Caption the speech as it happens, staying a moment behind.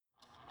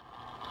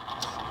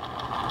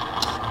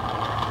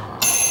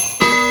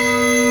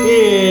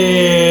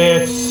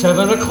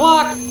7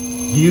 o'clock. Do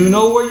you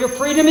know where your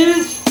freedom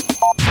is?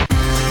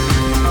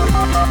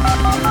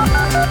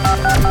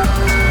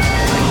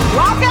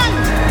 Welcome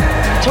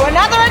to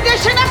another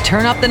edition of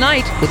Turn Up the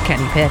Night with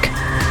Kenny Pick.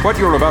 What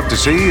you're about to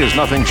see is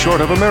nothing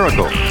short of a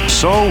miracle.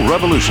 So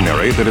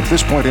revolutionary that at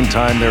this point in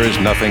time, there is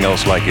nothing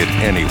else like it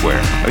anywhere.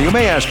 Now, you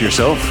may ask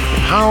yourself,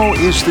 how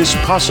is this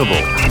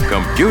possible?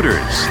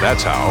 Computers,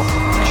 that's how.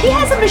 He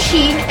has a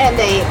machine and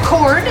a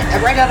cord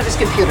right out of his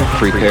computer.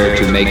 Prepare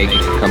to make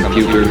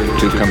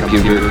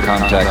computer-to-computer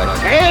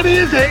contact. That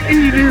is an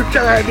idiot's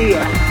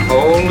idea.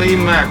 Holy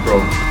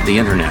mackerel. The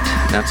internet,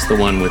 that's the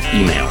one with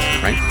email,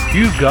 right?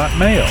 You've got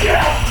mail.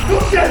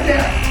 Who said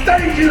that?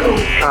 Thank you.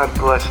 God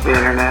bless the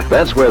internet.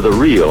 That's where the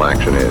real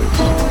action is.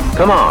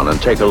 Come on and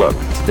take a look.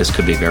 This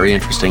could be very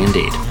interesting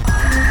indeed.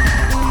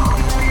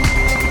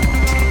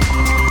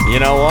 You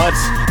know what?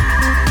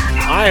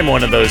 I am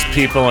one of those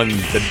people in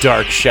the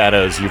dark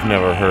shadows you've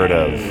never heard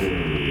of.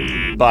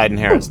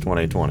 Biden-Harris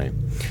 2020.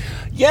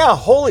 Yeah,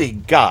 holy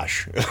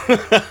gosh.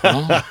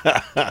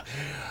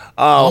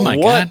 Oh my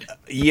God.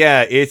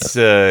 Yeah, it's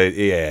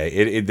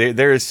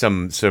there is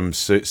some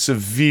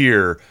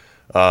severe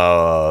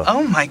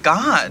oh my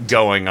God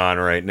going on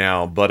right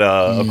now. But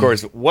of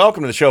course,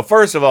 welcome to the show.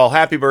 First of all,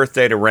 happy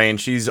birthday to Rain.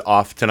 She's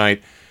off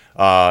tonight,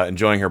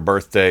 enjoying her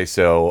birthday.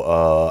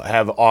 So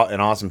have an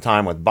awesome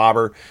time with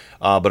Bobber.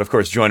 But of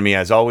course, join me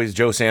as always,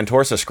 Joe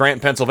Santorsa, Scranton,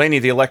 Pennsylvania,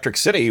 the Electric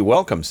City.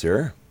 Welcome,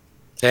 sir.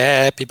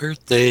 Happy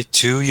birthday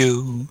to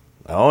you.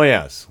 Oh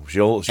yes,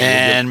 she'll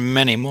and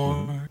many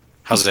more.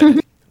 How's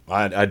that?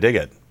 I dig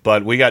it.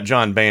 But we got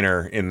John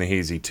Boehner in the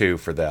Heezy too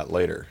for that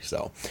later.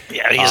 So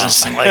yeah, he doesn't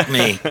sound like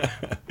me.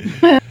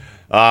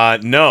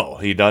 No,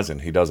 he doesn't.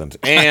 He doesn't.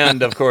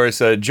 And of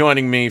course,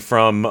 joining me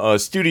from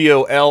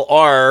Studio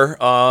LR,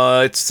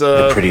 it's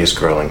the prettiest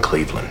girl in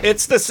Cleveland.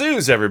 It's the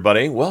Suze,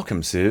 everybody.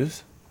 Welcome,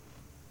 Suze.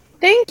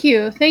 Thank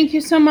you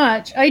so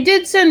much. I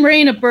did send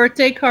Rain a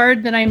birthday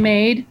card that I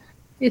made.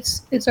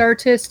 It's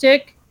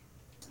artistic,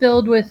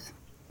 filled with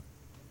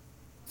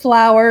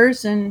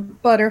flowers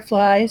and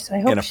butterflies.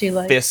 I hope she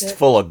likes it. And a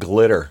fistful of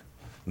glitter.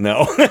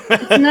 No.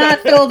 It's not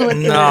filled with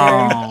glitter.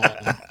 No,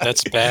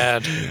 that's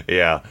bad.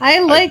 Yeah. I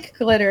like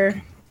glitter.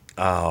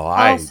 Oh,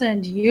 I'll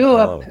send you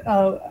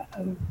a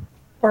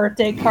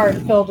birthday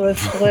card filled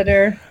with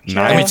glitter.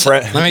 Let me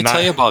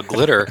tell you about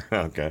glitter.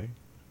 Okay.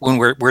 When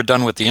we're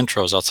done with the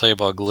intros, I'll tell you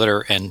about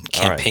glitter and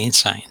campaign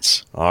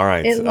signs. All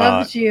right. It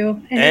loves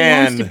you, and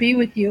it wants to be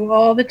with you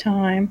all the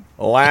time.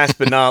 Last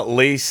but not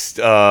least,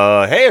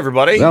 hey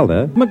everybody,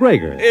 Zelda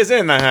McGregor is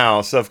in the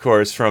house, of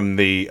course, from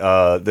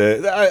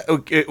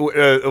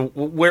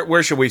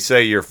where should we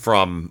say you're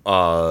from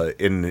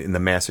in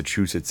the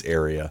Massachusetts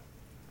area?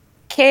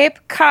 Cape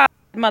Cod,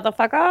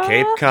 motherfucker.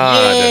 Cape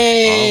Cod.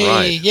 Yay! All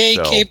right. Yay,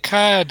 Cape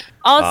Cod.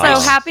 Also,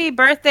 happy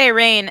birthday,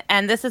 Rain.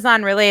 And this is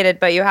unrelated,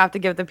 but you have to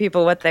give the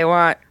people what they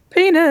want.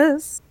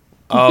 Penis.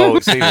 Oh,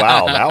 see,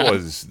 wow,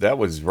 that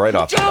was right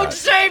off the bat. Don't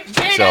say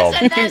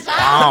penis in this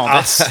house. Wow,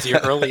 that's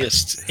the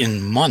earliest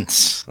in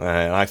months.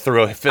 I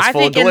threw a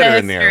fistful of glitter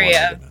in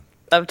there.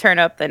 Of Turn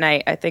Up the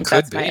Night, I think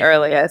that's my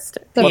earliest.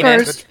 The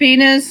first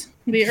penis.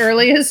 The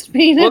earliest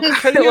penis.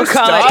 We'll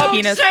call it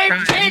penis.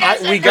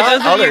 We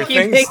got other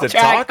things to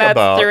talk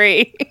about.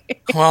 3.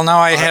 Well, now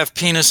I have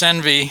penis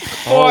envy.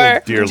 Oh,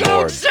 dear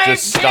Lord.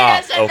 Just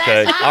stop,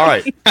 okay? All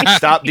right.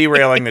 Stop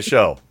derailing the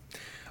show.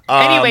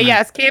 Anyway,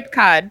 yes, Cape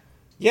Cod.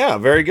 Yeah,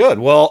 very good.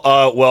 Well,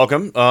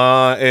 welcome.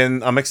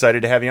 And I'm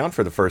excited to have you on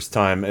for the first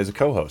time as a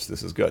co-host.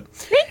 This is good.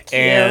 Thank you.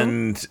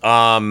 And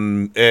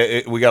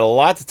we got a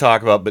lot to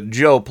talk about, but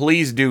Joe,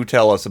 please do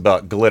tell us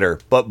about glitter.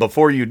 But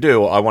before you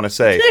do, I want to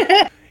say...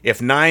 If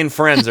 9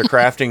 friends are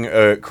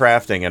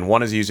crafting and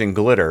one is using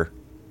glitter,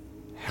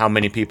 how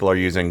many people are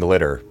using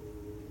glitter?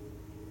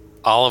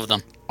 All of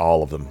them.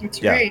 All of them.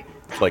 That's right.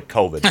 It's like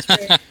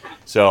COVID.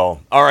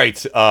 So, all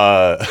right.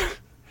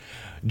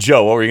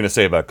 Joe, what were you going to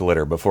say about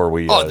glitter before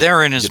we...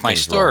 therein is my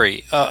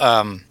story.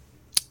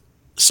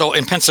 So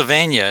in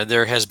Pennsylvania,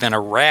 there has been a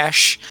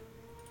rash.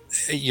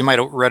 You might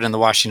have read in the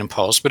Washington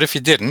Post, but if you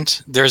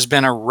didn't, there's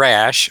been a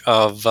rash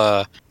of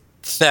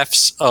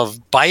thefts of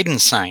Biden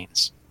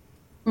signs.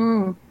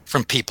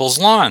 From people's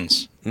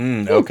lawns.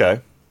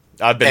 Okay.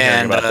 I've been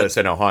hearing about this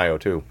in Ohio,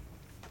 too.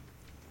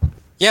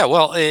 Yeah,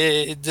 well,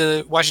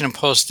 the Washington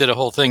Post did a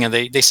whole thing, and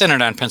they sent it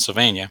on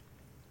Pennsylvania.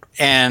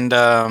 And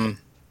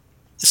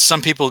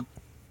some people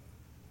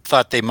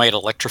thought they might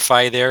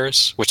electrify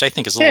theirs, which I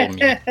think is a little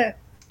mean.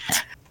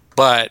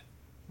 But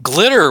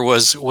glitter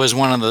was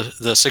one of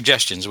the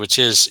suggestions, which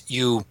is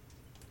you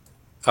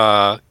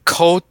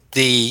coat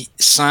the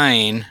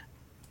sign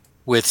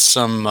with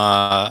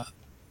some...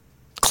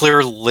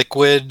 clear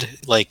liquid,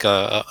 like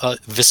a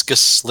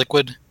viscous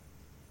liquid.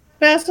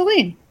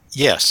 Vaseline.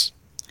 Yes.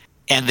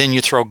 And then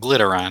you throw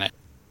glitter on it.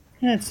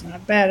 That's not a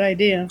bad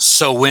idea.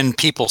 So when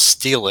people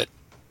steal it,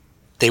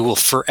 they will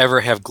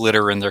forever have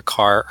glitter in their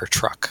car or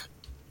truck.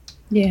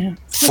 Yeah.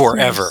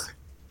 Forever. Nice.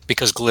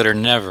 Because glitter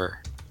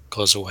never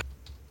goes away.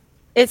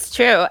 It's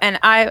true. And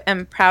I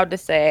am proud to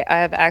say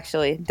I have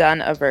actually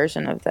done a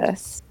version of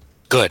this.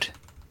 Good.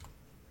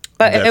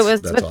 But it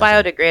was That's with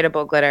awesome.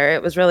 biodegradable glitter.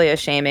 It was really a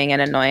shaming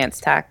and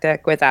annoyance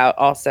tactic without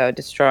also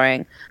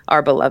destroying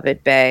our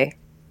beloved bay.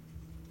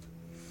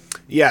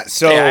 Yeah,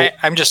 so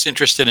I'm just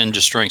interested in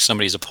destroying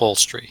somebody's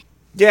upholstery.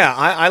 Yeah,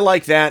 I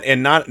like that,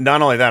 and not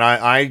only that,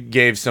 I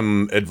gave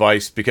some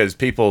advice because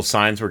people's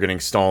signs were getting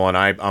stolen.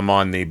 I'm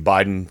on the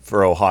Biden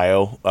for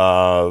Ohio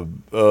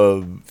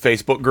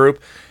Facebook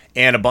group,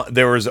 and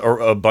there was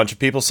a bunch of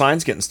people's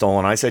signs getting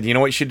stolen. I said, you know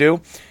what you should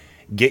do?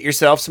 Get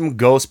yourself some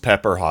ghost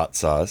pepper hot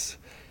sauce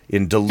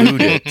and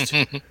dilute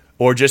it,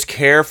 or just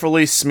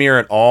carefully smear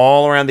it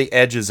all around the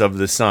edges of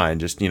the sign.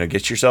 Just,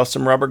 get yourself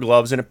some rubber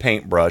gloves and a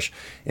paintbrush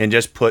and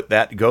just put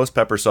that ghost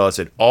pepper sauce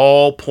at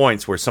all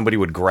points where somebody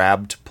would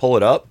grab to pull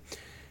it up.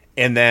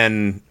 And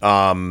then,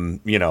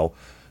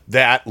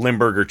 that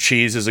Limburger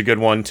cheese is a good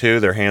one too.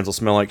 Their hands will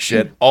smell like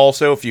shit.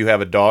 Also, if you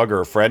have a dog or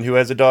a friend who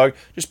has a dog,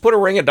 just put a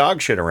ring of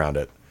dog shit around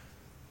it.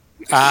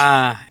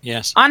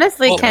 Yes.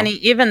 Honestly, Kenny,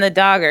 even the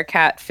dog or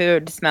cat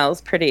food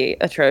smells pretty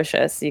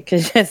atrocious. You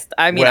could just,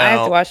 I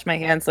have to wash my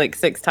hands like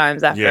 6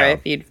 times after I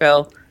feed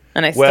Phil,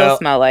 and I still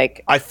smell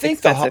like I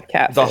think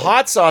cat the food.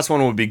 hot sauce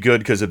one would be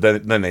good because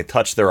then they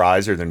touch their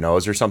eyes or their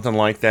nose or something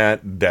like that.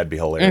 That'd be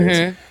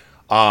hilarious.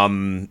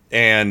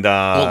 Mm-hmm.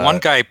 Well, one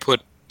guy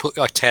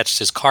attached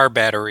his car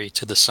battery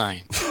to the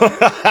sign.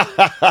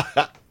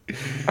 Oh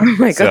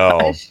my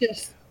gosh.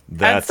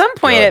 At some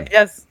point, it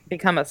does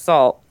become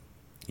assault.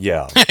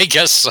 Yeah. I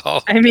guess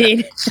so. I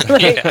mean,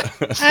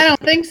 I don't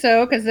think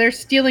so, because they're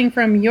stealing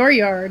from your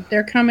yard.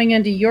 They're coming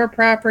into your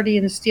property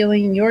and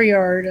stealing your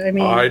yard. I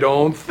mean, I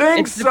don't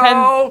think it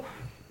depends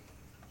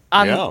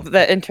on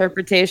the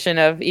interpretation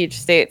of each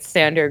state's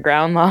standard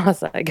ground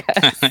laws, I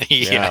guess. I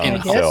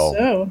guess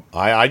so.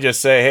 I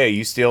just say, hey,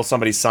 you steal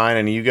somebody's sign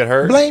and you get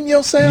hurt. Blame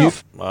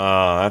yourself.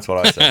 That's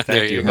what I said.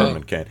 Thank you, go.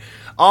 Herman Cain.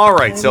 All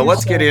right, so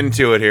let's get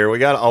into it here. We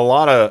got a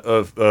lot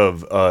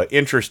of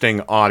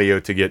interesting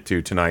audio to get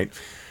to tonight.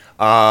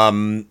 I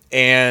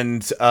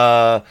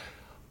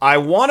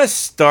want to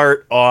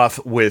start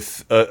off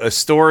with a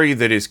story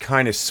that is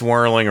kind of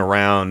swirling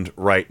around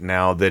right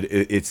now.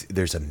 That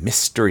there's a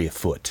mystery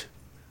afoot,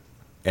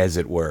 as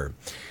it were.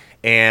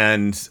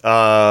 And Jim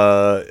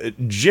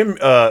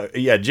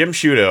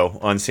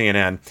Sciutto on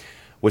CNN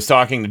was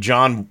talking to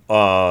John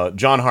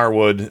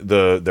Harwood,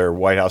 their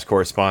White House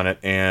correspondent,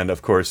 and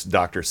of course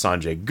Dr.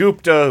 Sanjay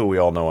Gupta, who we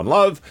all know and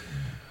love,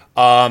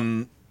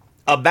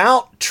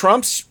 about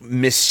Trump's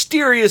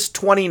mysterious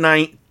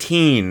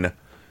 2019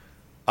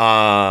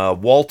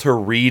 Walter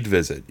Reed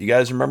visit. You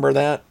guys remember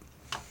that?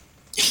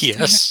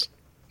 Yes.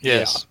 Yes.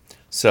 Yeah.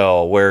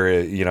 So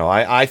where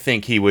I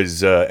think he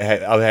was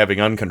having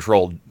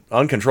uncontrollable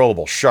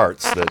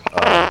sharts that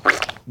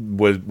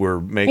were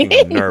making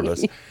him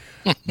nervous.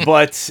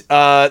 But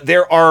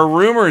there are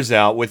rumors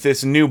out with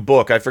this new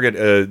book. I forget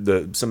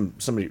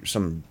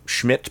some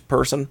Schmidt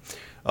person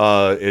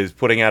is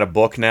putting out a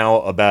book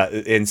now about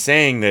and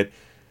saying that,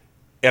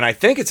 and I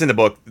think it's in the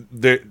book.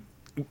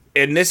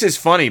 And this is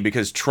funny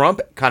because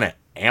Trump kind of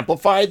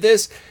amplified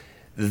this.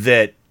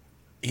 That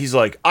he's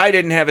like, I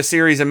didn't have a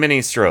series of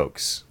mini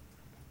strokes,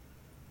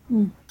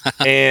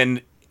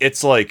 and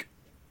it's like,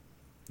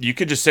 you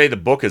could just say the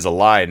book is a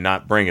lie and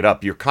not bring it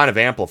up. You're kind of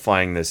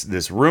amplifying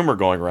this rumor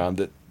going around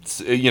that.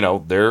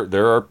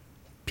 There are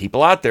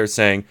people out there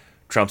saying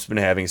Trump's been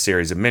having a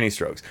series of mini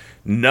strokes.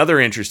 Another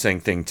interesting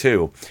thing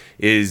too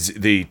is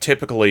the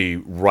typically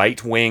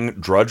right-wing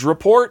Drudge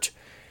Report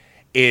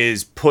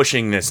is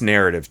pushing this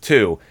narrative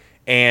too,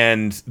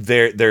 and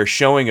they're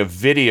showing a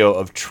video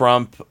of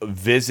Trump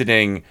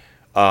visiting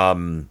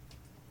a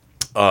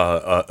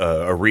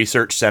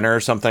research center or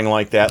something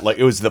like that. Like,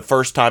 it was the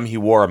first time he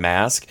wore a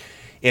mask,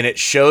 and it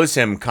shows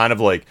him kind of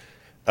like.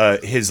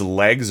 His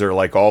legs are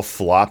like all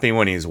floppy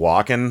when he's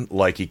walking,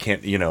 like he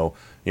can't, I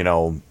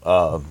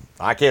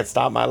can't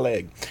stop my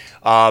leg.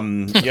 Well,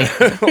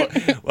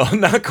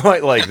 not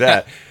quite like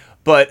that,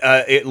 but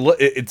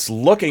it's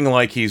looking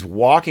like he's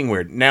walking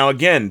weird. Now,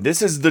 again,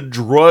 this is the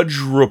Drudge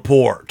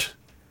Report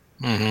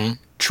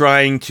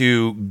trying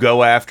to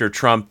go after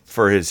Trump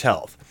for his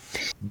health,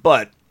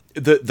 but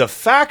the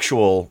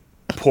factual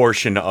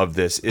portion of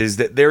this is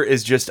that there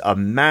is just a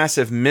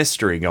massive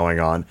mystery going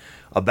on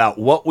about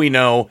what we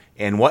know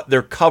and what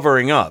they're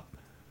covering up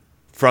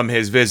from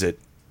his visit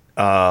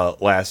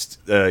last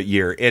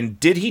year. And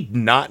did he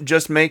not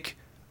just make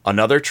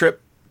another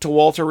trip to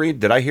Walter Reed?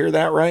 Did I hear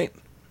that right?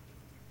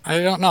 I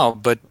don't know,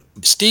 but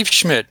Steve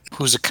Schmidt,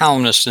 who's a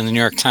columnist in the New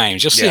York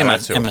Times, you'll see him at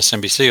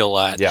MSNBC a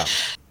lot. Yeah,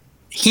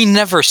 he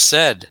never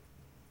said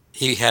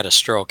he had a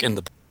stroke in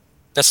the.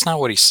 That's not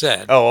what he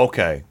said. Oh,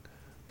 okay.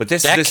 But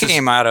this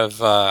came out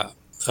of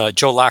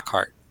Joe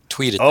Lockhart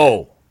tweeted.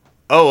 Oh,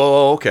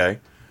 okay.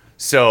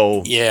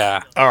 So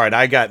yeah, all right.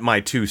 I got my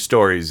two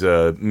stories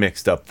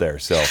mixed up there.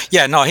 So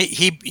yeah, no,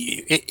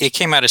 it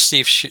came out of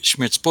Steve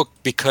Schmidt's book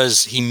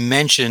because he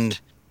mentioned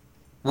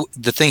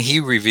the thing he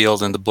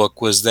revealed in the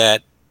book was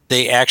that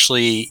they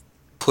actually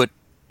put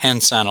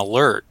Pence on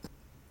alert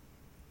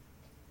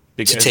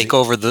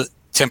to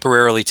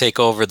temporarily take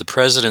over the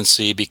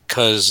presidency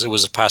because it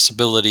was a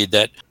possibility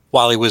that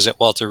while he was at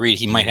Walter Reed,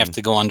 he might have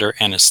to go under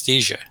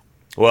anesthesia.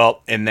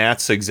 Well, and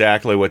that's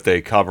exactly what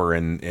they cover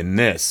in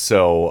this.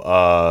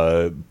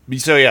 So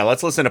yeah,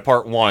 let's listen to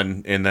part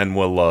 1, and then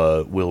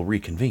we'll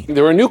reconvene.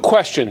 There are new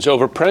questions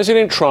over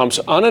President Trump's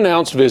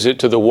unannounced visit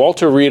to the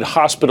Walter Reed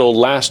Hospital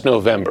last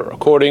November,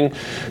 according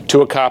to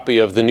a copy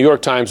of the New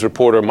York Times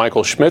reporter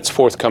Michael Schmidt's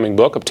forthcoming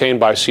book, obtained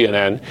by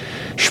CNN.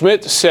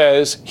 Schmidt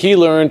says he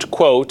learned,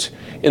 quote,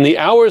 in the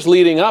hours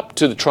leading up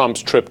to Trump's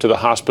trip to the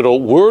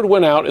hospital, word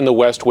went out in the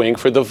West Wing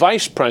for the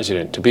vice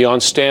president to be on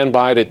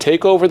standby to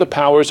take over the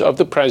powers of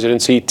the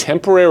presidency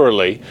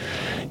temporarily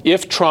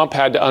if Trump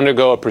had to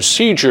undergo a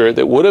procedure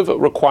that would have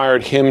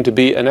required him to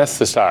be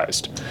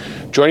anesthetized.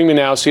 Joining me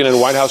now,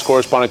 CNN White House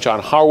correspondent John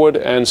Harwood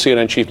and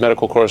CNN chief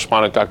medical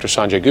correspondent Dr.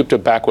 Sanjay Gupta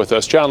back with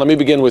us. John, let me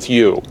begin with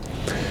you.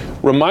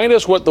 Remind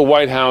us what the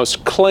White House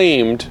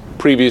claimed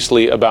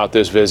previously about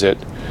this visit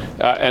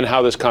and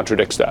how this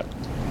contradicts that.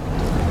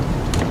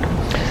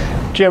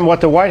 Jim,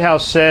 what the White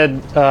House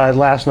said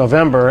last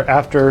November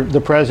after the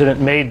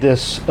president made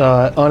this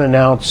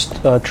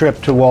unannounced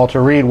trip to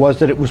Walter Reed was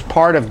that it was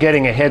part of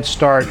getting a head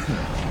start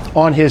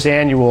on his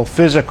annual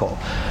physical.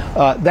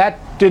 That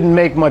didn't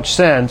make much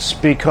sense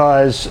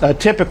because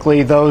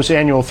typically those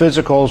annual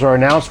physicals are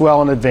announced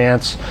well in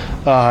advance.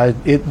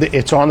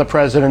 It's on the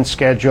president's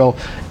schedule.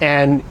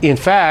 And in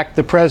fact,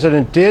 the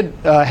president did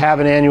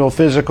have an annual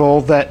physical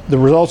that the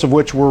results of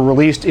which were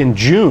released in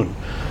June.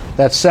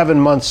 That's 7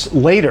 months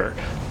later.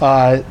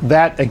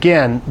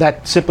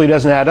 That simply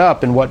doesn't add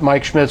up. And what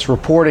Mike Schmidt's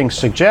reporting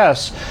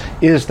suggests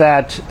is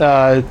that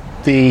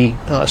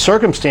the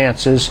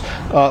circumstances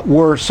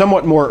were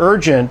somewhat more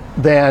urgent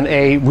than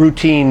a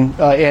routine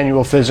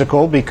annual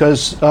physical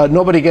because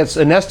nobody gets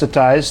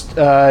anesthetized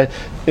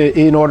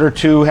in order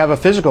to have a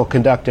physical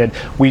conducted.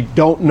 We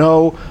don't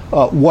know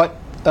what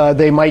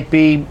they might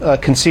be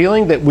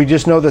concealing, that we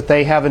just know that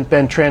they haven't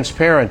been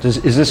transparent.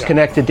 Is this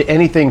connected to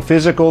anything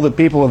physical that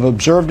people have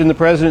observed in the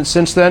president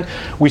since then?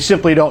 We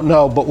simply don't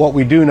know, but what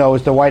we do know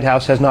is the White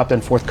House has not been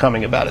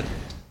forthcoming about it.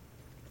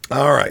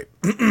 All right.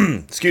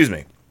 Excuse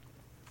me.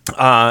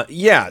 So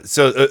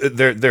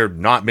they're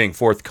not being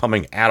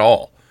forthcoming at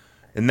all,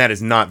 and that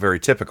is not very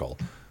typical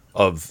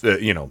of,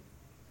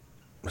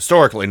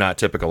 historically not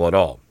typical at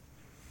all.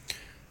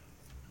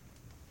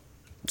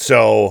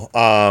 So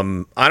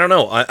I don't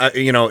know.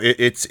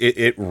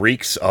 It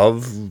reeks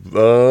of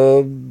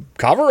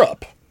cover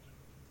up.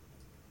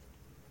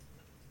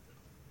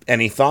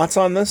 Any thoughts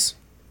on this,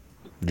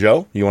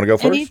 Joe? You want to go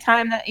first?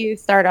 Anytime that you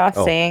start off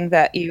saying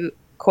that you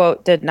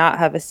quote did not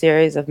have a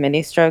series of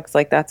mini strokes,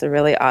 like that's a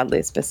really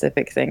oddly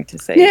specific thing to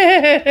say.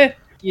 Yeah.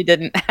 You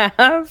didn't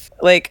have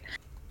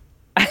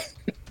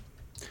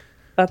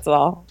that's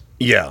all.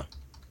 Yeah.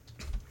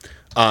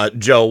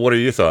 Joe, what are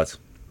your thoughts?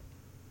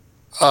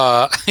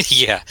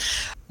 Yeah.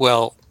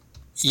 Well,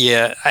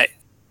 yeah,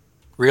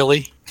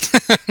 really?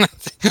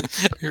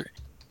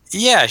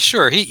 Yeah,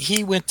 sure.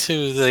 He went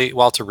to the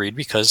Walter Reed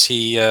because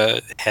he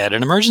had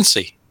an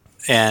emergency.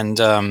 And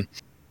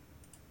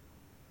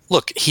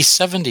look, he's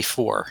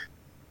 74.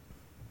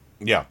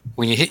 Yeah.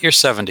 When you hit your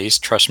 70s,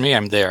 trust me,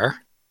 I'm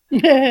there.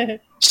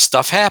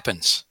 Stuff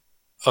happens.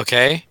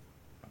 Okay?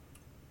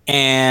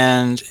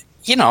 And,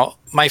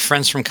 my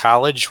friends from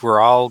college were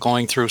all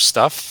going through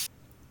stuff.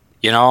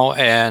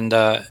 And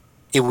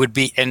it would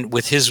be, and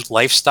with his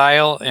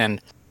lifestyle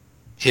and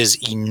his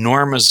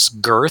enormous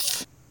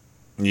girth,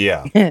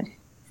 yeah,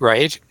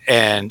 right,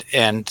 and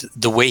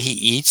the way he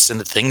eats and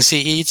the things he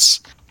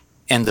eats,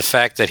 and the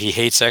fact that he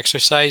hates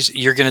exercise,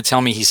 you're going to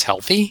tell me he's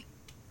healthy?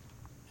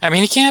 I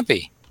mean, he can't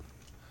be.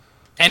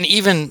 And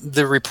even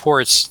the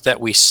reports that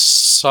we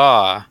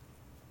saw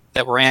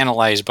that were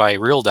analyzed by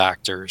real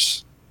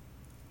doctors,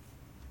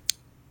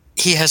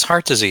 he has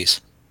heart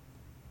disease.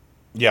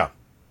 Yeah.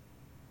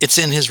 It's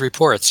in his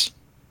reports.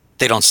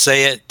 They don't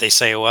say it. They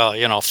say,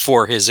 well,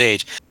 for his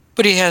age.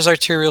 But he has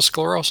arterial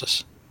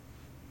sclerosis.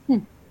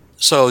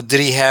 So did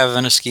he have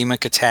an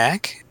ischemic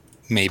attack?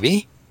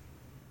 Maybe.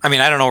 I mean,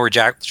 I don't know where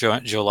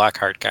Joe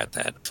Lockhart got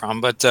that from.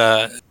 But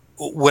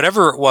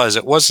whatever it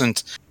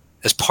wasn't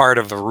as part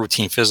of a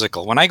routine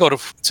physical. When I go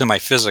to my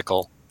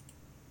physical,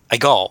 I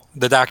go.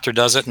 The doctor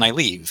does it and I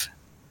leave.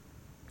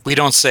 We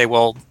don't say,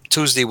 well,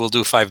 Tuesday we'll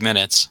do 5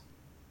 minutes.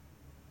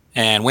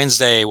 And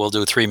Wednesday we'll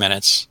do 3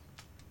 minutes.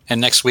 And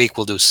next week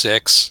we'll do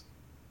 6.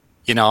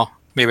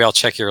 Maybe I'll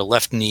check your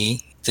left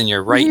knee, then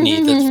your right knee.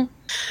 I mean,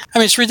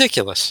 it's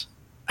ridiculous.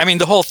 I mean,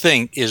 the whole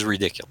thing is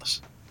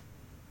ridiculous.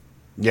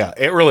 Yeah,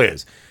 it really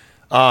is.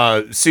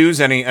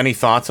 Suze, any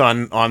thoughts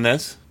on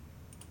this?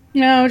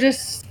 No,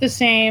 just the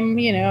same.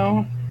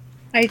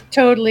 I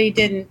totally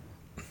didn't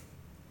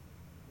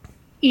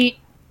eat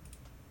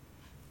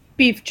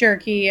beef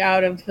jerky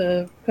out of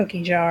the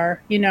cookie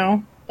jar.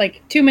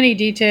 Like too many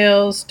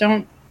details.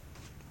 Don't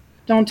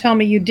tell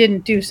me you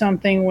didn't do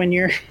something when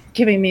you're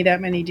giving me that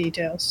many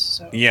details.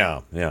 So. Yeah.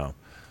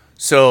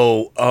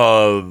 So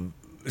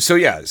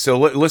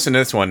listen to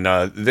this one.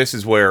 This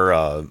is where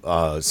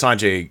Dr.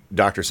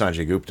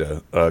 Sanjay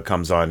Gupta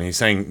comes on. He's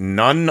saying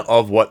none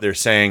of what they're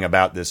saying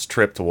about this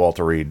trip to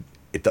Walter Reed,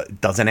 it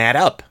doesn't add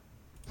up.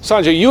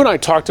 Sanjay, you and I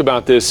talked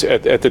about this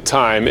at the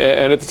time,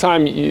 and at the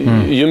time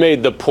you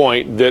made the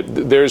point that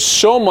there's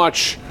so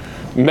much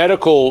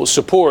medical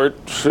support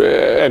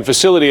and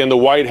facility in the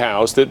White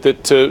House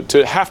that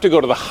to have to go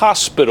to the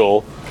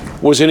hospital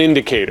was an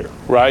indicator,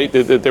 right?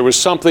 That there was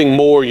something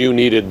more you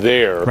needed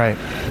there. Right.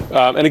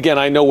 And again,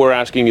 I know we're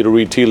asking you to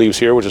read tea leaves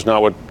here, which is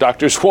not what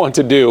doctors want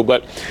to do,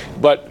 but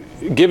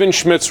given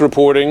Schmidt's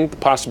reporting, the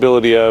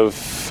possibility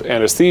of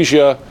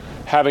anesthesia,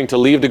 having to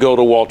leave to go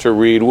to Walter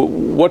Reed,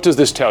 what does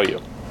this tell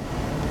you?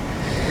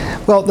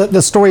 Well,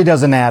 the story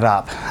doesn't add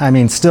up. I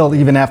mean, still,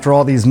 even after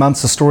all these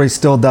months, the story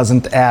still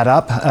doesn't add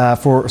up,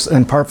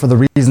 in part for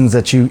the reasons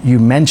that you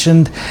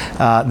mentioned.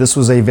 This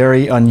was a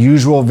very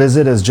unusual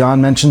visit, as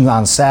John mentioned,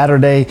 on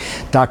Saturday.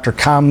 Dr.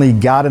 Comley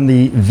got in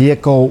the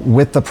vehicle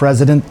with the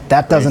president.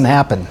 That doesn't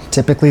happen.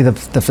 Typically, the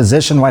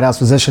physician, White House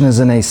physician, is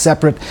in a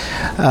separate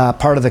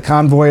part of the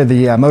convoy or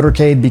the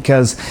motorcade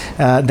because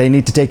they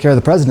need to take care of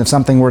the president if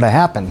something were to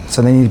happen.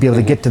 So they need to be able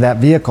to get to that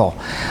vehicle.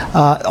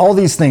 All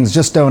these things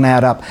just don't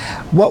add up.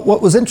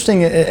 What was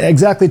interesting,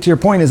 exactly to your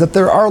point, is that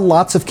there are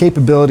lots of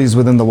capabilities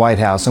within the White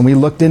House, and we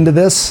looked into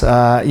this.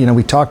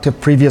 We talked to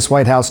previous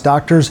White House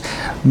doctors.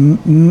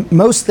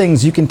 Most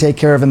things you can take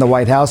care of in the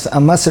White House,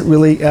 unless it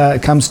really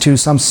comes to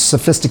some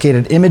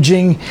sophisticated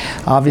imaging.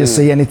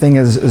 Obviously, anything,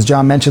 as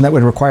John mentioned, that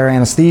would require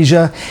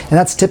anesthesia, and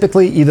that's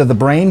typically either the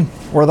brain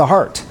or the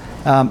heart.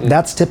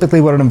 That's typically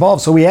what it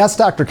involves. So we asked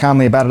Dr.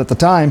 Comley about it at the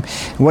time.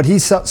 What he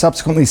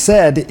subsequently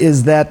said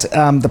is that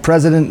the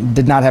president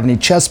did not have any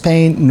chest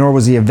pain, nor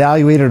was he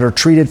evaluated or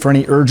treated for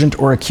any urgent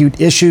or acute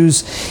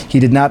issues. He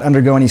did not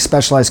undergo any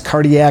specialized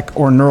cardiac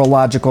or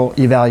neurological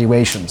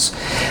evaluations.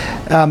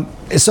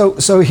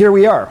 So here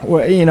we are,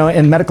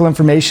 and medical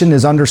information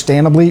is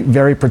understandably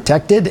very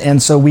protected,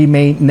 and so we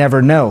may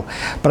never know.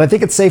 But I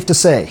think it's safe to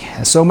say,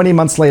 so many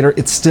months later,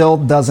 it still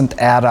doesn't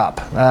add up.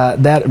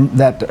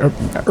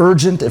 That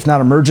urgent, if not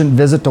emergent,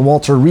 visit to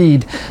Walter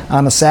Reed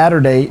on a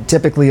Saturday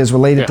typically is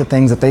related to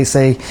things that they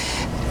say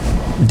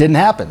didn't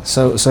happen.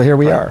 So here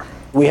we are.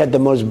 We had the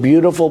most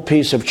beautiful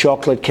piece of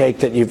chocolate cake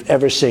that you've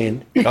ever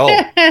seen. Oh.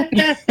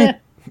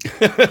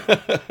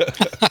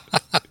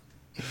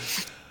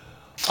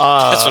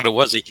 That's what it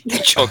was. He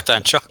choked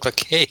on chocolate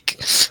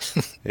cake.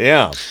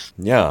 Yeah.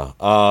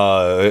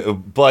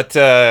 But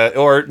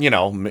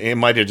it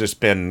might have just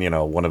been,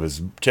 one of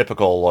his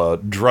typical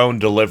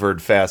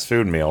drone-delivered fast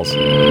food meals.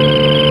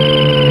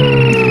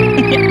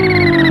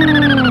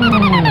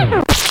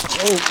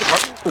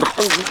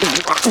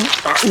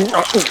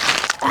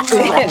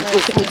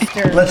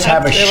 Let's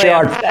have a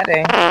shot.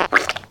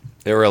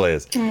 It really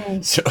is.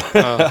 So,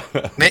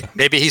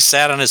 maybe he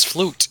sat on his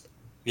flute,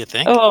 you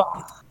think? Oh.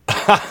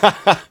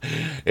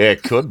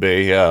 It could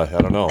be, yeah.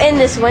 I don't know. And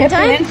this one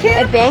time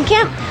at band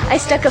camp, I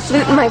stuck a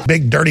flute in my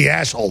big dirty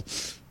asshole.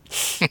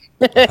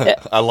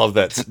 I love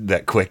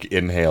that quick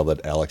inhale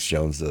that Alex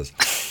Jones does.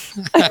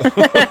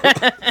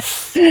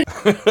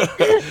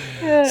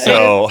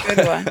 So,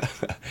 good one.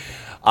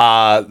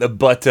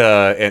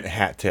 And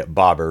hat tip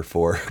Bobber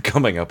for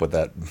coming up with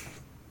that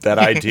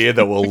idea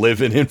that will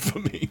live in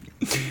infamy.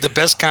 The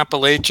best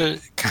compilation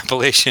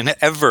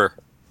ever.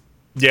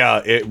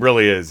 Yeah, it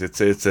really is.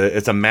 It's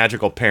a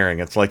magical pairing.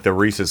 It's like the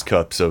Reese's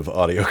Cups of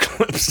audio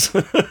clips.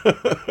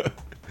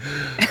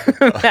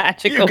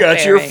 Magical. You got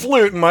pairing. your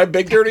flute in my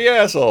big dirty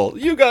asshole.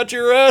 You got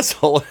your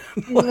asshole.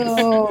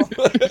 No.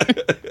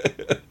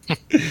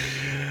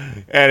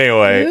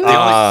 Anyway,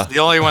 the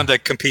only one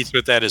that competes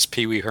with that is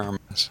Pee Wee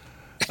Herman's.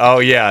 Oh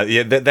yeah,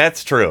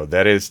 that's true.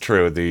 That is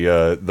true.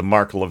 The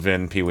Mark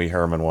Levin Pee Wee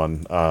Herman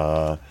one.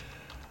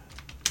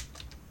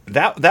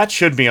 That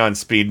should be on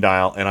speed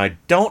dial, and I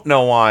don't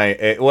know why.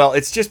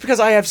 It's just because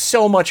I have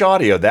so much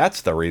audio.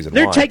 That's the reason why.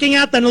 They're taking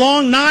out the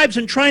long knives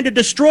and trying to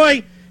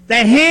destroy the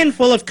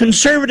handful of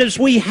conservatives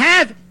we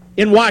have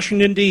in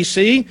Washington,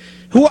 D.C.,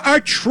 who are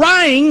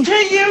trying to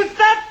use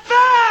the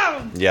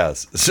phone!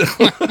 Yes.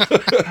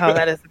 Oh,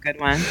 that is a good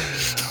one.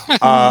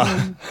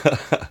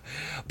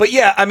 But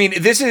yeah, I mean,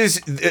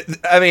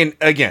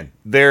 again,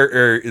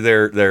 they're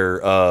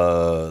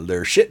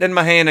shitting in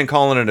my hand and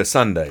calling it a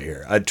Sunday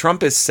here.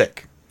 Trump is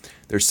sick.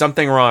 There's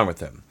something wrong with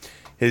him.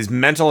 His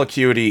mental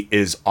acuity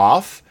is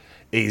off.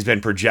 He's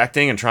been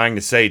projecting and trying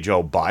to say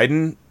Joe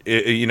Biden.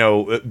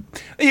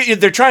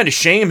 They're trying to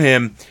shame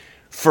him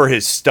for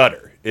his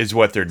stutter, is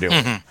what they're doing.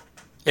 Mm-hmm.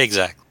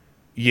 Exactly.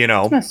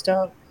 It's messed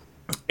up.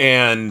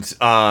 And it's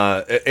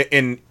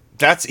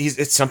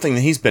something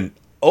that he's been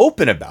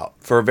open about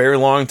for a very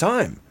long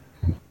time.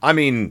 I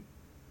mean,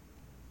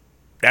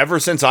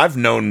 ever since I've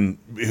known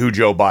who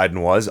Joe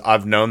Biden was,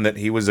 I've known that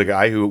he was a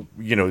guy who,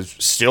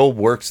 still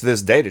works to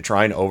this day to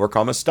try and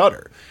overcome a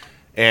stutter.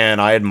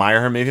 And I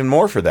admire him even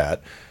more for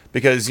that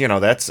because,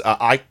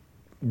 I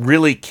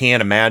really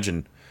can't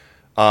imagine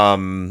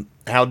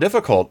how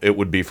difficult it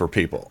would be for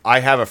people. I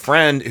have a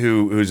friend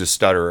who's a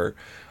stutterer,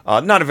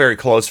 not a very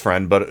close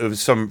friend, but it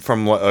was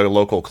from a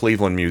local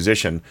Cleveland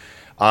musician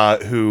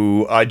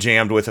who I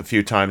jammed with a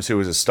few times who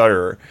was a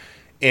stutterer.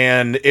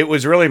 And it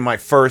was really my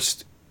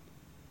first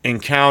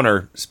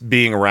encounter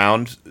being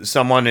around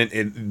someone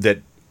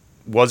that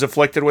was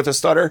afflicted with a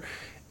stutter,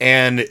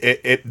 and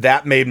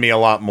that made me a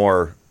lot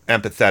more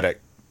empathetic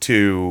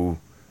to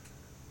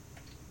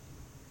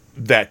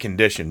that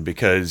condition,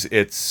 because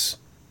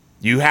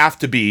you have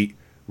to be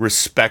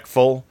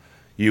respectful.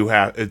 You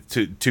have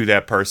to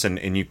that person,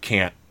 and you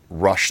can't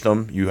rush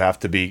them. You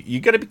got to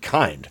be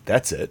kind.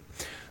 That's it.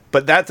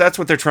 But that's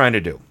what they're trying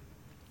to do.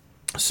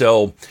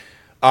 So,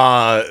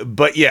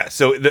 but yeah.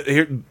 So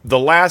the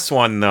last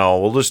one, though,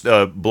 we'll just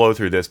blow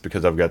through this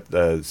because I've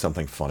got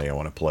something funny I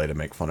want to play to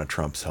make fun of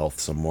Trump's health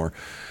some more.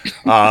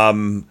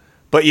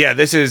 But yeah,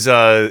 this is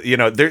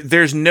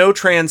there's no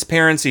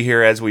transparency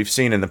here, as we've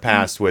seen in the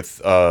past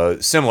with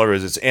similar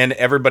visits, and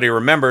everybody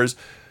remembers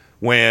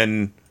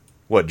when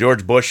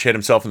George Bush hit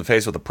himself in the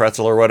face with a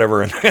pretzel or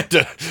whatever, and had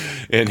to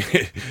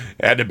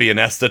be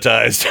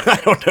anesthetized.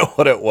 I don't know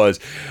what it was,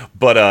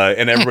 but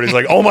and everybody's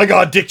like, "Oh my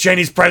God, Dick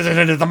Cheney's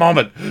president at the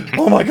moment.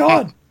 Oh my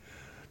God,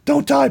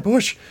 don't die,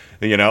 Bush."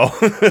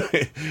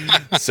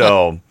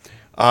 So,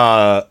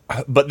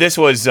 but this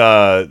was.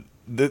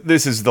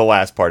 This is the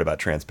last part about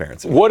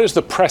transparency. What is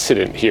the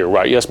precedent here,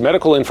 right? Yes,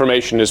 medical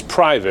information is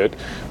private,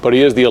 but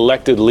he is the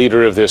elected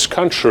leader of this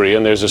country,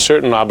 and there's a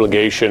certain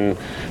obligation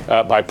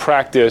by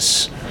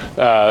practice,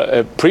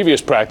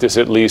 previous practice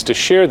at least, to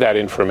share that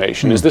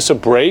information. Is this a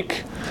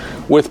break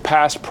with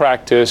past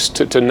practice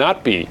to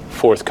not be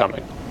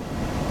forthcoming?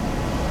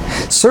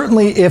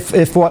 Certainly,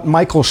 if what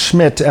Michael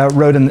Schmidt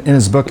wrote in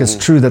his book is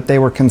true, that they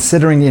were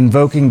considering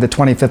invoking the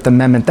 25th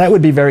Amendment, that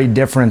would be very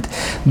different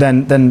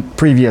than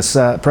previous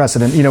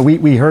precedent.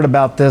 We heard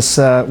about this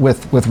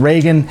with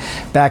Reagan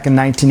back in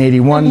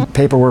 1981.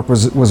 Paperwork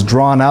was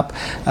drawn up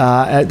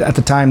at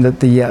the time that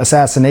the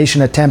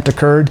assassination attempt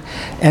occurred,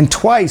 and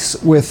twice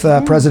with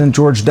President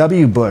George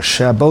W.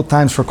 Bush, both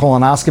times for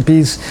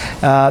colonoscopies.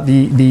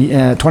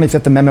 The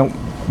 25th Amendment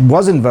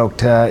was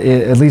invoked,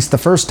 at least the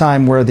first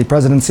time, where the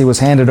presidency was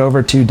handed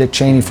over to Dick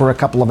Cheney for a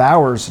couple of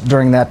hours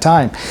during that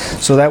time.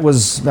 So that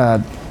was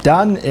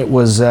done. It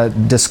was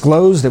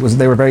disclosed.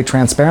 They were very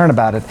transparent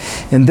about it.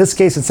 In this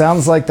case, it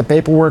sounds like the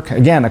paperwork,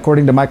 again,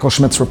 according to Michael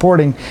Schmidt's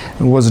reporting,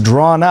 was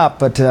drawn up,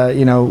 but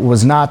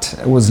was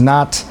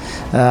not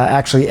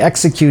actually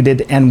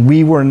executed, and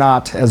we were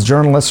not, as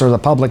journalists or the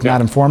public,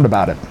 not informed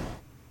about it.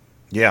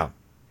 Yeah.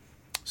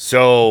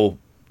 So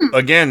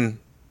again,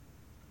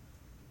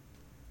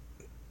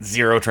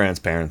 zero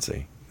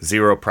transparency,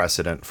 zero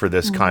precedent for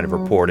this kind of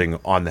reporting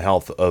on the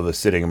health of a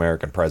sitting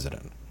American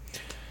president.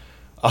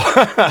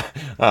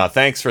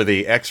 Thanks for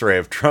the X-ray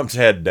of Trump's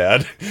head,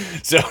 Dad.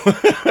 So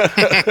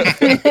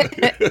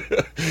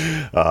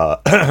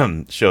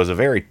shows a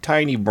very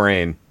tiny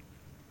brain.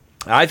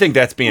 I think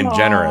that's being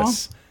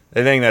generous.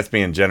 I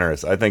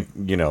think,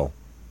 Yeah,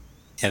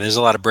 there's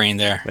a lot of brain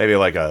there. Maybe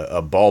like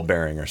a ball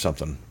bearing or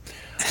something.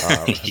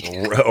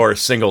 Or a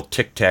single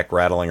Tic Tac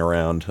rattling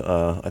around.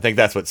 I think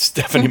that's what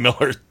Stephanie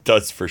Miller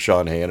does for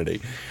Sean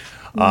Hannity.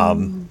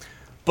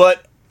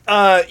 But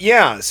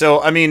yeah, so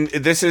I mean,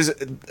 this is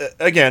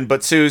again.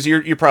 But Suze,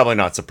 you're probably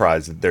not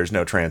surprised that there's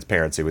no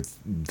transparency with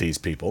these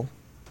people.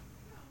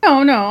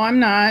 No, I'm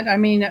not. I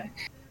mean,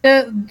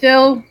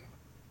 they'll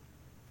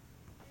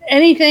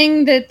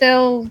anything that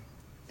they'll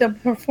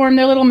perform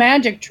their little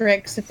magic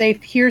tricks. If they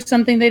hear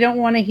something they don't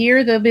want to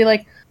hear, they'll be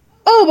like,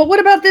 "Oh, but what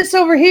about this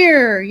over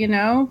here?"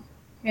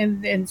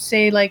 And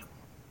say like,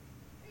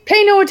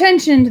 "Pay no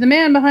attention to the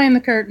man behind the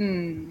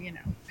curtain."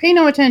 Pay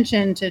no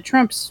attention to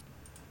Trump's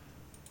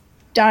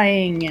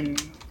dying and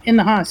in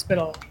the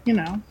hospital.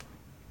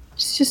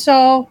 It's just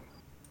all.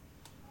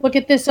 Look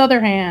at this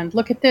other hand.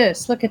 Look at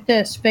this. Look at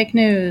this. Fake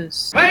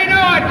news. Pay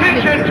no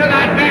attention to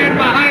that man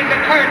behind the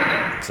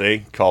curtain.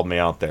 See, called me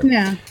out there.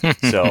 Yeah.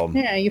 So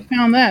yeah, you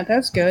found that.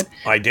 That's good.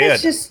 I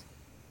did. It's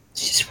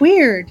just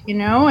weird.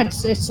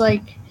 It's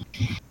like.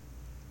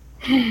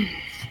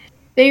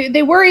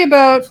 They worry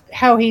about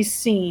how he's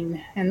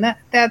seen, and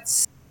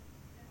that's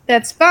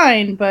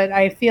fine. But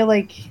I feel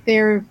like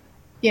they're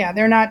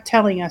not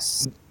telling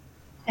us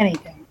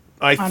anything.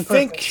 I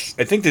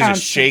think there's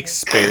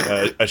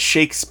a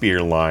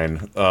Shakespeare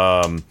line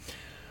that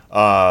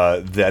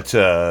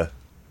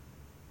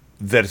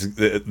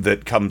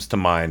comes to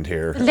mind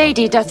here. The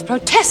lady doth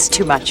protest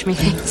too much,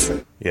 methinks.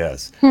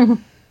 Yes,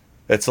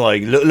 it's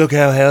like look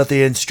how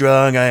healthy and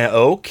strong I am.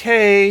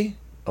 Okay,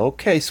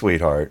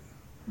 sweetheart.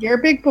 You're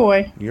a big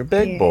boy. You're a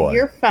big boy.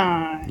 You're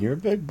fine. You're a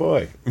big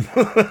boy.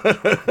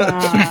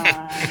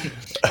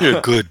 You're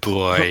a good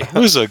boy.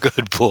 Who's a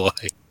good boy?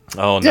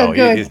 Oh no,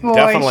 he's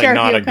definitely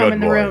not a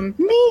good boy.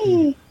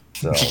 Me.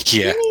 So.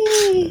 Yeah.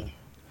 Me.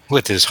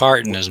 With his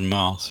heart in his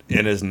mouth.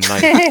 In his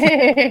knife.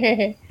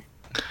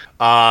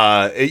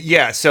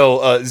 Yeah.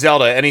 So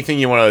Zelda, anything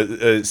you want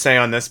to say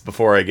on this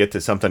before I get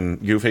to something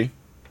goofy?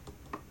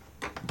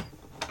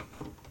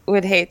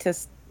 Would hate to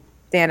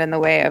stand in the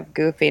way of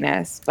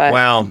goofiness, but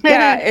well,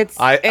 yeah, it's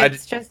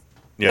just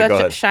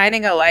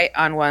shining a light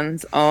on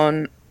one's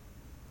own,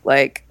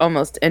 like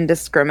almost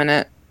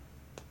indiscriminate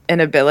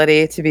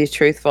inability to be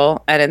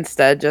truthful, and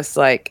instead just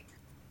like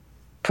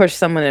push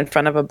someone in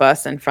front of a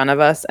bus in front of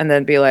us and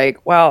then be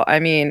like, well, I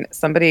mean,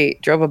 somebody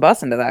drove a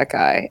bus into that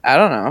guy. I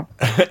don't know.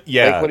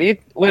 Yeah.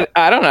 Like,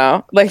 I don't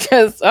know. Like,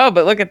 just, oh,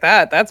 but look at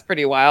that. That's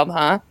pretty wild,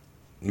 huh?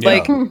 Yeah.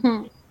 Like,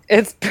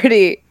 it's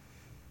pretty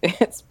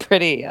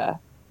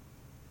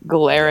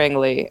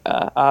glaringly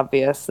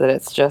obvious that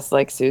it's just,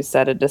 like Sue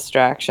said, a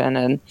distraction.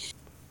 And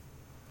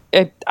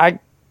it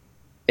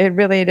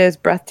really is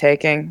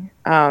breathtaking.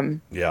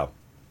 Yeah.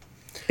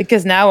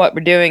 Because now what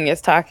we're doing is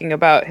talking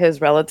about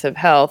his relative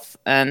health,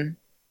 and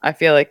I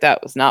feel like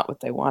that was not what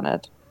they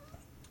wanted.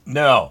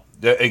 No,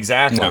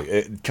 exactly. No.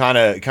 It kind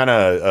of,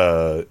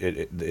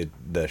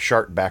 the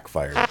shark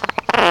backfired.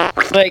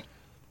 Like,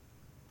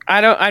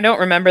 I don't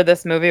remember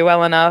this movie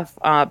well enough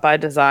by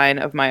design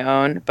of my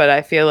own, but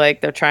I feel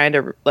like they're trying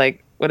to,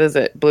 like, what is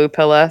it, blue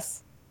pill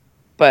us?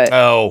 But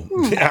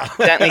yeah,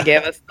 gently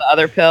gave us the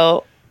other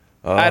pill.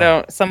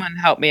 Someone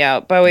help me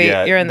out. Bowie,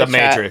 you're in the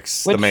chat.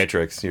 Matrix. The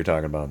Matrix you're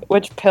talking about.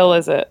 Which pill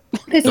is it?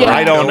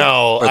 I don't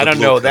know. I don't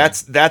know.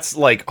 That's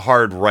like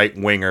hard right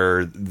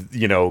winger,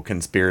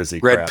 conspiracy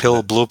Red crap.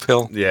 pill, blue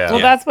pill. Yeah. Well,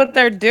 that's what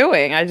they're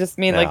doing. I just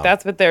mean, like,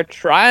 that's what they're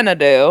trying to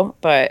do.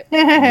 But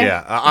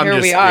yeah,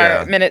 here we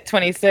are, minute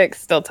 26,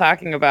 still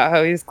talking about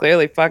how he's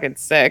clearly fucking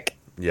sick.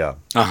 Yeah.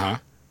 Uh-huh.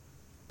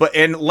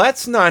 And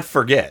let's not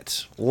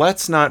forget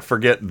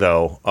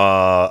though,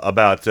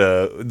 about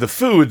the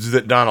foods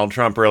that Donald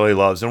Trump really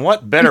loves, and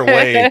what better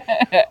way,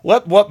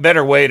 what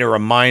better way to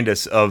remind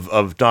us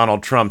of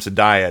Donald Trump's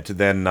diet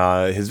than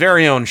his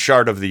very own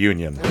Shard of the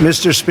Union.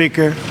 Mr.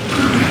 Speaker,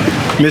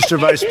 Mr.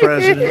 Vice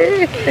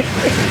President,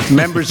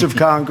 members of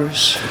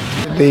Congress,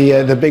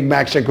 the Big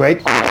Macs are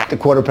great. The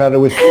quarter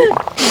pounder with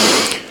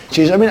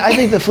cheese. I mean, I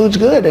think the food's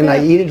good, and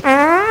I eat it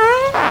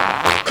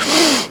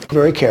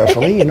very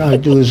carefully. I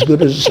do as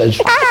good as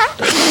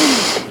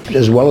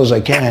well as I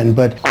can.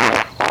 But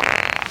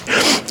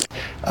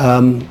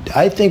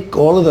I think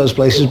all of those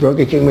places,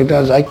 Burger King,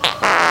 McDonald's, I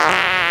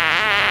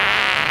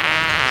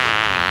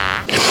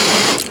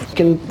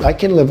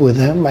can live with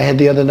them. I had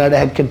the other night, I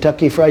had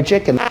Kentucky Fried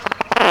Chicken.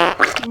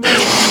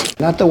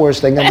 Not the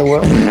worst thing in the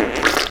world.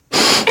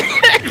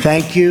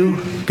 Thank you.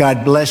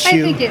 God bless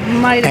you. I think it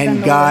might have been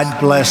and the God worst.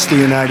 bless the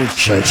United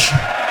States.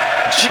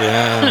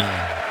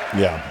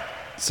 Yeah.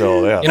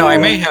 So yeah. I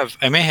may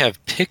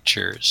have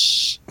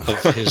pictures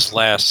of his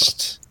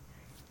last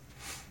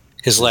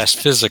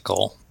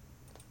physical.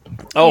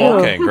 Oh,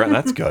 okay, great.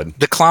 That's good.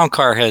 The clown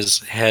car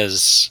has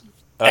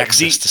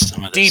access to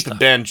some of this deep stuff.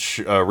 bench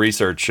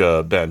research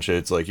bench.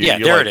 It's like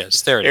there it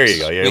is. There you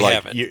go.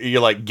 You're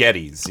like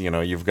Gettys.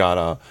 You've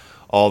got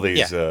all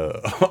these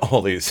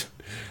all these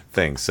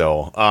things.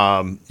 So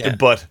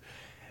but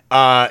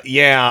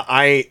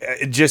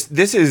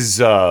this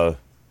is.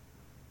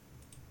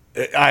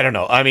 I don't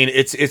know. I mean,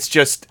 it's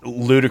just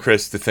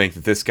ludicrous to think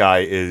that this guy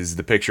is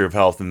the picture of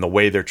health, and the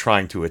way they're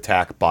trying to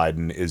attack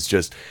Biden is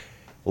just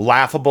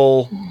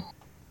laughable.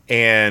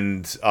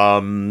 And,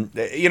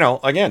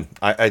 again,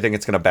 I think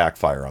it's going to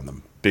backfire on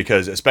them,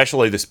 because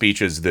especially the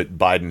speeches that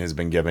Biden has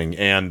been giving.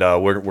 And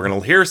we're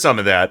going to hear some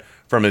of that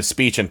from his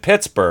speech in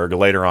Pittsburgh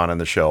later on in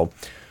the show.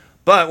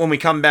 But when we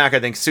come back, I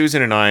think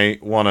Susan and I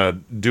want to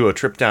do a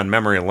trip down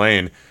memory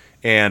lane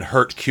and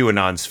hurt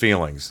QAnon's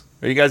feelings.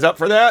 Are you guys up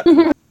for that?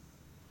 Of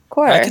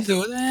course. I can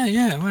do it.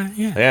 Yeah.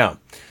 Yeah.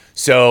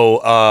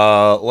 So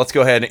let's go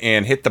ahead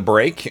and hit the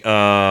break.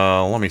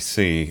 Let me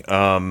see.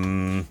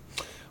 We're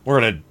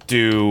going to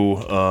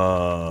do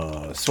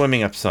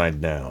Swimming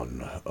Upside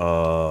Down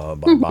by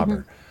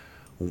Bobber.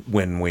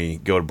 When we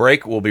go to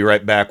break, we'll be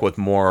right back with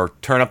more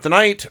Turn Up the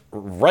Night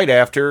right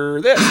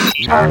after this.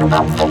 Something's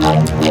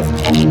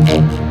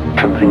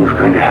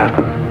going to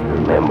happen.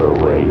 Remember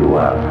where you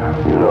are.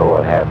 You know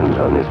what happens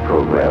on this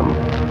program.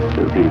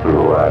 The people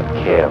who are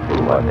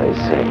careful what they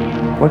say.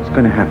 What's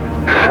going to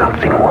happen?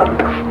 Something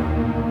wonderful.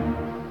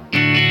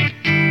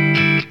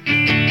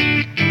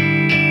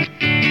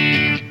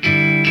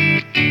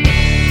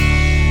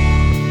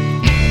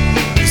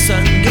 The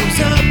sun goes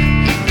up,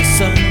 the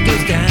sun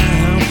goes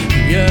down.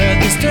 The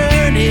earth is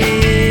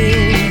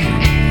turning.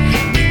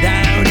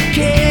 Without a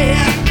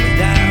care,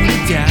 without a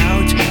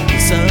doubt, the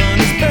sun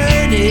is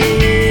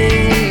burning.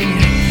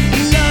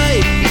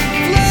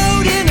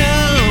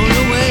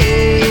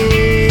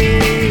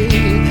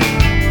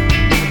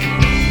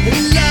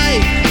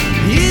 Life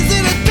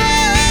isn't a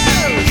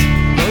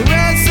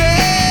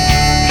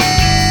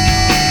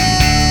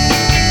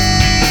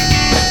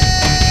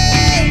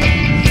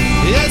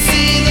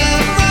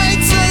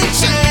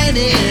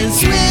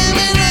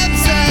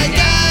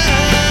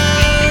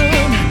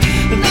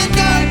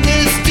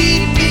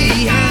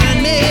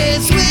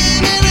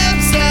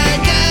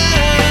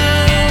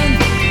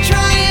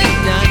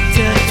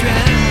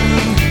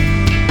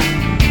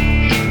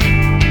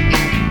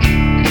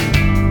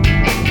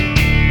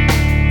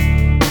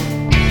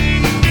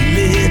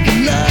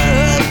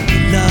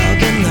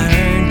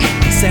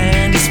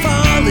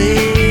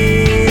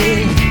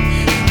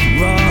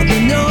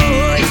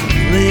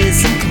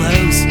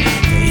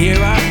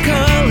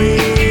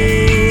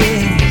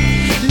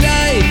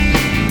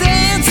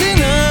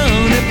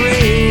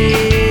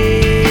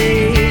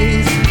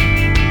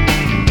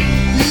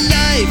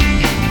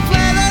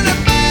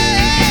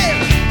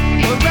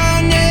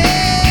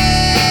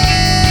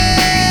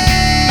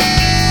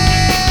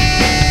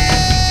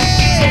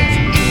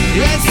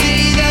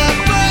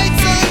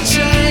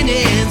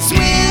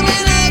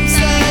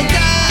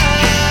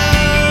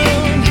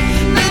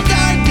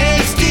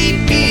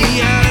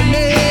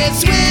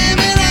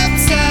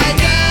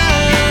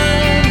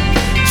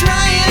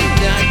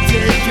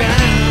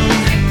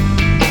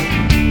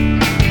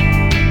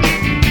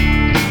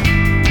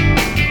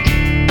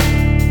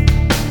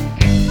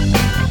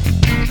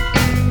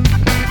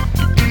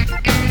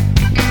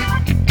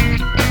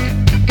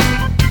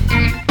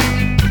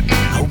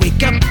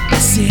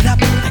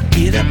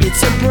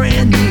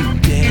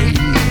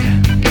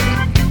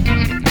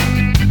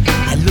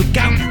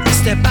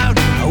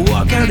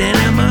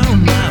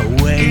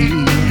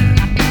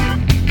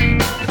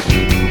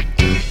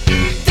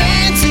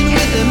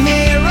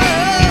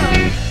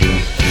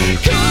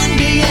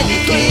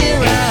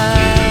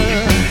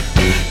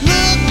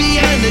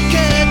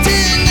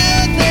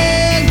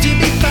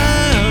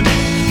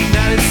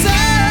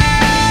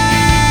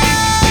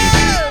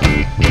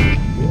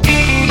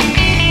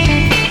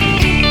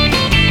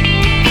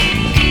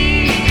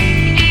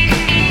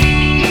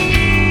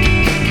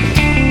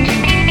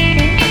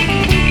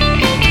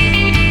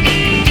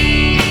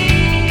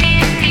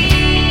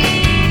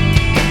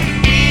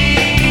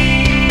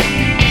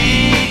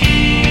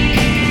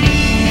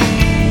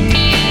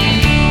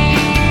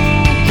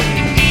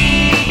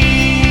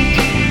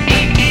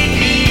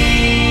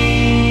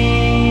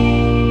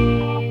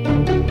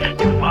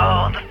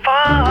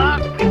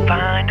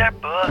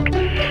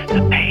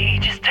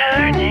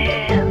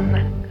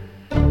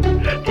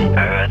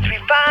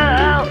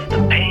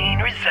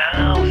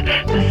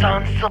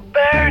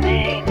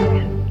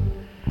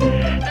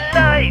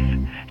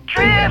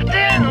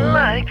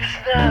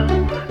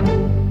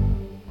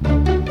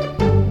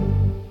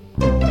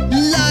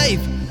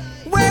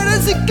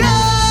does it go?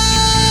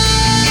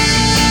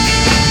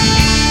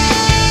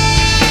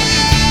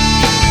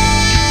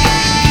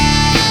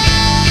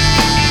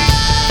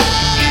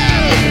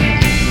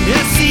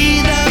 I see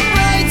the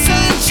bright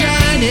sun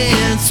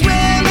shining,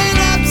 swimming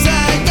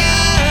upside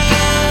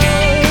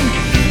down.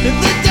 The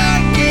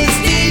dark is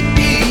deep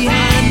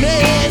behind me,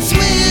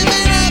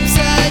 swimming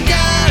upside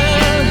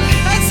down.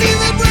 I see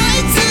the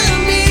bright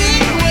sun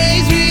meeting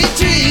waves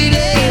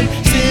retreating,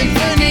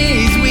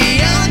 symphonies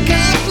we are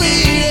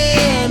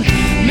completing,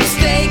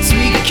 mistakes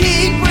we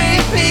keep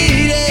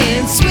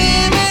repeating,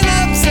 swimming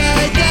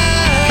upside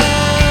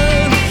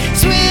down,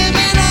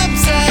 swimming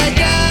upside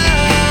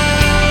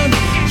down,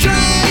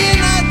 trying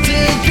not to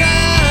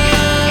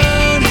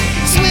drown,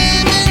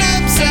 swimming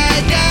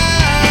upside down.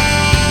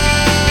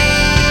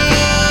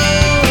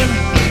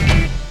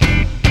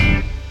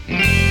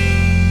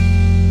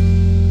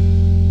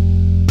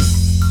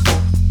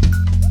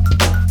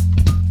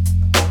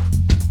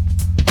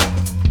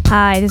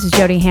 Hi, this is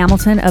Jody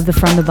Hamilton of the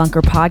From the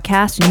Bunker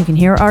podcast, and you can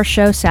hear our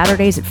show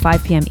Saturdays at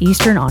 5 p.m.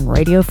 Eastern on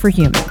Radio for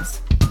Humans.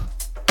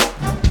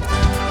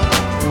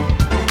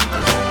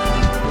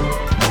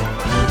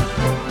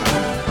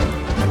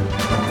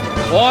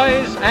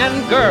 Boys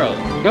and girls,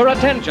 your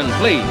attention,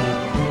 please.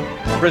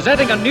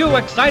 Presenting a new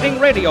exciting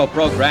radio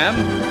program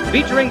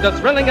featuring the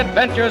thrilling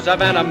adventures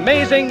of an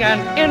amazing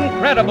and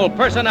incredible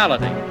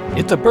personality.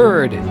 It's a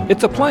bird.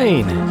 It's a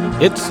plane.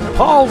 It's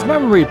Paul's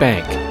Memory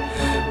Bank.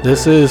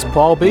 This is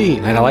Paul B.,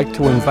 and I'd like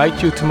to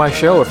invite you to my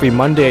show every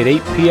Monday at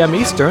 8 p.m.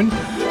 Eastern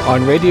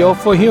on Radio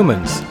for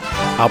Humans.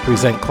 I'll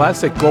present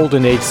classic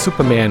Golden Age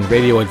Superman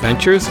radio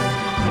adventures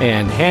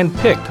and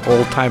hand-picked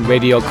old-time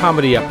radio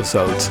comedy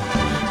episodes.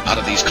 Out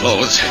of these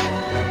clothes.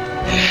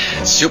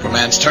 It's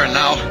Superman's turn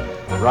now.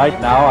 Right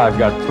now, I've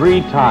got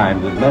 3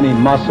 times as many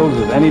muscles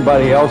as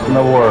anybody else in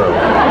the world.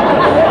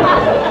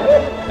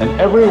 And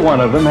every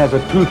one of them has a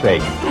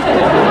toothache.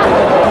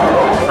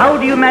 How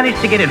do you manage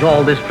to get into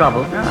all this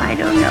trouble? Oh, I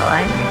don't know.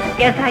 I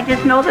guess I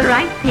just know the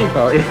right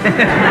people.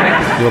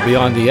 You'll be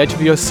on the edge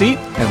of your seat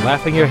and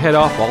laughing your head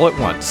off all at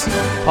once.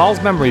 Paul's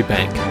Memory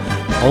Bank,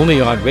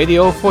 only on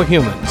Radio for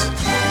Humans.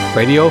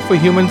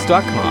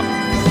 RadioForHumans.com.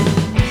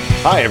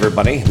 Hi,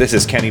 everybody. This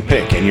is Kenny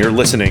Pick, and you're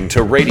listening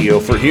to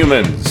Radio for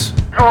Humans.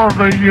 Oh,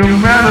 the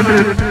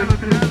humanity.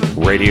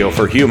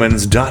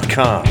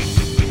 RadioForHumans.com.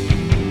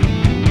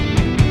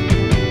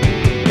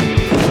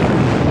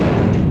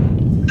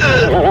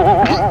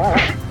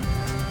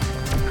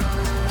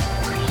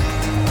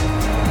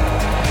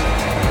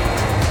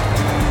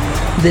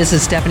 This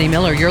is Stephanie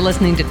Miller. You're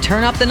listening to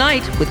Turn Up the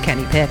Night with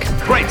Kenny Pick.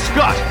 Great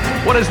Scott!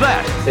 What is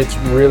that? It's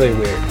really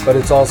weird, but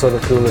it's also the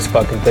coolest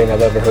fucking thing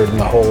I've ever heard in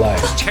my whole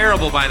life.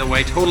 Terrible, by the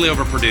way. Totally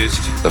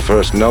overproduced. The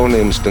first known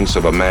instance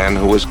of a man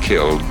who was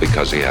killed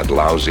because he had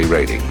lousy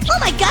ratings. Oh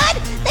my God!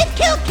 They've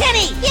killed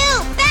Kenny!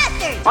 You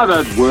bastard!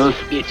 I've had worse.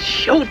 It's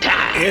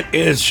showtime! It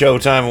is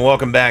showtime, and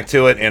welcome back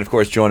to it. And, of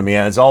course, joining me,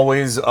 as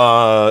always,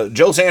 Joe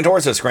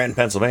Santorsa, Scranton,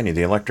 Pennsylvania,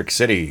 the Electric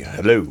City.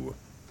 Hello.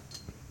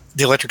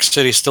 The Electric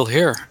City's still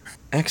here.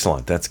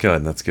 Excellent. That's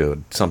good. That's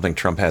good. Something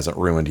Trump hasn't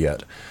ruined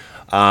yet.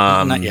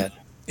 Not yet.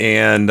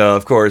 And,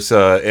 of course,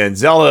 and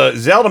Zelda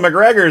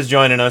McGregor is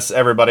joining us,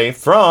 everybody,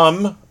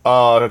 from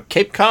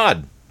Cape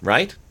Cod,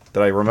 right?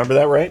 Did I remember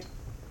that right?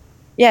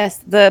 Yes,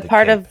 the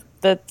part of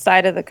the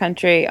side of the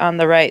country on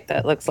the right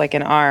that looks like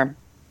an arm.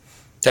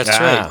 That's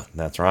right.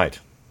 That's right.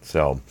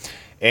 So,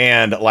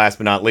 and last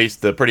but not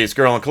least, the prettiest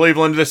girl in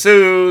Cleveland, the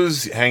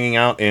Suze, hanging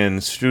out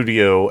in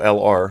Studio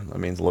LR. That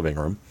means living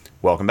room.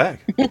 Welcome back.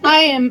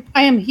 I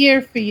am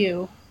here for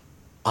you.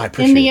 I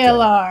appreciate in the that.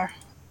 LR.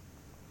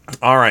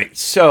 All right,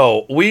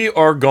 so we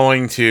are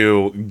going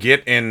to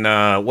get in.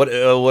 What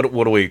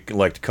do we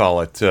like to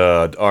call it?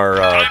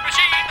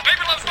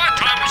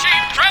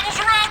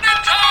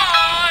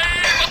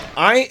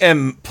 I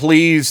am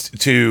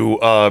pleased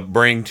to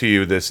bring to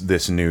you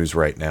this news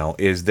right now.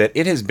 Is that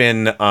it has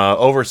been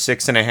over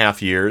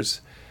 6.5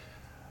 years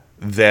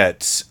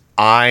that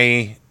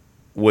I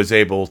was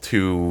able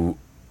to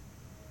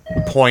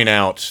point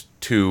out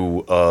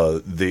to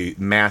the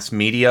mass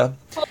media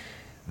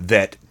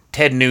that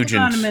Ted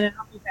Nugent. Hold on a minute,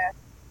 I'll be back.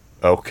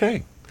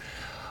 Okay.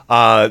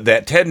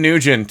 That Ted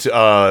Nugent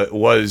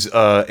was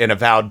an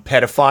avowed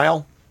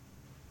pedophile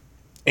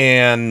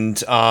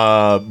and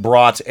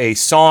brought a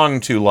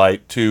song to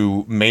light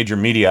to major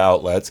media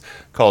outlets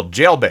called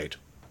Jailbait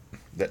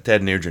that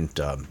Ted Nugent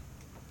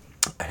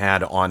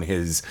had on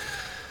his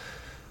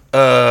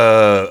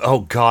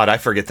oh God, I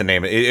forget the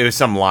name. It was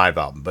some live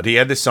album, but he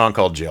had this song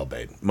called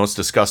Jailbait. Most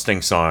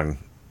disgusting song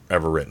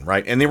ever written,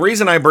 right? And the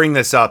reason I bring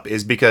this up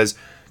is because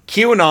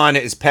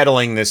QAnon is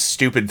peddling this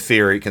stupid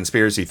theory,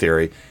 conspiracy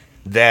theory,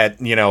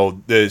 that, you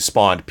know,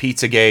 spawned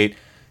Pizzagate,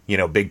 you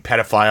know, big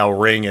pedophile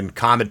ring and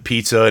Comet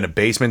Pizza in a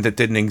basement that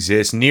didn't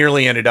exist,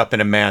 nearly ended up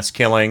in a mass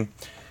killing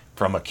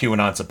from a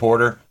QAnon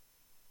supporter.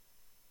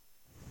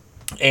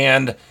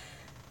 And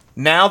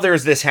now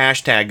there's this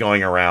hashtag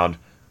going around.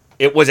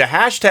 It was a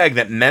hashtag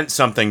that meant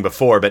something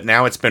before, but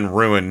now it's been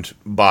ruined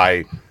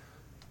by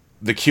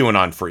the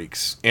QAnon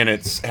freaks. And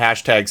it's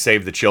hashtag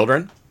Save the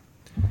Children.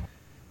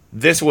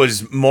 this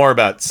was more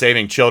about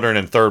saving children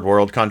in third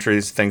world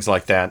countries, things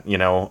like that, you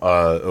know,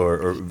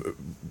 or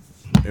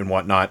and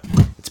whatnot.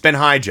 It's been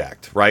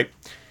hijacked, right?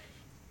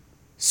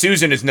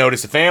 Susan has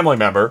noticed a family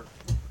member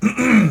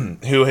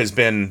who has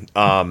been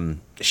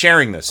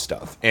sharing this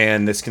stuff,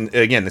 and this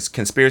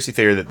conspiracy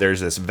theory that there's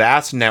this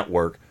vast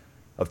network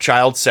of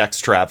child sex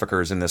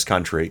traffickers in this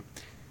country,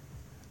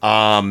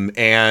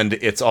 and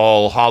it's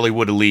all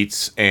Hollywood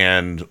elites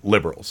and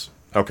liberals.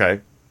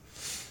 Okay.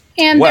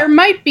 And there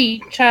might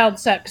be child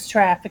sex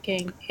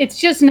trafficking. It's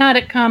just not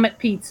at Comet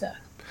Pizza.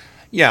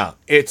 Yeah,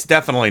 it's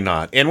definitely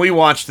not. And we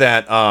watched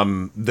that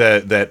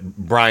that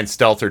Brian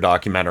Stelter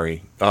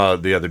documentary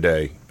the other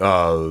day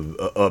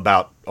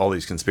about all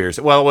these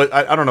conspiracies. Well,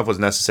 I don't know if it was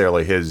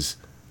necessarily his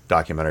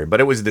documentary,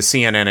 but it was the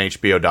CNN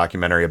HBO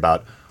documentary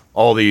about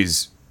all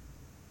these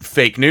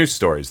fake news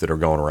stories that are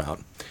going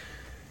around.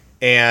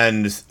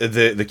 And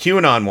the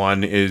QAnon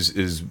one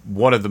is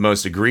one of the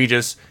most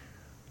egregious,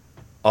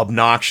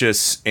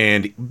 obnoxious,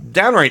 and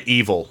downright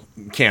evil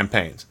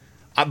campaigns.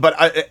 But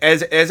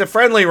as a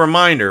friendly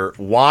reminder,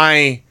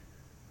 why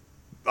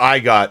I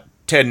got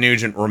Ted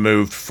Nugent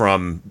removed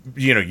from,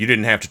 you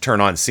didn't have to turn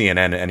on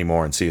CNN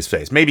anymore and see his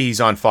face. Maybe he's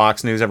on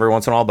Fox News every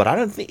once in a while, but I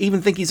don't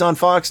even think he's on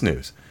Fox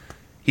News.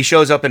 He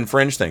shows up in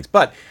fringe things.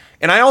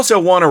 And I also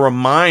want to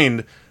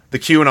remind the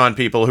QAnon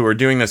people who are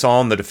doing this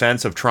all in the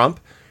defense of Trump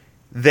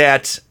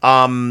that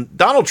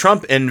Donald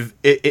Trump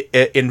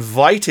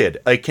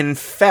invited a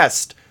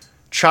confessed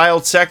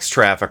child sex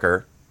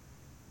trafficker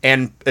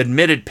and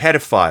admitted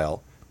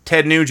pedophile,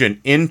 Ted Nugent,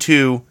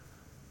 into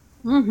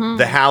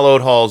the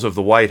hallowed halls of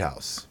the White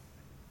House.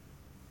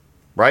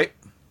 Right?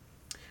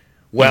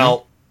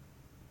 Well,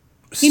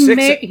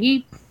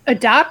 he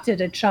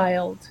adopted a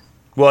child.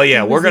 Well,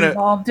 yeah, we're going to...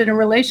 involved in a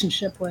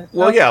relationship with.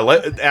 Well, yeah,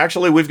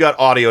 actually, we've got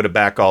audio to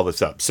back all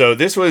this up. So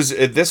this was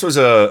a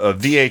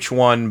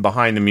VH1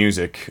 Behind the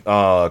Music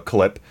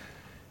clip.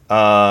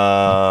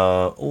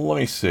 Let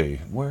me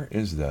see. Where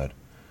is that?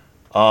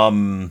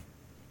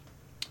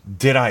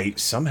 Did I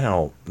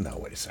somehow... No,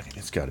 wait a second.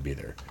 It's got to be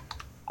there.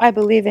 I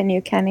believe in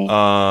you, Kenny.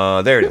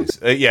 There it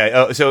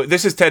is. So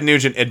this is Ted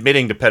Nugent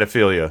admitting to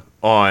pedophilia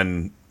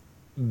on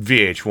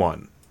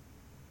VH1.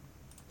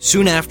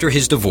 Soon after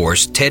his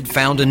divorce, Ted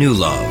found a new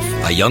love,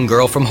 a young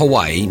girl from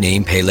Hawaii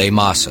named Pele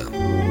Massa.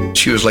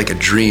 She was like a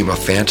dream, a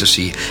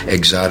fantasy,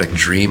 exotic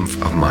dream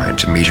of mine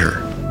to meet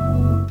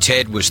her.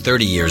 Ted was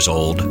 30 years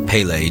old,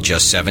 Pele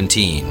just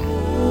 17.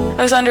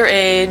 I was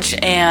underage,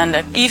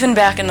 and even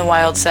back in the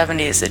wild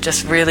 70s, it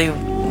just really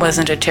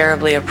wasn't a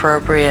terribly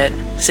appropriate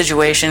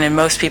situation in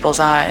most people's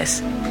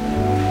eyes.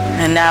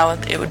 And now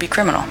it would be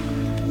criminal.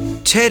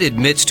 Ted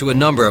admits to a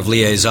number of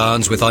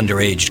liaisons with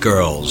underage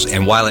girls,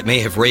 and while it may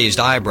have raised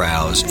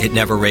eyebrows, it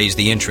never raised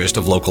the interest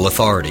of local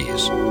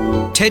authorities.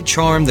 Ted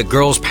charmed the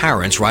girls'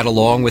 parents right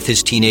along with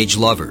his teenage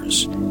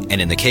lovers,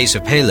 and in the case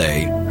of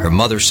Pele, her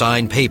mother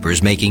signed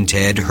papers making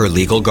Ted her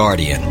legal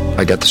guardian.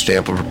 I got the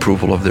stamp of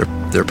approval of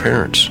their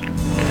parents,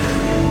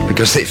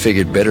 because they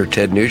figured better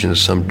Ted Nugent than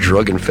some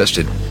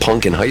drug-infested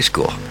punk in high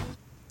school.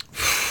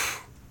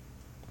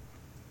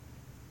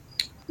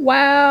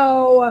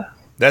 Wow.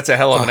 That's a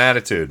hell of an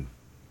attitude.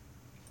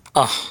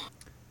 Oh.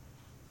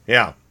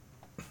 Yeah.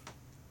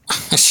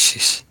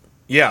 Jeez.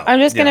 Yeah. I'm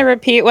just going to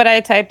repeat what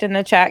I typed in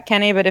the chat,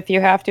 Kenny, but if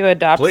you have to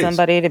adopt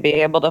somebody to be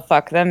able to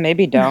fuck them,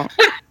 maybe don't.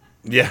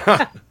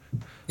 Yeah.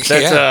 That's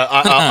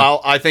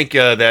I think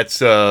that's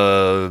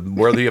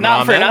worthy of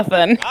not amen. for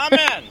nothing.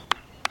 Amen.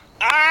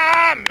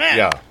 Amen.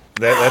 Yeah.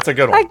 That's a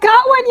good one. I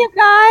got one, you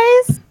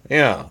guys.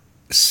 Yeah.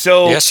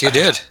 So yes, you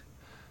did.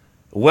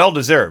 Well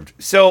deserved.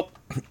 So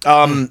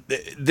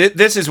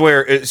this is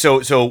where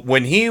so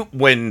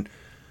when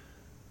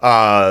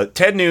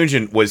Ted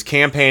Nugent was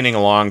campaigning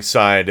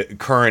alongside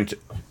current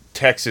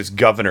Texas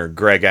Governor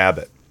Greg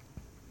Abbott,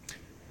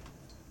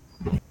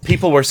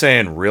 people were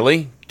saying,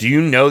 "Really? Do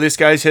you know this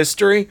guy's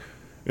history?"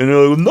 And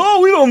they're like, "No,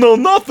 we don't know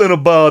nothing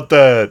about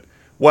that."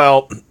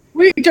 Well,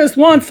 we just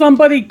want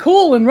somebody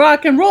cool and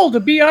rock and roll to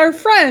be our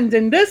friend,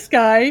 and this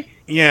guy,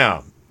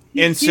 yeah,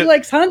 and he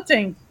likes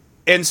hunting.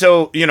 And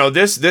so,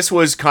 this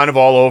was kind of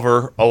all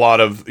over a lot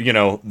of,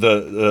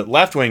 the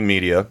left-wing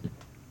media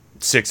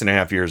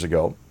 6.5 years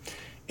ago.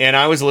 And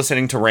I was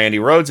listening to Randy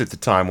Rhoads at the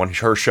time when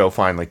her show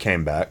finally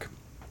came back.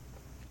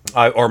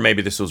 Or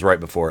maybe this was right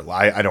before it.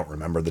 I don't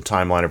remember the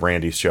timeline of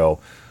Randy's show.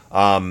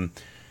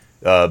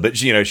 But,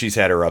 she's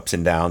had her ups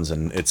and downs,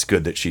 and it's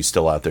good that she's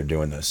still out there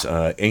doing this.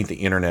 Ain't the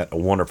internet a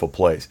wonderful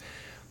place?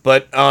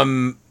 But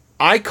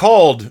I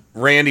called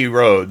Randy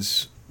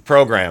Rhoads'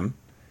 program,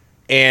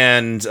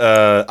 and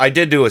I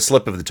did do a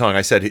slip of the tongue.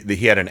 I said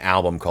he had an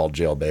album called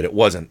Jailbait. It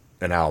wasn't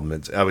an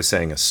album. I was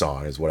saying a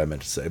song is what I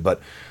meant to say. But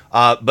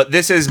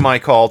this is my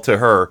call to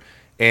her.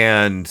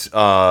 And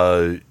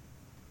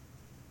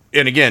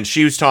again,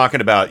 she was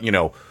talking about,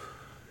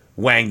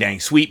 Wang Dang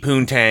Sweet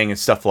Poontang and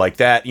stuff like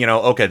that.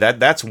 Okay,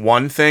 that's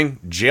one thing.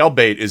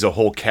 Jailbait is a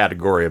whole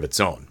category of its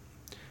own.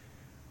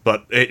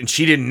 But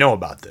she didn't know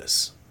about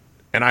this.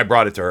 And I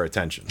brought it to her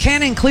attention.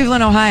 Ken in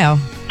Cleveland, Ohio.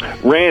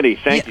 Randy,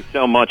 thank you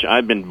so much.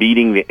 I've been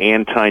beating the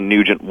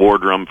anti-Nugent war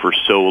drum for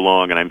so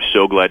long, and I'm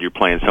so glad you're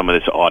playing some of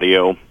this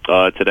audio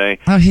today.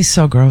 Oh, he's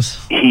so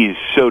gross. He's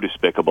so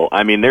despicable.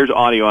 I mean, there's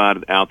audio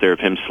out there of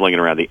him slinging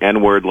around the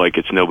N-word like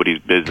it's nobody's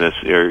business.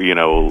 Or,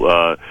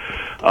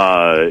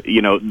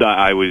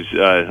 I was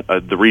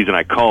the reason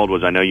I called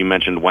was I know you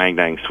mentioned Wang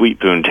Dang Sweet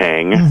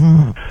Poontang.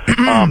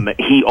 Mm-hmm.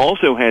 He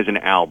also has an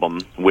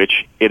album,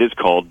 which it is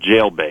called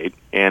Jailbait,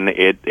 and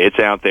it's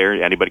out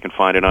there. Anybody can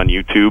find it on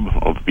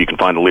YouTube. You can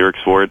find the lyrics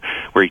for it,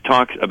 where he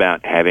talks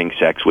about having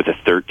sex with a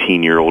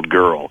 13-year-old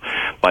girl.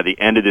 By the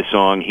end of the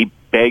song, he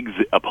begs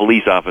a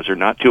police officer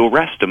not to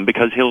arrest him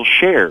because he'll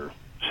share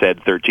said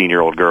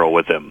 13-year-old girl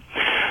with him.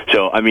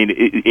 So, I mean,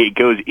 it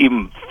goes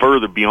even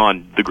further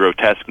beyond the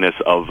grotesqueness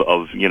of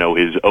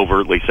his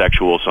overtly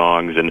sexual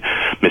songs and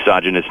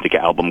misogynistic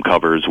album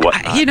covers,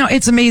 whatnot.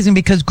 It's amazing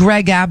because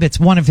Greg Abbott's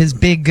one of his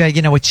big,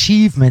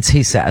 achievements,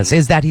 he says,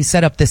 is that he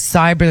set up this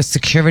cyber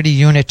security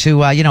unit to,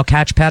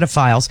 catch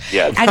pedophiles.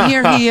 Yes. And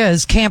here he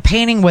is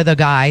campaigning with a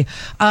guy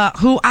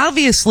who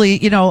obviously,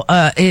 he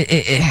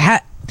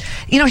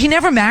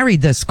never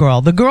married this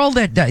girl. The girl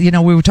that,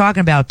 we were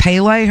talking about,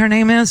 Pele, her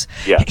name is.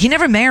 Yeah. He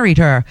never married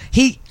her.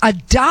 He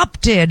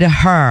adopted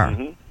her.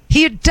 Mm-hmm.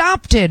 He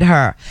adopted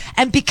her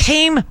and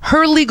became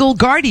her legal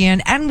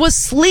guardian and was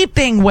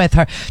sleeping with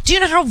her. Do you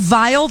know how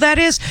vile that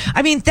is?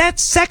 I mean,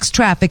 that's sex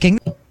trafficking.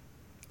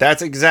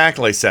 That's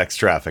exactly sex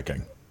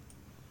trafficking.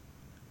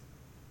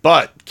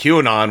 But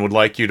QAnon would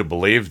like you to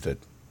believe that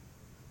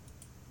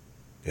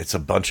it's a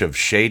bunch of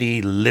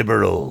shady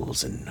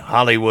liberals and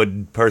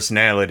Hollywood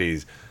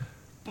personalities.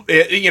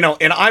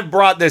 And I've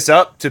brought this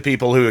up to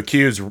people who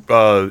accuse,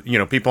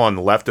 people on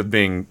the left of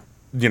being,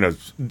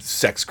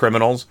 sex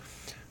criminals.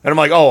 And I'm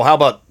like, oh, how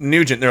about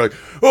Nugent? And they're like,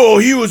 oh,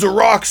 he was a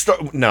rock star.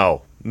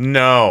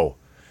 No.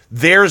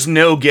 There's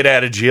no get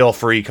out of jail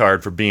free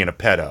card for being a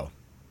pedo.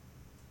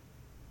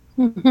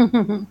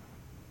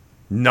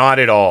 Not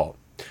at all.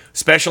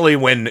 Especially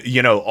when,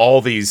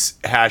 all these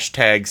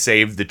hashtag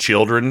save the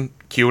children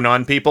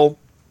QAnon people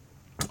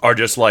are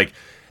just like,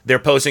 they're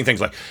posting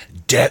things like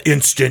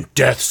instant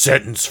death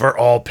sentence for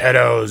all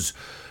pedos,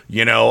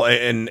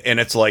 and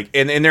it's like,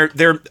 and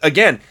they're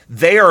again,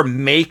 they are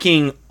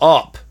making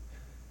up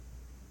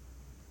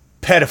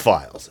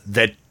pedophiles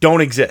that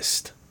don't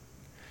exist.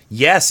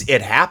 Yes,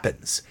 it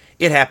happens.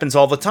 It happens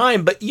all the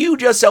time, but you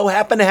just so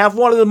happen to have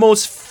one of the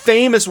most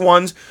famous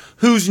ones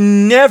who's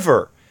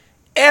never,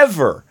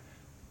 ever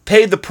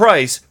paid the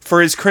price for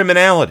his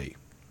criminality.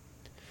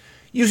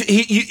 He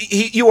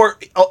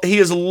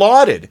is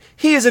lauded.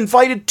 He is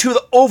invited to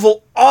the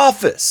Oval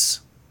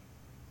Office.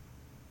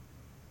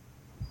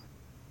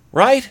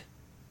 Right?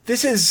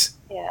 This is...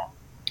 Yeah.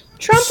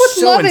 Trump would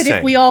so love insane. it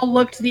if we all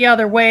looked the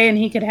other way and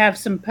he could have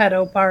some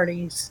pedo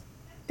parties.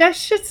 That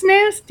shit's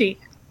nasty.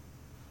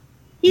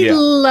 He'd Yeah.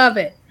 love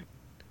it.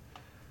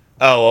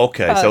 Oh,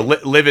 okay. So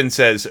Livin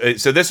says,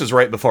 so this was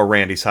right before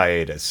Randy's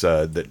hiatus.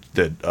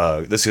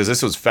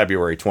 This was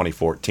February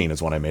 2014 is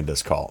when I made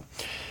this call.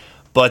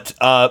 But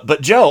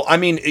Joe, I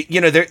mean,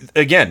 there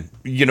again,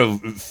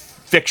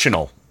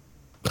 fictional,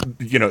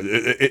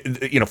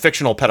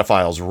 fictional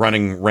pedophiles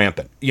running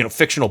rampant,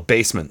 fictional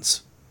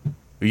basements,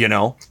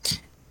 Yeah,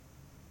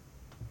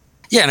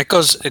 and it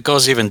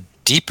goes even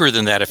deeper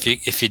than that if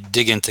you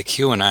dig into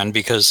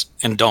QAnon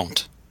and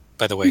don't,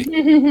 by the way,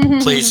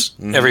 please,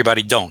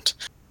 everybody don't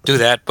do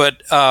that.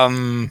 But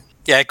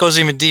it goes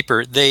even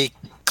deeper. They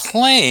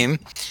claim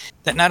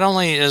that not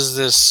only is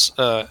this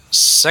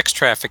sex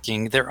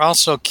trafficking, they're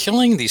also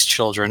killing these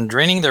children,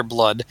 draining their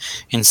blood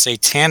in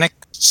satanic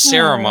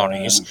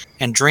ceremonies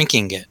and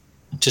drinking it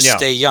to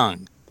stay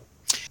young.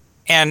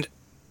 And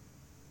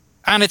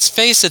on its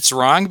face, it's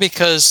wrong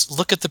because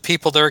look at the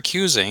people they're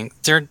accusing.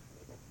 They're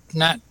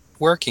not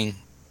working.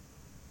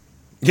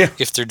 Yeah.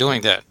 If they're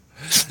doing that.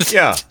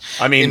 Yeah.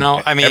 I mean,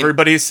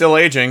 everybody's still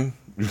aging.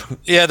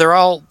 Yeah, they're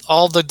all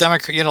the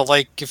Democrat,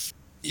 like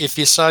if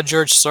you saw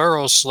George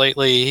Soros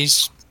lately,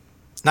 he's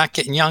not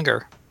getting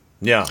younger.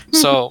 Yeah.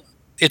 So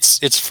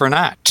it's for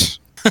naught.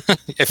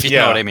 If you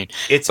know what I mean.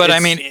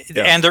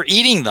 And they're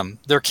eating them.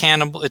 They're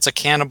cannibal. It's a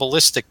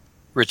cannibalistic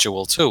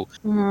ritual too.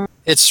 Mm-hmm.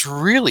 It's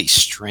really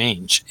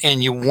strange,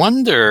 and you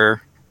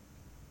wonder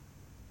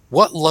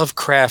what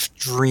Lovecraft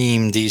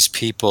dream these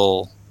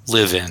people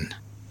live in.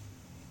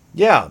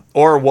 Yeah,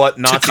 or what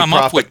Nazi to come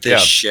up with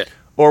this shit,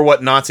 or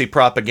what Nazi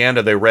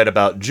propaganda they read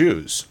about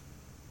Jews.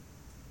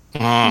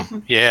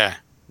 Yeah.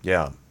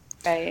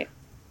 Right.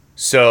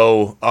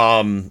 So,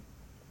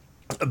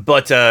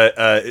 but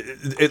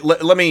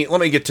let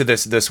me get to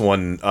this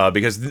one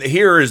because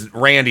here is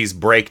Randy's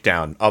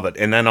breakdown of it,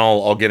 and then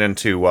I'll get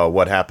into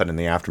what happened in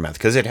the aftermath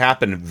because it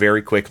happened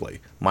very quickly.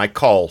 My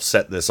call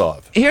set this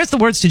off. Here's the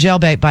words to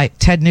Jailbait by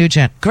Ted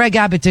Nugent. Greg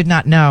Abbott did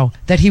not know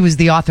that he was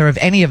the author of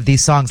any of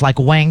these songs like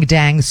Wang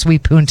Dang,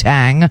 Sweet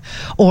Poontang,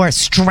 or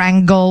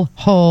Strangle,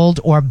 Hold,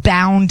 or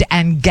Bound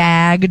and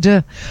Gagged,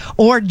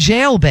 or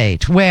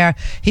Jailbait, where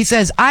he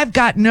says, I've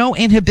got no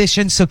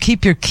inhibition, so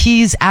keep your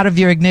keys out of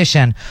your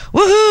ignition.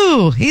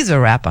 Woohoo! He's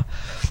a rapper.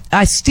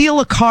 I steal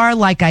a car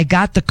like I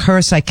got the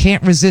curse. I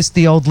can't resist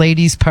the old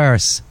lady's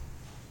purse.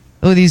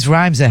 Oh, these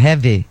rhymes are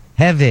heavy.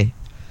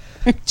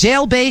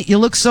 Jailbait, you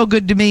look so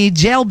good to me.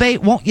 Jailbait,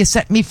 won't you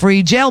set me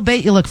free?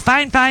 Jailbait, you look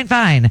fine.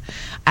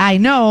 I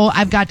know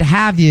I've got to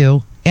have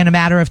you in a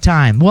matter of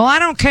time. Well, I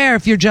don't care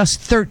if you're just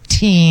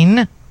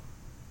 13.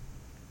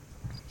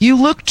 You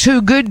look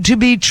too good to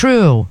be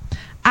true.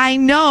 I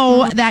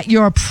know that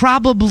you're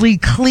probably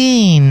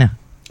clean.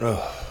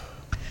 Ugh.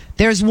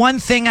 There's one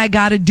thing I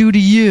gotta do to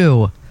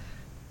you.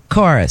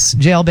 Chorus.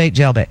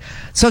 Jailbait.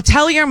 So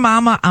tell your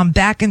mama I'm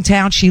back in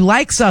town. She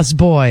likes us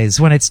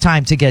boys when it's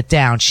time to get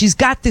down. She's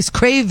got this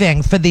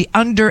craving for the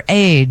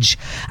underage.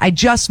 I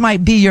just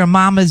might be your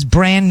mama's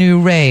brand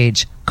new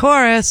rage.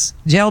 Chorus.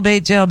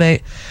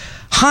 Jailbait.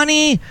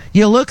 Honey,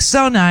 you look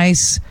so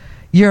nice.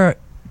 You're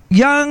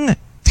young,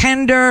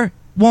 tender.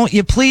 Won't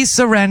you please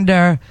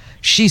surrender?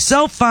 She's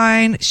so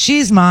fine.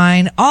 She's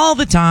mine all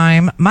the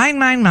time.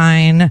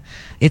 Mine.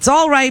 It's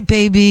all right,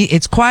 baby.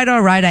 It's quite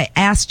all right. I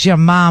asked your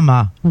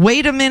mama.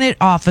 Wait a minute,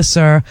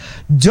 officer.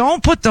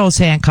 Don't put those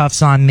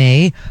handcuffs on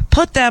me.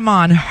 Put them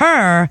on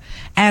her,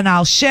 and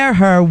I'll share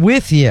her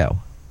with you.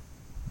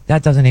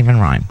 That doesn't even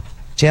rhyme.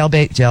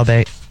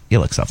 Jailbait. You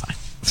look so fine.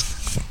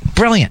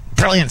 Brilliant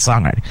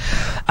songwriting.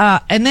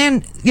 And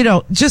then,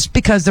 just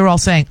because they're all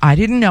saying, I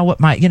didn't know what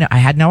I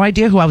had no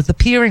idea who I was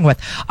appearing with.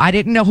 I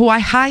didn't know who I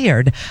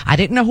hired. I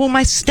didn't know who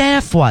my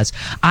staff was.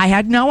 I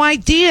had no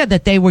idea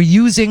that they were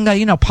using,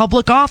 the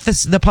public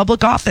office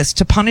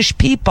to punish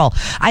people.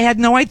 I had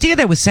no idea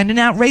they were sending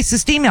out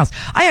racist emails.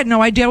 I had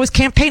no idea I was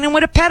campaigning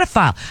with a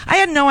pedophile. I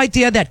had no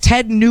idea that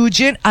Ted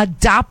Nugent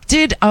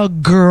adopted a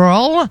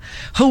girl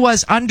who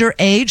was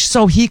underage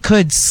so he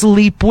could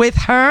sleep with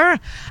her.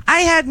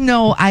 I had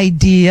no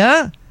idea.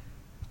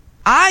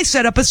 I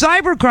set up a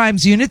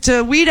cybercrimes unit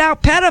to weed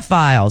out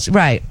pedophiles.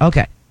 Right.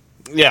 Okay.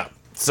 Yeah.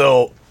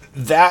 So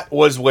that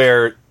was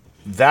where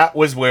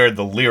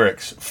the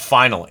lyrics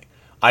finally.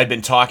 I'd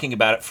been talking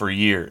about it for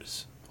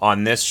years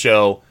on this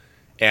show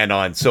and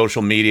on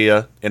social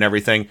media and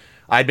everything.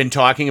 I'd been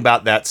talking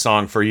about that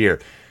song for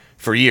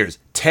years.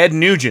 Ted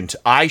Nugent,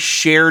 I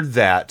shared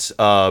that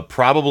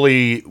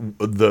probably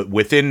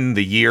within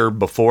the year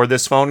before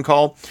this phone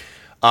call.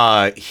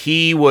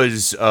 He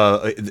was,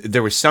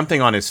 there was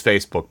something on his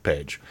Facebook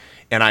page,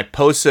 and I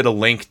posted a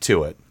link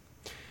to it,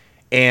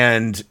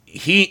 and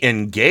he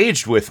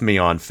engaged with me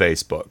on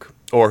Facebook,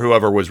 or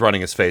whoever was running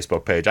his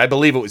Facebook page. I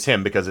believe it was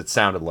him because it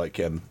sounded like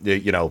him.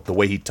 The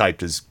way he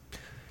typed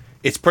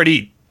it's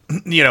pretty,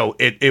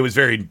 it was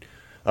very,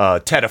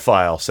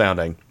 Tedophile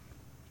sounding.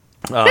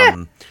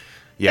 Yeah.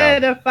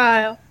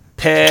 Pedophile.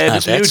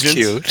 That's Nugent.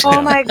 Cute.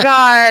 Oh my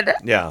God.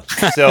 Yeah.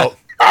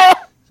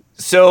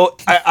 So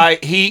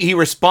he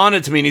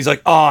responded to me and he's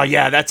like, oh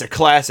yeah, that's a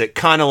classic.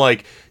 Kind of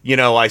like,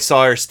 I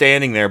saw her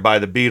standing there by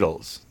the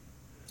Beatles.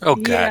 Oh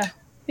God.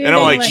 Yeah. And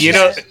I'm like,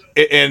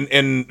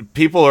 and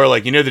people are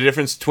like, the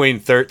difference between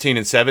 13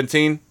 and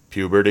 17?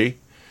 Puberty.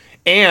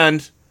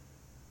 And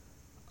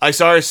I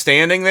saw her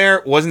standing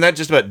there. Wasn't that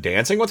just about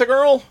dancing with a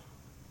girl?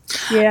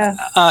 Yeah.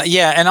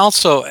 Yeah. And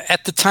also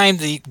at the time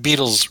the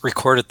Beatles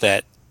recorded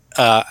that,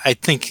 I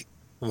think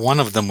one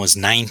of them was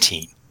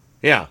 19.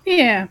 Yeah.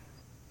 Yeah.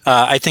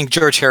 I think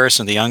George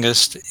Harrison, the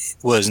youngest,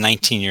 was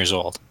 19 years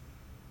old.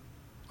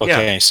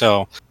 Okay,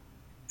 so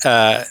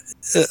a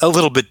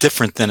little bit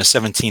different than a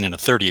 17 and a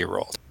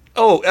 30-year-old.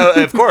 Oh,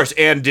 of course.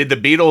 And did the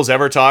Beatles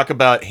ever talk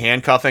about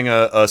handcuffing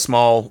a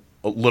small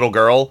little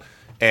girl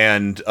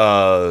and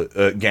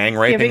gang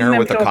raping her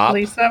with a cop?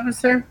 Police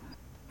officer?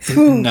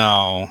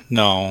 No.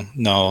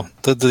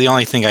 The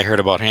only thing I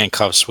heard about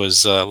handcuffs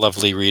was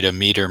lovely Rita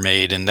Meter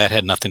maid, and that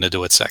had nothing to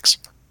do with sex.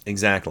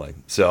 Exactly.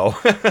 So...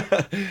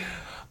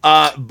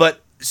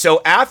 But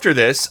so after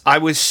this, I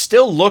was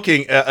still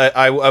looking.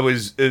 I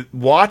was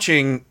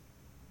watching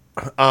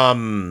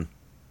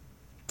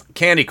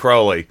Candy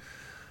Crowley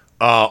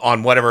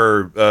on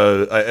whatever.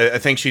 I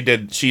think she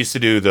did. She used to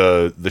do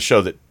the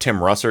show that Tim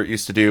Russert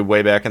used to do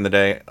way back in the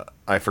day.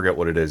 I forget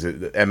what it is.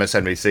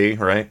 MSNBC,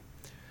 right?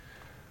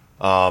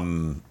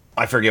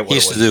 I forget what he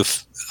used to do.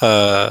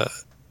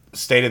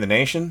 State of the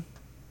Nation.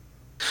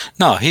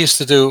 No, he used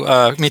to do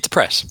Meet the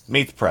Press.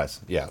 Meet the Press.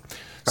 Yeah.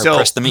 Or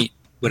Press the Meat.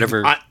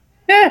 Whatever.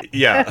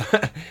 Yeah.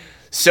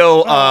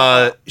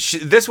 So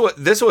this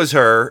was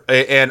her,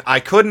 and I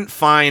couldn't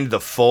find the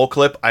full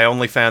clip. I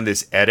only found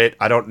this edit.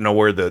 I don't know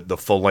where the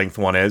full length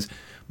one is,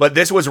 but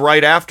this was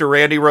right after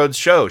Randy Rhoads'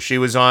 show. She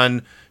was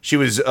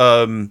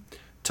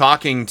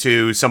talking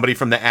to somebody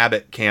from the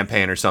Abbott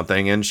campaign or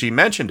something, and she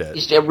mentioned it.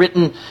 She's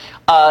written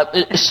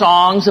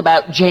songs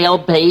about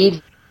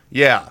jailbait.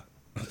 Yeah.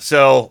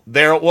 So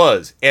there it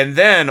was, and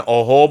then a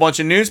whole bunch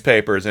of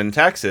newspapers in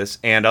Texas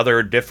and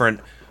other different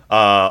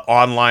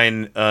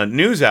online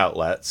news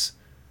outlets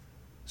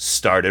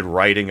started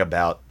writing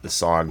about the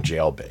song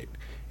Jailbait.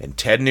 And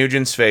Ted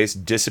Nugent's face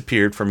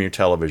disappeared from your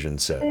television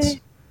sets.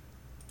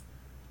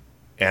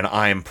 And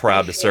I am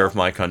proud to serve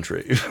my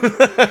country.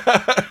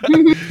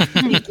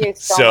 Thank you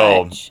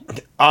so much.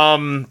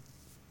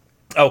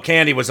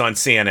 Candy was on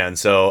CNN,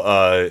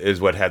 so is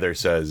what Heather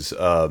says.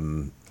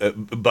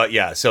 but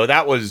yeah, so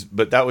that was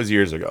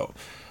years ago.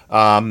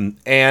 But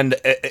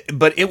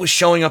it was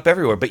showing up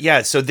everywhere. But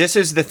yeah, so this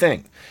is the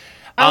thing.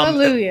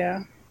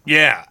 Hallelujah.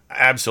 Yeah,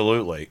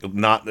 absolutely.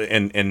 Not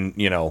and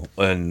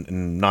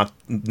not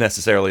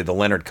necessarily the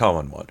Leonard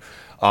Cohen one.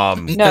 No,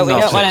 we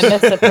don't want to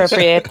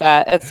misappropriate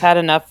that. It's had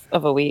enough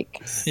of a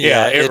week.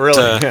 Yeah, it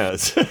really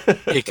has.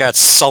 It got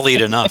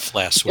sullied enough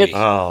last week.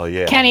 Oh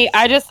yeah, Kenny,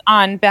 I just,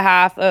 on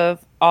behalf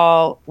of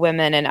all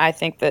women, and I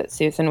think that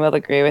Susan will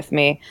agree with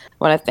me,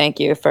 want to thank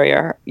you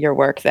for your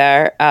work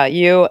there.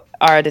 You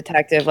are a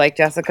detective like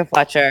Jessica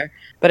Fletcher,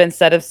 but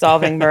instead of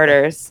solving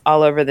murders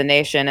all over the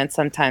nation and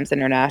sometimes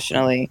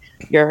internationally,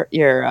 you're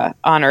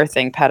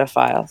unearthing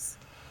pedophiles.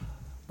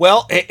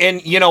 Well,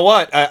 and you know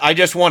what? I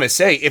just want to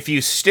say, if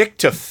you stick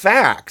to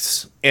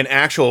facts and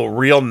actual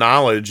real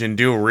knowledge and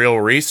do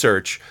real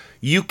research,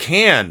 you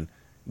can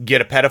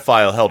get a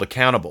pedophile held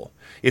accountable.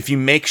 If you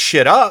make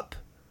shit up,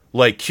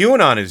 like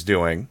QAnon is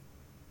doing,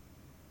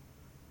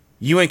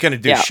 you ain't going to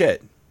do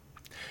shit.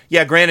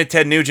 Yeah, granted,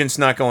 Ted Nugent's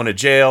not going to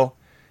jail,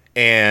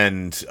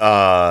 and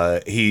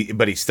but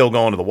he's still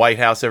going to the White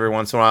House every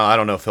once in a while. I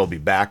don't know if he'll be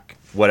back,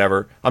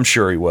 whatever. I'm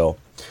sure he will.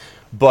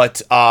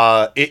 But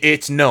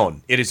it's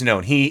known. It is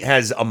known. He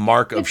has a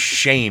mark of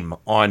shame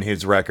on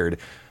his record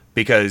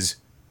because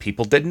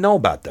people didn't know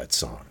about that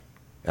song.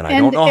 And I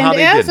don't know how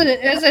they did.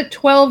 As a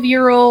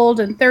 12-year-old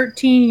and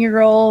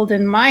 13-year-old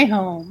in my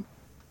home,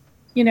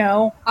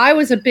 I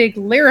was a big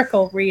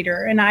lyrical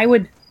reader, and I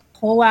would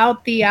pull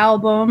out the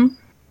album,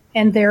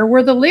 and there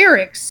were the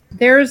lyrics.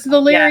 There's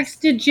the lyrics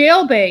to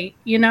Jailbait,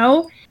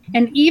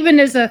 And even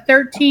as a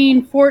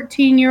 13,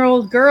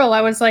 14-year-old girl,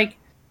 I was like,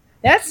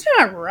 that's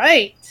not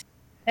right.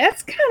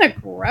 That's kind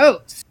of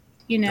gross,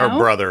 Her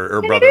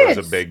brother was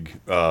a big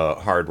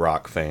hard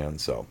rock fan,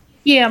 so.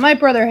 Yeah, my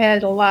brother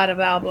had a lot of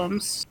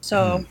albums,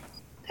 so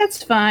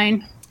that's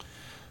fine.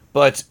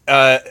 But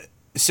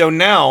so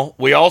now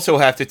we also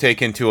have to take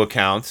into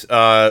account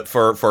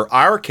for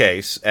our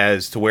case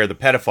as to where the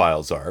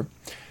pedophiles are.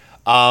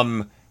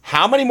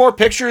 How many more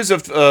pictures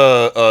of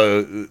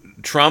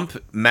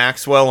Trump,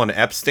 Maxwell, and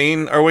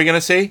Epstein are we going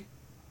to see?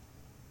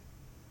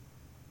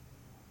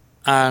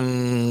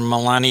 On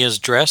Melania's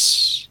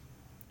dress.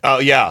 Oh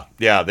yeah,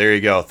 there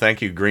you go.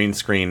 Thank you, green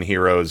screen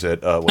heroes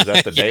at was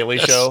that the Daily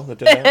Show that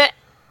did that?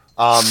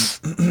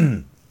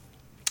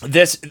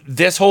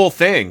 This whole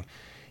thing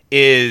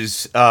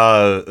is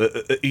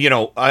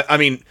I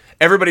mean,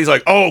 everybody's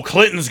like, oh,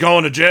 Clinton's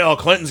going to jail.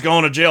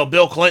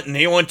 Bill Clinton,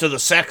 he went to the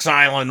sex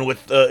island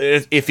with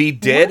if he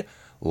did,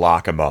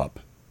 lock him up.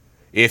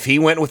 If he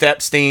went with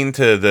Epstein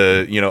to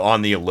the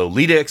on the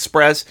Lolita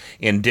Express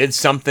and did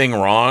something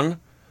wrong,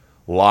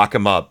 lock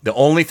him up. The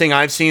only thing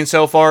I've seen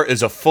so far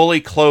is a fully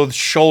clothed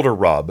shoulder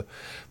rub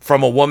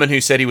from a woman who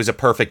said he was a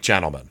perfect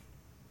gentleman.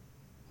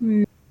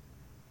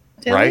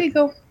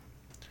 Illegal. Right?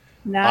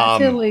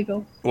 Not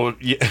illegal. Well,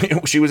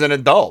 she was an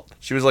adult.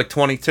 She was like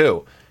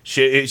 22.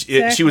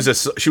 She was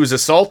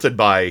assaulted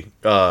by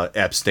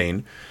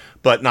Epstein,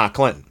 but not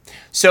Clinton.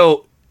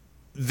 So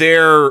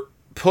they're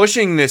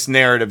pushing this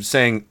narrative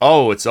saying,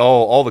 oh, it's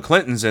all the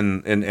Clintons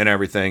and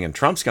everything, and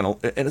Trump's gonna.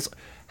 And it's,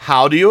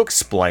 how do you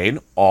explain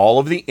all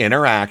of the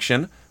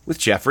interaction with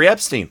Jeffrey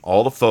Epstein,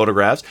 all the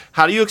photographs?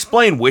 How do you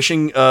explain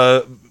wishing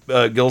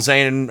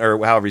Ghislaine, or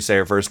however you say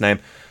her first name,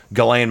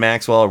 Ghislaine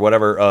Maxwell or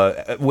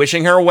whatever,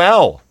 wishing her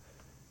well?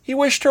 He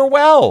wished her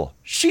well.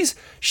 She's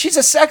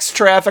a sex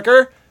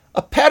trafficker,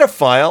 a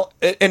pedophile,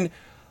 and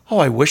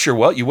I wish her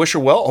well. You wish her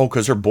well? Oh,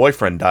 because her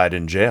boyfriend died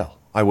in jail.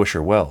 I wish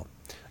her well.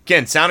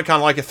 Again, sounded kind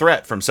of like a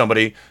threat from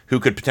somebody who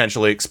could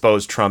potentially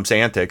expose Trump's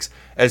antics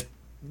as,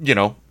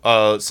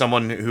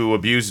 someone who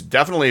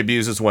definitely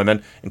abuses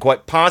women and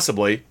quite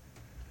possibly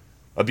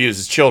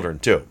abuses children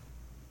too.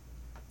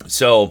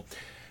 So,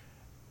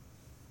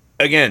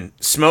 again,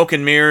 smoke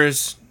and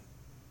mirrors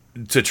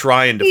to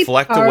try and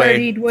deflect away.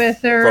 He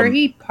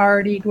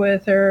partied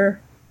with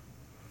her.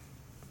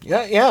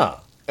 Yeah.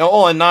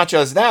 Oh, and not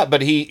just that,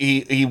 but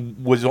he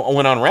went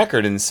on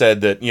record and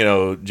said that,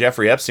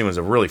 Jeffrey Epstein was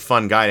a really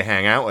fun guy to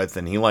hang out with,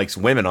 and he likes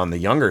women on the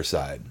younger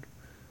side.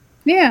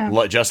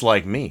 Yeah. Just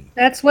like me.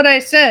 That's what I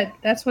said.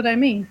 That's what I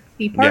mean.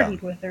 He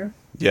partied with her.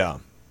 Yeah.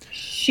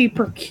 She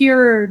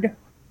procured.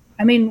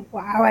 I mean,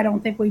 wow, I don't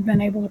think we've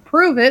been able to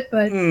prove it,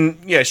 but.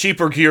 Yeah, she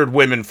procured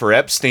women for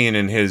Epstein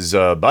and his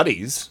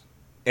buddies,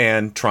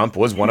 and Trump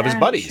was one of his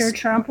buddies. Sure,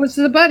 Trump was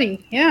the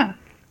buddy. Yeah.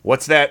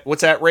 What's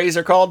that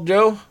razor called,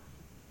 Joe?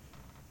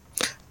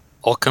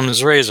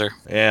 Occam's razor.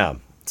 Yeah.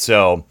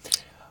 So,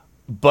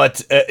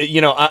 but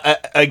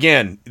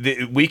again,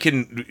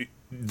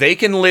 they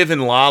can live in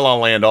La La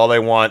Land all they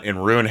want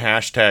and ruin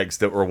hashtags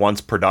that were once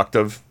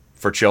productive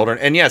for children.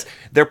 And yes,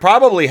 there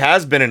probably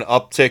has been an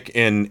uptick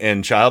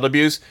in child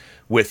abuse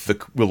with the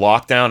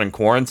lockdown and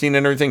quarantine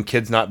and everything,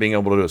 kids not being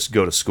able to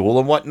go to school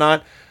and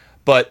whatnot.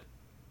 But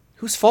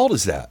whose fault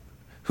is that?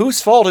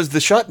 Whose fault is the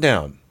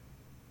shutdown?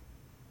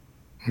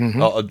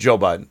 Mm-hmm. Joe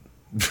Biden.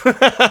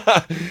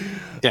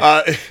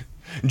 Yeah.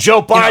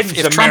 Joe Biden's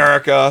if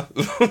America.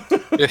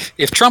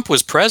 if Trump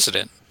was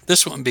president,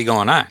 this wouldn't be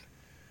going on,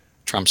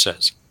 Trump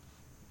says.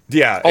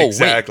 Yeah, Oh,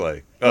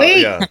 exactly.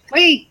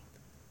 Wait.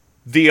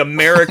 The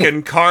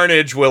American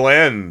carnage will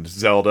end,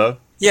 Zelda.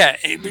 Yeah.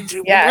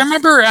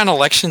 Remember on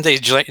election day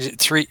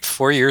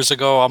 4 years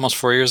ago, almost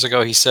 4 years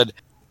ago, he said,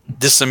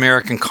 "This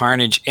American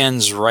carnage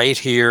ends right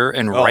here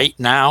and right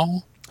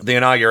now." The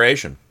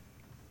inauguration.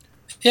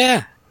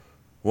 Yeah.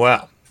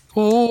 Wow.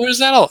 Well, where's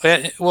that all?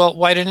 Well,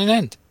 why didn't it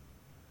end?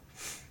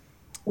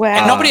 Well,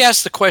 And nobody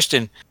asked the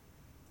question.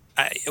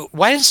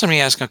 Why didn't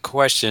somebody ask a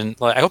question?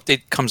 I hope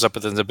it comes up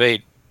with the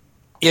debate.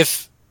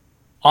 If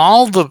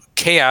all the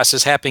chaos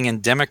is happening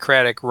in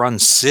Democratic-run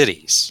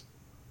cities,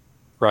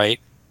 right?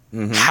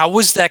 Mm-hmm. How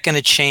is that going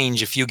to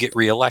change if you get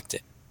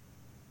reelected?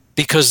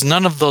 Because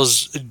none of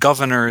those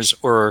governors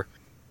or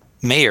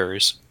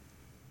mayors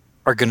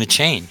are going to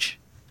change.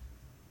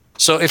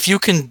 So if you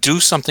can do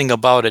something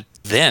about it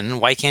then,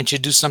 why can't you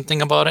do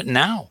something about it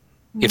now?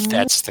 If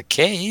that's the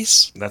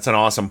case. That's an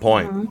awesome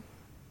point.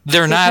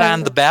 They're not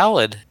on the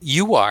ballot.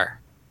 You are.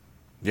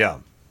 Yeah.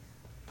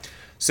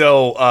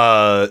 So,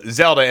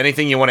 Zelda,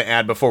 anything you want to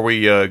add before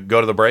we go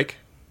to the break?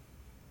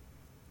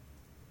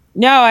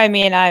 No, I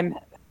mean, I'm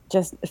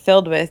just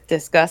filled with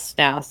disgust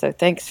now, so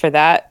thanks for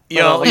that.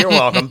 Yo, you're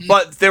welcome.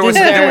 But there was a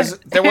good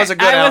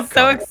I was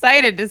so outcome.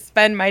 excited to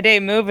spend my day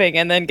moving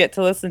and then get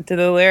to listen to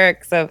the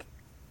lyrics of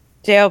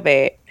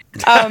Jailbait.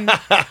 No,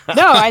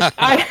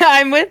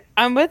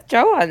 I'm with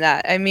Joe on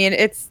that. I mean,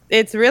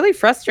 it's really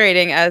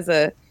frustrating as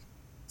a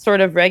sort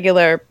of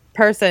regular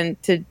person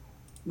to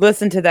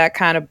listen to that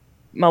kind of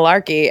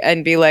malarkey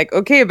and be like,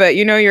 okay, but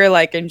you're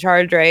like in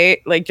charge,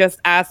 right? Like just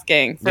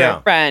asking for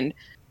a friend.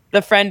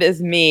 The friend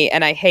is me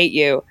and I hate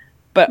you,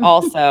 but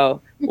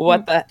also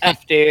what the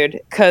F, dude?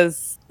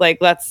 Because like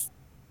let's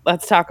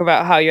talk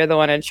about how you're the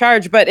one in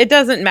charge, but it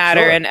doesn't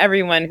matter. Sure. And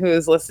everyone who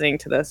is listening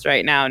to this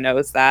right now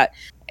knows that.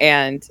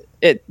 And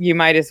you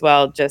might as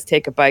well just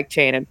take a bike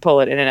chain and pull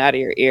it in and out of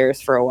your ears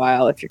for a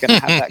while if you're going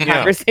to have that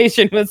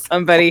conversation with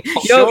somebody.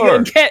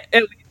 You'll get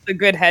at least a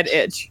good head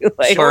itch.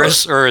 Like, or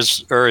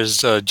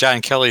as John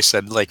Kelly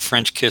said, like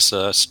French kiss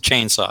a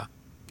chainsaw.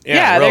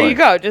 Yeah, really. there you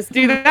go. Just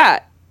do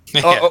that.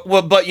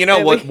 Well, but you know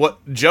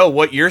what, Joe?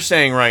 What you're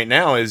saying right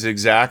now is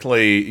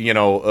exactly,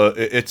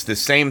 it's the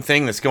same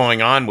thing that's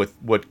going on with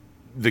what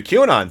the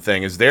QAnon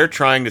thing is. They're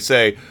trying to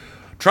say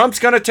Trump's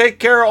going to take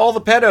care of all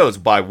the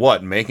pedos by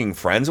what? Making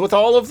friends with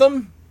all of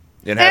them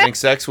and having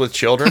sex with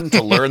children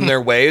to learn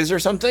their ways or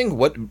something?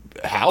 What?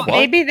 How? What?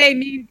 Maybe they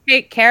mean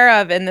take care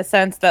of in the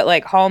sense that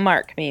like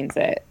Hallmark means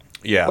it.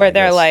 Yeah. Where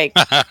they're like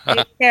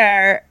take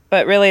care,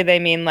 but really they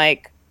mean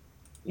like,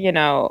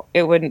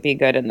 it wouldn't be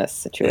good in this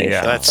situation.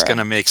 Yeah, that's going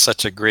to make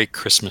such a great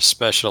Christmas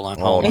special on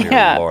Hallmark.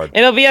 Yeah, Lord.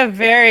 It'll be a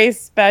very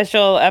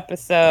special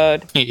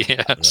episode.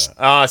 Yes.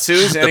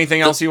 Suze,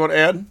 anything else you want to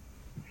add?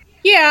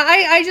 Yeah,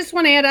 I just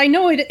want to add, I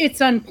know it's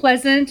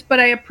unpleasant, but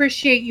I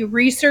appreciate you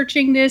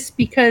researching this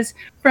because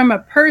from a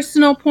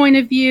personal point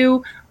of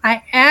view,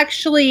 I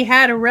actually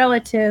had a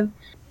relative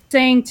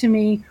saying to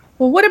me,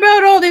 well, what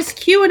about all this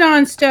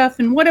QAnon stuff?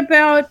 And what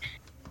about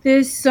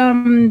this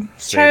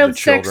child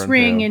sex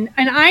ring? And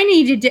I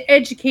needed to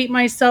educate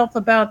myself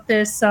about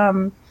this,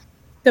 the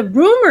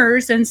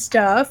rumors and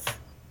stuff,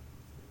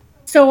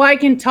 so I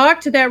can talk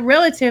to that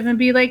relative and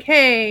be like,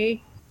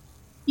 hey,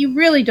 you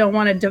really don't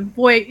want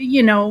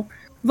to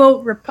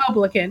vote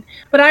Republican.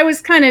 But I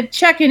was kind of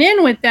checking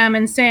in with them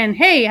and saying,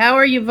 hey, how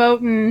are you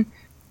voting?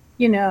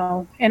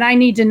 And I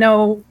need to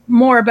know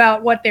more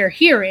about what they're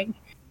hearing.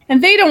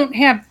 And they don't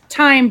have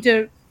time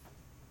to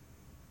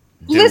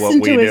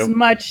listen to as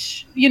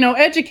much,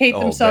 educate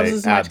themselves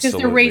as much because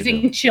they're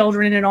raising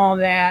children and all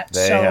that.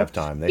 They have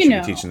time. They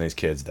should be teaching these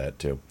kids that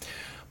too.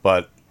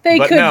 But they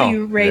could no. be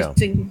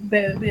raising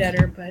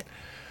better, but...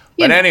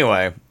 But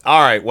anyway,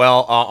 all right.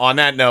 Well, on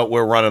that note,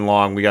 we're running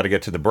long. We got to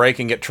get to the break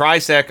and get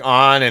Trisec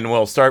on, and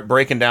we'll start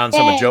breaking down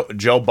some of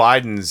Joe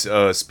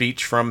Biden's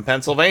speech from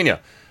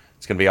Pennsylvania.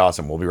 It's going to be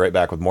awesome. We'll be right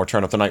back with more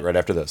Turn Up the Night right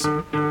after this.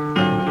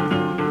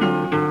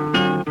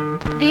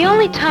 The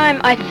only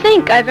time I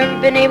think I've ever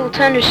been able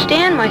to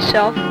understand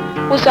myself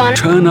was on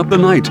Turn Up the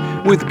Night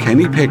with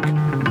Kenny Pick.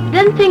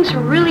 Then things were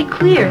really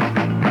clear.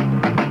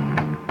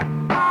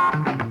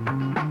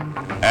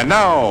 And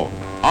now,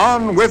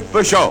 on with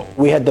the show.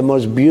 We had the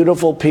most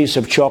beautiful piece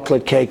of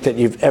chocolate cake that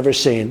you've ever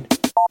seen.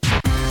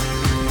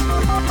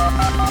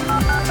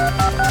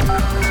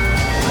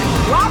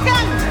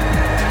 Welcome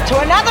to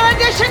another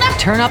edition of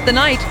Turn Up the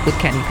Night with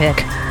Kenny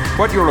Pick.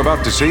 What you're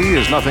about to see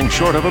is nothing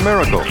short of a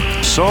miracle.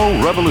 So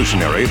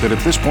revolutionary that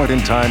at this point in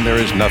time, there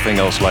is nothing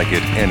else like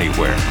it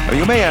anywhere. Now,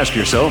 you may ask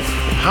yourself,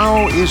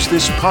 how is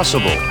this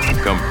possible?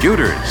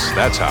 Computers,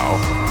 that's how.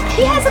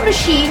 He has a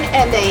machine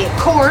and a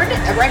cord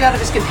right out of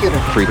his computer.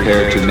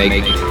 Prepare to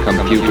make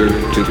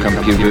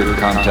computer-to-computer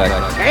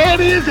contact.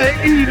 That is an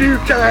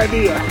idiot's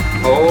idea.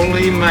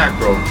 Holy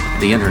mackerel.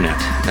 The internet.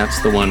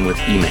 That's the one with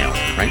email,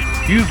 right?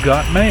 You've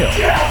got mail.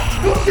 Yeah,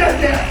 who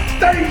said that?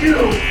 Thank you.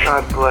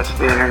 God bless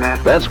the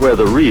internet. That's where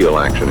the real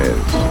action is.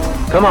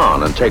 Come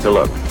on and take a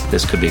look.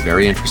 This could be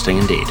very interesting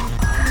indeed.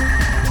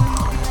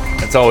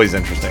 It's always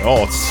interesting.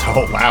 Oh, it's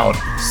so loud.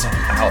 So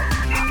loud.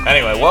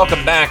 Anyway,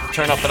 welcome back to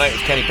Turn Up the Night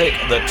with Kenny Pick,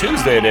 the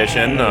Tuesday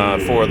edition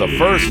for the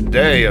first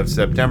day of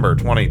September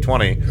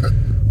 2020.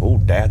 Oh,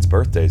 Dad's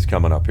birthday's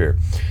coming up here.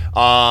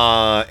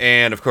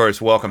 And, of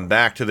course, welcome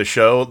back to the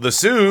show. The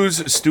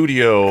Sue's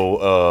Studio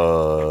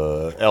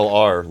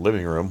LR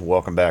living room.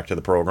 Welcome back to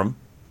the program.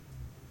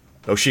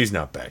 Oh, she's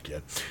not back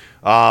yet.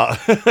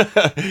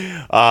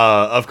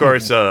 Of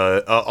course,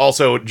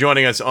 also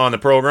joining us on the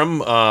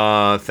program,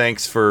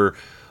 thanks for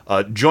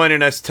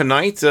joining us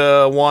tonight,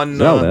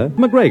 Zelda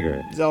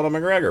McGregor. Zelda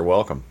McGregor,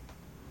 welcome.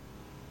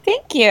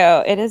 Thank you.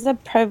 It is a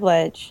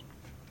privilege.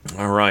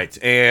 All right,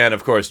 and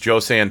of course, Joe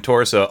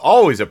Santorsa,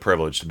 always a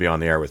privilege to be on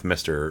the air with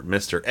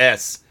Mr.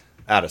 S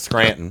out of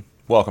Scranton.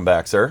 Welcome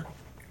back, sir.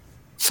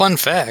 Fun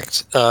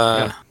fact,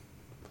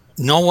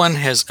 no one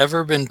has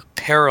ever been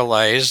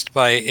paralyzed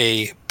by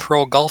a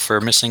pro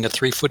golfer missing a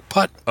 3-foot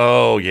putt.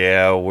 Oh,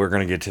 yeah, we're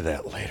going to get to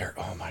that later.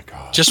 Oh, my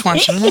God. Just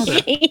want you to know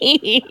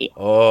that.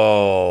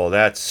 Oh,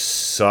 that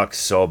sucks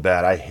so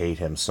bad. I hate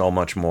him so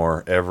much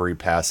more every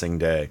passing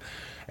day.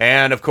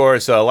 And, of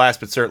course, last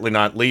but certainly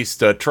not least,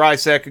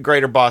 Trisec,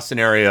 Greater Boston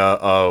area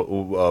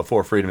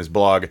for Freedom's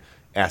blog,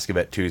 Ask a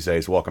Vet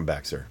Tuesdays. Welcome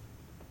back, sir.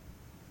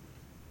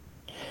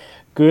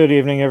 Good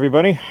evening,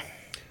 everybody.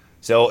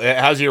 So,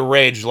 how's your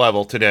rage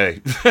level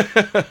today?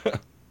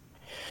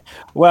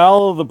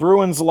 Well, the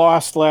Bruins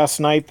lost last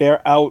night.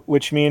 They're out,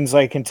 which means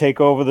I can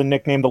take over the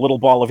nickname, the Little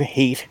Ball of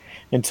Hate,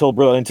 until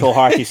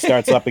hockey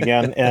starts up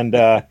again, and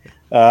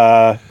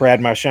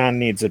Brad Marchand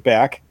needs it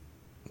back.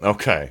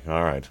 Okay,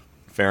 all right.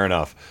 Fair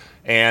enough.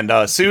 And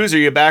Suze, are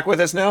you back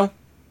with us now?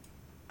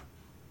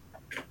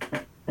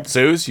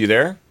 Suze, you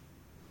there?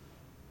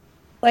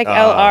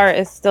 LR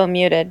is still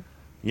muted.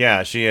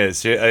 Yeah, she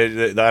is.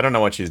 I don't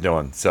know what she's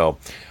doing. So,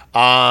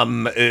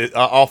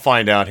 I'll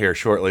find out here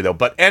shortly, though.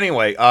 But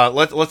anyway,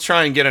 let's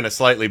try and get in a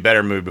slightly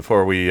better mood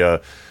before we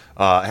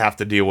have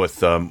to deal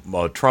with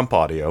Trump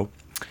audio.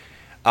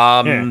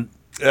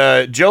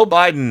 Joe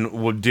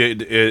Biden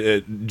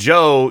did.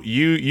 Joe,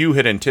 you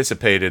had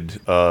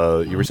anticipated.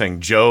 You were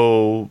saying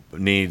Joe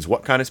needs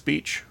what kind of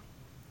speech?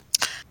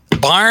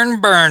 Barn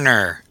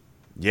burner.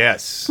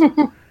 Yes.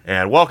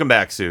 And welcome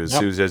back, Suze. Yep.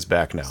 Suze is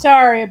back now.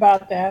 Sorry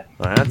about that.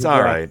 That's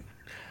all right.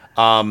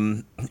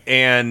 And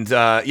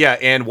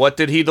what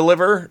did he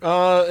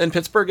deliver in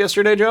Pittsburgh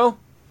yesterday, Joe?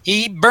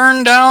 He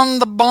burned down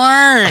the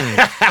barn.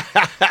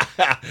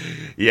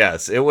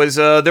 Yes, it was.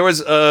 There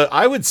was.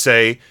 I would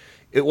say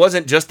it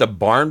wasn't just a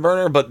barn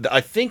burner, but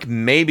I think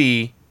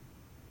maybe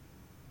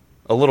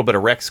a little bit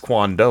of Rex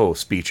Kwon Do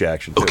speech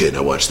action, too. Okay,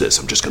 now watch this.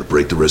 I'm just going to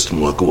break the wrist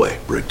and walk away.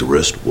 Break the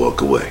wrist,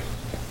 walk away.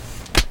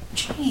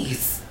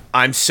 Jeez.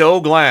 I'm so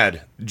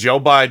glad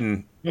Joe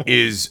Biden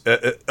is...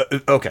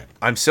 okay,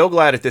 I'm so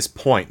glad at this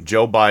point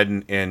Joe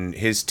Biden and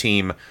his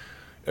team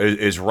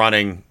is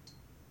running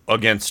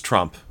against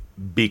Trump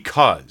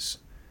because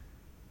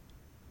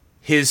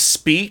his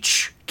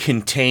speech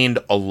contained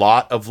a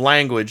lot of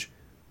language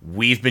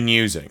we've been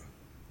using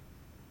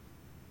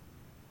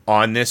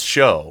on this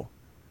show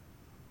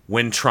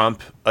when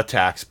Trump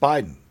attacks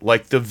Biden.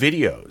 Like the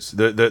videos,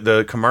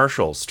 the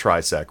commercials,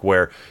 Trisec,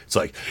 where it's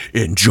like,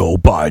 in Joe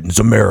Biden's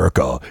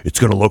America, it's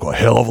going to look a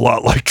hell of a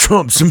lot like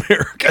Trump's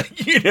America,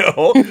 you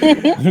know?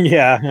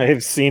 Yeah,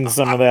 I've seen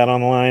some of that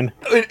online.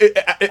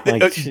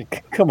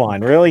 Come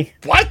on, really?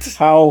 What?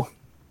 How?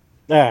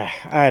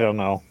 I don't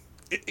know.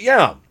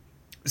 Yeah.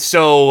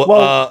 So,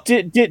 well,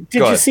 did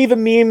you see the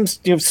memes?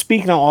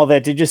 Speaking of all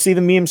that, did you see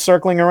the memes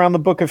circling around the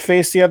Book of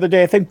Face the other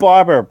day? I think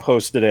Barber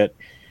posted it.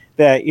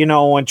 That,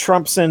 when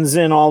Trump sends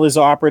in all his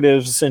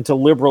operatives into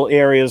liberal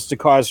areas to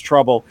cause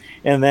trouble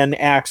and then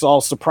acts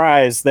all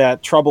surprised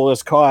that trouble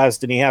is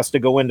caused and he has to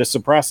go in to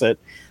suppress it,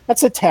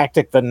 that's a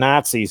tactic the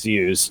Nazis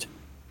used.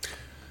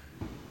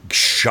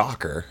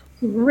 Shocker.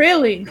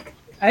 Really?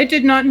 I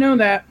did not know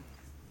that.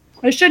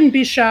 I shouldn't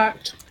be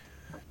shocked.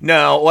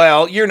 No,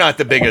 well, you're not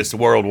the biggest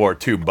World War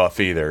II buff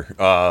either.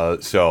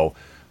 So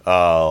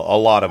a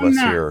lot of us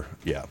here,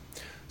 yeah.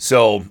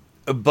 So,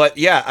 but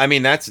yeah, I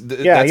mean,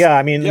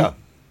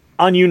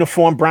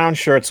 ununiformed brown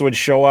shirts would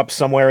show up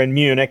somewhere in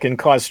Munich and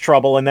cause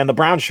trouble, and then the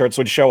brown shirts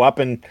would show up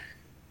and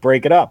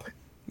break it up.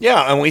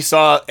 Yeah, and we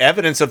saw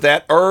evidence of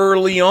that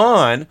early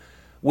on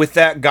with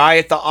that guy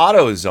at the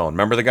AutoZone.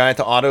 Remember the guy at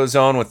the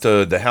AutoZone with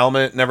the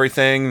helmet and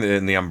everything,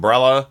 and the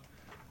umbrella?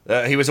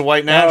 He was a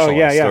white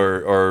nationalist,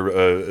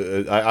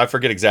 or I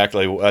forget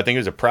exactly. I think he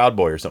was a Proud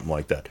Boy or something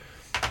like that.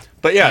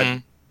 But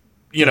yeah,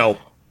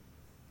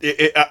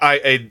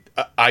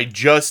 I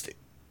just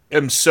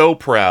am so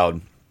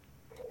proud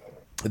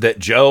that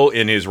Joe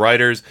and his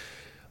writers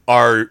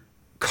are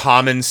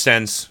common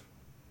sense.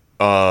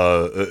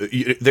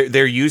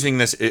 They're using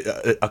this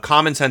a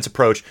common sense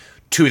approach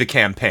to the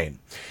campaign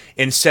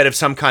instead of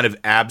some kind of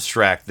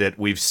abstract that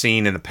we've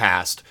seen in the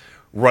past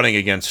running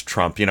against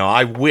Trump.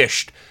 I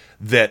wished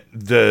that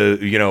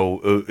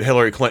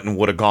Hillary Clinton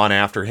would have gone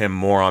after him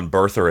more on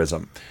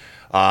birtherism.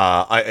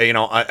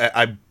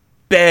 I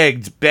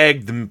begged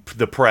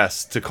the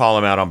press to call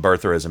him out on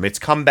birtherism. It's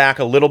come back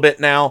a little bit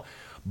now,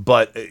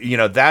 but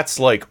that's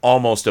like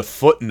almost a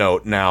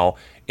footnote now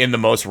in the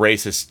most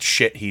racist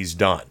shit he's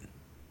done.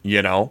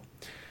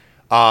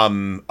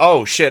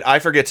 Oh shit! I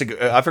forgot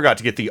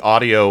to get the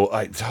audio.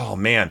 Oh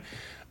man,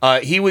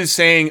 he was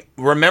saying,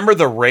 "Remember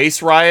the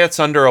race riots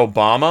under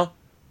Obama?"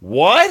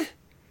 What?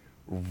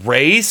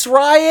 Race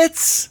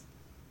riots?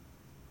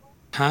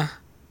 Huh?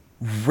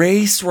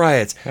 Race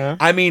riots. Huh?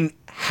 I mean,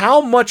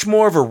 how much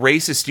more of a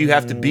racist do you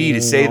have to be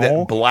to say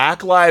that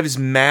Black Lives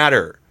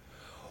Matter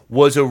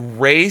was a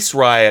race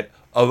riot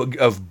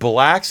of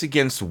blacks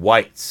against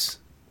whites?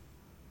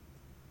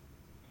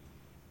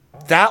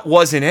 That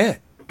wasn't it.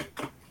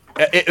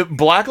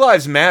 Black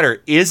Lives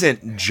Matter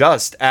isn't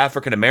just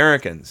African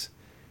Americans.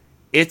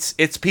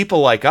 It's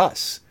people like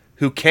us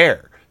who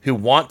care, who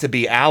want to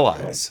be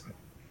allies.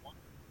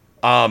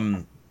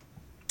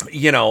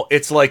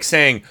 It's like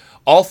saying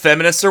all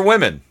feminists are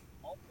women.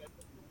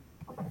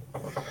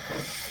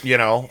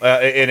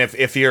 And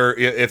if you're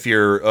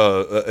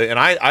and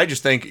I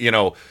just think,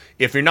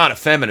 if you're not a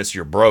feminist,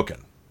 you're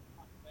broken,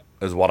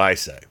 is what I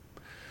say.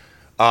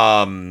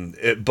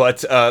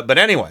 But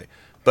anyway.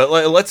 But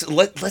let's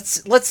let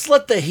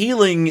the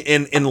healing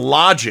in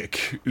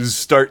logic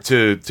start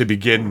to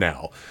begin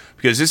now,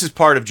 because this is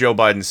part of Joe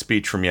Biden's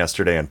speech from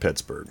yesterday in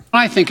Pittsburgh.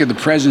 When I think of the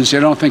presidency,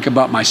 I don't think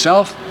about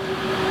myself.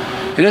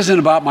 It isn't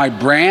about my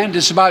brand.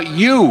 It's about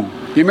you,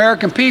 the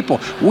American people.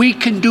 We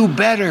can do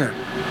better,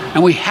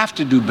 and we have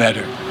to do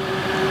better.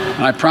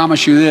 And I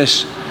promise you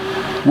this,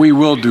 we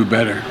will do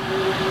better.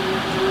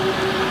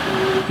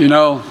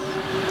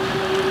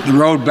 The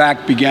road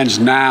back begins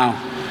now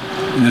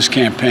in this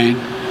campaign.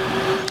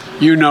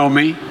 You know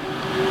me.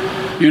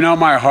 You know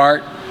my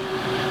heart.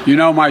 You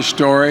know my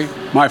story,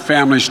 my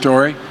family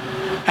story.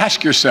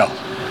 Ask yourself,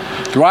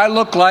 do I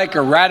look like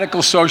a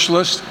radical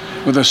socialist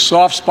with a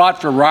soft spot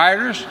for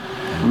rioters?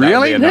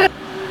 Really? I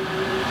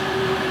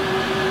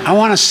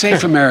want a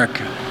safe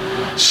America.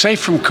 Safe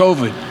from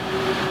COVID.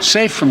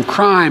 Safe from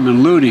crime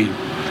and looting.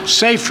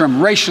 Safe from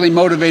racially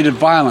motivated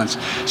violence.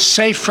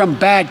 Safe from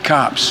bad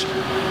cops.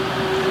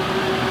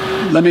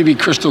 Let me be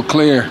crystal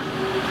clear.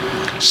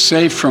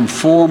 Safe from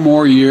 4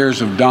 more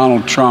years of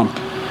Donald Trump.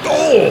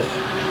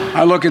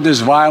 I look at this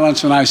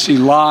violence and I see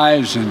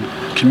lives and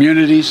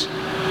communities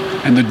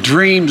and the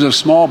dreams of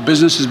small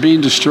businesses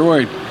being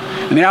destroyed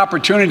and the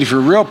opportunity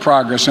for real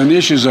progress on the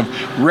issues of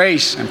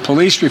race and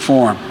police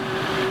reform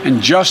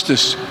and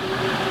justice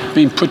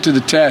being put to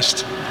the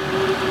test.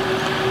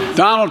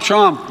 Donald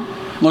Trump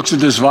looks at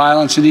this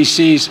violence and he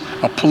sees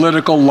a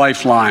political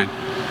lifeline.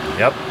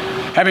 Yep.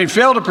 Having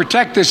failed to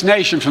protect this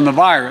nation from the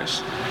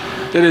virus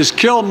that has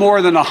killed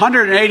more than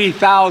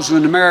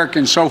 180,000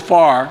 Americans so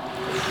far,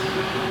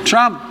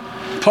 Trump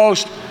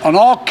posts an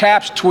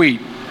all-caps tweet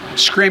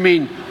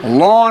screaming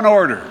law and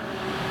order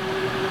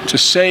to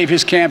save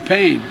his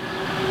campaign.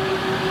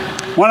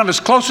 One of his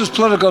closest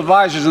political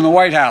advisors in the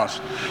White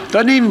House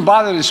doesn't even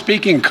bother to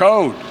speak in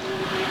code.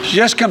 She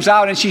just comes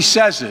out and she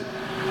says it.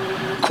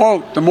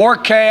 Quote, the more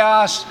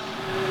chaos,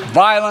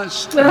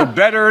 violence, the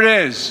better it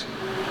is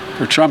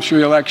for Trump's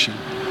reelection.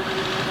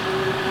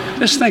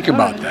 Just think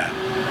about that.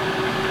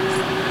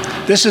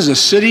 This is a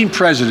sitting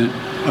president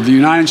of the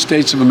United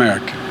States of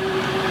America.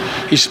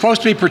 He's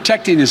supposed to be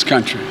protecting this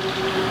country,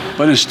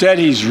 but instead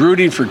he's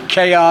rooting for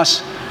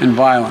chaos and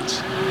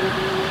violence.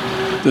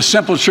 The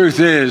simple truth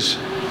is,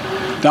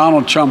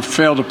 Donald Trump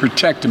failed to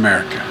protect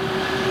America.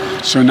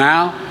 So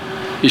now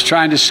he's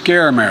trying to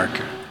scare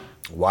America.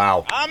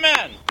 Wow.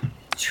 Amen.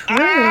 True.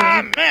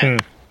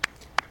 Amen.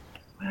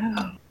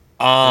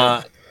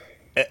 Wow.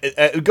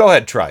 Go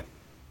ahead, try.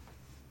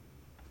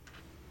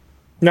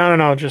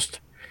 No.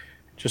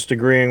 Just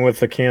agreeing with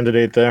the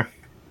candidate there.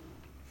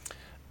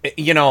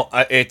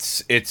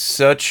 It's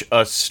such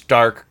a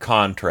stark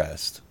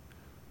contrast,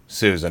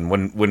 Susan,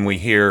 when we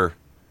hear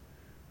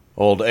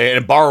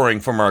and borrowing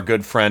from our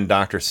good friend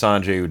Dr.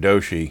 Sanjay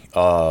Udoshi,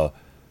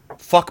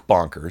 fuck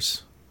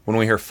bonkers, when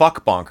we hear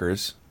fuck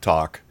bonkers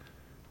talk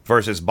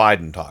versus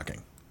Biden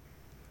talking.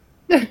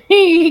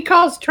 He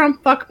calls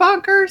Trump fuck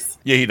bonkers?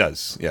 Yeah, he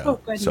does. Yeah. Oh,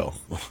 goodness. So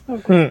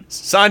Okay.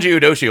 Sanjay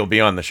Udoshi will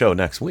be on the show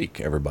next week,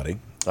 everybody.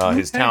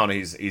 His town,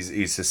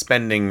 he's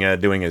suspending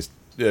doing his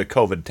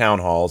COVID town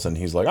halls, and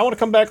he's like, I want to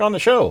come back on the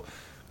show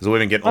because we've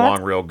been getting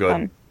along real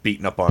good,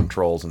 beating up on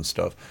trolls and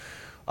stuff.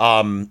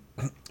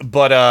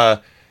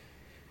 But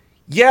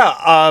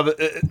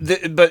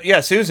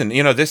Susan,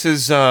 this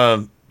is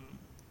a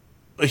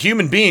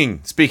human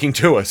being speaking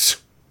to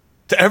us,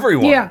 to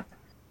everyone. Yeah.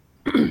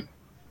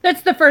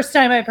 That's the first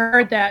time I've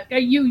heard that.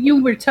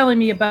 You were telling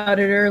me about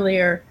it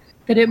earlier,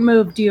 that it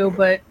moved you,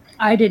 but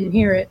I didn't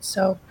hear it,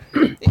 so...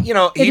 he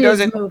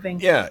doesn't. Moving.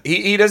 Yeah,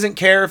 he doesn't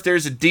care if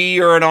there's a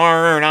D or an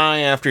R or an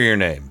I after your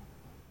name,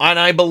 and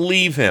I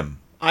believe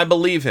him.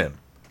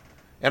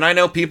 And I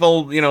know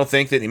people,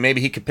 think that maybe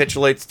he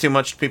capitulates too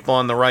much to people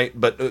on the right,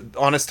 but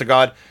honest to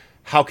God,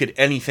 how could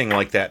anything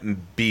like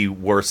that be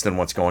worse than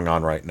what's going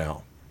on right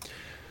now?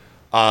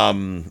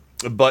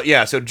 But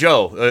yeah, so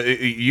Joe,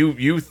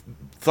 you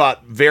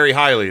thought very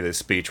highly of this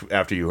speech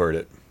after you heard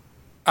it.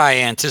 I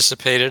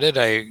anticipated it.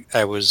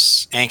 I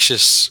was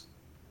anxious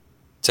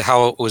to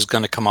how it was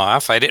going to come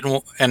off. I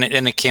didn't, and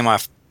it came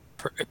off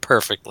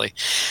perfectly.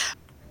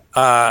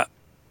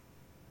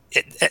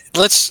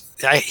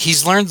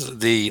 He's learned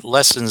the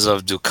lessons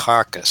of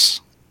Dukakis,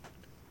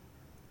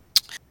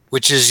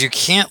 which is you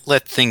can't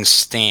let things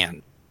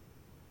stand.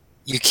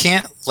 You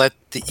can't let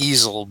the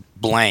easel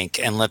blank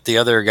and let the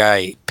other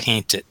guy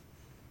paint it.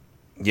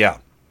 Yeah.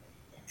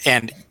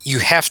 And you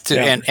have to,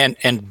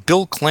 and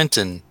Bill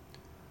Clinton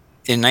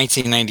in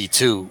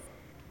 1992,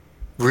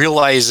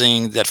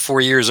 realizing that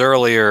 4 years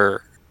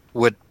earlier,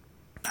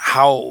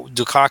 how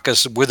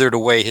Dukakis withered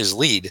away his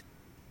lead,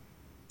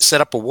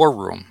 set up a war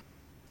room.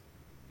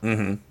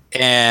 Mm-hmm.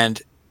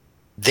 And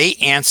they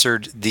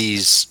answered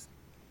these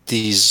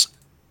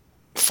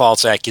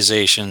false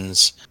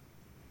accusations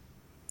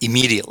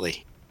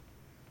immediately,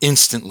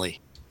 instantly.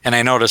 And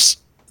I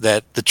noticed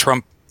that the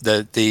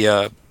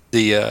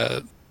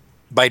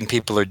Biden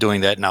people are doing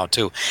that now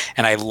too.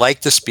 And I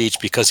like the speech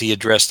because he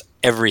addressed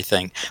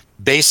everything.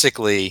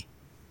 Basically,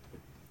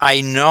 I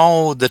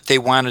know that they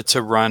wanted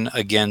to run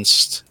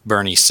against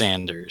Bernie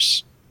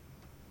Sanders.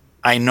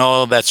 I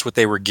know that's what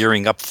they were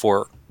gearing up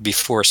for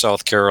before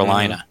South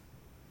Carolina.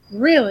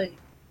 Really?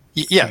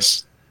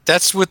 Yes,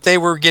 that's what they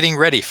were getting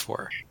ready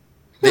for.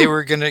 They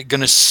were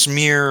gonna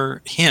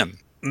smear him.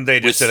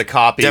 They just did a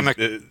copy.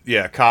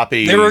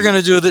 Copy. They were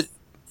gonna do the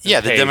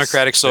paste.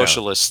 Democratic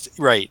Socialist,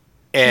 right?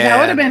 And, that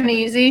would have been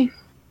easy.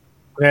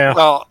 Yeah.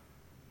 Well,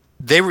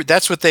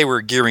 that's what they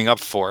were gearing up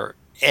for,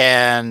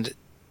 and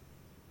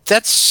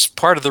that's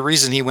part of the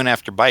reason he went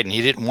after Biden.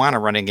 He didn't want to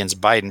run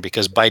against Biden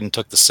because Biden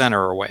took the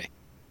center away.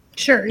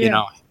 Sure, yeah. You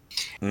know.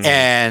 Mm-hmm.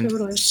 And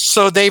Totally.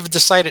 so they've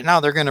decided now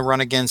they're going to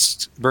run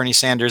against Bernie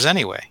Sanders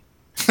anyway.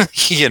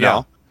 You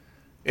know,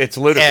 it's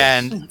ludicrous.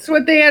 And It's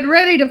what they had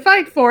ready to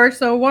fight for,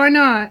 so why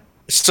not?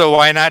 so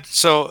why not?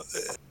 So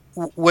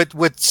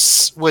what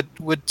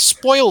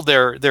spoiled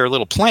their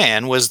little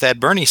plan was that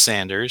Bernie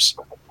Sanders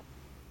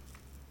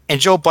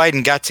and Joe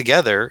Biden got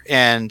together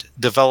and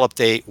developed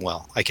I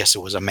guess it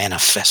was a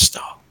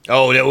manifesto.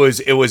 Oh, it was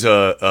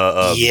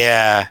a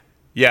yeah.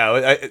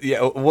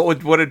 Yeah.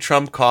 What did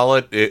Trump call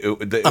it? It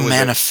was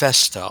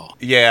manifesto.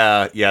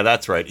 Yeah,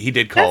 that's right. He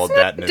did call That's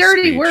it not that in a his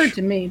dirty speech. word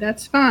to me.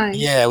 That's fine.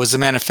 Yeah, it was a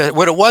manifesto.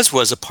 What it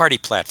was a party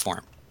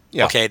platform.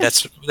 Yeah. Okay,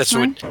 that's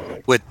Fine.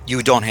 what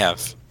you don't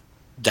have,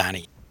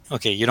 Donnie.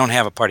 Okay, you don't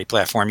have a party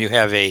platform. You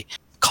have a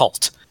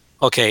cult.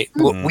 Okay,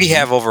 what we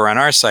have over on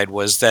our side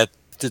was that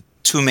the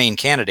two main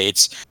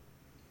candidates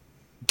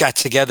got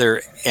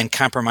together and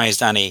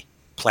compromised on a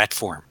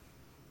platform.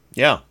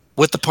 Yeah.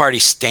 What the party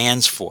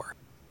stands for.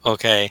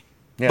 Okay.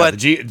 Yeah, but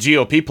the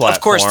GOP platform.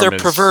 Of course, they're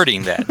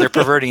perverting that. They're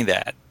perverting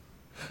that.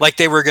 Like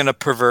they were going to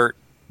pervert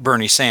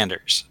Bernie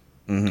Sanders.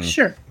 Mm-hmm.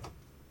 Sure.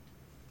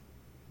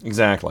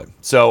 Exactly.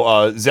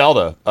 So,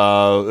 Zelda,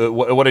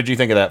 what did you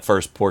think of that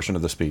first portion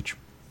of the speech?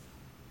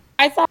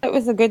 I thought it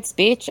was a good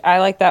speech. I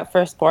like that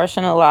first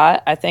portion a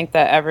lot. I think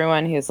that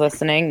everyone who's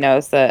listening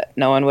knows that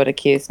no one would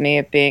accuse me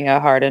of being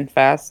a hard and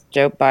fast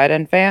Joe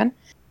Biden fan.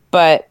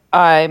 But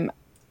I'm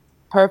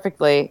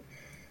perfectly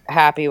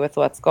happy with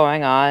what's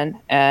going on.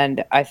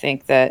 And I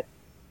think that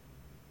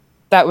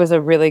was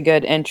a really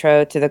good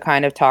intro to the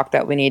kind of talk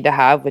that we need to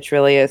have, which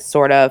really is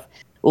sort of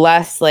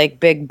less like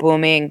big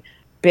booming,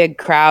 big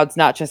crowds,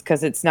 not just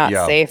because it's not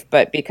safe,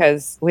 but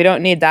because we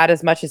don't need that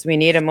as much as we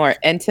need a more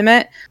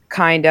intimate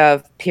kind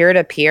of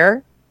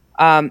peer-to-peer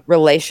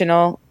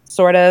relational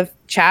sort of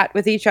chat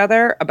with each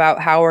other about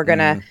how we're going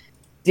to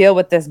deal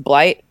with this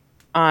blight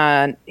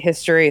on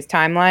history's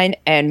timeline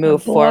and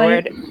move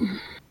forward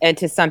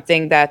into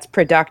something that's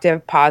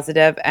productive,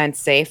 positive, and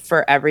safe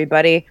for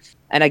everybody.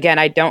 And again,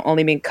 I don't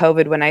only mean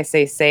COVID when I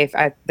say safe.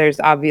 There's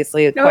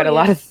obviously quite a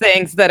lot of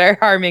things that are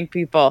harming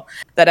people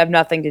that have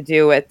nothing to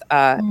do with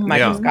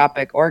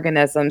microscopic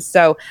organisms.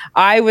 So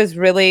I was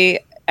really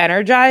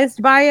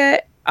energized by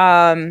it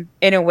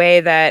in a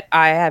way that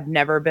I have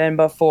never been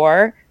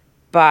before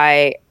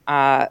by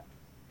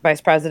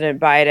Vice President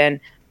Biden.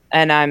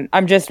 And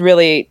I'm just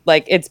really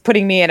like, it's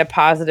putting me in a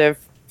positive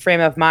frame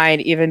of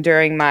mind, even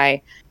during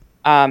my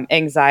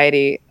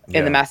anxiety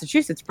in the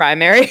Massachusetts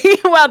primary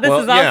while this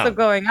is also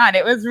going on.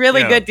 It was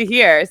really good to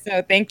hear.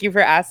 So thank you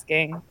for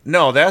asking.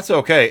 No, that's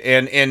okay.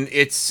 And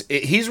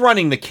he's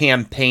running the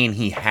campaign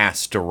he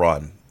has to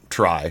run.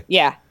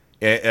 Yeah.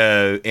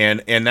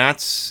 And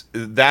that's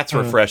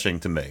refreshing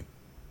to me.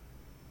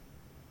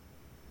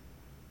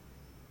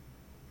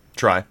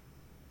 Try.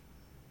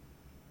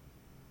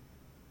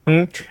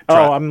 Oh,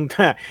 I'm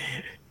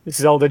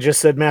Zelda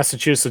just said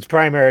Massachusetts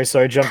primary,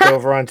 so I jumped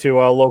over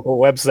onto a local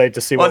website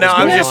to see what was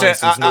going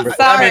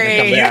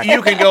on.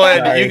 You can go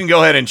ahead. You can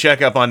go ahead and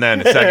check up on that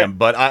in a second.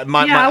 But I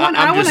want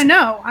to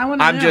know.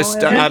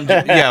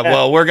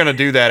 Well, we're going to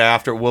do that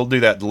after. We'll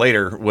do that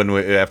later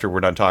after we're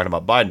done talking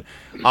about Biden,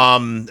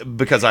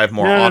 because I have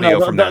more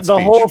audio from that speech.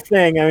 The whole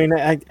thing. I mean,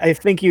 I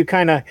think you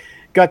kind of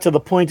got to the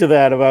point of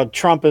that about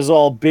Trump is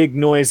all big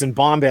noise and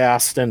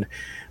bombast, and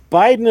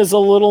Biden is a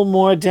little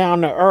more down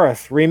to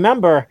earth.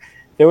 Remember,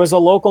 there was a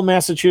local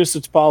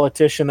Massachusetts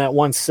politician that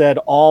once said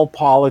all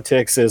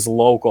politics is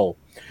local.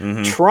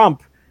 Mm-hmm.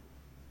 Trump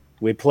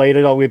We played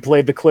it all. We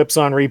played the clips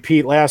on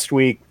repeat last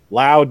week.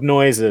 Loud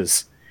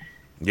noises.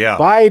 Yeah.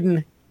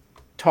 Biden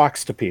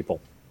talks to people.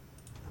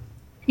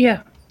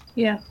 Yeah.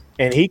 Yeah.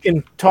 And he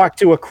can talk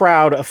to a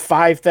crowd of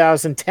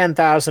 5,000,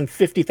 10,000,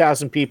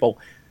 50,000 people,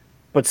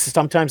 but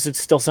sometimes it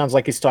still sounds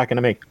like he's talking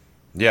to me.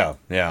 Yeah,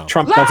 yeah.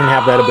 Trump doesn't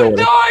have that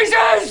ability.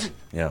 Noises!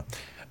 Yeah.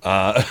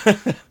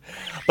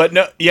 But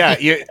no, yeah,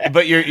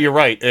 you're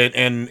right.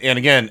 And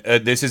again,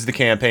 this is the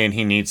campaign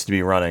he needs to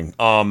be running.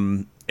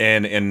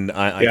 And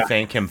I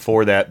thank him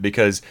for that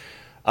because,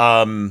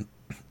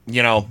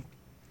 you know,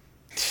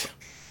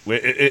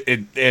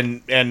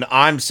 and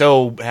I'm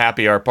so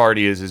happy our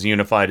party is as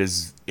unified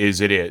as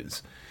it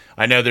is.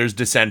 I know there's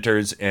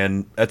dissenters,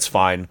 and that's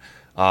fine.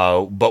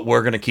 But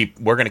we're gonna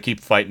keep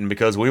fighting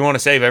because we want to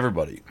save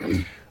everybody.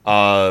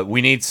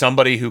 We need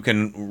somebody who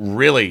can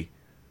really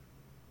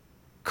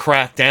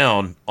crack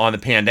down on the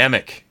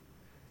pandemic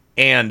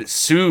and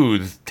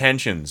soothe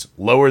tensions,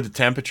 lower the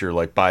temperature,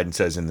 like Biden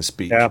says in the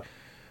speech. Yeah.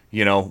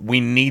 You know,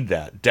 we need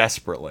that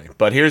desperately.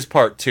 But here's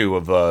part 2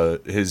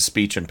 of his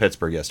speech in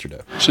Pittsburgh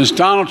yesterday. Since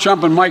Donald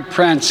Trump and Mike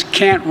Pence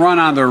can't run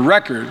on their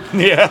record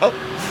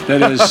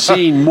that has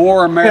seen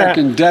more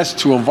American deaths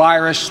to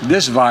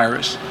this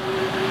virus,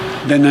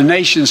 than the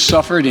nation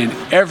suffered in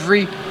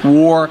every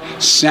war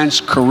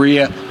since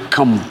Korea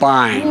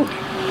combined.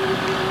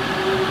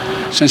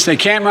 Since they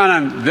can't run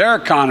on their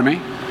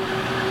economy,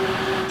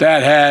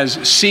 that has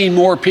seen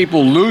more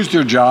people lose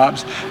their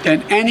jobs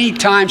than any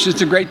time since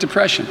the Great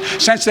Depression.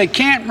 Since they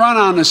can't run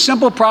on the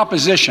simple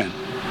proposition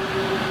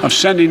of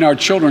sending our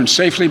children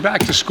safely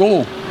back to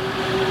school.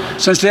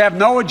 Since they have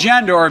no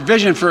agenda or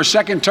vision for a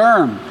second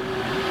term.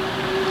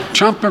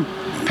 Trump and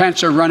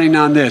Pence are running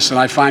on this, and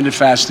I find it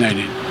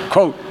fascinating.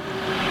 Quote,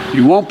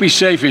 "You won't be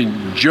safe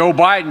in Joe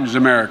Biden's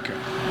America."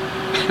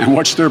 And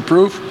what's their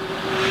proof?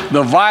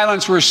 The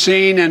violence we're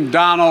seeing in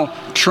Donald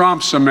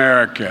Trump's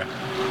America.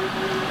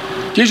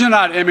 These are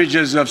not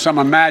images of some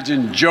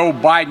imagined Joe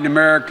Biden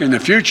America in the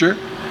future.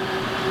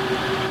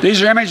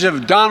 These are images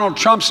of Donald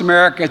Trump's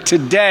America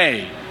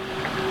today.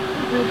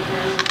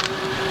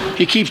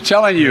 He keeps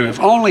telling you, if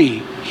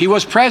only he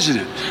was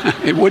president,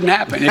 it wouldn't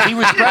happen. If he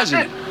was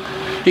president,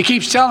 he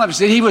keeps telling us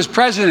that he was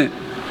president,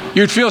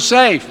 you'd feel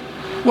safe.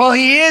 Well,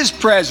 he is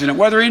president,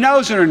 whether he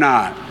knows it or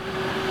not.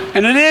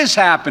 And it is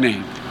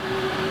happening.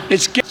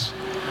 He's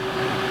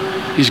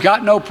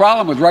got no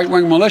problem with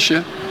right-wing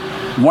militia,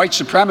 white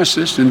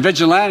supremacists, and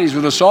vigilantes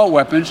with assault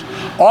weapons,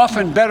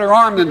 often better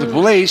armed than the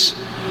police,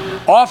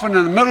 often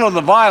in the middle of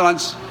the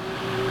violence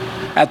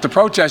at the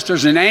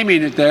protesters and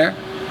aiming it there.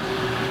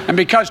 And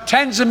because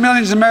tens of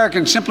millions of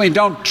Americans simply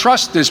don't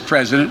trust this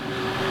president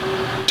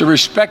to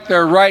respect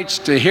their rights,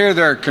 to hear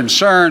their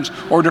concerns,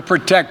 or to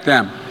protect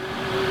them.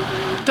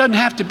 It doesn't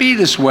have to be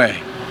this way.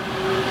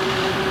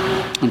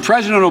 When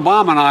President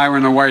Obama and I were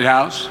in the White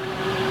House,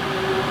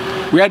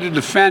 we had to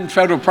defend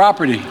federal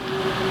property.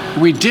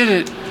 We did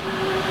it.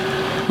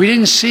 We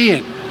didn't see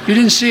it. You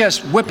didn't see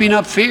us whipping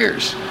up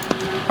fears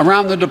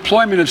around the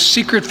deployment of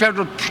secret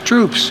federal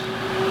troops.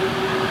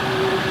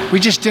 We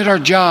just did our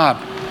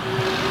job,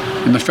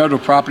 and the federal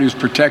property was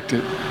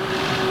protected.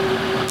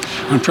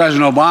 When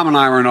President Obama and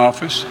I were in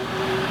office,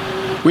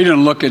 we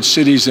didn't look at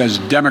cities as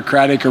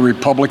Democratic or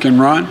Republican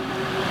run.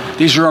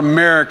 These are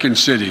American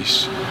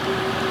cities.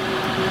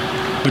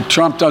 But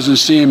Trump doesn't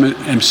see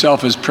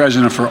himself as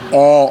president for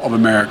all of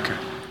America.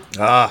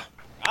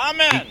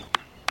 Amen.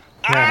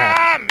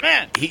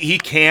 Amen. He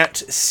can't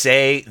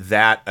say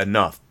that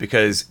enough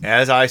because,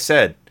 as I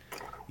said,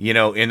 you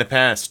know, in the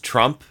past,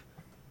 Trump,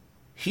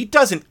 he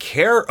doesn't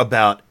care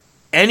about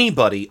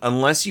anybody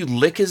unless you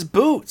lick his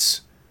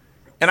boots.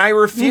 And I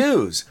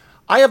refuse.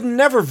 I have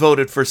never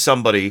voted for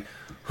somebody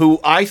who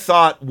I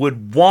thought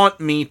would want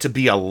me to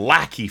be a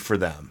lackey for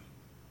them.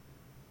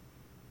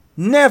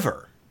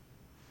 Never.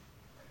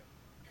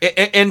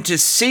 And to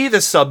see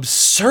the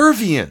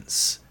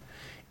subservience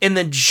and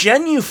the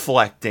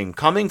genuflecting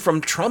coming from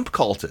Trump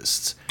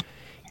cultists,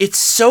 it's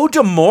so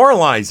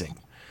demoralizing.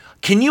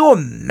 Can you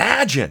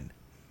imagine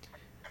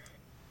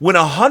when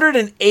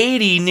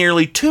 180,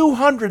 nearly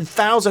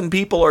 200,000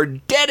 people are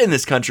dead in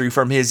this country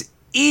from his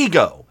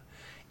ego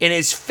and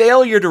his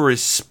failure to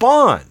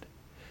respond,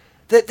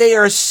 that they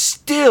are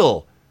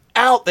still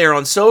out there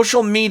on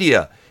social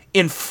media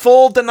in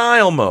full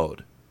denial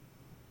mode,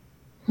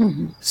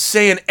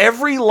 saying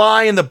every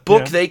lie in the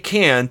book they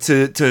can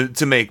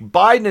to make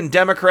Biden and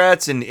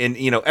Democrats and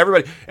you know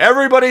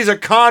everybody's a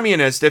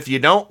communist if you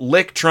don't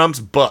lick Trump's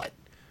butt.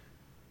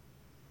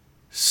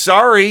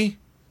 Sorry,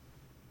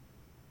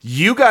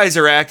 you guys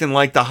are acting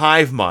like the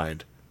hive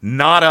mind,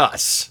 not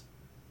us,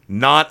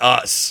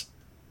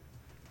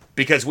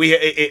 because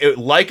we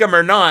like them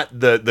or not,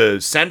 the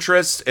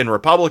centrists and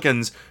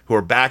Republicans who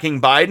are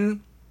backing Biden.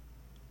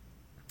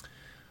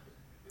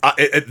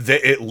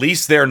 At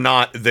least they're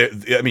not.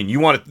 I mean,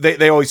 you want to?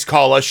 They always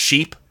call us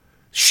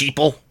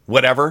sheeple,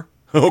 whatever.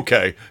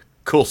 Okay,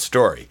 cool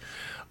story.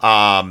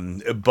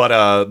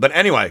 But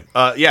anyway,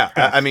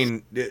 I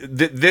mean,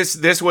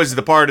 this was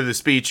the part of the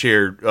speech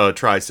here,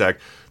 Trisec,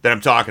 that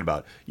I'm talking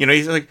about. You know,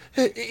 he's like,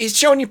 he's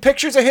showing you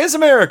pictures of his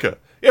America.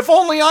 If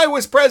only I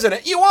was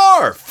president. You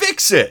are.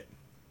 Fix it.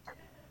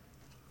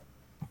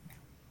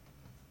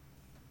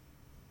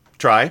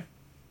 Try.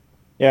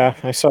 Yeah,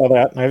 I saw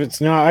that.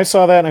 I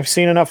saw that, and I've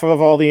seen enough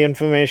of all the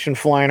information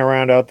flying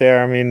around out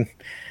there. I mean,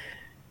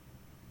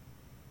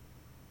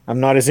 I'm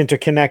not as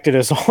interconnected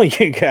as all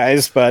you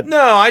guys, but no,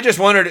 I just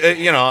wondered.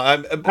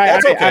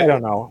 That's okay. I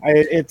don't know.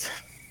 It's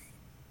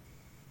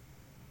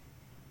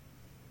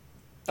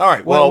all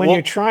right. Well, when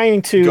you're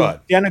trying to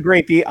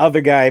denigrate the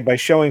other guy by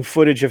showing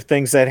footage of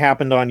things that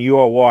happened on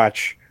your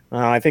watch,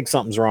 I think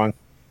something's wrong.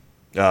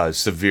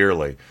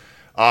 Severely.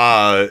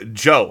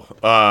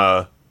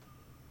 Joe,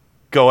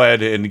 go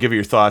ahead and give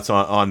your thoughts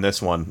on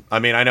this one. I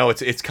mean, I know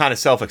it's kind of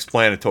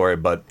self-explanatory,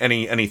 but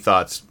any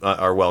thoughts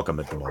are welcome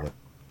at the moment.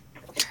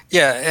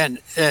 Yeah, and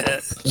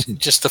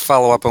just to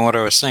follow up on what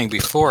I was saying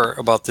before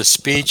about this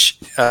speech,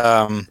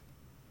 I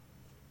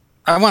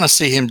want to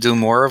see him do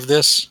more of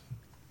this.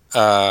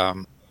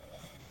 The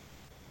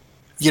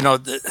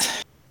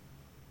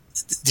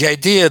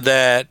idea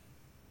that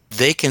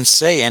they can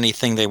say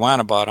anything they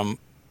want about him,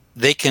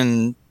 they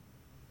can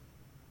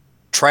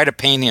try to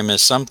paint him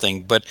as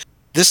something, but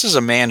this is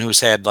a man who's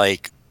had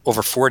like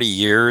over 40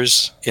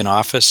 years in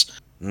office.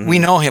 Mm-hmm. We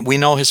know him. We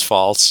know his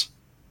faults.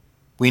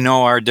 We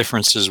know our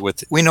differences with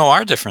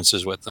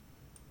them.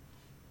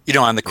 You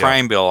know, on the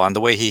crime bill, on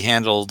the way he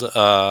handled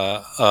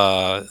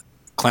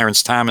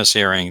Clarence Thomas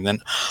hearing, then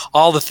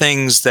all the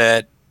things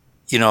that,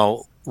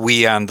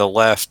 we on the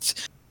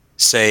left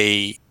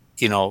say,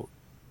 he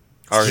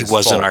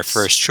wasn't our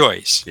first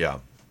choice. Yeah.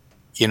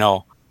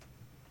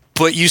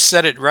 But you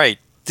said it right.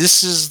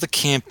 This is the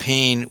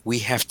campaign we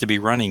have to be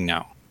running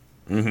now.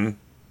 Mm-hmm.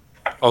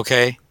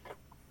 Okay?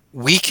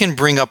 We can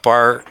bring up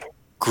our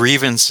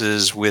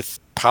grievances with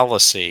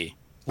policy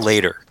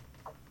later.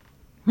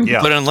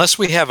 Yeah. But unless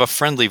we have a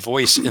friendly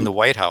voice in the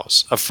White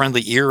House, a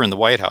friendly ear in the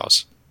White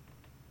House,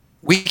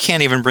 we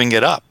can't even bring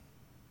it up.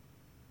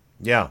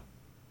 Yeah,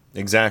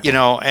 exactly.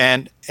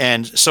 And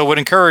so what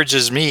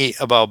encourages me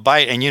about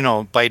Biden,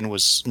 and Biden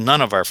was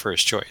none of our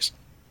first choice.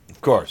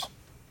 Of course.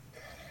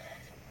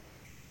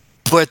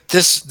 But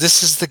this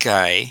is the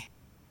guy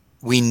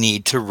we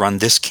need to run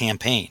this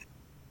campaign.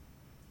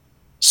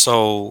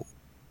 So,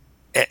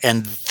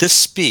 and this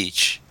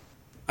speech,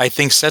 I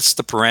think, sets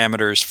the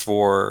parameters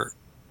for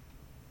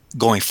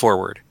going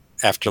forward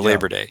after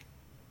Labor Day.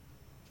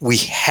 We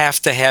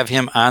have to have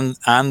him on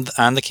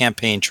the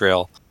campaign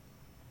trail,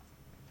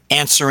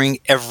 answering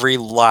every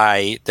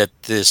lie that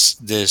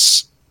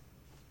this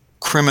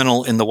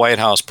criminal in the White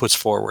House puts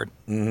forward.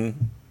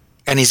 Mm-hmm.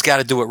 And he's got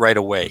to do it right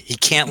away. He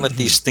can't let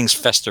these things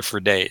fester for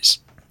days.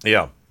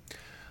 Yeah.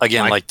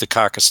 Again, like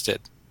Dukakis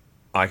did.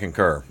 I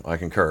concur.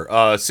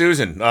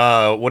 Susan,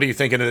 what are you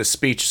thinking of this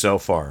speech so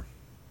far?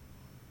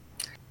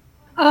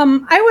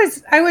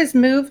 I was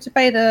moved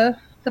by the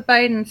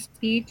Biden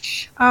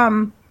speech.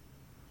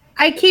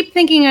 I keep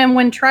thinking, and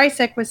when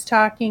Trisec was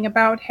talking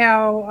about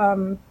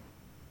how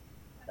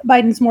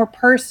Biden's more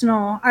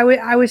personal,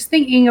 I was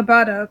thinking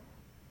about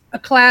a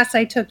class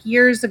I took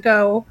years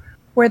ago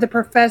where the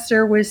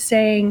professor was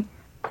saying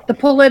the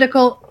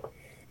political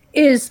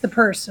is the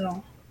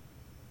personal.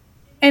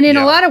 And in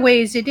a lot of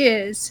ways it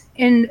is.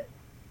 And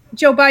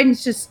Joe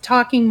Biden's just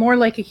talking more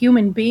like a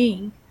human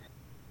being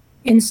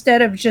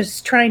instead of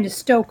just trying to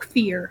stoke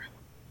fear.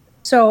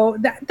 So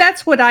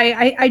that's what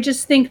I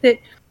just think that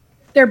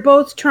they're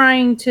both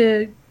trying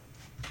to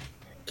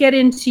get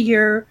into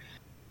your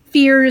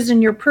fears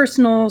and your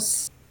personal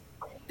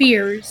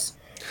fears.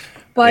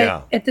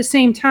 But at the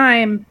same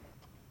time,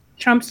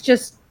 Trump's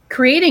just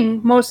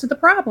creating most of the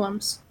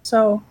problems.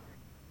 So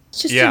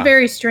it's just a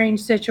very strange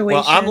situation.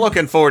 Well, I'm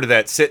looking forward to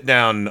that sit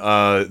down,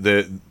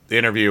 the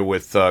interview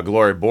with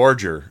Gloria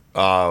Borger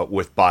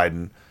with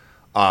Biden,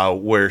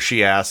 where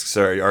she asks,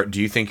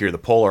 do you think you're the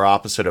polar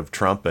opposite of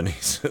Trump? And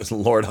he says,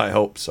 Lord, I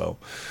hope so.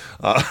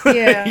 So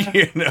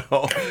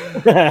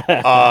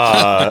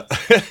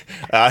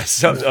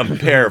I'm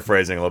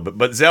paraphrasing a little bit,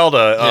 but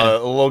Zelda,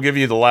 we'll give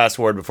you the last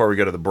word before we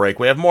go to the break.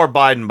 We have more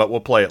Biden, but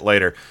we'll play it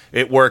later.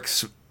 It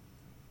works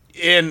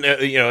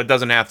it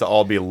doesn't have to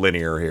all be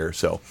linear here.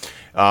 So,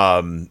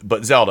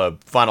 but Zelda,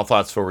 final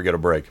thoughts before we go to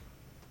break.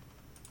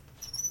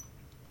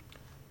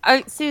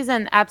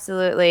 Susan,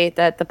 absolutely,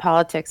 that the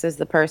politics is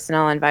the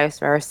personal and vice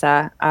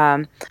versa.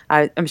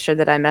 I'm sure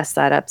that I messed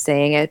that up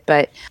saying it,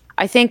 but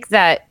I think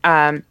that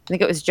I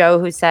think it was Joe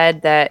who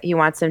said that he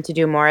wants him to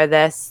do more of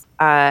this,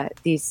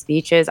 these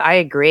speeches. I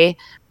agree.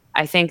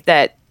 I think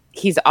that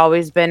he's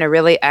always been a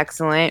really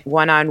excellent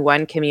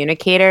one-on-one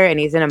communicator, and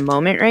he's in a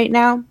moment right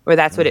now where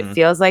that's what it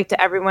feels like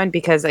to everyone.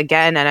 Because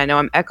again, and I know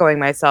I'm echoing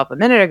myself a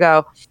minute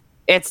ago,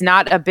 it's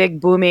not a big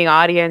booming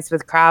audience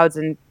with crowds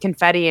and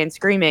confetti and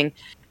screaming.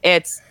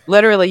 It's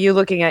literally you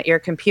looking at your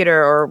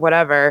computer or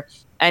whatever,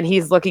 and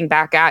he's looking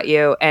back at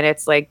you, and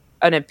it's like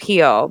an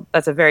appeal.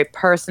 That's a very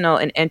personal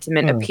and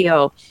intimate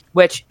appeal,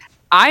 which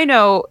I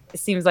know it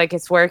seems like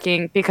it's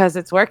working because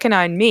it's working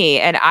on me.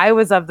 And I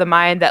was of the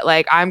mind that,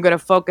 like, I'm going to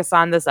focus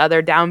on this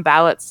other down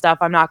ballot stuff.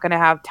 I'm not going to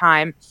have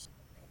time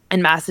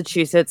in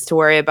Massachusetts to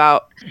worry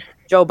about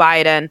Joe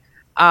Biden.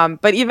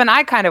 But even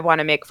I kind of want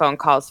to make phone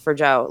calls for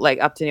Joe, like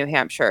up to New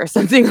Hampshire or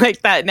something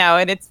like that now.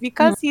 And it's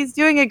because he's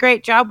doing a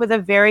great job with a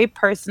very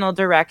personal,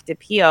 direct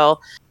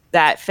appeal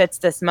that fits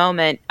this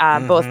moment,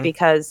 both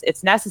because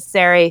it's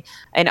necessary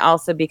and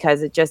also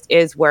because it just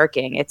is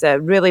working. It's a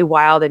really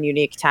wild and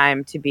unique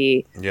time to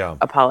be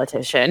a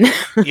politician.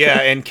 Yeah,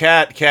 and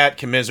Kat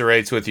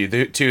commiserates with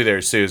you too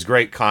there, Suze.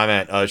 Great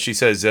comment. She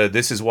says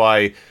this is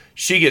why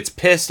she gets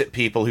pissed at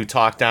people who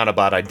talk down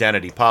about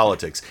identity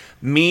politics.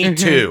 Me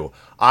too.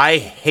 I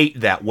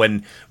hate that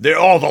when they're,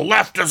 the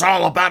left is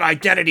all about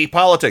identity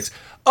politics.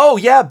 Oh,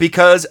 yeah,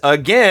 because,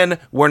 again,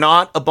 we're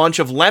not a bunch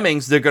of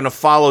lemmings. They're going to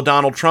follow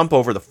Donald Trump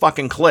over the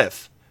fucking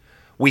cliff.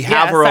 We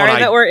have our own... Sorry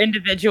that we're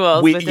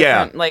individuals with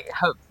different, like,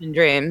 hopes and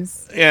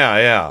dreams.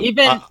 Yeah.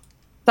 Even...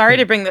 Sorry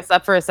to bring this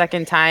up for a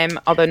second time,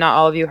 although not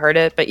all of you heard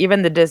it, but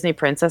even the Disney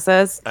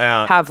princesses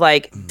have,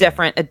 like,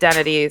 different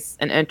identities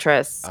and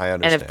interests. I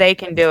understand. And if they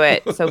can do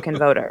it, so can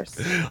voters.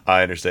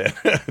 I understand.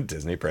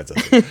 Disney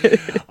princesses.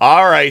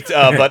 All right,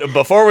 but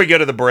before we get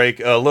to the break,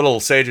 a little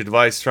sage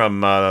advice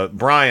from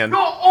Brian. You're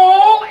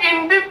all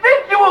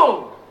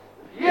individuals!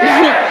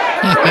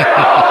 Yes! You're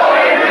all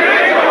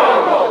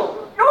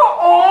individuals! You're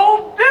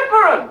all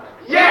different!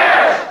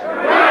 Yes!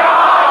 We are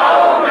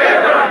all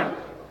different!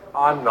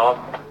 I'm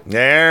not.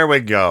 There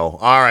we go.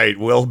 All right,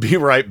 we'll be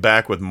right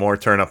back with more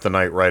Turn Up the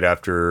Night right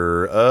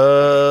after,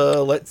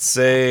 let's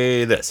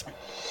say this.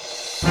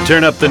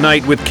 Turn Up the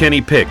Night with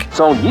Kenny Pick.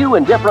 So new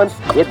and different,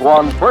 it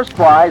won first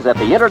prize at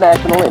the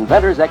International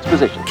Inventors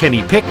Exposition.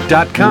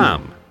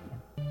 KennyPick.com.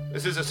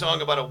 This is a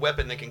song about a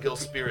weapon that can kill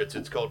spirits.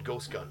 It's called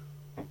Ghost Gun.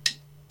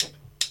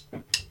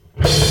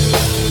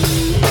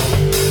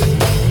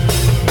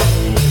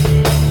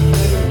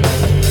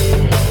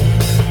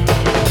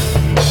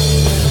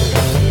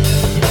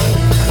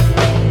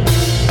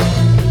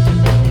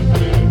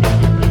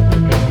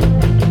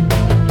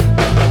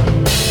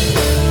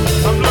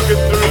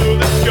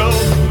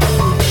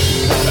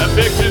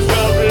 Pictures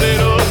of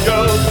little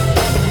ghosts.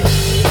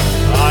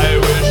 I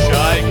wish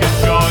I could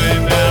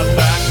join their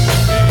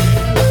fantasy.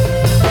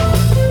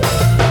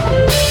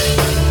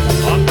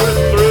 I'm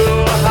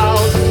through a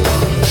house.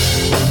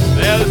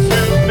 There's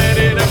too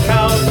many to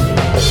count.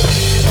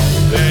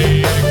 They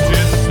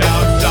exist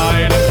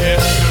outside of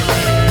history.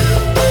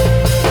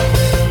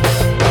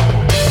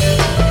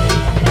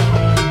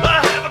 I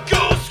have a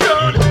ghost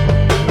gun.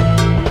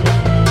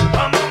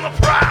 I'm on the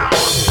prowl.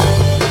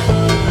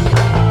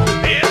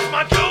 It's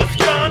my ghost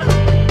gun.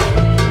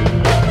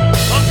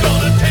 I'm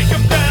gonna take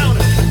him down.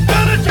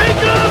 Gonna take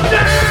him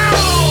down.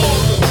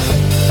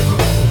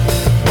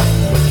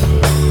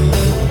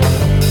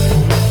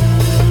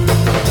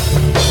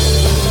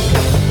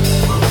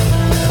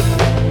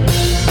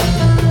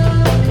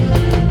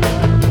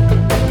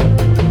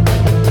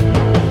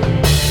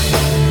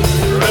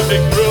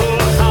 Ripping through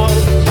a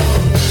house,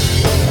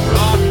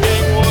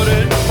 rocking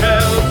wooden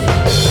shelves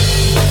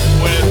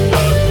with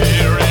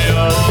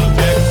ethereal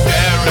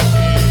dexterity.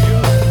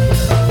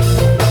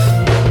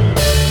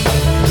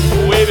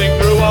 Waving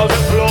through walls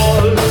and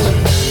floors,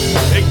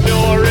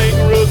 ignoring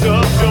rules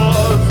of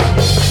doors.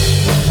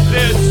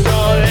 This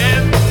all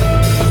ends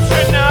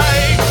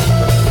tonight.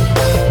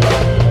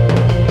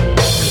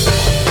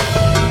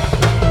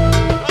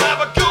 I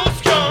have a ghost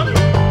gun.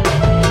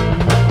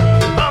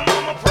 I'm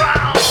on the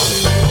prowl.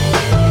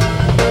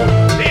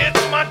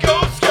 It's my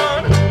ghost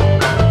gun.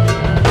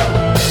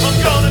 I'm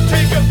gonna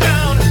take him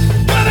down.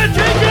 Gonna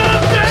take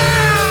him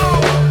down.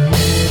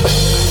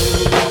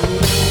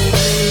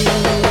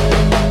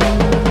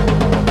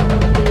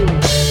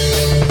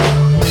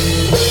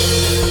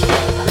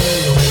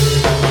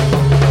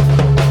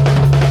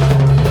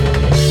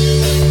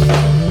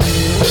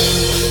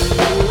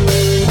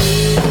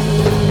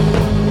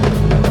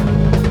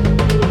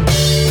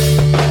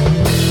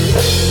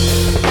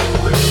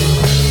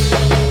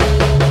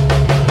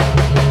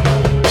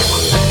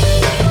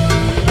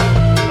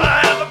 I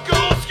have a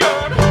ghost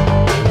gun.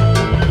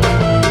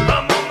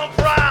 I'm on the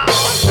prowl.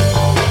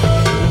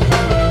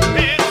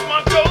 It's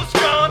my ghost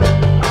gun.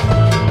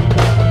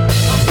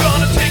 I'm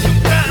gonna take him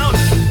down.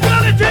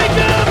 Gonna take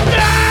him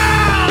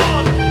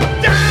down.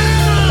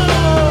 Down.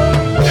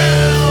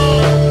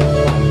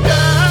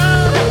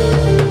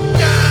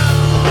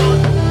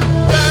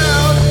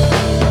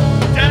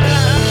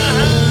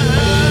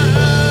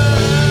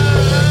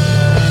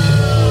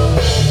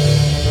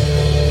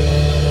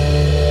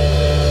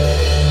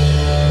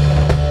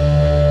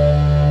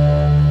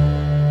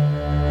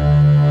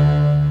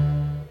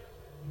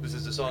 This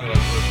is the song about.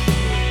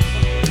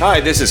 Hi,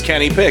 this is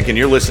Kenny Pick, and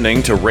you're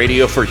listening to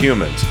Radio for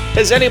Humans.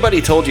 Has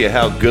anybody told you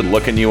how good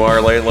looking you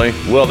are lately?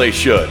 Well, they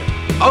should.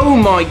 Oh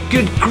my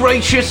good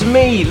gracious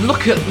me,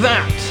 look at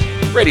that!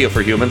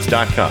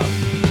 RadioForHumans.com.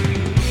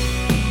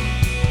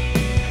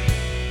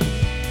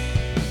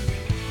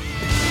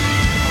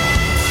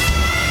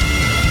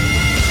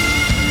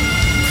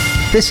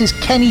 This is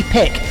Kenny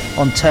Pick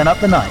on Turn Up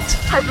the Night.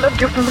 I've loved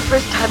you from the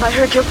first time I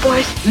heard your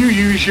voice. You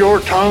use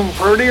your tongue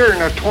prettier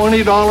than a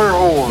 $20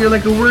 whore. You're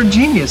like a word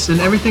genius, and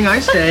everything I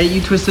say,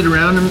 you twist it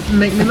around and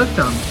make me look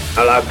dumb.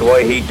 I like the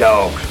way he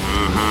talks.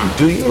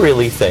 Do you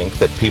really think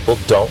that people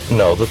don't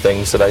know the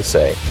things that I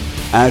say?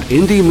 At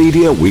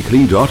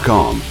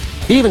IndieMediaWeekly.com.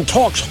 He even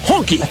talks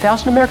honky.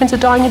 1,000 Americans are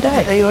dying a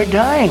day. They are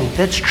dying.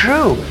 That's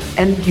true.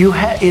 And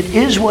it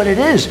is what it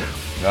is.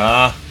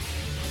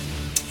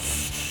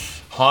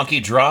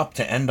 Honky drop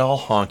to end all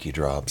honky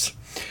drops.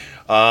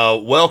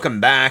 Welcome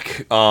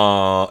back,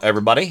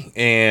 everybody.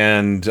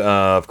 And,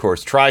 of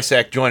course,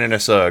 Trisec joining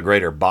us,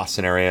 Greater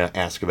Boston area.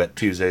 Ask About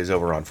Tuesdays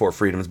over on Four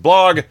Freedoms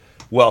blog.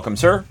 Welcome,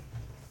 sir.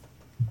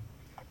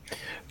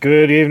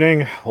 Good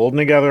evening. Holding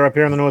together up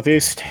here in the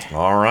Northeast.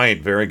 All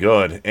right, very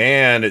good.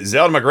 And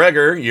Zelda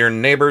McGregor, your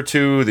neighbor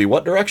to the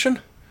what direction?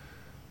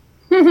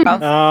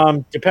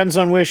 Depends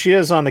on where she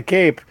is on the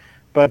Cape,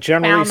 but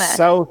generally Falmouth.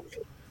 south.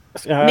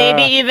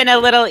 Maybe even a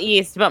little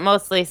east, but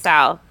mostly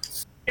south.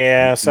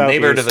 Yeah, southeast.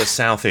 Neighbor to the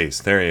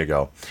southeast. There you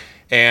go.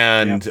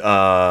 And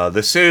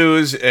the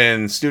Sue's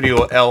in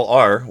Studio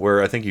LR,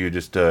 where I think you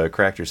just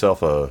cracked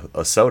yourself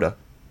a soda.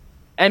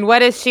 And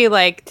what is she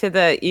like to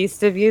the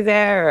east of you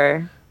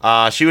there?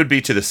 Or? She would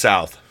be to the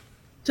south.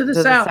 To the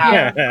south,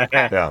 yeah.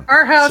 Yeah.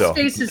 Our house So,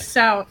 faces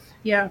south,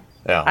 yeah.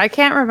 yeah. I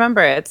can't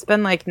remember. It's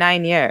been like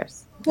 9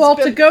 years. Well,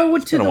 to go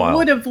to been a the while.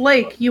 wood of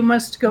lake, you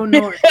must go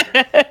north.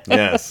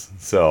 Yes.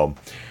 So,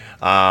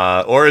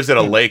 or is it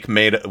a lake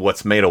made of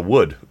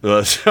wood?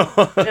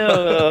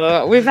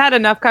 We've had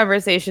enough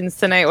conversations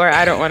tonight where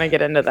I don't want to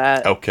get into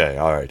that. Okay,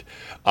 all right.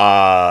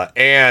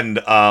 And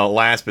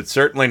last but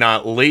certainly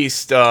not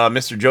least,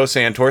 Mr. Joe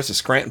Santorsa of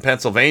Scranton,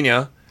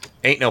 Pennsylvania.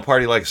 Ain't no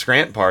party like a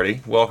Scranton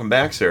party. Welcome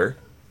back, sir.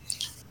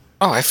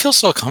 Oh, I feel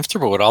so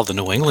comfortable with all the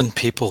New England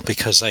people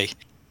because my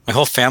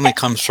whole family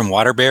comes from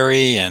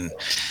Waterbury and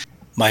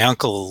my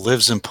uncle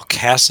lives in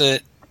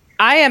Pocasset.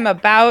 I am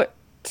about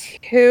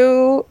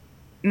 2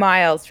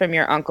 miles from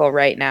your uncle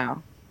right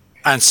now.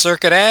 On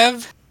Circuit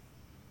Ave?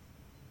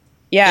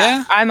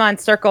 Yeah, I'm on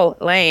Circle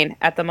Lane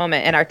at the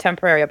moment in our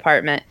temporary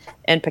apartment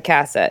in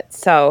Pocasset.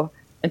 So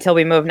until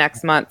we move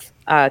next month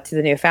to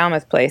the new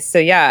Falmouth place. So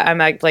yeah, I'm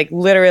like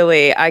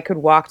literally, I could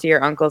walk to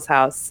your uncle's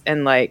house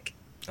in like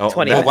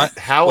 20 minutes.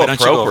 How why don't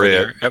you go over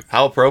appropriate. there?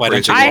 How appropriate. Why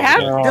don't you I go over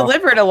have there?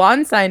 delivered a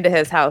lawn sign to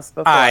his house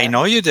before. I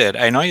know you did.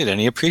 And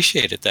he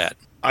appreciated that.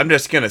 I'm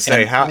just going to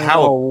say,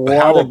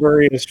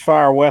 Waterbury is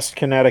far west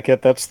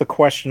Connecticut. That's the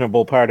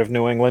questionable part of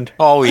New England.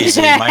 Oh,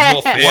 easy. My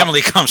whole family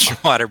comes from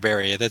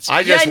Waterbury. That's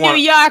I just New want.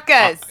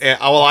 Yorkers.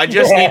 Well, I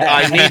just need.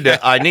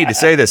 I need to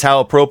say this. How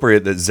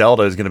appropriate that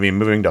Zelda is going to be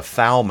moving to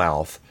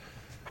Foulmouth.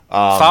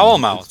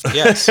 Foulmouth.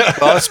 Yes.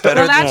 Well, it's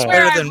better. Well, that's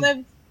where I than.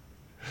 lived.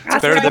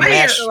 It's better than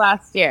mash.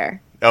 Last year.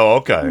 Oh,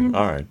 okay.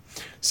 All right.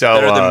 So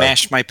Better than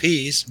mash my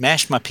peas.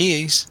 Mash my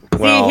peas.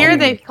 Well, See, here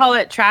they call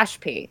it trash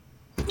pea.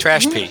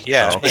 Trash pea.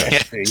 Yeah.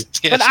 Yes,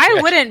 But I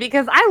wouldn't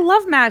because I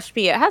love mashed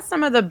pea. It has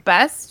some of the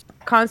best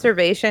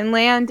conservation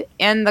land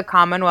in the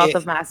Commonwealth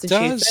of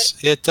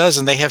Massachusetts. It does,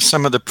 and they have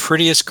some of the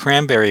prettiest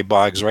cranberry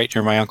bogs right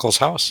near my uncle's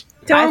house.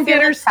 Don't I get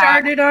feel her attacked.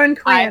 started on I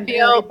cranberry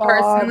feel bogs.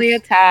 personally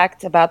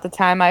attacked about the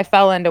time I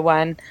fell into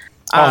one.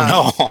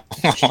 Oh no!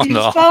 Oh She's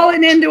no!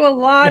 fallen into a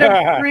lot of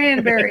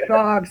cranberry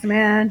bogs,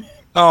 man.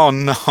 Oh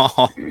no!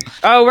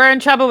 Oh, we're in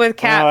trouble with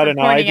Kat Oh, I for don't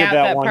know. I pointing did out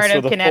that that once part of with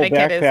a full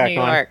Connecticut is backpack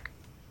New on. York.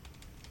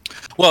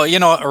 Well,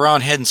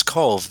 around Heddon's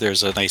Cove,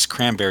 there's a nice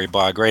cranberry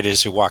bog right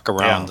as you walk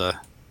around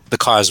the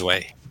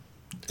causeway.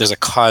 There's a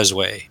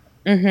causeway.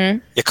 Mm-hmm.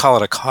 You call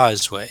it a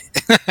causeway.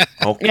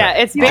 Okay. Yeah,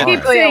 it's You keep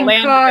basically a saying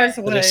land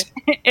causeway. bridge. Did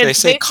I It's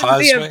say basically a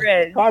causeway?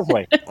 bridge.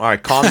 Causeway. All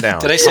right, calm down.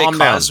 Did I say Calm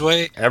down.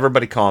 causeway?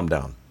 Everybody, calm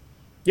down.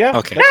 Yeah.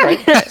 Okay. That's right.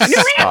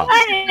 Stop.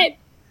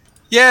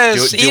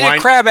 Yes, Do eat I-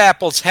 crab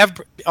apples.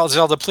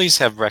 Zelda, please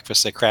have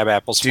breakfast at crab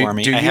apples for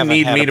me. Do I you haven't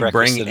need had me a to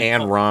breakfast bring in-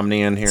 Ann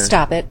Romney in here?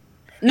 Stop it.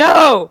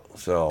 No!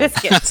 So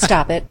Biscuits.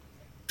 Stop it.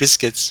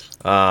 biscuits.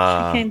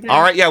 all came back.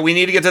 right, yeah, we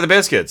need to get to the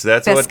biscuits.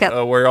 That's Biscuit.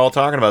 what we're all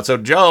talking about. So,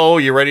 Joe,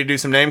 you ready to do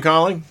some name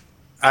calling?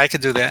 I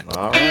could do that.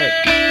 All right.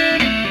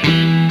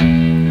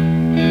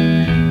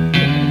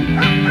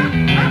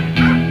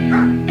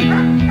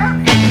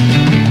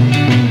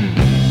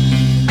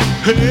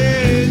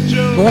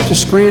 Go up to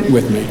Scranton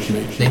with me.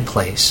 A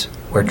place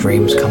where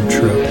dreams come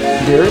true.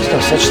 There is no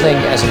such thing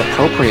as an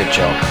appropriate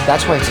joke.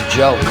 That's why it's a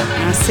joke.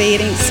 I say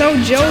it ain't so,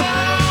 Joe.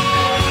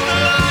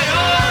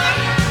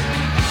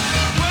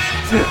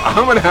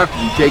 I'm gonna have to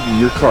be taking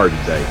your car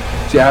today.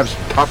 See, I have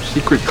some top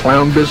secret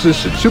clown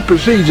business that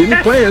supersedes any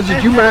plans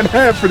that you might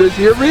have for this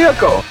here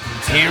vehicle.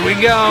 Here we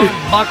go.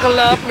 Buckle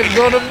up. It's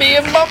gonna be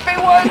a bumpy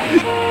one.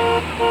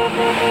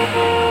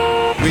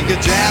 We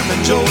could jam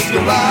in Joe's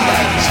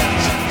garage.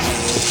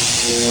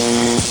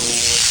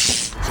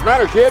 What's the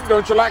matter, kid?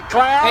 Don't you like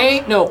clowns?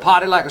 Ain't no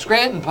party like a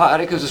Scranton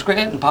party, because the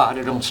Scranton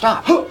party don't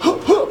stop.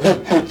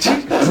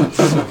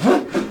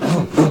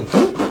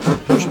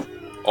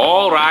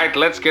 All right,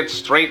 let's get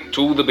straight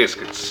to the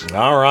biscuits.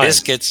 All right.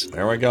 Biscuits.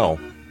 There we go.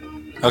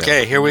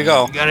 Okay, here we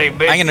go. I'm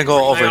going to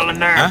go over.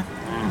 Huh?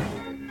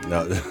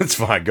 No, that's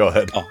fine. Go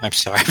ahead. Oh, I'm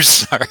sorry.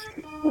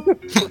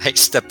 I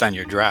stepped on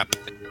your drop.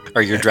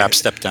 Or your drop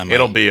stepped on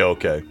It'll be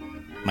okay.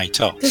 my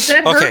toe. Does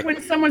that hurt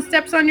when someone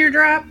steps on your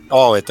drop?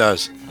 Oh, it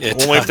does.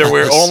 Only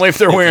if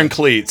they're wearing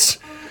cleats.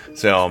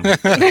 So,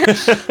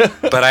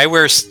 but I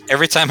wear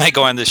every time I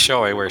go on this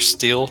show, I wear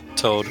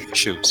steel-toed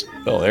shoes.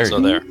 Oh, there you go.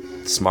 There.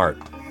 Smart.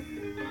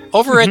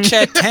 Over at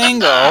Chat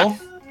Tango.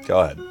 Go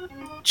ahead.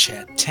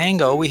 Chat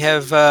Tango, we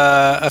have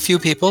a few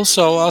people,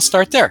 so I'll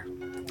start there.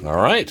 All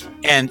right.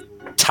 And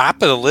top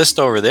of the list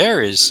over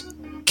there is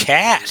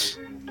Kat.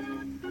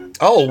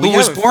 Oh, who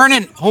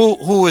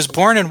was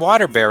born in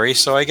Waterbury,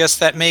 so I guess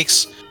that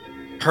makes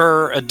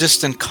her a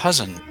distant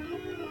cousin.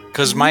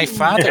 Because my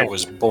father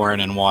was born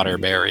in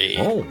Waterbury.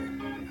 Oh.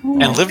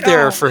 And lived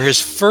there for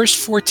his first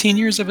 14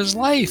 years of his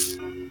life.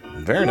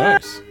 Very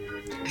nice.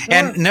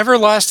 And never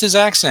lost his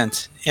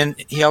accent. And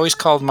he always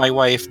called my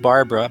wife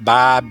Barbara.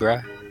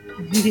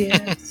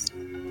 Yes.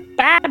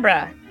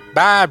 Barbara.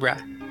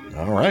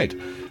 All right.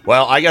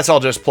 Well, I guess I'll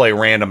just play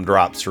random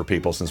drops for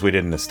people since we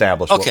didn't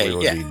establish what we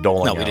would be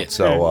doling out.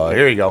 So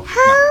here you go.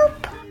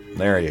 Help.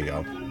 There you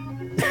go.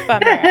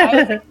 Bummer. I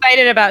was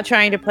excited about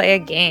trying to play a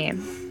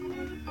game.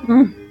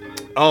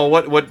 Oh,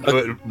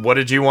 what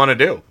did you want to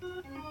do?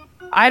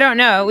 I don't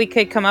know. We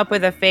could come up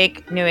with a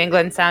fake New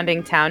England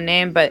sounding town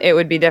name, but it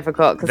would be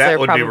difficult because That they're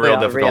would probably be real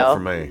all difficult real. for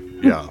me.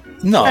 Yeah.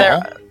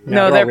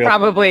 They're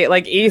probably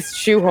like East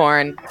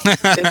Shoehorn.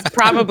 It's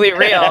probably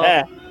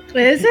real.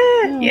 Is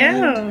it?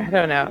 Yeah. I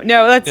don't know.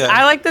 No, that's. Yeah.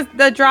 I like this.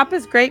 The drop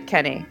is great,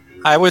 Kenny.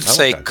 I would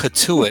say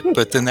Katuit,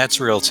 but then that's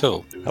real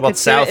too. How about Katuit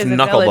South is a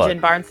village in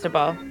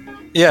Barnstable.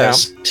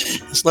 Yes.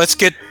 Let's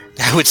get.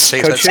 I would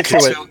say let's get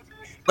Katuit. to.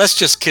 Let's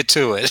just get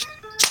to it.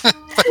 All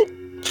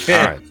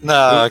right.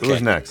 No. Okay.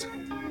 Who's next?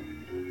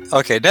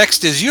 Okay.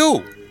 Next is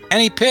you.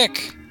 Any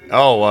pick.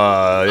 Oh,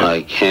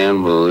 I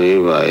can't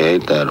believe I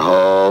ate that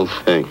whole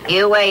thing.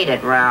 You ate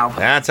it, Ralph.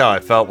 That's how I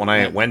felt when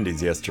I ate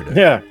Wendy's yesterday.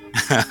 Yeah.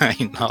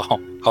 I know.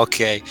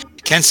 Okay.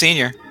 Ken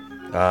Senior.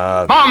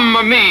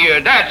 Mamma mia,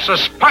 that's a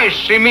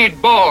spicy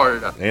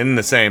meatball. In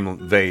the same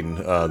vein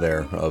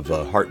there of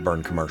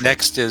heartburn commercial.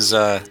 Next is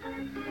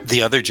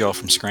the other Joe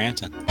from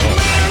Scranton.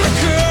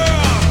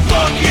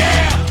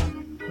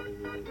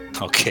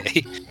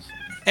 Okay.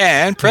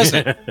 And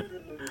President.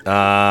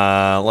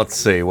 Let's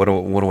see. What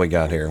do we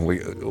got here?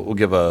 We'll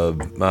give a.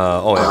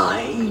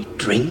 I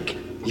drink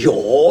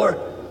your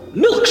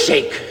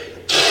milkshake.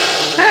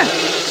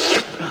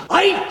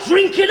 I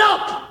drink it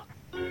up.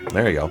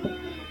 There you go.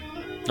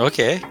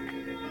 Okay.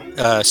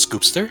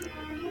 Scoopster.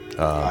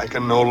 I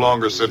can no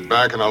longer sit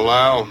back and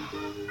allow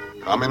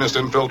communist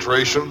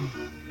infiltration,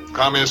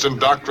 communist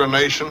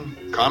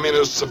indoctrination,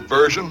 communist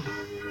subversion,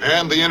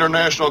 and the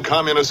international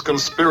communist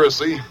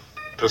conspiracy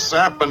to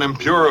sap and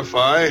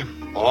impurify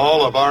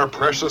all of our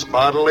precious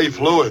bodily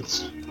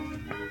fluids.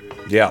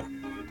 Yeah.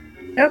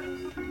 Yep.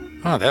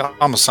 Oh, that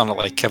almost sounded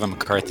like Kevin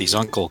McCarthy's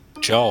Uncle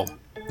Joe.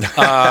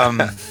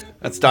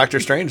 That's Dr.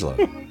 Strangelove.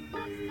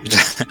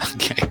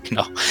 Okay,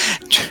 no.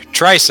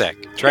 Trisec.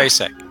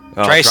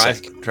 Oh,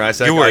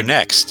 Trisec. You were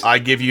next. I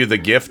give you the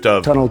gift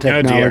of Tunnel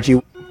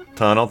technology.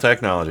 Tunnel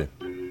technology.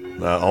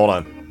 Hold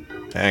on.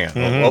 Hang on.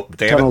 Mm-hmm. Oh,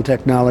 damn Tunnel it.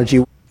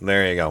 technology.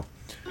 There you go.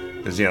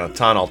 Because,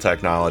 tunnel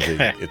technology.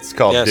 It's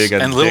called Yes,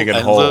 digging and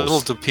holes. little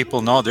do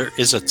people know there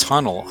is a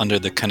tunnel under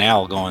the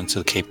canal going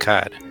to Cape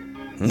Cod.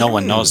 No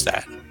one knows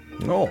that.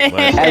 No.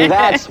 And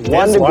that's one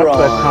There's to lots grow.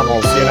 of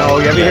tunnels.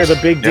 You ever hear the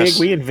Big Dig? Yes.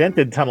 We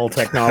invented tunnel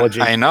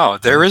technology. I know.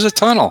 There is a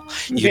tunnel.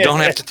 You don't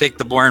have to take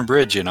the Bourne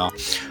Bridge,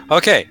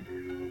 Okay.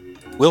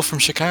 Will from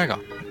Chicago.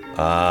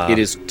 It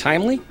is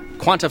timely,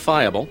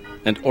 quantifiable,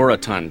 and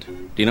orotund.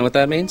 Do you know what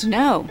that means?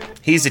 No.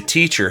 He's a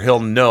teacher. He'll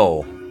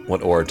know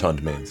what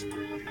orotund means.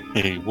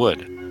 He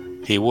would.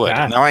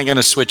 Ah. Now I'm going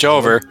to switch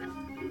over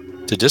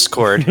to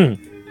Discord,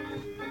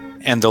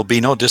 and there'll be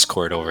no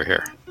Discord over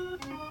here.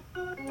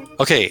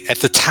 Okay, at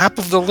the top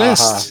of the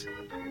list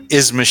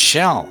is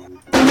Michelle.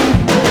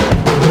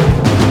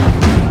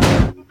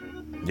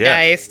 Yeah.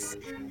 Nice.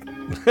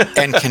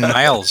 And can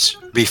Niles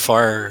be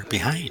far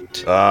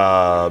behind?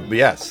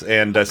 Yes.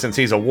 And since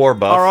he's a war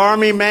buff. Our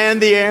army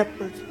manned the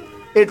airports.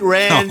 It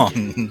ran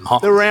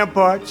the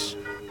ramparts.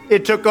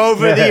 It took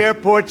over the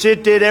airports.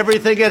 It did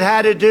everything it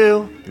had to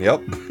do.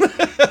 Yep.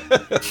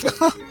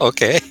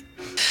 Okay.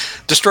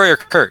 Destroyer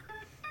Kurt.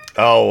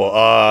 Oh,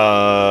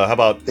 how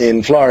about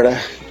In Florida.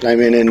 I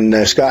mean,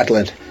 in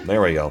Scotland. There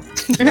we go.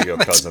 There you go,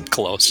 cousin.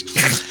 Close.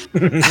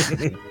 Close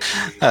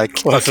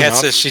Kat enough.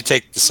 says she'd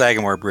take the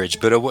Sagamore Bridge,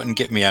 but it wouldn't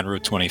get me on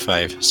Route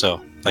 25, so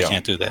I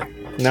can't do that.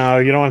 No,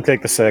 you don't want to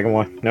take the second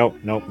one. Nope,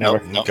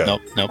 never.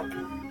 Nope.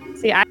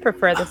 See, I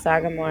prefer the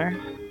Sagamore.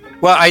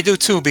 Well, I do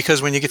too,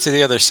 because when you get to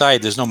the other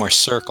side, there's no more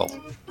circle.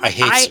 I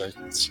hate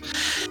circles.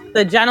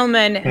 The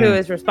gentleman who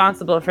is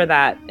responsible for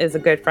that is a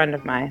good friend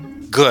of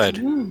mine. Good.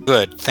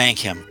 Thank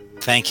him.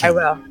 I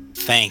will.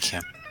 Thank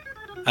him.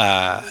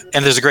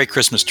 And there's a great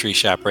Christmas tree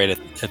shop right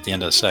at the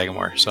end of the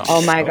Sagamore. So.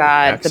 Oh my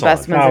God, excellent. the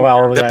best one. Oh,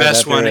 well, The that-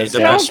 best that one. there is, The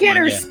yeah. best Don't get one,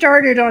 her yeah.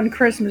 started on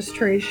Christmas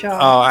tree shop.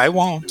 Oh, I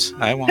won't.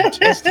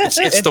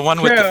 It's the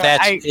one with the true.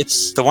 thatch.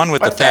 It's the one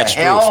with the What the thatched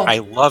roof. hell? I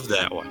love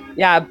that one.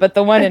 Yeah, but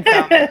the one in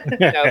Falmouth is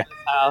dope as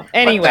hell.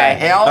 Anyway,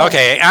 hell?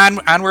 Okay,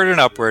 onward and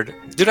upward.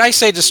 Did I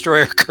say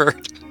Destroyer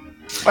Kurt?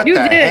 What You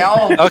the did.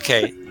 hell?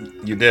 Okay,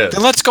 You did.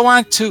 then let's go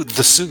on to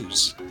the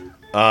Sues.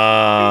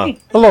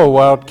 Hello,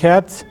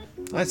 Wildcats.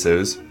 Hi,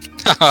 Suze.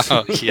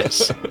 Oh,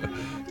 yes.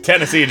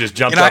 Tennessee just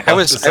jumped You know, up. I off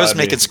was beside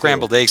me. making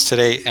scrambled eggs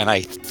today, and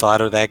I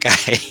thought of that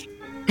guy.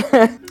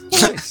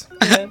 Nice.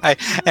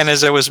 And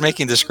as I was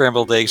making the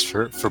scrambled eggs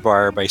for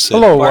Barb, I said,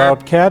 Hello, "Barb,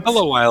 Wildcats.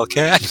 Hello,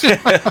 Wildcat."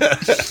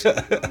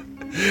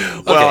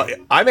 Well, Okay.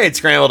 I made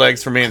scrambled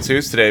eggs for me and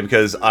Suze today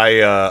because I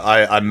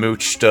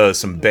mooched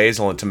some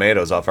basil and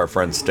tomatoes off our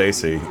friend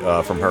Stacy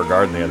from her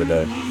garden the other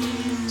day.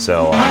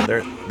 So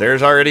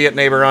there's our idiot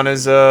neighbor on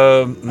his.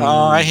 Oh,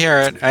 I hear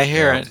it. I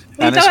hear it.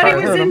 You On his thought he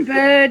heart. was in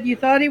bed. You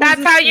thought he was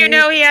that's how you asleep.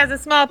 know he has a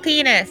small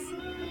penis.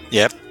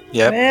 Yep.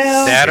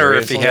 Well- That or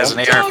if he has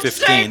Seriously? an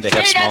AR-15, they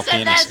have small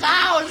penis.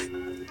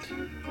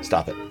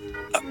 Stop it.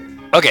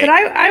 Okay. But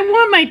I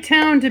want my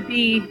town to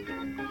be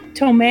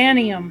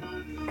Tomanium.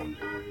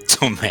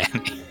 So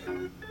many.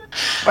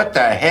 What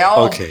the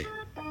hell? Okay.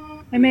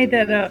 I made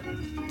that up.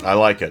 I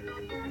like it.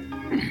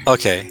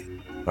 Okay.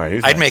 All right.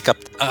 who's I'd next? make up.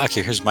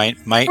 Okay, here's my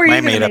What are you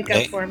gonna made up make up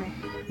name. for me?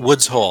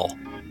 Woods Hole.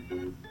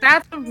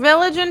 That's a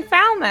village in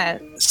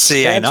Falmouth.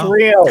 See, I That's know.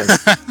 real.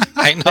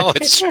 I know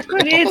it's true.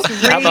 But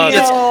it's How about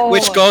this? real.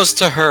 Which goes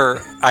to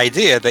her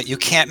idea that you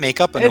can't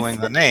make up a New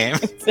England name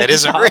that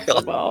isn't real.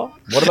 Impossible.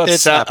 What about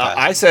It's South? not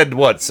I said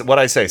what? What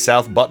I say?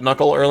 South Butt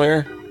Knuckle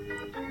earlier.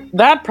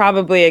 That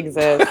probably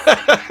exists.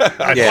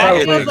 I Yeah,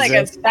 probably it feels like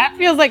exist. that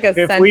feels like a If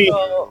central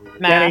we-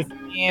 mass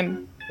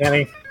name.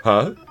 Kenny,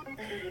 Huh?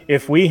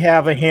 if we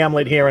have a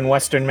hamlet here in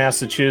Western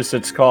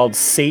Massachusetts called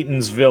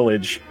Satan's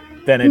Village,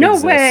 then it No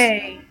exists.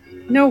 way.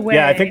 No way.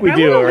 Yeah, I think we I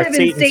do, wanna or live in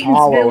Satan's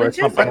Hollow or Village.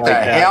 something What like the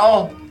that.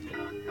 hell?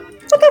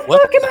 What the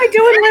fuck am I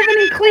doing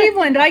living in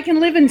Cleveland? I can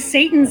live in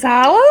Satan's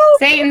Hollow?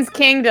 Satan's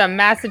Kingdom,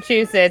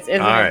 Massachusetts, is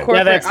All right.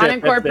 Yeah, that's it, that's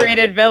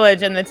unincorporated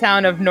village in the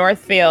town of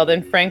Northfield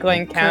in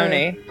Franklin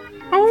County.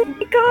 Oh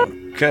my god.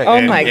 Okay. Oh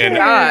and- my and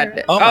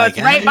god! Oh my it's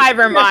God. right by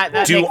Vermont.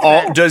 That Do makes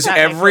all sense. does That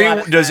makes a lot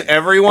of sense.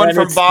 everyone And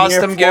from it's near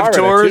Boston give Florida,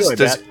 tours? too, I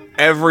Does bet.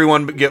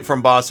 everyone get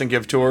from Boston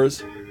give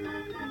tours?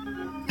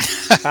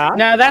 Huh?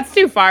 No, that's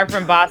too far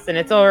from Boston.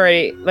 It's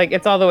already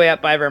it's all the way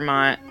up by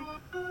Vermont.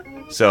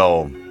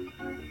 So,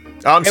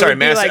 I'm It sorry, would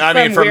be like I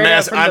mean some from weirdo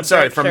Mass. from I'm the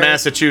sorry, from Berkshires.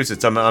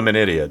 Massachusetts. I'm an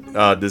idiot.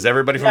 Does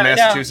everybody from No, no,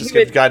 Massachusetts you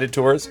give would- guided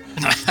tours?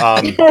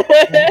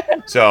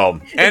 So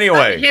The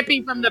anyway,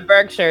 hippie from the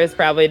Berkshires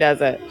probably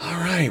does it. all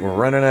right, we're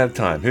running out of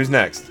time. Who's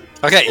next?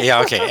 Okay,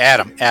 yeah, okay.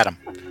 Adam.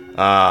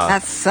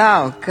 That's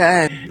so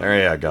good.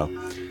 There you go.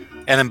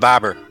 And then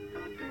Bobber.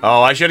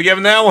 Oh, I should have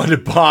given that one to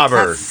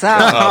Bobber. That's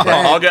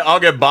so good. I'll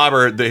get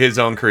Bobber his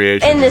own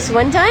creation. And this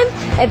one time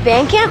at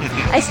band camp,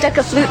 I stuck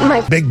a flute in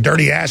my Big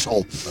dirty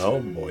asshole. Oh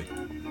boy.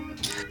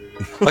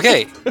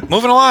 Okay,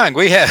 moving along.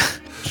 We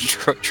have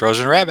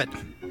Trojan Rabbit.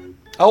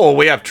 Oh, well,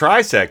 we have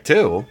Trisec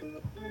too.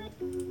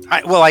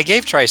 I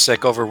gave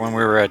Trisec over when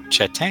we were at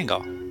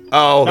Chatango.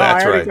 Oh, No,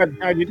 that's I already right.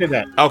 said- you did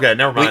that. Okay,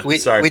 never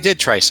mind. Sorry. We did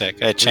Trisec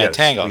at We got-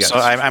 Chatango, we got- so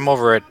I'm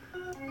over at.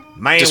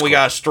 Man, Discord. we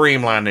gotta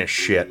streamline this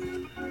shit.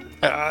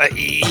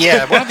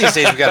 Yeah, one of these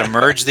days we got to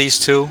merge these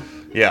two.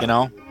 Yeah. You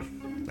know. All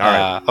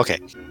right. Okay.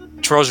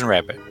 Trojan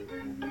Rabbit.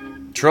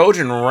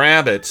 Trojan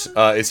Rabbit.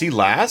 Is he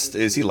last?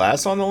 Is he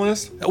last on the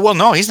list? Well,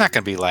 no, he's not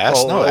going to be last.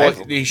 Oh, no,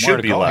 he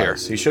should be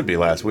last. He should be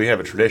last. We have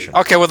a tradition.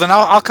 Okay, well then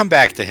I'll come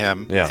back to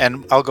him. Yeah.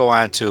 And I'll go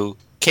on to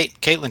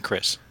Caitlin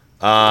Chris.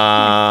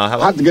 How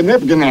about the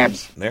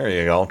There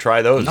you go.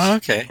 Try those. Oh,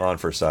 okay. On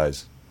for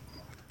size.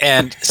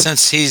 And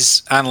since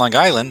he's on Long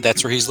Island,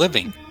 that's where he's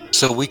living.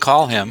 So we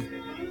call him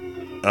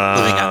living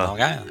on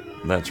Long Island.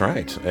 That's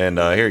right. And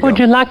here you Would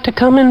go. you like to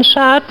come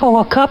inside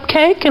for a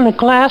cupcake and a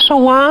glass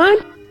of wine?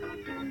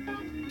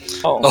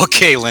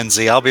 Okay,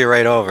 Lindsay, I'll be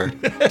right over.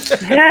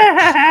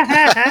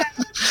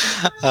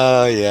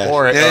 Oh yeah.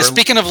 Or-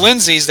 Speaking of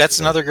Lindsay's, that's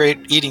another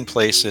great eating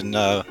place in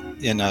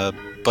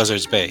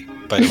Buzzards Bay.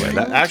 By the way,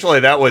 Actually,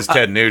 that was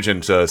Ted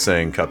Nugent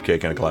saying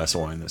 "cupcake and a glass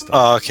of wine" this time.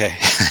 Oh, okay.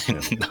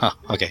 No,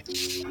 okay.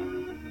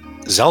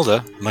 Zelda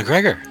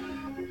McGregor.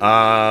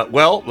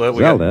 Well, we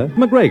Zelda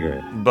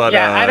McGregor. got, but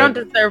Yeah, I don't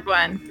deserve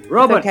one.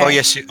 Robert. It's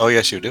okay. Oh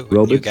yes, you do.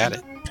 Robert. You got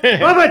it.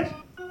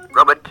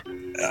 Robert!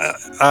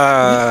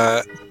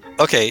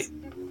 Okay.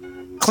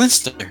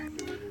 Clinster.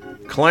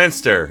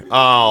 Clinster.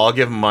 Oh, I'll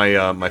give him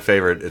my my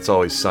favorite. It's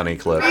always sunny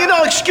clip. You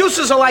know,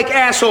 excuses are like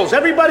assholes.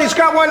 Everybody's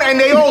got one and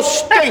they all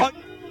stink.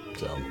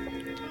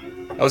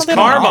 That was Well, they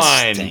don't all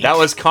Carmine. stink. That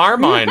was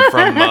Carmine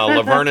from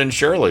Laverne and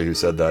Shirley who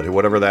said that.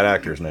 Whatever that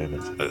actor's name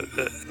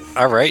is.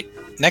 All right.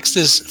 Next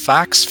is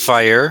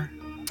Foxfire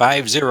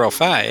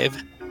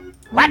 505.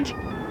 What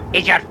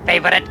is your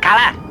favorite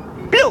color?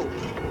 Blue.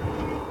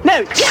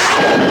 No.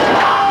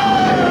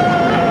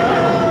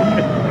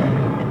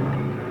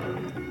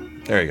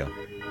 There you go.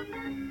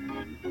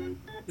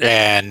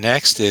 And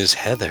next is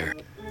Heather.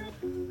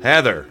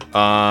 Heather.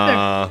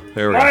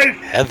 There we go.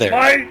 Heather.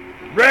 My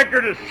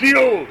record is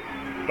sealed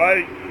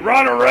by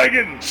Ronald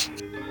Reagan.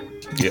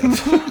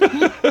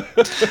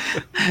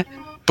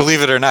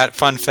 Believe it or not,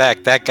 fun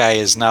fact, that guy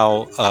is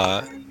now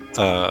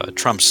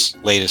Trump's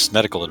latest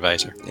medical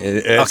advisor.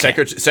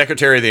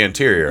 Secretary of the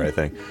Interior, I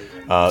think.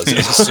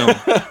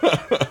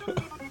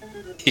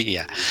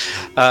 Yeah.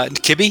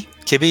 Kibby?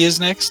 Kibby is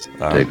next?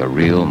 Take a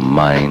real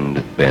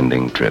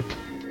mind-bending trip.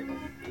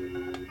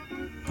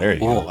 There you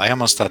go. I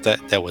almost thought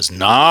that was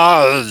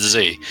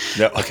Nazi.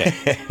 No. Okay.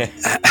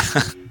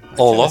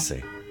 Olo?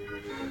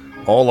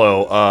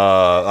 Olo,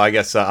 I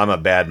guess I'm a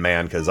bad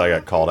man because I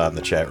got called out in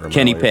the chat room.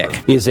 Kenny earlier.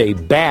 Pick is a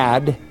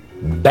bad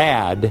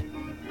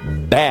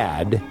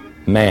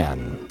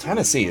man.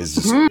 Tennessee is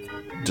just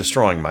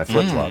destroying my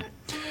flip-flop.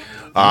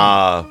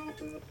 All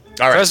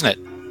right.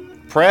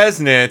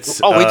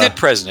 President. Oh, we did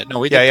president. No,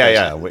 we did president.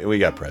 Yeah. We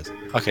got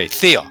president. Okay,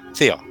 Theo.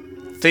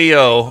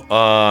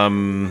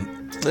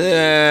 I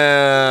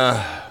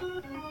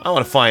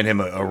want to find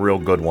him a real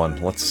good one.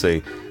 Let's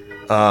see.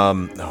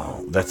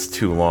 No, that's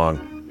too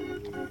long.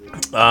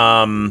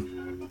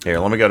 Here,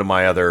 let me go to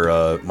my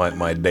other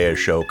my day of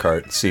show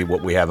cart and see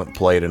what we haven't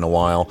played in a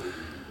while.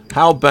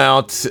 How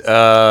about speaking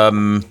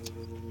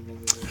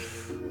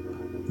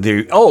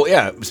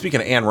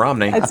of Ann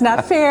Romney. It's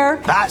not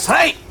fair. That's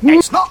right.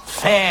 It's not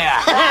fair.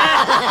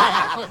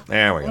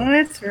 There we go.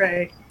 That's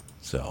right.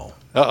 So.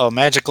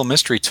 Magical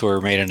Mystery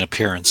Tour made an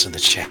appearance in the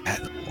chat.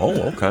 Oh,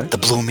 okay. The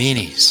Blue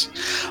Meanies.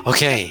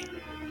 Okay.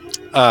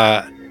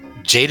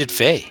 Jaded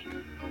Faye.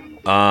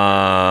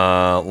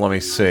 Let me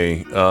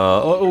see.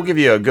 We'll give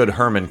you a good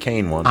Herman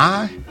Cain one.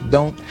 I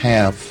don't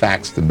have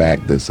facts to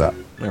back this up.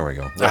 There we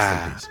go.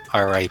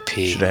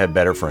 R.I.P. Should have had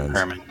better friends.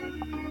 Herman.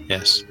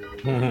 Yes.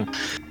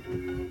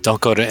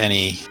 Don't go to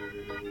any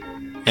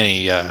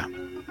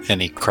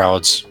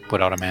crowds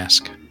without a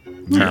mask.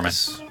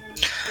 Yes.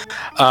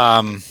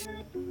 Herman.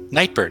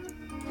 Nightbird.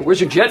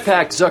 Where's your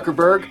jetpack,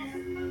 Zuckerberg?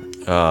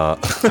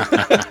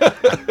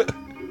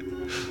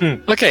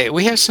 Okay,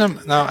 we have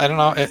some. No, I don't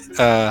know.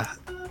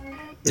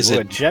 Is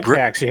it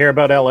jetpacks? You hear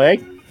about LA?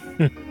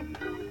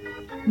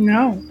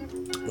 No.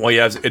 Well,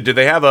 yeah. Did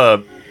they have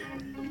a?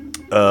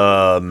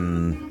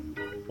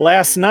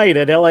 Last night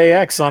at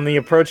LAX on the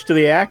approach to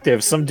the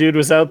Active, some dude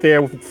was out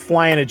there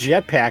flying a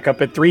jetpack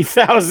up at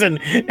 3,000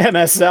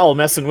 MSL,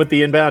 messing with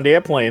the inbound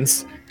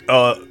airplanes.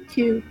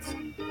 Cute.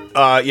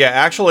 Yeah,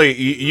 actually,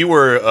 you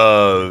were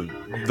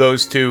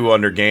those two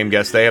under game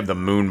guests. They have the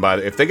moon by.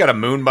 If they got a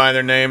moon by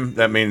their name,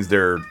 that means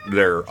they're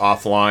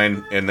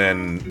offline, and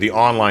then the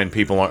online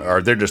people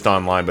they're just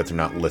online, but they're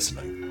not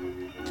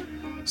listening.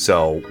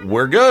 So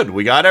we're good.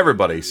 We got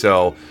everybody.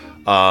 So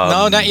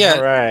no, not yet.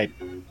 All right.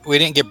 We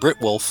didn't get Brit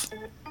Wolf.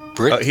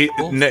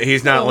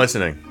 He's not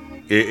listening.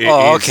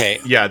 Okay.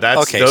 Yeah,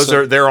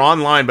 they're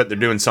online, but they're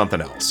doing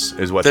something else.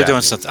 Is what they're that doing.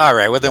 means. Something. All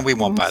right. Well, then we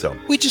won't bother.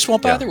 We just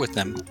won't bother with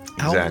them.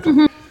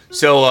 Exactly.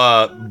 So,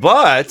 and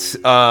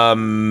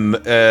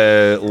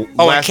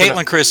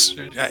Caitlin, Chris,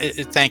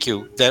 thank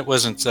you. That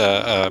wasn't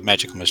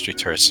Magical Mystery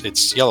Tours.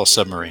 It's Yellow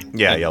Submarine.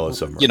 Yeah, Yellow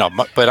Submarine. You know,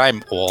 but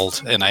I'm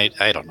old, and I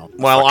don't know.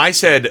 Well, I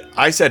said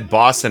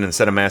Boston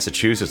instead of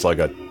Massachusetts, like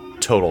a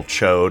total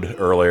chode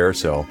earlier.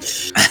 So,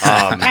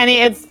 Penny,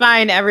 it's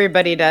fine.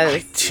 Everybody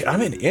does.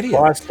 I'm an idiot.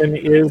 Boston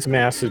is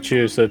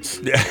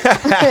Massachusetts.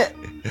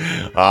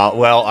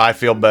 Well, I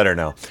feel better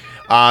now.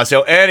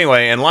 So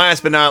anyway, and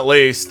last but not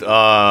least,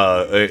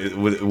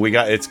 we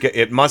got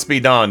it must be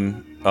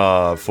done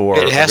for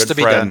it has to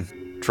be done.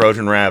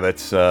 Trojan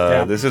Rabbits.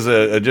 This is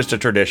just a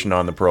tradition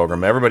on the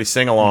program. Everybody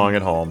sing along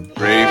at home.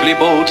 Bravely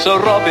bold Sir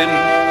Robin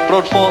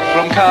rode forth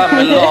from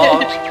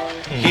Camelot.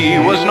 He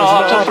was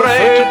not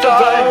afraid to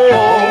die.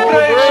 Oh,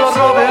 brave Sir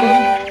Robin.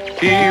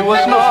 He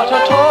was not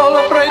at all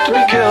afraid to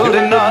be killed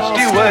in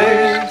nasty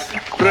ways.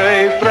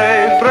 Brave,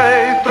 brave,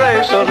 brave,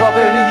 brave Sir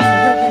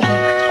Robin.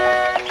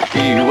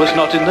 He was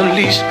not in the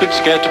least bit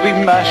scared to be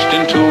mashed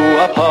into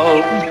a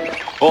pulp,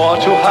 or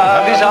to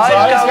have his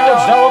eyes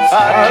gouged out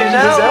and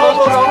his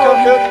elbows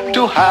broken,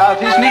 to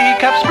have his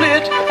kneecap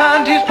split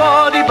and his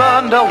body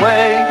burned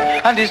away,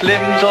 and his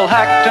limbs all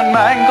hacked and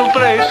mangled.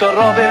 Brave Sir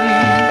Robin.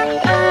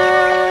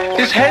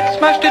 His head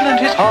smashed in and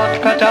his heart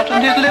cut out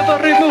and his liver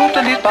removed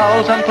and his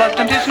bowels unplugged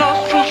and his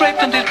nostrils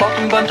raped and his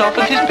bottom burnt off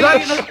and his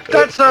penis...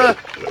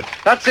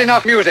 That's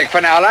enough music for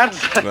now, lads.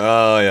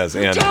 Oh yes,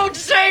 and Don't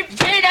say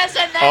penis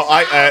in this.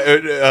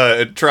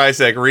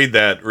 Trisec, read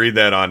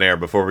that on air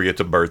before we get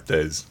to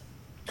birthdays.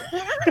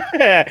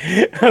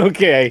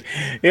 Okay,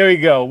 here we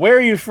go. Where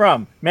are you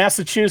from?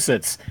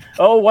 Massachusetts.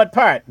 Oh, what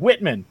part?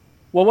 Whitman.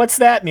 Well, what's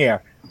that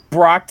near?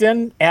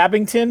 Brockton,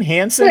 Abington,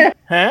 Hanson?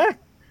 Huh?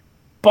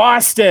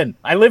 Boston.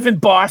 I live in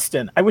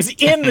Boston. I was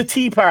in the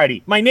Tea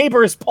Party. My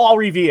neighbor is Paul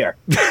Revere.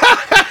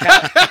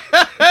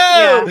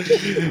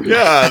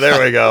 Yeah,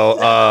 there we go.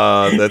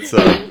 That's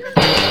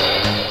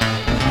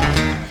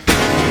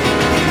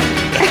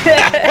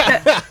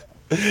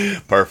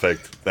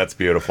perfect. That's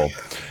beautiful.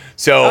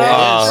 So,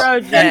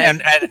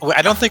 and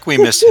I don't think we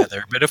missed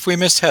Heather, but if we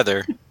missed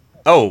Heather,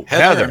 Oh,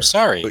 Heather. I'm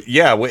sorry.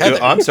 Yeah,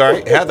 Heather. I'm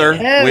sorry, Heather.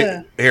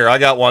 Heather. Here, I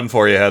got one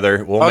for you,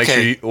 Heather. We'll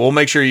Okay.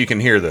 make sure you can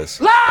hear this.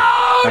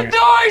 Loud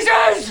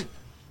noises!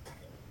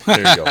 There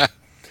you go.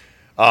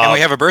 And we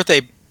have a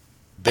birthday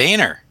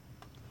banner.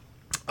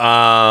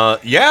 Yeah,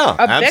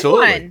 A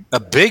absolutely. big one. A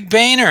big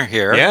banner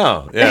here.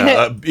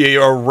 Yeah.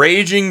 You're a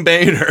raging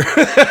Boehner.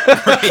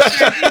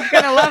 He's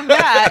gonna love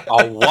that.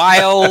 A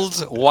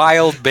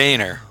wild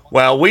banner.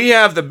 Well, we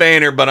have the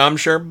Boehner, but I'm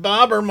sure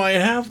Bobber might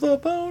have the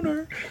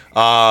boner.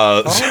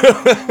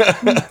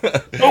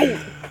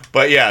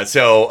 But yeah,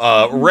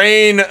 so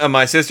Rain,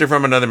 my sister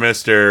from another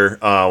mister,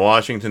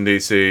 Washington,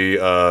 D.C.,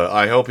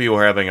 I hope you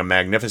are having a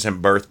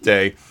magnificent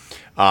birthday.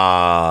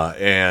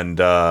 And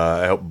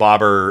I hope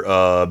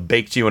Bobber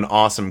baked you an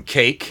awesome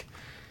cake.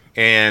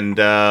 And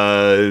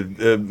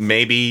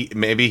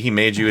maybe he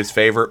made you his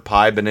favorite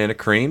pie, banana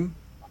cream.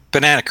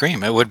 Banana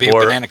cream. It would be a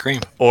banana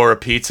cream. Or a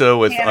pizza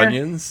with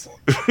onions.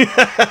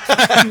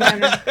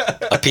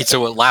 A pizza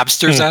with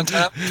lobsters on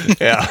top.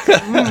 Yeah.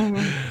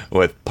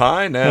 With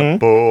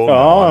pineapple.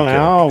 Oh,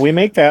 no, we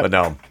make that. But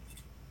no.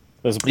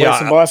 There's a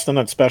place in Boston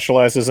that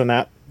specializes in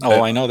that.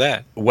 Oh, I know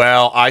that.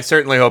 Well, I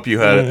certainly hope you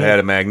had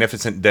a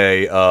magnificent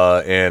day.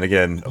 And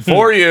again,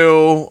 for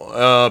you,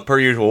 per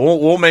usual,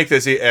 we'll make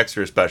this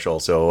extra special.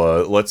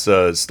 So let's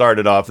start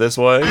it off this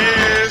way.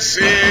 This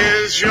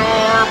is your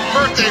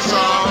birthday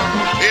song.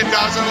 It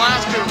doesn't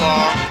last too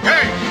long.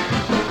 Hey!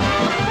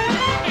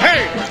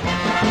 Hey!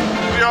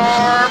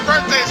 Your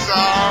birthday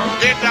song.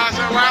 It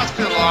doesn't last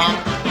too long.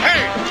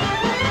 Hey!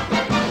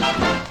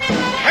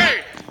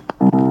 Hey!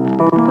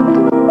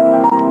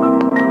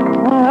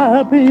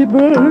 Happy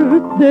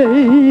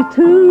birthday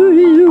to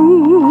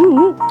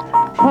you.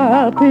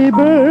 Happy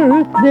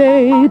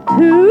birthday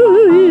to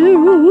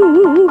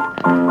you.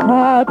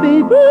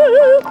 Happy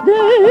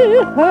birthday,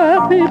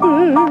 happy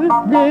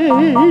birthday.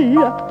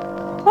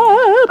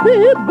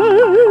 Happy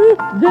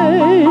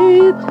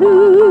birthday to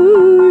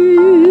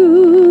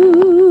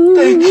you.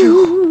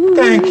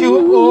 Thank you,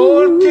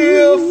 oh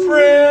dear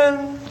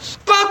friends,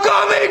 for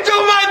coming to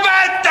my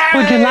birthday!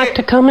 Would you like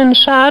to come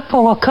inside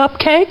for a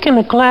cupcake and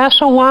a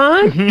glass of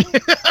wine?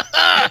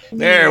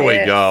 There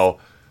we go.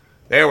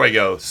 There we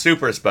go.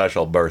 Super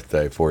special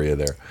birthday for you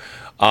there.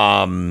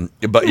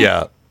 But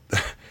yeah.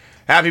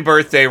 Happy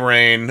birthday,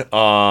 Rain.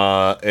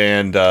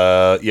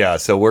 Yeah,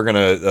 so we're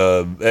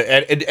gonna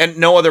and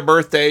no other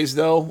birthdays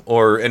though,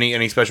 or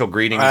any special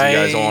greetings you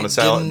guys want to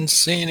sell? I didn't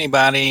see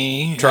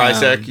anybody.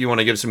 Trisec, you want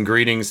to give some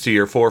greetings to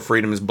your Four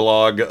Freedoms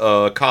blog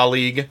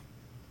colleague?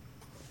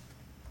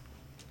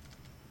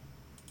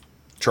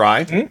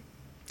 Try.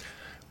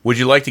 Would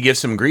you like to give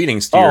some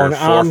greetings to your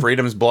Four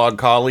Freedoms blog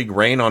colleague,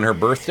 Rain, on her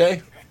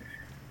birthday?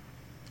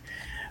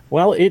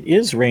 Well, it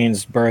is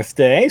Rain's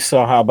birthday,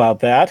 so how about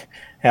that?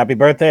 Happy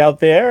birthday out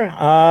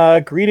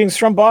there. Greetings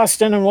from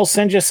Boston, and we'll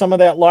send you some of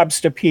that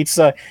lobster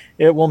pizza.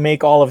 It will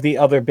make all of the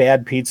other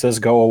bad pizzas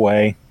go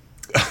away.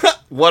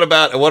 What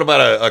about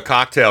a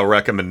cocktail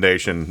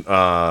recommendation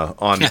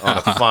on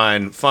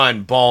a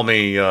fine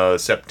balmy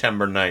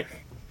September night?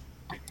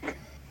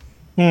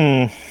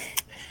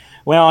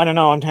 Well, I don't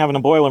know. I'm having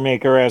a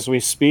Boilermaker as we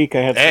speak.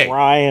 I had some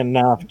rye and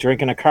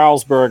drinking a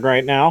Carlsberg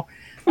right now.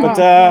 But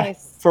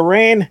nice. For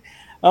Rain,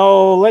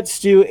 let's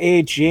do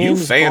a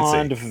James fancy.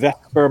 Bond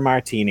Vesper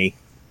Martini.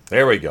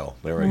 There we go.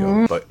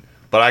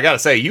 But I gotta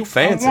say, you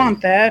fancy. I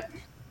want that.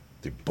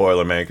 The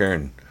Boilermaker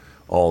and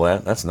all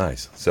that. That's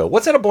nice. So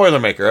what's in a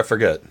Boilermaker? I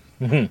forget.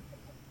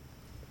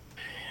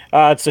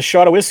 It's a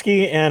shot of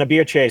whiskey and a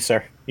beer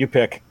chaser. You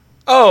pick.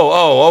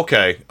 Oh,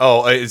 okay.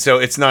 So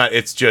it's not.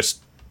 It's just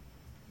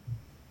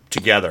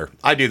together.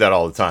 I do that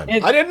all the time.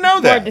 I didn't know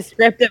that. More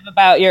descriptive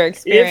about your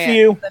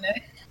experience.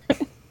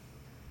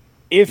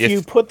 If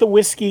you put the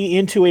whiskey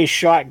into a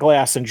shot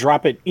glass and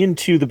drop it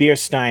into the beer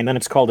stein, then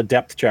it's called a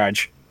depth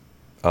charge.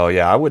 Oh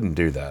yeah, I wouldn't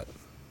do that.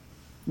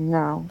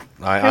 No.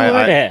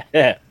 I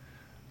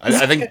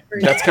think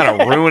that's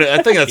kind of ruining.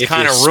 I think that's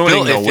kind of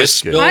ruining the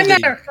whiskey. I'm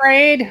not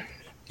afraid.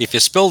 If you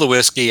spill the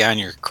whiskey on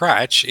your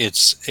crotch,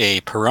 it's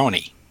a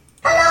Peroni.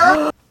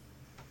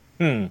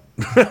 and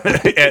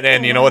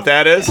you know what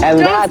that is? And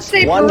don't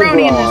say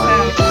Peroni in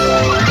this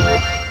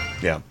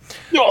house. Yeah.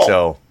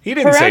 So he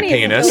didn't say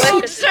penis.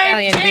 Don't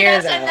say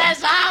penis in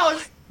this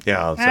house.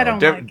 Yeah. I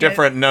don't like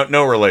different.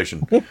 No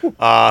relation.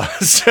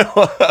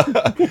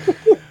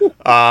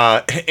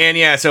 And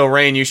yeah. So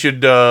Rain, you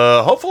should.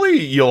 Hopefully,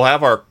 you'll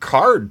have our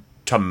card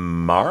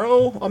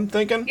tomorrow. I'm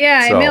thinking.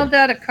 Yeah, I mailed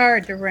out a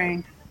card to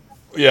Rain.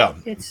 Yeah.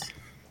 It's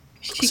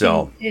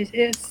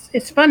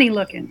funny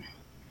looking.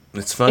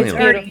 It's funny. It's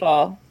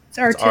beautiful. It's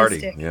artistic.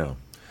 Arty, yeah.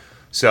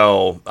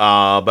 So,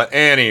 but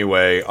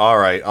anyway, all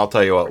right. I'll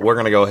tell you what. We're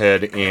gonna go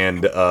ahead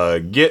and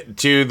get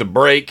to the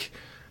break.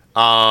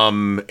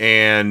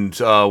 And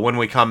when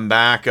we come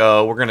back,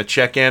 we're gonna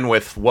check in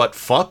with what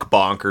Fuck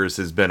Bonkers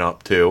has been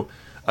up to.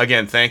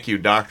 Again, thank you,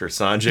 Dr.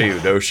 Sanjay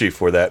Udoshi,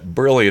 for that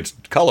brilliant,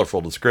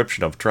 colorful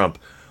description of Trump.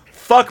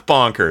 Fuck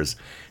Bonkers.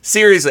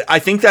 Seriously, I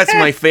think that's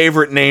my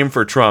favorite name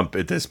for Trump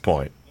at this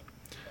point.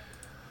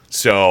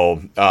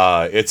 So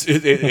it's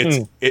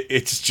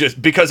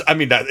just because I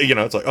mean that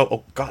it's like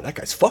oh god, that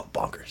guy's fuck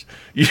bonkers.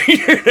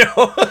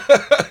 It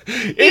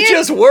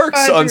just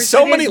works on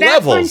so many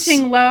levels.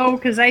 Punching low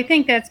because I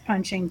think that's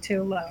punching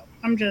too low.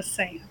 I'm just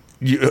saying.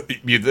 You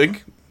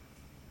think?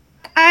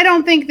 I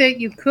don't think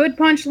that you could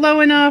punch low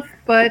enough,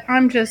 but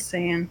I'm just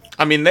saying.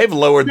 I mean, they've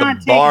lowered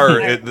the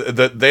bar.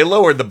 They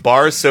lowered the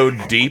bar so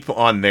deep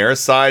on their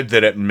side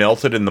that it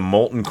melted in the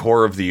molten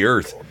core of the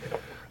earth.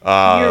 You're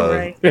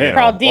right.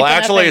 Crawl deep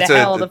enough into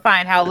hell to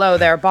find how low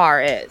their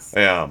bar is.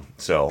 Yeah.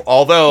 So,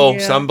 although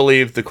some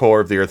believe the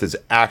core of the earth is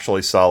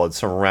actually solid,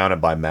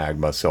 surrounded by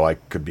magma, so I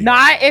could be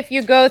not if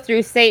you go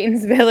through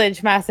Satan's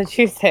Village,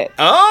 Massachusetts.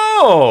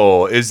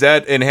 Oh, is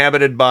that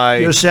inhabited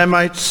by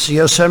Yosemites?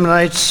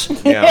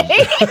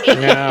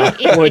 Yeah.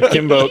 Lord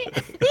Kimboat.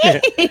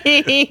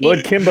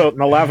 Lord Kimboat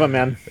and the Lava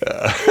Men.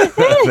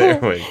 There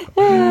we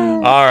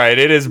go. All right,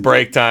 it is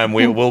break time.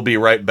 We will be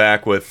right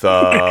back with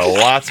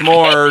lots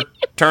more.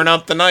 Turn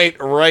up the night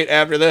right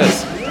after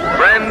this.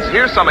 Friends,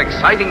 here's some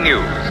exciting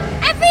news.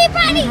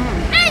 Everybody,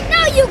 I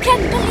know you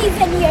can believe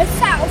in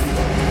yourself.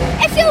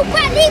 If you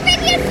believe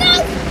in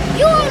yourself,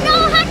 you will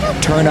know how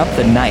to Turn up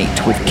the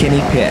night with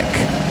Kenny Pick.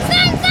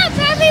 Thumbs up,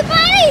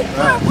 everybody,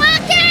 for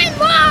rock and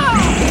roll.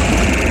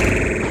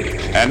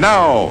 And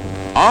now,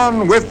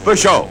 on with the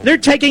show. They're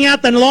taking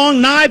out the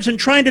long knives and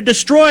trying to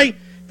destroy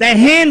the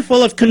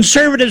handful of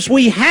conservatives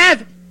we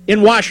have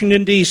in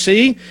Washington,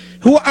 D.C.,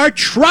 who are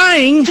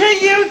trying to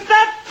use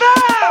the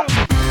phone!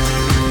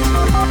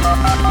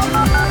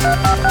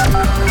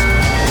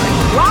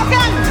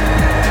 Welcome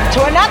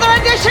to another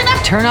edition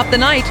of Turn Up the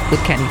Night with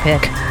Kenny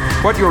Pick.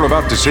 What you're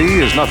about to see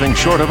is nothing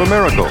short of a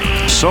miracle.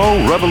 So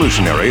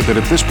revolutionary that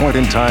at this point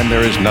in time,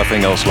 there is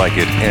nothing else like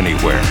it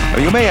anywhere. Now,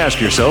 you may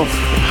ask yourself,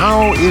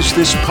 how is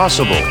this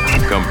possible?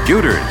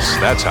 Computers,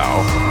 that's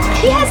how.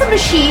 He has a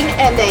machine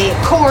and a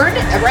cord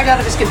right out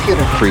of his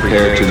computer.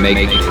 Prepare to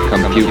make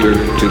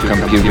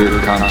computer-to-computer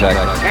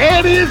contact.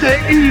 That is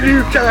an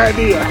idiot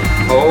idea.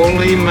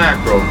 Holy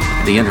mackerel.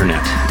 The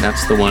internet,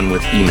 that's the one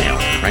with email,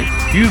 right?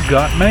 You've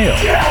got mail.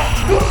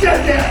 Who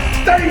said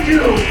that? Thank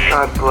you.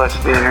 God bless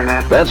the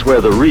internet. That's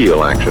where the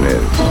real action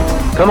is.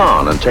 Come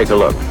on and take a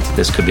look.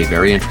 This could be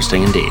very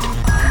interesting indeed.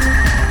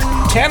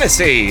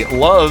 Tennessee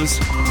loves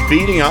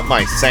beating up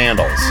my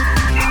sandals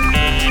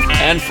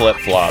and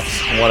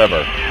flip-flops,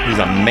 whatever. He's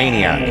a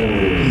maniac.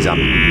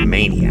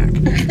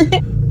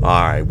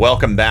 All right,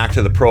 welcome back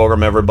to the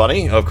program,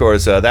 everybody. Of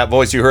course, that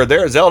voice you heard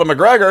there is Zelda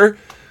McGregor,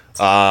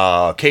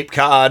 Cape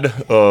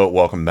Cod.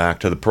 Welcome back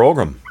to the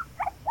program.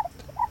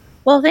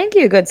 Well, thank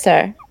you, good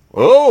sir.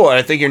 Oh,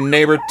 I think your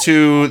neighbor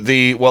to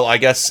the, well, I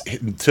guess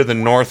to the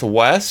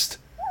northwest,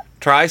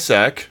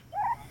 Trisec.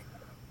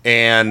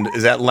 And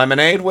is that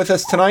Lemonade with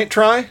us tonight,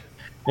 Tri?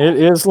 It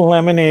is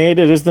Lemonade.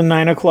 It is the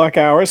 9 o'clock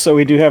hour, so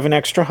we do have an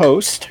extra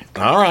host.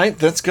 All right,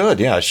 that's good.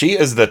 Yeah, she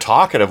is the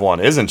talkative one,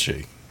 isn't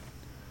she?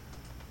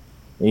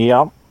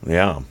 Yep.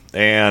 Yeah.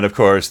 And, of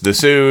course, the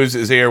Suze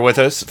is here with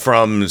us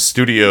from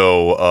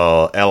Studio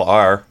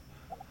LR.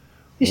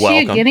 Is she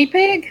a guinea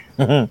pig?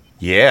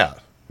 Yeah.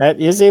 That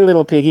is a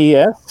little piggy,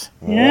 yes.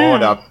 Yeah.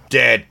 What a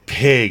dead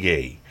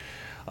piggy.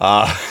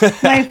 My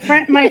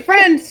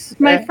friend's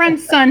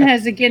son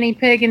has a guinea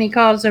pig, and he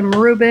calls him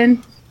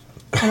Reuben.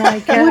 And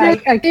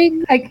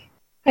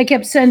I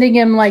kept sending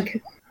him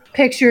like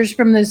pictures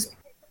from this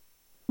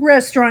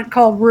restaurant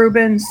called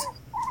Reuben's.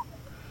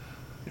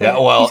 Yeah,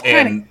 well,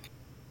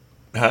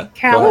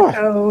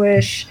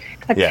 calico-ish,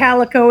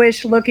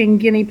 calico-ish looking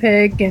guinea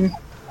pig, and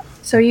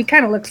so he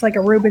kind of looks like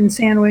a Reuben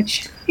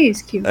sandwich.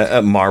 He's cute.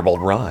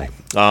 Marbled rye.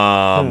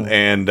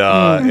 And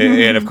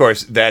of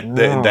course that's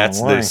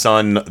the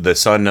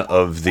son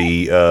of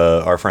the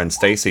our friend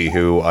Stacy,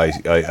 who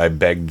I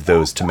begged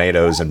those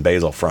tomatoes and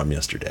basil from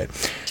yesterday.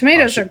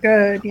 Tomatoes are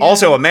good. Yeah.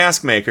 Also a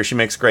mask maker. She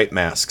makes great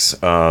masks.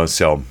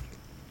 And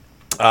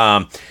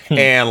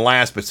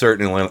last but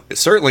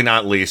certainly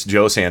not least,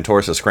 Joe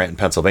Santorsa, Scranton,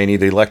 Pennsylvania,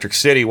 the Electric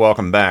City.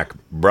 Welcome back,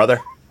 brother.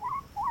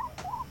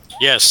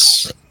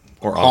 Yes.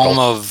 Or home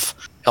of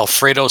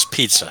Alfredo's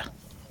Pizza.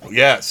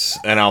 Yes,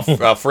 and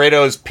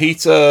Alfredo's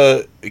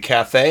Pizza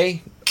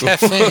Cafe.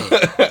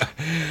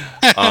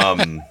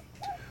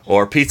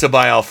 Or Pizza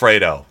by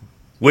Alfredo.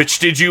 Which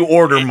did you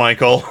order,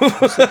 Michael?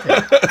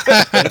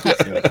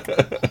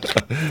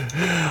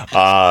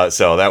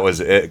 So that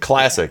was a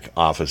classic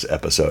Office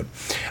episode.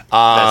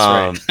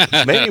 That's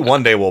right. Maybe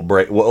one day we'll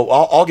break.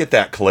 I'll get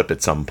that clip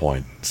at some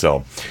point.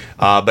 So,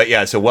 but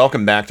yeah. So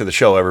welcome back to the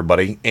show,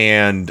 everybody.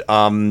 And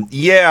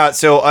yeah.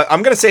 So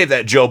I'm gonna say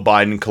that Joe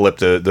Biden clip,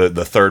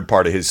 the third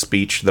part of his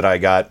speech that I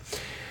got,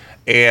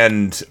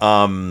 and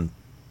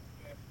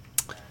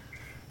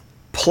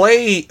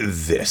play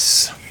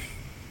this.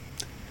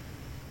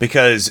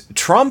 Because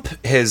Trump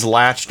has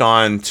latched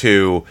on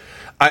to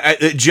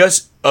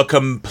just a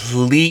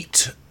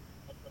complete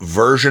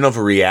version of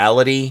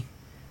reality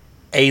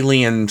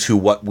alien to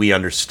what we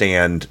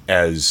understand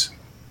as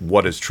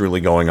what is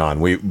truly going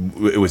on.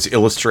 It was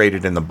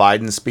illustrated in the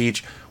Biden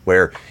speech,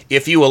 where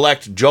if you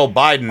elect Joe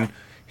Biden,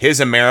 his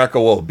America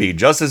will be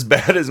just as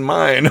bad as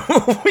mine.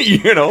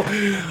 You know,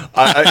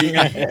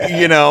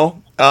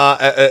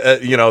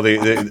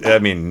 I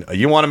mean,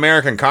 you want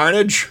American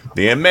carnage?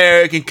 The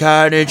American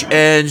carnage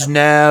ends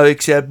now,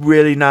 except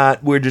really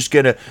not. We're just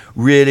gonna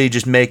really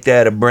just make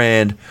that a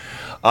brand.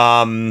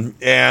 But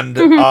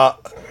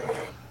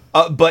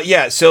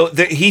yeah, so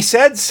he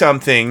said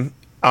something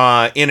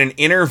in an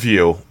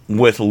interview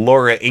with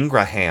Laura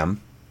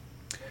Ingraham.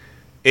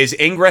 Is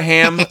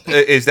Ingraham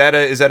is that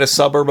a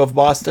suburb of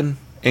Boston?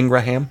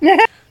 Ingraham.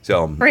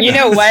 So you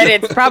know what?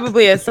 It's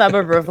probably a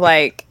suburb of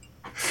like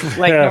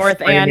North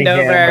Framingham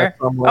Andover.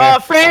 or somewhere. Oh,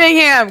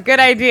 Framingham. Good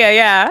idea.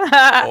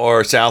 Yeah.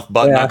 or South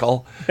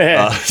Buttknuckle.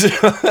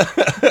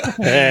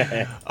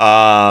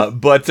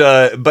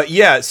 But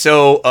yeah.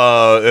 So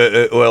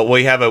well,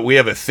 we have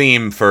a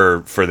theme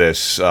for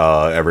this,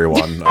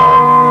 everyone.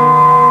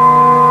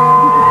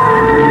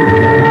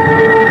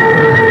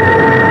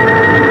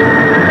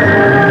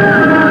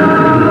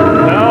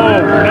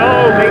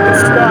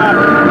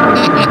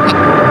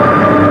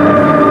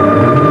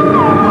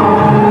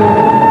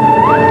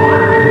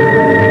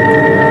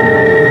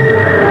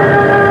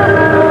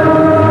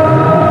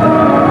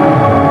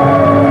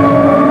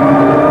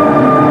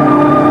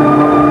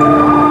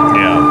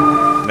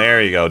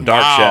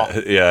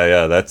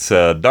 That's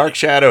Dark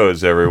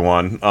Shadows,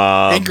 everyone.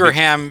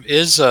 Ingraham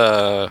is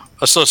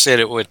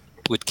associated with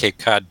Cape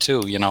Cod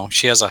too. You know,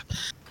 she has a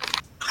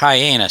high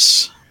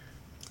anus.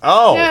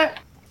 Oh, Yeah.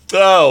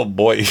 oh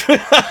boy!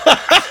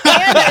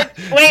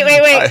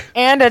 Wait.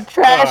 And a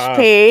trash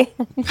pee.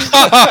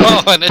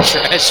 Oh, and a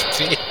trash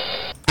pee.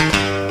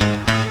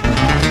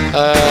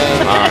 All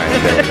right,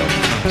 there we go.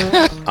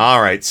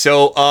 All right,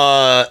 so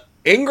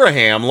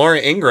Laura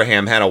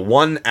Ingraham had a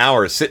 1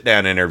 hour sit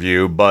down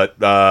interview,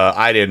 but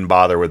I didn't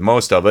bother with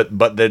most of it.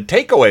 But the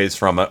takeaways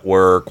from it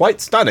were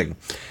quite stunning.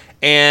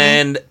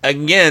 And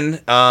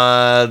again,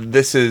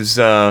 this is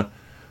the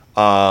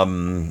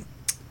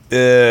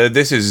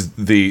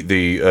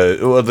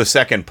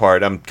second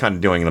part. I'm kind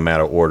of doing them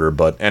out of order,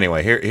 but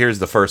anyway, here's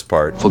the first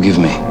part. Forgive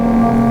me.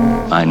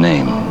 My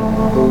name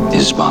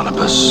is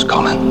Barnabas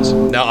Collins.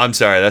 No, I'm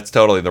sorry. That's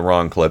totally the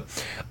wrong clip.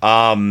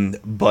 No,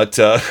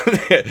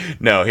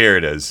 here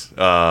it is.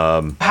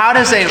 How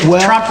does a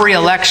Trump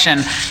re-election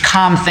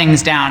calm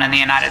things down in the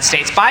United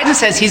States? Biden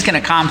says he's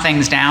going to calm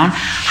things down.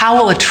 How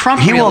will a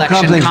Trump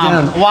re-election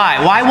calm?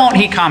 Why? Why won't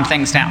he calm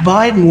things down?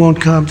 Biden won't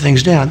calm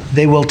things down.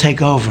 They will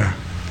take over.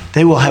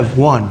 They will have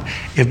won.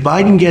 If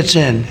Biden gets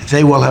in,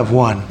 they will have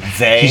won.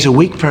 He's a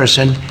weak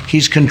person.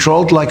 He's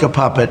controlled like a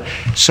puppet.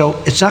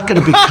 So it's not going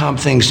to be calm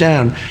things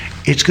down.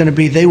 It's going to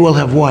be they will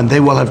have won.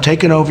 They will have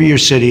taken over your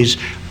cities.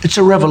 It's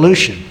a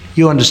revolution.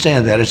 You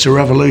understand that. It's a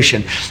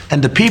revolution.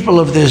 And the people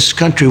of this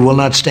country will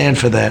not stand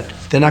for that.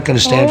 They're not going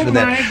to stand for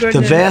that.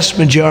 The vast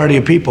majority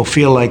of people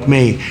feel like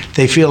me.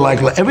 They feel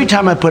like every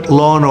time I put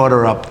Law and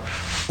Order up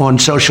on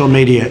social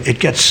media, it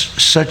gets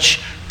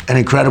such an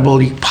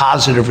incredibly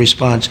positive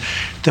response.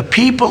 The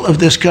people of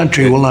this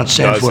country will not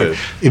stand for it.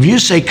 If you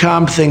say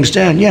calm things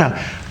down,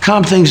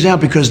 calm things down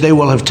because they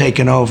will have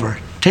taken over.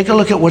 Take a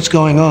look at what's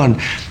going on.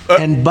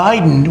 And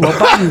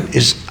Biden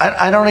is,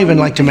 I don't even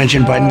like to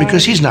mention Biden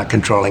because he's not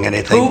controlling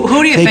anything.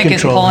 Who do you think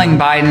is pulling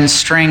Biden's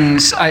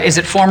strings? Is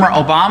it former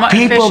Obama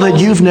people officials? that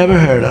you've never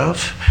heard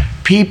of.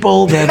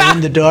 People that are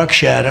in the dark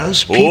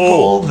shadows.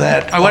 People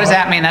that. What does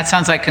that mean? That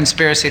sounds like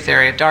conspiracy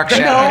theory. Dark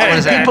shadows. What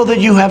is that? People that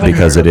you haven't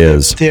Because heard it of.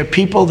 is. They're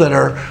people that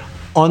are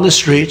on the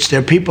streets.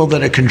 They're people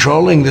that are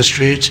controlling the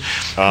streets.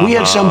 We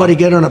had somebody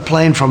get on a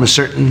plane from a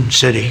certain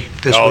city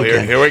this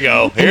weekend. Here we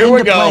go. And in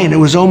the plane, it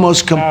was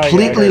almost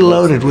completely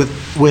loaded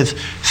with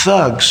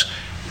thugs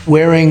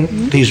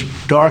wearing these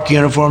dark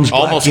uniforms,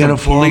 black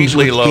uniforms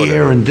with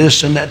gear and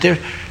this and that.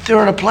 They're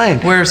on a plane.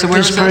 Where's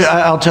this?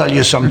 I'll tell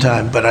you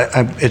sometime, but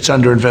it's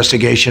under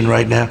investigation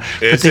right now.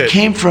 But they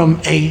came from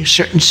a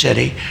certain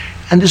city,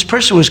 and this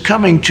person was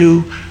coming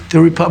to the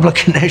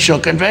Republican National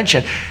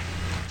Convention,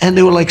 and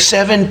there were like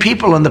 7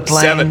 people on the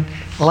plane.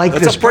 Like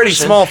That's this a pretty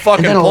person, small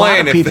fucking and then a lot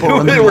plane. of people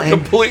on the They were plane to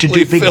completely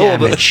do big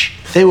filled. damage.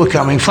 They were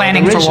coming from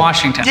Planning the for reason.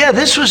 Washington. Yeah,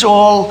 this is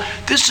all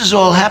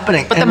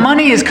happening. But the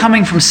money is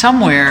coming from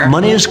somewhere.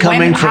 Money is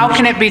coming from, How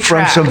can it be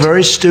from tracked? some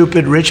very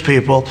stupid rich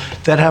people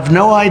that have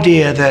no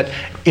idea that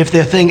if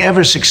their thing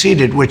ever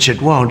succeeded, which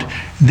it won't,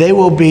 they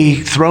will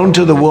be thrown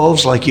to the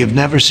wolves like you've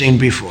never seen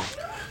before.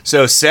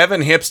 So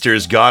 7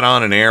 hipsters got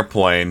on an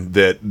airplane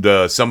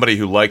that somebody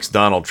who likes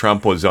Donald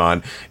Trump was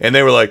on, and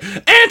they were like,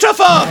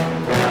 Antifa!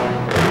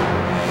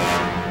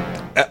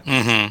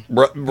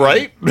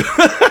 Right?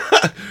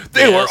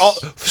 They were all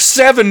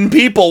 7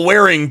 people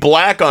wearing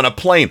black on a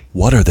plane.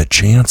 What are the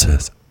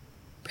chances?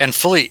 And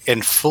fully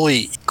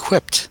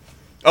equipped.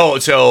 Oh,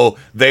 so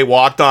they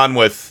walked on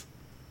with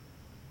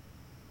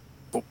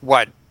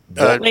what?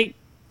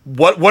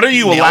 What are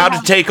you allowed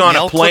to take on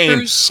a plane?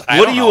 Clippers?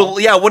 What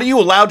are you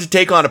allowed to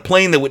take on a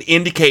plane that would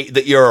indicate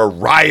that you're a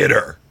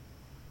rioter?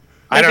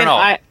 I don't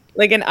know.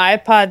 Like an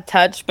iPod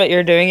Touch, but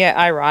you're doing it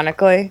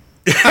ironically.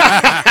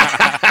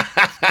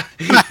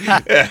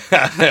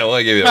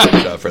 We'll give you a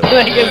shot for that.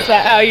 Like, is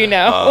that how you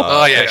know?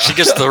 Oh yeah, she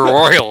gets the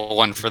royal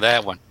one for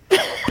that one.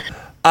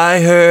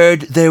 I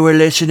heard they were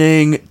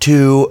listening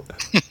to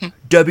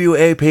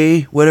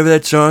WAP, whatever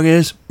that song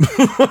is.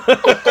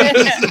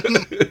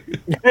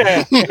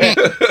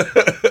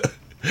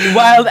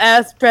 Wild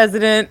ass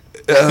president.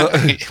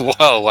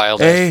 Whoa,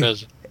 wild ass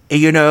president.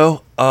 You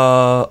know,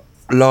 Law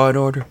and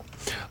Order.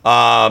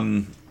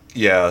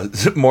 Yeah,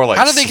 more like.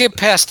 How did they get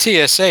past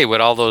TSA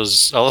with all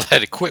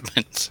that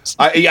equipment?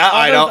 I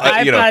don't.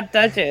 iPod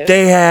touches.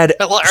 They had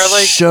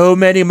so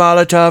many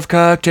Molotov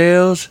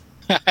cocktails.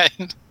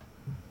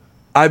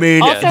 I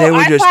mean, Also, they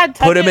would just iPod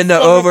put them in the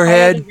touches still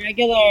overhead. required a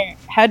regular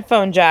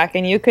headphone jack,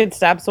 and you could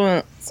stab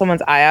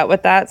someone's eye out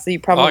with that. So you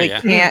probably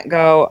can't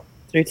go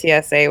through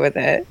TSA with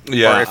it.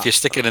 Yeah. Or if you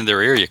stick it in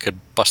their ear, you could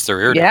bust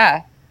their ear down.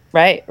 Yeah.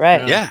 Right.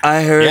 Yeah.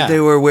 I heard they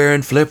were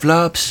wearing flip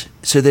flops,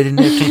 so they didn't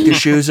have to take their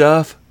shoes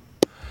off.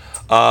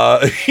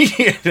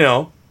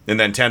 And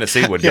then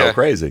Tennessee would go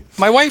crazy.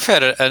 My wife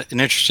had an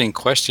interesting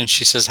question.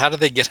 She says, how do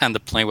they get on the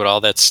plane with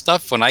all that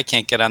stuff when I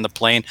can't get on the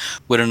plane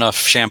with enough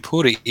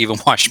shampoo to even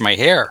wash my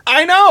hair?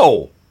 I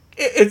know.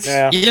 It's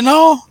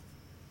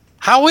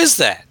how is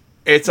that?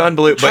 It's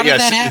unbelievable. How But did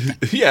that happen?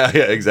 yeah,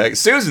 exactly.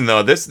 Susan,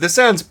 though, this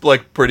sounds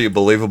like pretty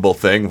believable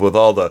thing with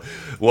all the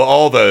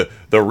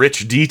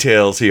rich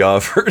details he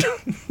offered.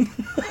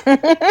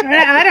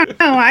 I don't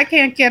know. I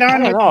can't get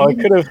on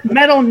with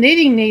metal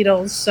knitting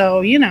needles,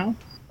 so Yeah.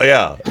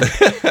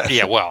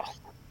 Yeah, well.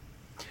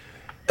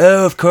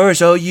 Oh, of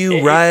course, all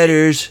you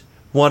rioters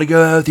want to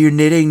go out with your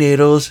knitting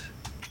needles.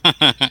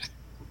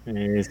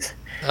 It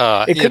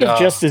could have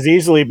just as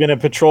easily been a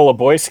patrol of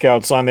Boy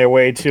Scouts on their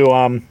way to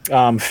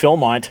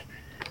Philmont.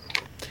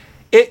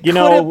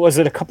 Was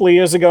it a couple of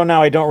years ago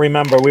now? I don't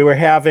remember. We were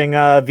having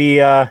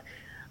the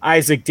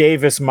Isaac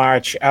Davis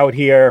March out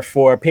here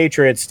for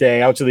Patriots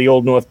Day, out to the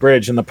Old North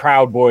Bridge, and the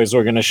Proud Boys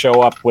were going to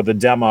show up with a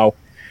demo.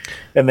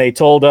 And they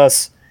told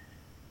us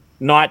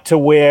not to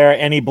wear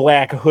any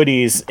black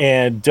hoodies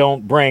and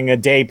don't bring a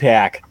day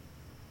pack.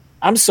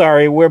 I'm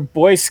sorry, we're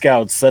Boy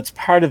Scouts. That's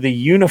part of the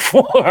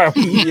uniform.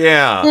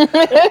 Yeah.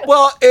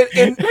 Well,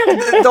 and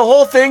the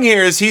whole thing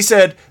here is he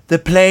said the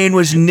plane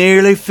was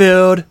nearly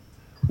filled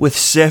with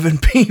 7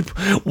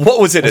 people. What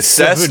was it, a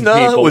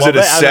Cessna? Was it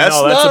a Cessna? I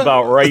don't know, that's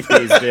about right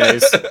these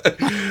days.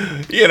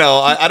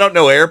 I don't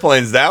know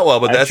airplanes that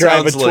well, but that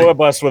sounds like... I drive a tour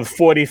bus with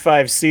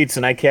 45 seats,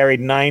 and I carried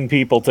 9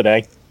 people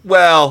today.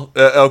 Well,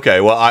 okay.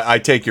 Well, I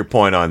take your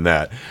point on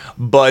that.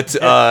 But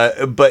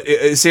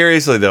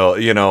seriously,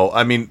 though,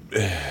 I mean...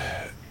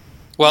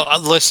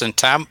 Well, listen,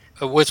 Tom,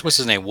 what's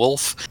his name?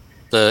 Wolf,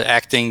 the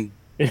acting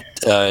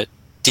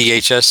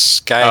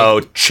DHS guy.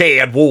 Oh,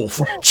 Chad Wolf.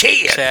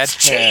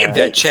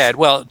 Chad.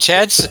 Well,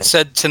 Chad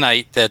said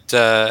tonight that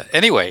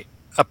anyway,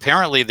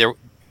 apparently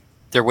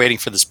they're waiting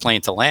for this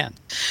plane to land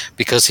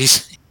because he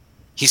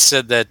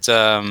said that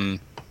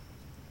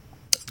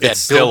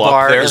that Bill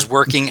Barr is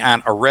working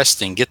on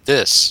arresting. Get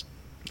this.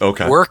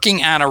 Okay.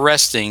 Working on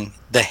arresting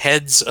the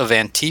heads of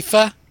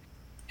Antifa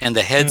and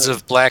the heads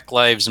of Black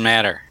Lives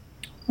Matter.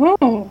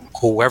 Oh.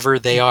 Whoever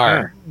they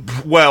are.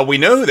 Well, we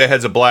know who the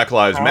heads of Black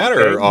Lives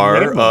Matter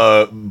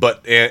are,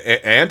 but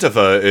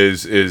Antifa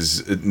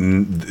is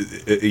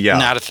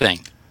not a thing.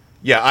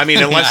 Yeah, I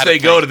mean, unless they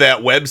go to that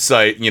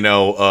website,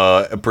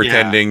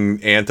 pretending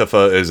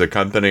Antifa is a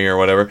company or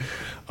whatever.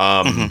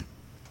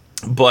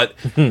 But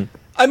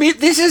I mean,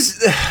 this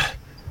is.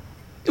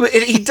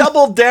 He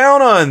doubled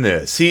down on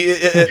this. He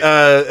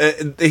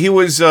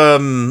was.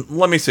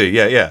 Let me see.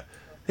 Yeah.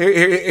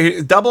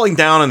 Doubling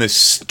down on this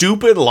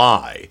stupid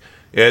lie.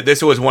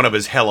 This was one of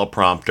his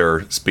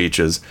teleprompter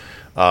speeches,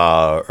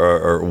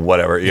 or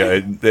whatever.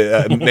 Yeah, maybe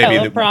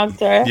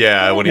teleprompter.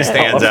 Yeah, when he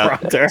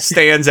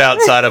stands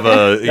outside of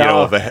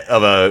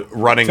a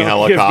running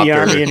helicopter. Give the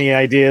Army any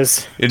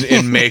ideas?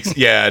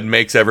 It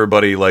makes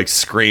everybody like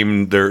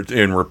scream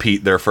and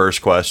repeat their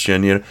first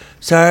question.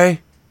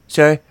 Sorry,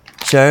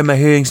 my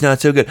hearing's not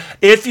so good.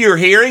 If your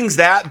hearing's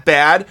that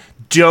bad,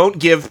 don't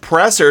give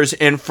pressers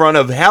in front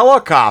of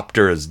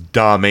helicopters,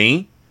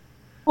 dummy.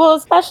 Well,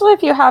 especially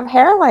if you have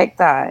hair like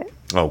that.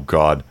 Oh,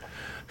 God.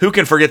 Who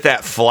can forget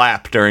that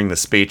flap during the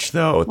speech,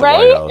 though, at the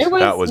White House?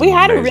 That was we amazing.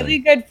 had a really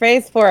good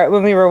phrase for it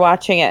when we were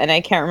watching it, and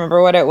I can't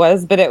remember what it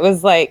was, but it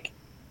was like,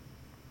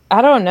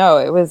 I don't know.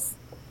 It was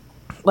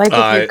like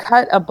if you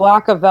cut a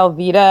block of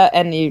Velveeta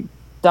and you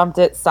dumped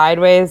it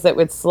sideways, it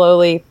would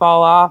slowly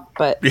fall off,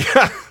 but...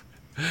 Yeah.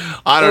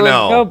 I don't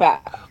know. Go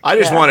back. I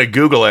just wanted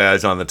Google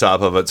ads on the top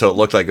of it, so it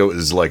looked like it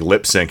was like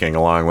lip syncing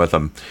along with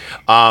them.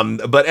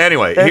 But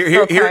anyway,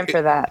 time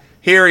for that.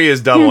 Here he is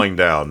doubling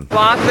down.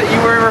 Squat that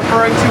you were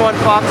referring to on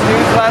Fox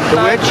News last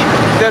night. Which?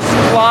 The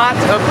squat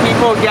of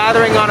people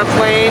gathering on a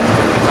plane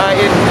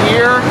in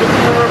here.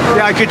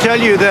 Yeah, I could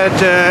tell you that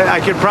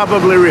I could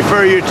probably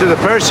refer you to the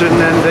person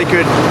and they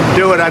could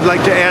do it. I'd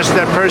like to ask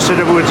that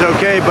person if it was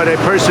okay, but a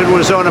person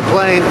was on a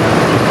plane,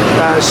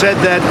 said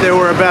that there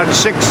were about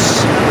 6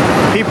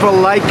 people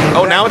like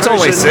Oh, now it's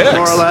only person, 6.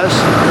 more or less.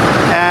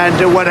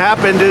 And what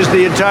happened is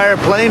the entire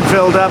plane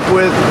filled up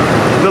with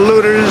the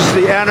looters,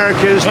 the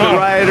anarchists, the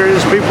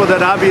rioters, people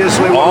that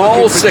obviously were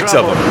all looking for 6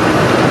 trouble. of them.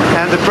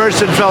 And the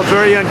person felt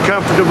very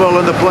uncomfortable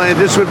in the plane.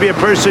 This would be a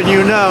person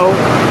you know,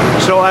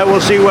 so I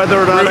will see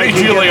whether or not I Rudy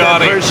can get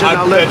that Giuliani. person. I'd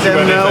I'll let bet you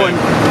them know, and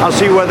anything. I'll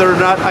see whether or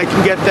not I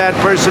can get that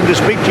person to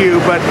speak to you.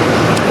 But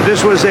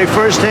this was a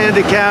first-hand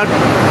account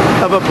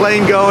of a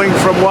plane going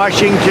from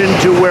Washington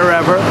to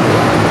wherever,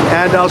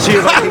 and I'll see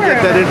if I can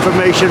get that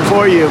information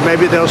for you.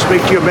 Maybe they'll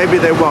speak to you, maybe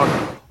they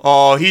won't.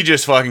 Oh, he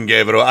just fucking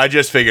gave it away. I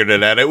just figured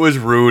it out. It was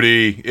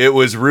Rudy. It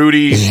was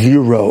Rudy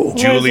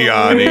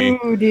Giuliani.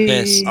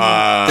 Yes.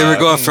 They were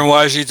going from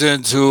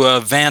Washington to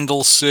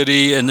Vandal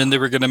City, and then they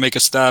were going to make a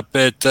stop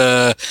at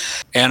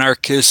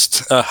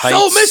Anarchist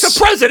Heights. So, Mr.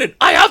 President,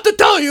 I have to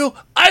tell you,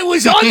 I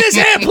was on this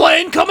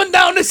airplane coming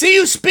down to see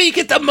you speak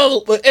at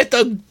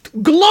the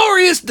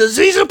glorious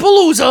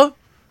Diseasapalooza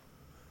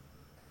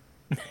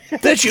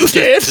that you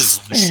did.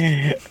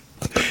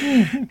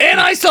 And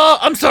I saw,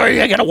 I'm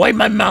sorry, I gotta wipe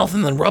my mouth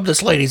and then rub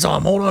this lady's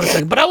arm. Hold on a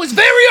second. But I was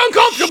very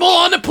uncomfortable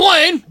on the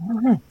plane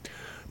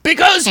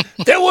because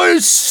there were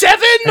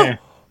 7,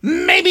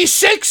 maybe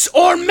 6,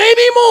 or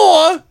maybe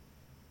more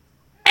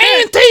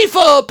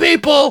Antifa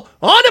people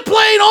on the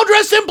plane, all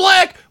dressed in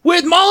black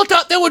with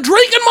Molotov. They were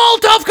drinking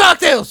Molotov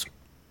cocktails.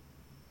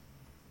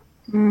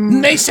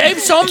 And they saved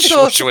some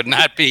Which would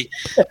not be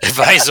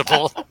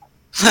advisable.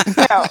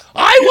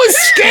 I was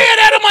scared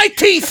out of my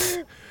teeth.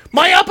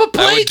 My upper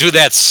plate. I would do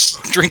that.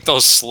 Drink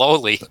those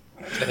slowly.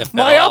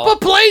 My upper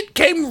plate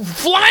came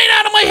flying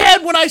out of my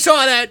head when I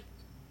saw that.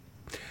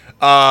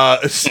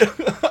 But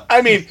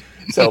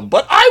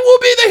I will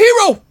be the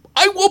hero.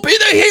 I will be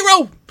the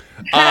hero.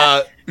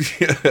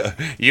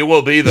 You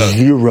will be the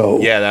hero.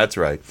 Yeah, that's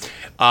right.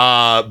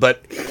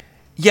 But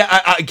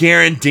yeah, I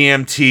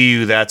guarantee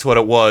you that's what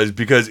it was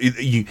because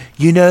You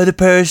know the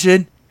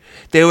person?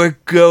 They were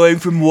going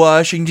from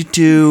Washington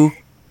to...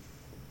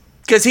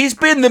 Because he's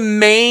been the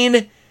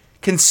main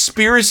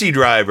conspiracy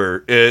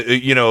driver,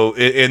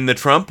 in the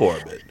Trump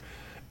orbit.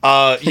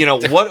 What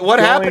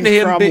happened to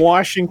him from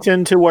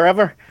Washington to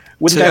wherever?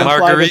 Wouldn't that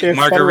imply that they're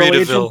federal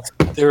Margaritaville. agents?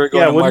 They were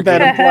going to wouldn't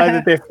that imply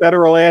that they're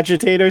federal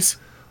agitators?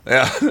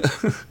 Yeah.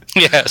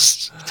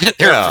 Yes,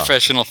 they're a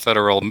professional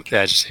federal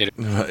agitator.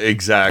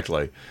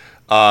 Exactly.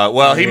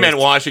 He meant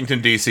Washington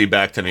D.C.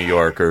 back to New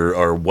York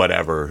or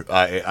whatever.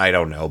 I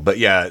don't know, but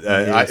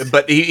yeah,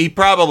 but he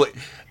probably.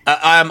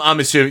 I'm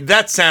assuming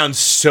that sounds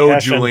so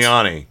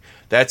Giuliani.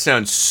 That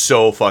sounds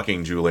so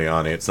fucking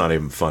Giuliani. It's not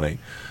even funny.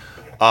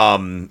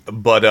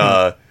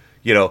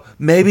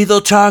 Maybe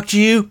they'll talk to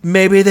you.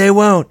 Maybe they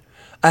won't.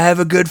 I have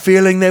a good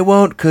feeling they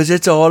won't because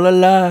it's all a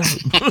lie.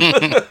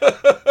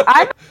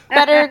 I have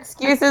better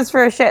excuses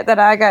for shit that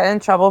I got in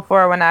trouble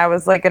for when I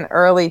was like an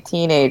early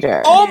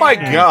teenager. Oh my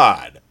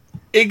God.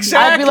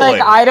 Exactly. I'd be like,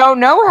 I don't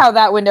know how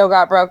that window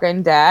got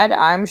broken, Dad.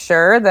 I'm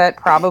sure that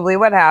probably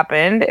what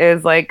happened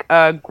is like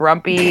a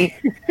grumpy,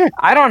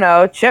 I don't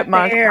know,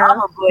 chipmunk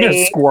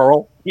probably.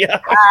 Squirrel. Yeah.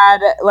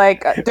 Had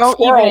like, don't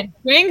even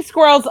bring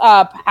squirrels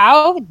up.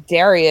 How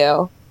dare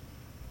you?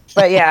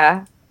 But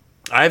yeah.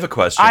 I have a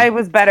question. I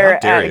was better How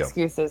dare at you?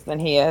 excuses than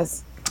he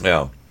is.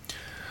 Yeah.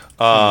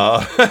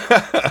 But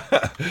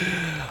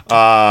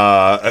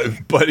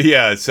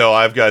yeah, so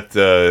I've got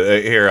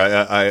here.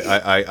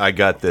 I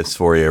got this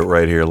for you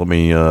right here. Let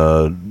me.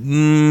 I'll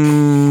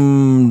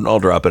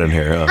drop it in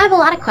here. I have a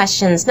lot of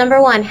questions. Number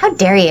 1, how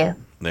dare you?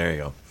 There you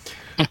go.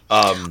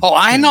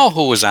 I know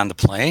who was on the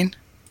plane.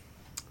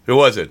 Who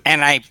was it?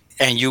 And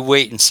you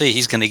wait and see.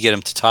 He's going to get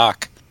him to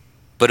talk,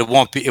 but it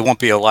won't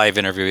be a live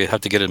interview. You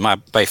have to get it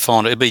by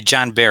phone. It'll be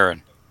John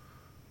Barron.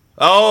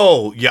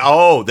 Oh yeah.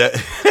 Oh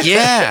that.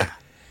 Yeah.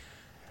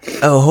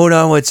 Oh, hold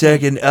on 1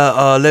 second.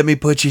 Let me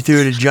put you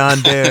through to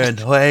John Barron.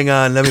 Hang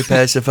on, let me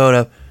pass the phone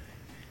up.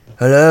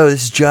 Hello,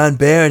 this is John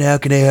Barron. How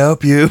can I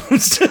help you?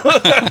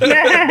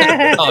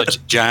 Oh,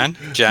 John,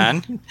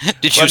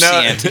 did you see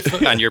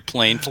Antifa on your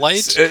plane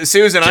flight?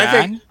 Susan,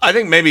 John? I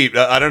think maybe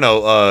I don't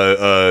know.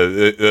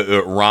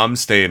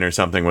 Rammstein or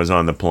something was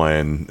on the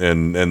plane,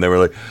 and they were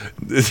like,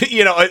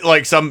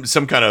 like some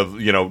kind of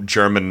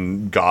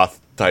German goth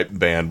type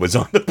band was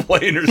on the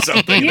plane or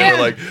something. Yeah. They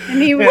were like,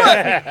 And he was,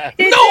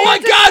 No, my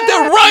God,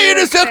 the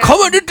rioters, they're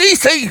coming to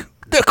D.C.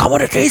 They're coming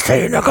to D.C.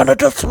 and they're going to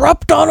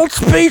disrupt Donald's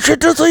speech at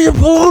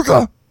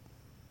Diseasapalooza.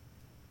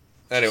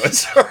 Anyway,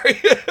 sorry.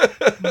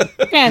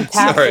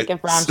 Fantastic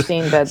if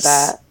Rammstein did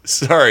that.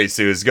 Sorry,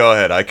 Suze. Go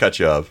ahead. I cut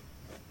you off.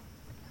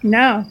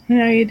 No,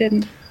 you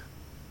didn't.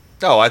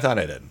 Oh, I thought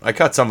I did. I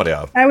cut somebody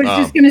off. I was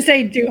just going to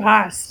say Du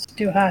hast.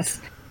 Du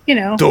hast he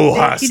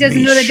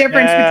doesn't know the mich.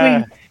 difference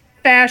between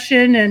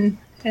fashion and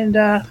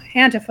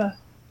Antifa.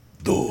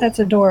 That's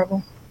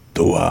adorable.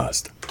 Du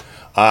hast.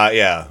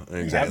 Yeah,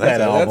 exactly.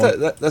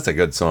 That's a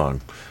good song.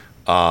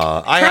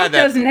 I Trump had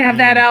that. doesn't have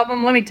that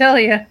album, let me tell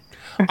you.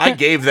 I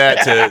gave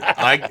that to.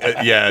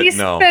 He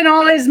spent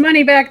all his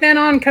money back then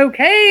on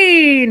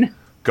cocaine.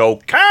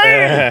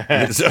 Cocaine.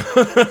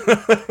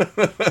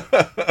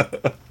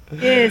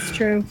 It's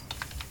true.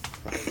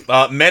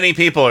 Many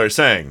people are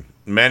saying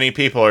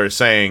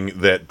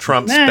that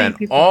Trump spent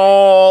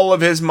all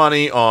of his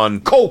money on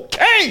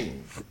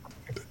cocaine.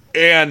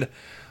 And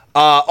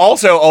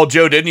also,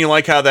 Joe, didn't you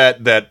like how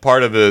that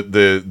part of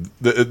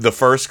the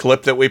first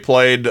clip that we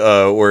played,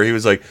 where he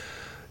was like,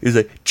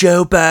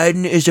 Joe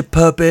Biden is a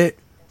puppet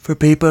for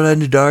people in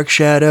the dark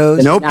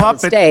shadows. No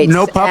puppet.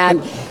 No puppet.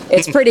 And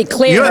it's pretty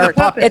clear. You're the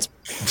puppet.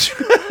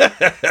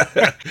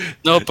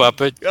 No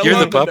puppet.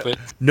 You're the puppet.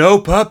 No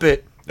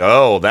puppet.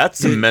 Oh, that's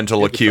some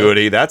mental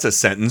acuity. That's a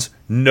sentence.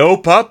 No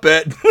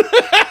puppet.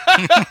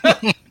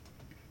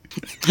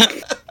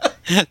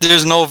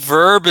 There's no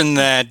verb in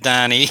that,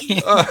 Donnie.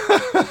 Yeah.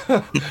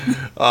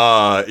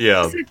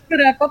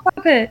 Put up a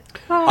puppet.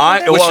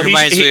 Which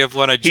reminds me of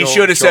one of Joe. He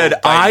should have said,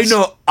 Biden's.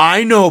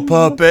 I know,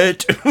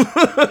 puppet.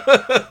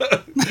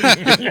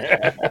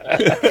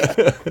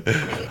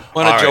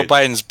 One of Joe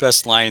Biden's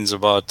best lines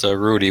about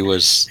Rudy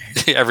was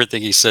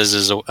everything he says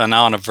is a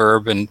noun, a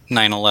verb, and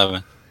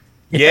 9/11.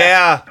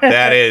 Yeah,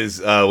 that is.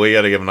 We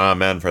got to give an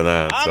amen for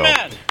that.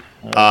 Amen.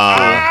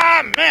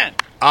 Amen.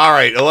 All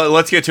right,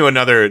 let's get to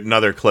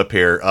another clip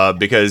here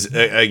because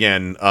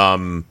again,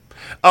 I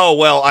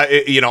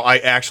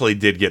actually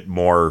did get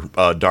more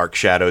Dark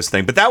Shadows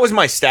thing, but that was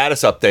my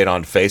status update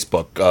on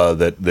Facebook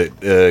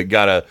that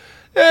got a.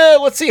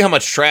 Let's see how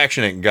much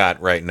traction it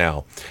got right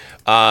now.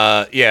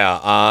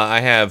 I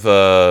have.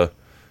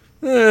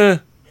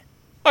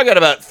 I got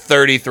about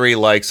 33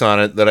 likes on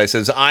it that I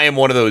says, I am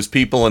one of those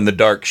people in the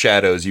dark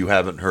shadows you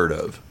haven't heard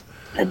of.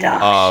 The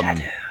dark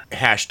shadow.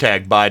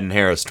 Hashtag Biden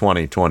Harris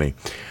 2020.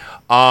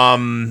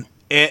 And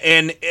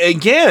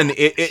again,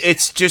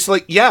 it's just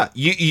like,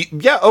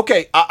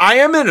 okay. I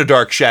am in a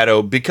dark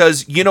shadow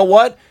because you know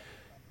what?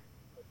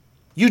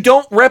 You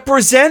don't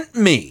represent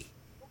me.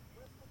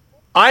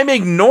 I'm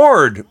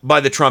ignored by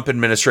the Trump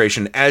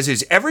administration, as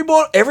is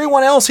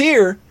everyone else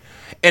here.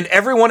 And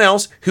everyone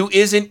else who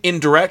isn't in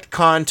direct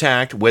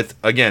contact with,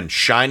 again,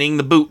 shining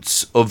the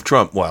boots of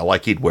Trump. Well,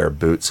 like he'd wear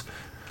boots.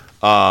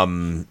 But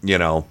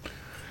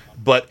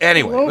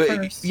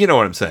anyway, you know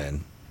what I'm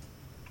saying.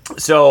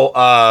 So,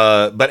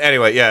 but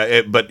anyway,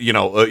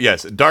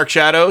 yes, Dark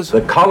Shadows.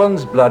 The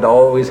Collins blood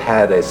always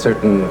had a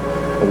certain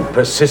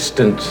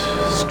persistent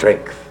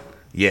strength.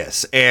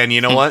 Yes, and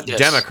you know what? Yes.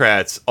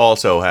 Democrats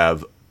also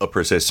have a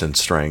persistent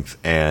strength,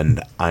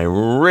 and I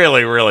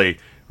really, really,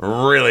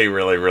 really,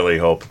 really, really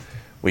hope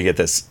we get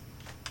this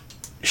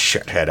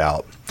shithead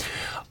out.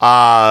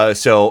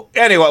 So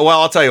anyway,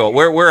 well, I'll tell you what,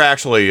 we're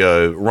actually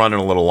running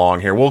a little long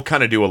here. We'll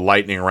kind of do a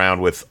lightning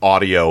round with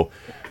audio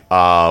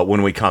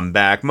when we come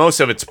back. Most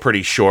of it's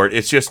pretty short.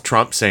 It's just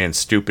Trump saying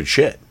stupid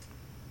shit.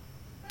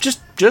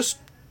 Just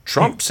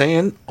Trump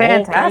saying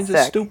all kinds of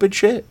stupid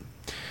shit.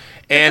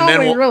 And That's all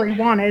then we really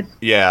wanted.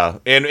 Yeah,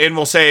 and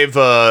we'll save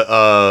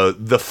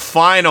the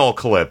final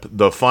clip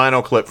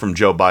from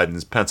Joe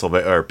Biden's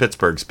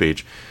Pittsburgh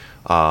speech.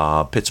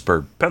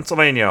 Pittsburgh,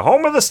 Pennsylvania,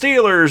 home of the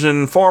Steelers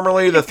and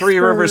formerly the Three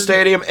Rivers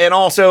Stadium, and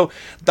also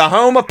the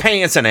home of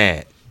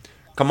Pansinat.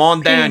 Come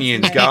on down,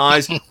 yins,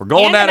 guys. We're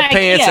going down to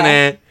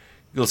Pansinat.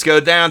 Let's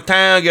go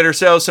downtown, get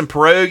ourselves some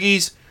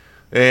pierogies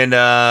and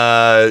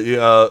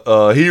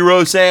a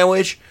hero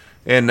sandwich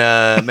and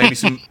maybe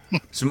some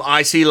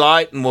icy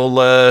light, and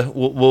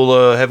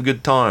we'll have a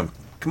good time.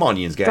 Come on,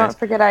 yins, guys. Don't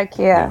forget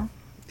IKEA.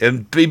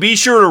 And be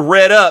sure to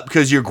red up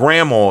because your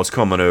grandma is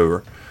coming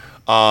over.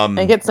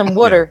 And get some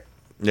water.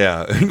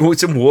 Yeah, with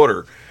some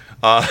water.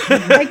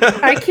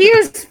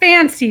 IKEA's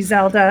fancy,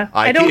 Zelda.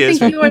 I don't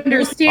think you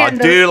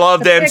understand. I do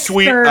love them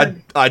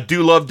Pittsburgh. I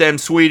do love them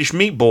Swedish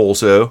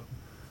meatballs, though.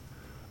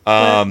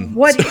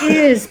 What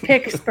is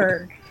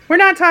Pittsburgh? We're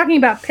not talking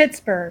about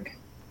Pittsburgh.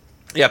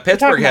 Yeah,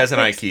 Pittsburgh has an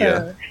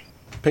IKEA.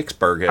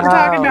 Pittsburgh has. We're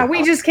talking about.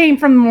 We just came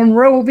from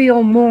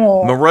Monroeville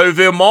Mall.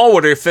 Monroeville Mall,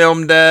 where they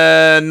filmed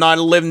Night of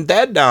the Living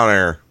Dead down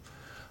there.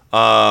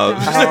 Oh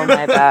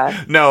my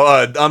bad. No,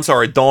 I'm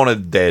sorry. Dawn of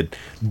the Dead.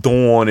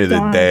 Dawn of the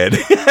Dead.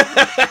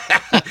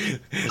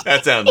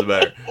 That sounds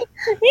better.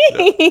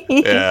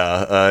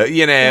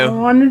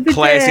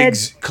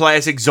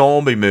 Classic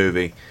zombie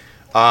movie.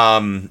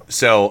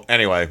 So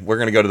anyway, we're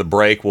gonna go to the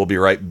break. We'll be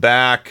right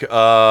back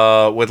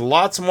with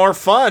lots more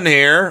fun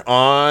here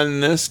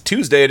on this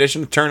Tuesday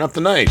edition of Turn Up the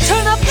Night.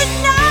 Turn up the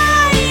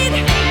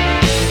night.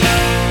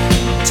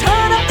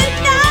 Turn up the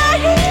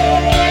night.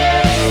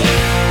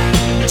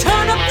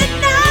 Turn up the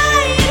night.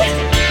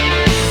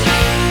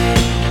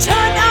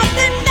 Turn up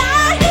the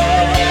night.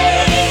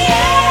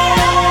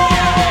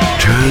 Yeah.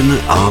 Turn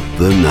Up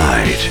the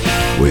Night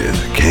with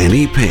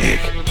Kenny Pick.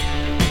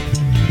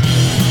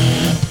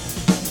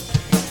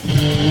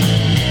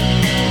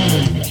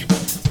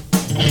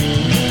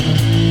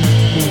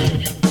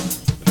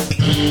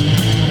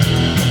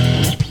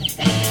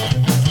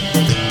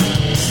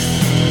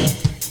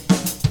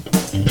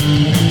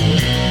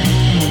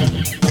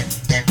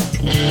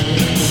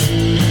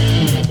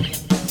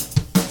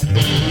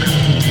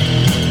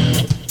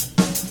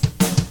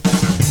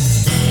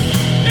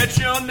 It's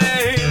your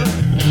name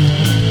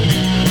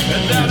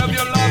and that of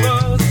your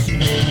lovers.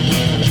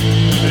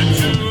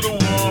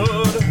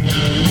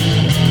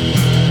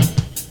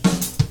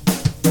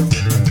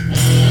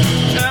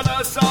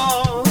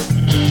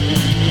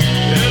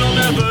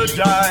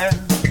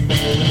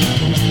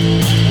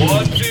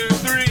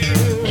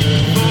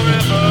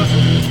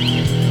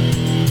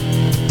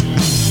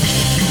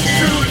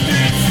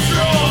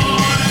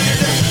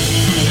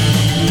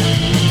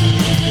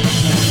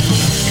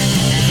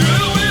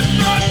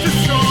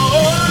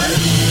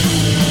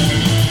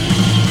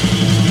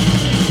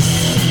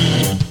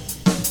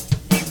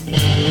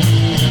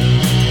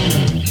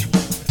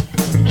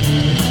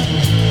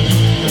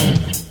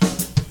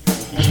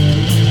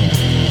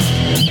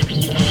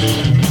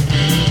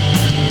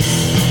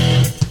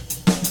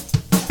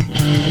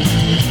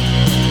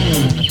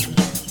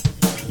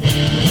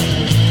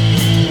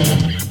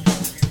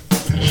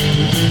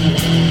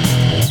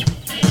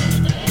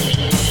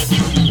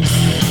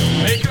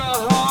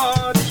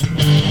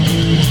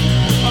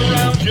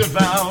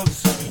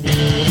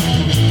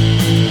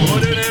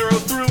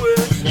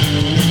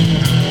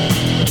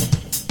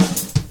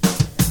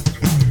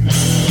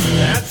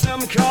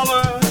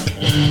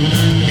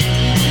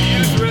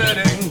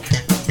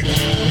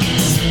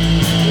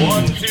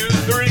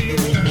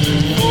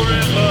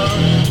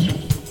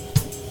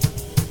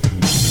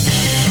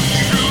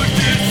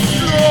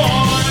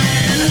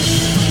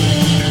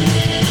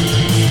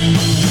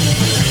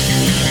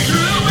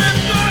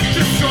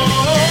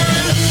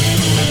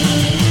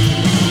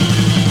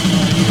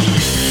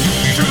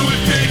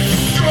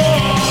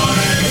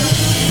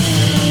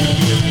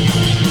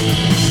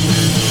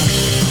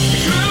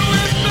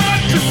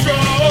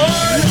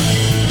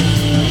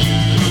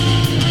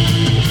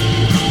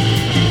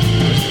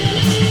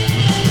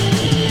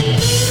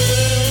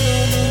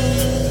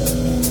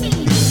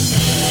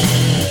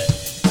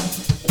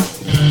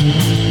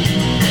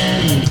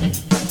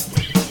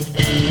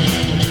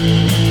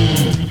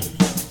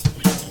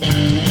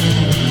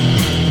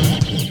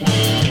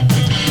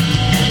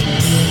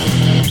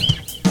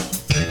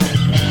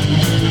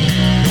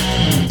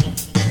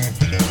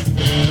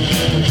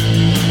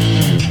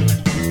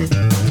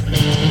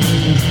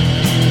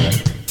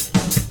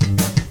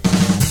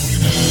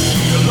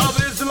 Your love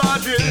is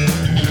logic,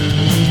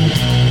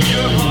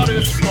 your heart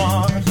is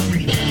smart,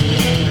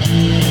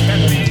 can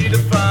be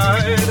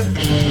defined.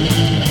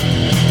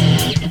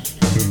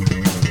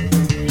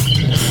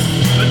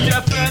 The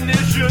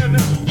definition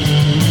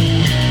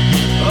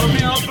of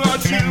your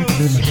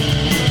virtues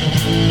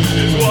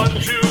is 1, 2,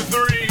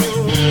 3,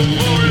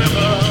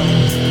 forever.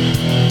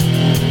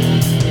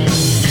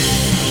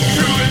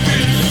 Truth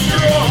is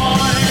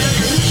destroyed.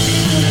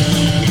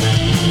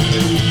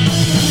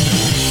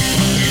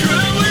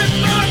 Truth is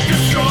not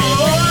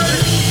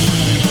destroyed.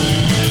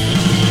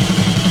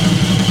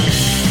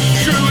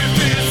 Truth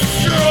is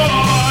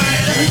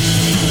destroyed.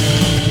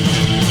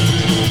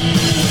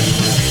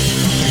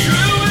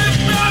 Truth is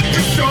not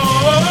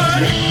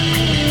destroyed.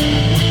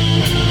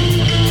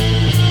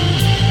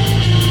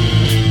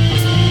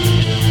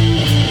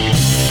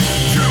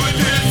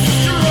 Truth is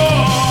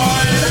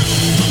destroyed.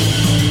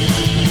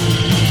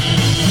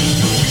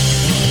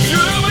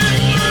 Truth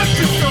is not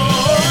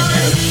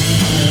destroyed.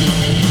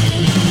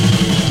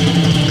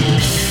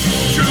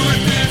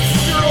 Truth is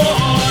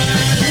destroyed.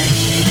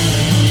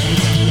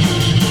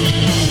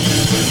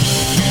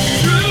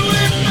 Truth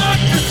is not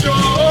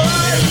destroyed.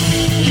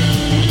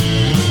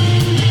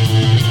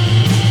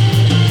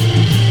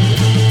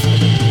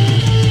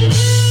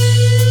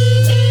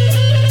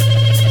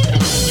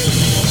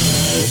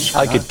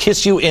 I could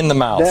kiss you in the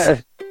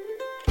mouth.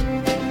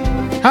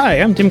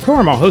 Hi, I'm Tim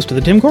Corrimal, host of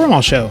The Tim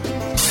Corrimal Show.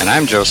 And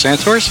I'm Joe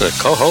Santos, a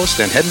co-host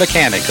and head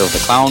mechanic of the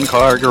Clown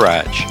Car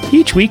Garage.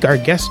 Each week, our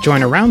guests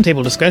join a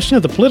roundtable discussion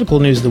of the political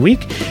news of the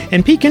week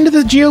and peek into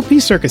the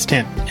GOP circus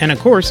tent. And of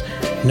course,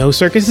 no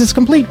circus is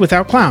complete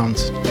without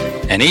clowns.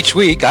 And each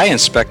week, I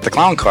inspect the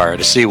clown car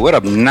to see what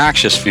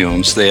obnoxious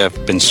fumes they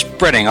have been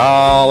spreading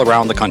all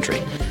around the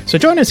country. So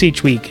join us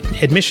each week.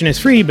 Admission is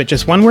free, but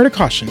just one word of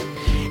caution.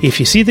 If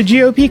you see the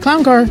GOP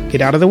clown car,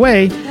 get out of the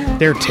way.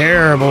 They're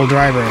terrible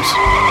drivers.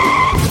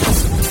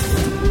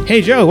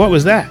 Hey, Joe, what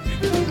was that?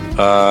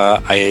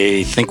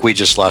 I think we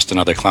just lost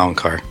another clown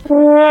car. The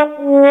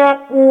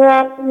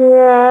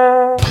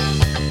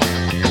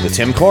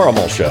Tim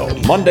Corrimal Show,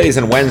 Mondays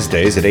and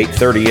Wednesdays at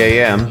 8:30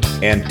 a.m.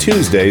 and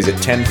Tuesdays at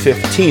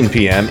 10:15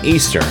 p.m.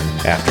 Eastern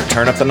after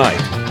Turn Up the Night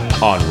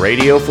on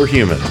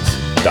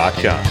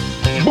RadioForHumans.com.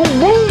 Boom,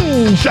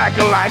 boom,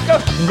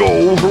 shakalaka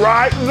goes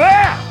right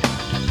there.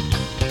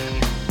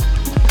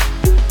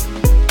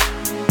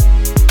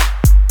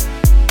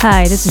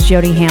 Hi, this is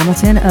Jody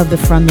Hamilton of the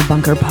From the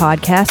Bunker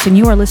podcast, and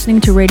you are listening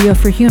to Radio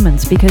for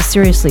Humans because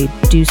seriously,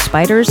 do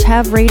spiders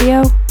have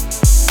radio?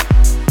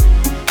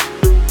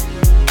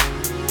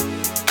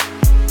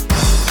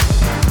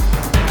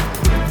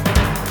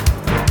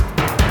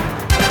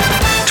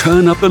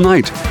 Turn Up the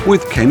Night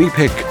with Kenny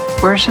Pick.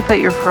 Where is it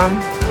that you're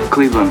from?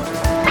 Cleveland.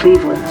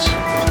 Cleveland.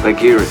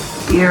 Like Erie.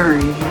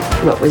 Erie.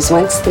 What was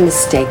once the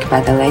mistake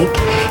by the lake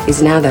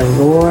is now the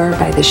roar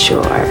by the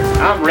shore.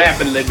 I'm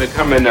rapidly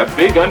becoming a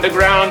big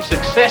underground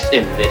success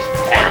in this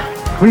town.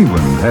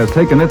 Cleveland has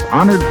taken its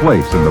honored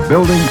place in the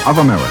building of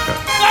America.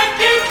 Thank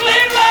you,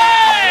 Cleveland!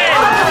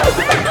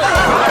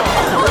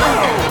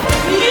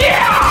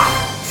 Yeah!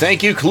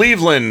 Thank you,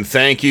 Cleveland.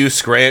 Thank you,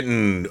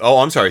 Scranton. Oh,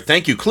 I'm sorry.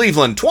 Thank you,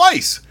 Cleveland,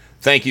 twice.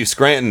 Thank you,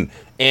 Scranton.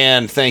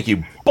 And thank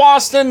you,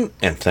 Boston.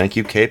 And thank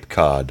you, Cape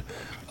Cod.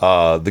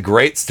 The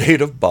great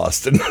state of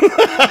Boston.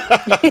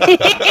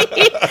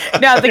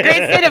 No, the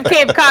great state of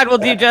Cape Cod will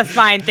do just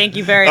fine. Thank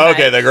you very much.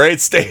 Okay, the great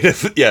state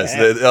of, yes,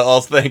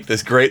 I'll thank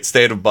this great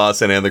state of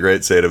Boston and the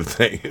great state of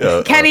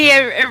Kenny,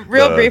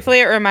 briefly,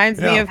 it reminds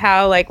me of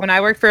how, like, when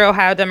I worked for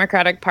Ohio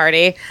Democratic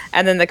Party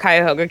and then the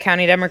Cuyahoga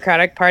County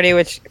Democratic Party,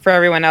 which for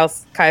everyone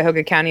else,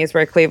 Cuyahoga County is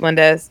where Cleveland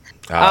is.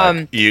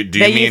 Do you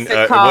mean,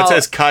 what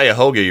says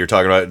Cuyahoga you're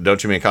talking about?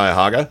 Don't you mean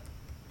Cuyahoga?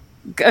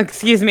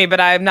 Excuse me, but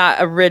I'm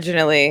not OG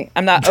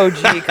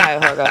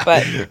Cuyahoga,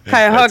 but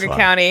Cuyahoga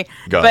County.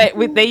 But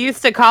they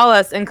used to call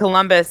us in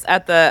Columbus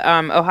at the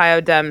Ohio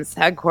Dems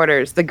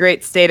headquarters, the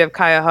great state of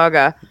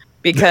Cuyahoga,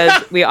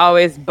 because we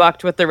always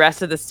bucked what the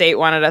rest of the state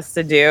wanted us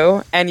to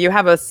do. And you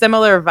have a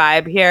similar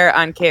vibe here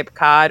on Cape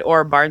Cod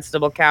or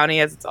Barnstable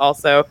County, as it's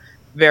also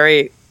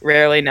very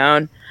rarely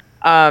known.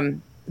 The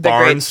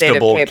great state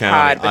of Cape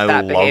Cod with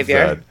that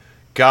behavior. That.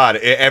 God,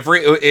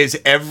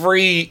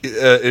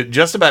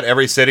 just about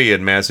every city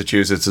in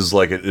Massachusetts is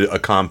like a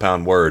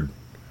compound word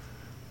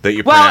that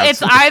you pronounce. Well,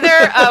 it's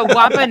either a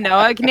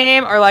Wampanoag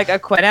name or like a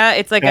Quina.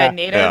 It's like a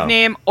native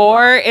name,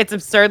 or it's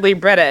absurdly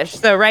British.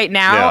 So right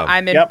now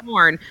I'm in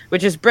Bourne,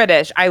 which is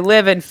British. I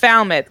live in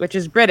Falmouth, which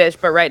is British,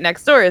 but right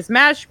next door is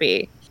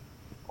Mashpee.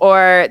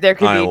 Or there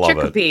could be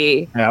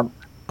Chicopee. Yep.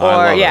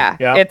 Or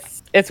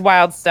it's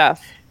wild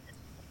stuff.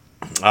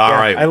 All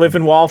right. I live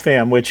in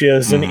Waltham, which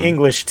is an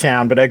English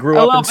town, but I grew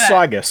I up in love it.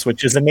 Saugus,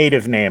 which is a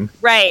native name.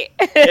 Right.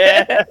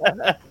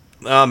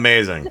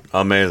 Amazing.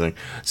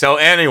 So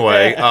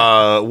anyway,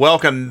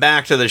 welcome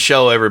back to the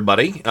show,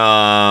 everybody.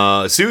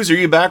 Suze, are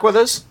you back with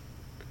us?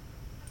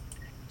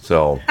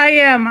 So, I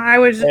am. I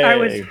was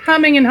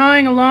humming and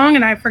hawing along,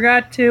 and I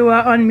forgot to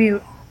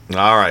unmute.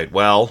 all right.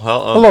 Well,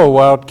 Hello,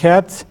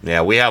 Wildcats.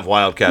 yeah, we have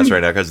Wildcats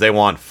right now because they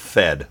want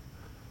fed.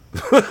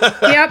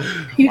 Yep,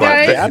 you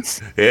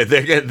guys.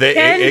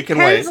 It can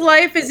wait. Ken's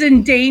life is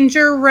in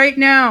danger right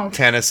now.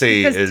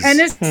 Tennessee Because is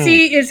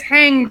Tennessee is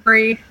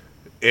hangry.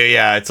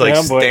 Yeah, it's like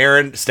Yeah,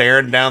 boy.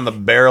 staring down the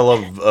barrel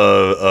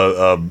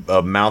of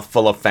a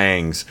mouthful of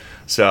fangs.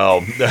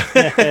 So,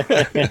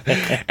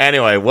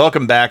 anyway,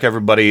 welcome back,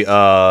 everybody,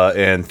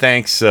 and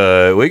thanks.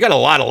 We got a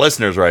lot of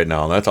listeners right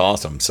now. That's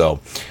awesome.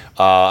 So,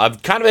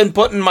 I've kind of been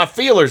putting my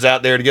feelers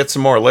out there to get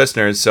some more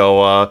listeners.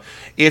 So,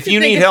 if you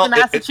need help, the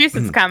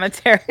Massachusetts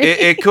commentary.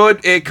 it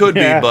could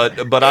Yeah.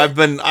 be, but I've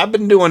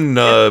been doing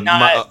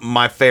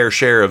my fair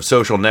share of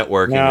social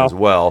networking No. as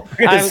well.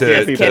 I was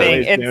just Soon.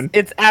 kidding.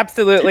 It's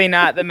absolutely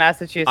not the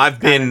Massachusetts I've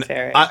been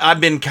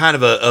kind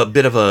of a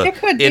bit of a It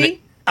could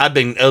be. I've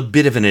been a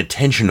bit of an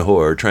attention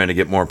whore trying to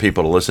get more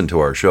people to listen to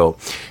our show.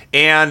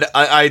 And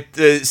I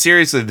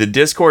seriously, the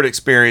Discord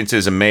experience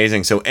is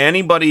amazing. So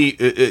anybody,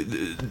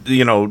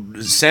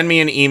 send me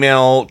an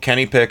email,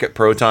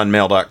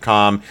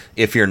 kennypick@protonmail.com.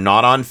 If you're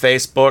not on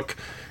Facebook,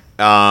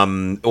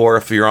 or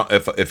if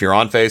you're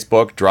on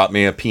Facebook, drop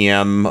me a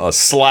PM,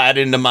 slide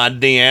into my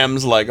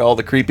DMs like all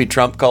the creepy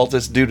Trump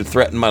cultists do to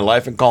threaten my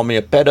life and call me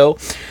a pedo.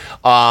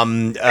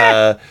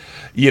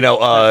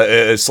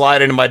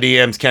 Slide into my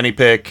DMs, Kenny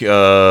Pick,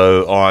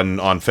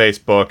 on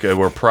Facebook.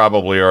 We're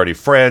probably already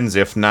friends.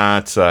 If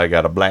not, I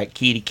got a black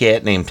kitty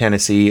cat named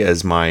Tennessee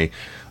as my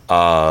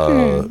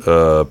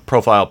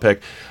profile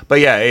pic. But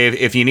yeah,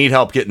 if you need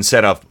help getting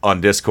set up on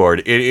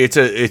Discord,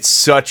 it's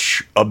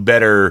such a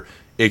better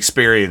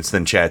experience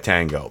than Chat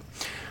Tango.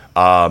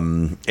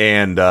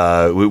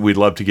 We'd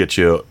love to get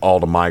you all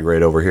to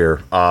migrate over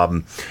here.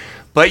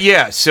 But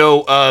yeah,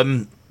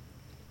 so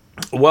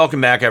welcome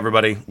back,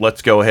 everybody.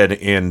 Let's go ahead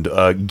and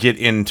get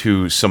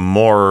into some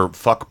more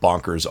fuck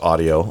bonkers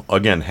audio.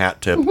 Again, hat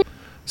tip,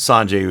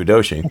 Sanjay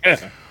Udoshi.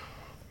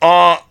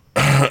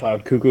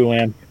 Cloud Cuckoo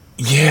Land.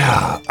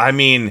 Yeah, I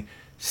mean,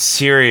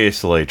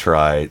 seriously,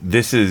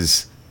 this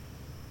is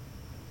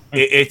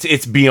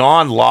it's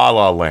beyond La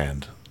La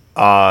Land.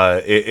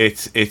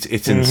 It's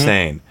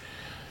insane.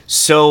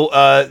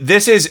 So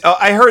this is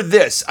I heard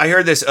this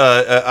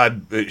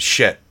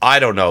shit, I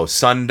don't know,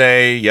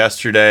 Sunday,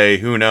 yesterday,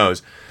 who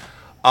knows.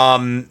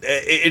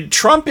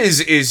 Trump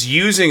is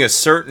using a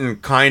certain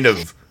kind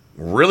of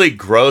really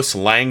gross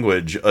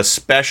language,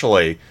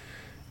 especially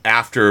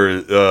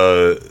after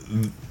the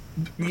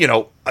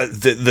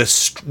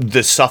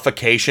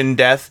suffocation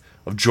death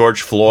of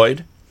George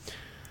Floyd.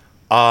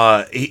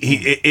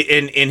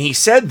 He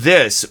said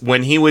this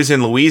when he was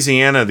in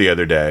Louisiana the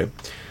other day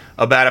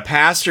about a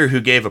pastor who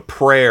gave a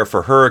prayer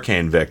for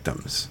hurricane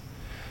victims.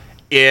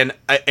 And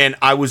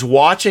I was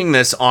watching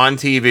this on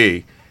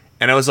TV,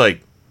 and I was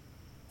like,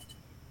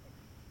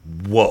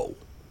 whoa.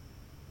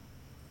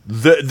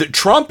 The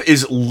Trump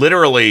is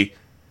literally...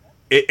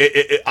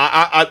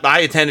 I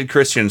attended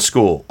Christian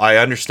school. I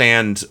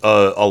understand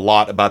a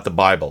lot about the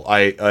Bible.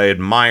 I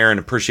admire and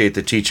appreciate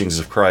the teachings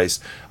of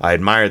Christ. I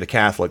admire the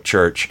Catholic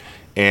Church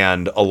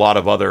and a lot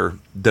of other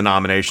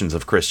denominations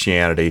of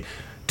Christianity.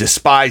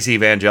 Despise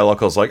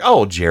evangelicals like,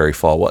 oh, Jerry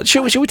Falwell.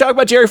 Should we talk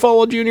about Jerry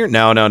Falwell Jr.?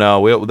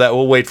 No.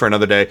 We'll wait for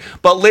another day.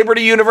 But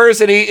Liberty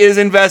University is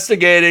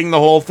investigating the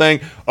whole thing.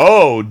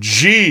 Oh,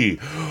 gee.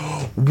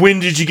 When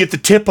did you get the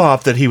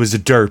tip-off that he was a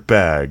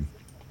dirtbag?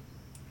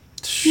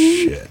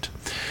 Shit.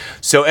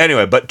 So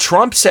anyway, but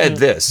Trump said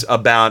this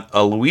about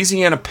a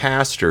Louisiana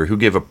pastor who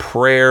gave a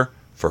prayer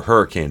for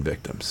hurricane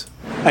victims.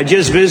 I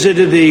just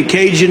visited the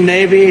Cajun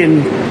Navy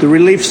and the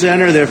Relief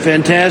Center. They're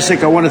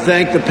fantastic. I want to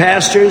thank the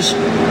pastors.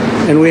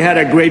 And we had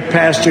a great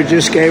pastor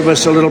just gave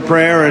us a little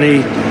prayer, and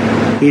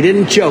he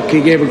didn't choke.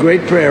 He gave a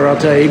great prayer, I'll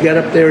tell you. He got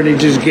up there and he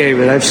just gave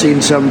it. I've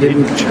seen some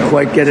didn't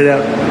quite get it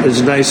out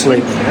as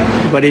nicely,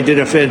 but he did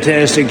a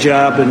fantastic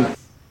job. And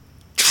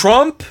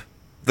Trump,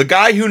 the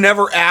guy who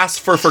never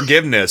asked for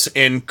forgiveness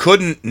and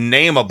couldn't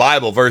name a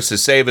Bible verse to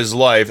save his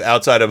life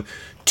outside of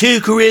 2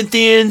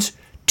 Corinthians,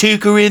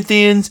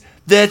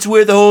 that's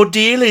where the whole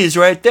deal is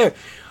right there.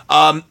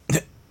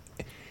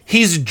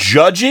 He's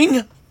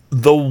judging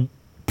the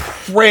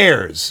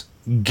prayers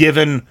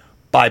given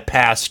by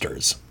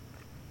pastors.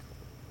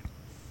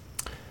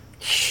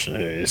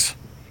 Jeez.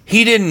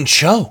 He didn't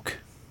choke.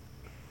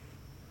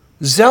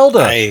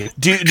 Zelda,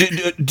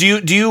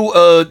 do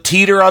you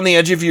teeter on the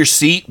edge of your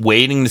seat,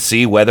 waiting to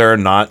see whether or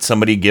not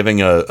somebody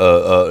giving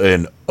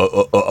a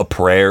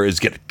prayer is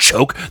gonna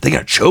choke? They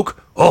gonna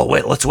choke? Oh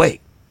wait, let's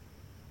wait.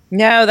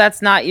 No,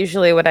 that's not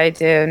usually what I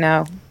do.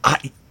 No.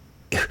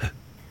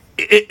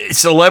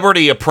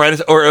 celebrity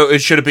apprentice, or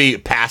should it be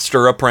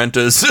pastor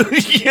apprentice?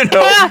 You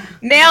know,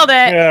 Nailed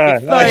it. Yeah,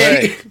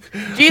 Like,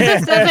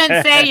 Jesus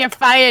doesn't say you're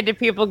fired to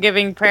people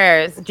giving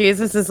prayers.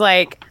 Jesus is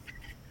like,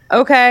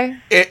 okay.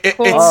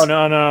 Cool. Oh,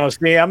 no.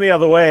 See, I'm the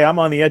other way. I'm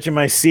on the edge of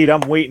my seat.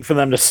 I'm waiting for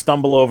them to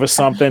stumble over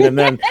something, and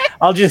then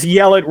I'll just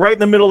yell it right in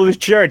the middle of the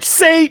church.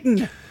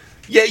 Satan!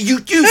 Yeah, you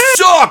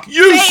suck!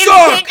 You Satan's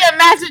suck! Kingdom,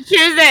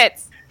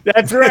 Massachusetts.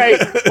 That's right.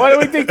 What do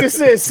we think this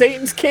is?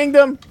 Satan's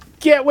Kingdom?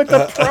 Get with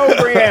the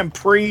program,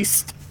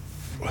 priest.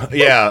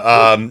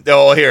 Yeah.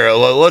 Here,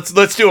 let's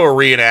do a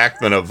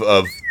reenactment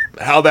of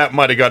how that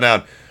might have gone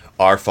down.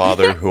 Our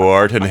Father who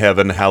art in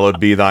heaven, hallowed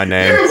be thy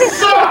name.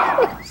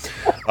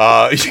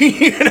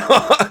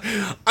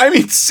 I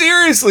mean,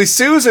 seriously,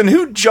 Susan,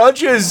 who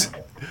judges?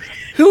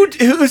 Who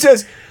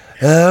says?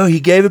 Oh, he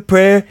gave a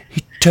prayer.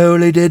 He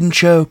totally didn't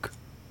choke.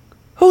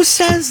 Who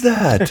says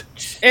that?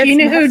 You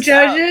know who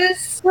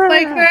judges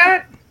like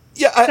that?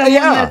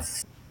 Yeah,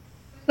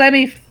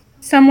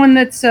 Someone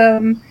that's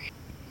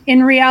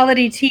in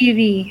reality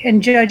TV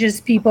and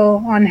judges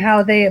people on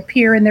how they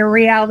appear in their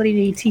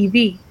reality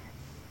TV.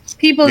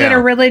 People that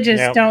are religious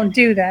don't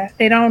do that.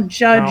 They don't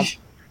judge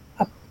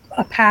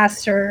a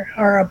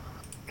pastor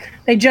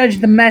they judge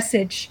the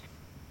message.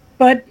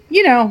 But,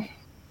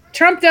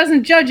 Trump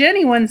doesn't judge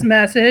anyone's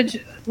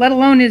message, let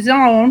alone his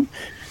own,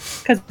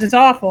 because it's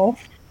awful.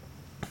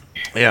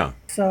 Yeah.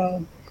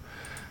 So.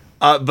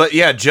 But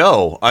yeah,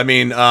 Joe, I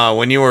mean,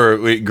 when you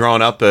were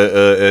growing up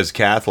as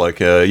Catholic,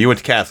 you went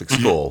to Catholic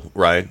school,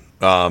 right?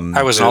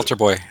 I was an altar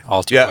boy.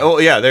 Yeah. Oh,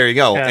 yeah. There you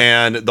go. Yeah.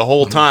 And the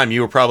whole time you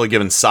were probably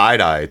giving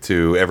side eye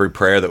to every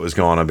prayer that was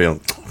going on,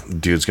 being,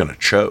 dude's going to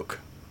choke.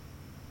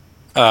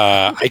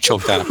 I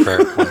choked on a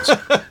prayer once.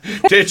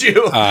 Did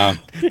you?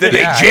 Did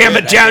they jam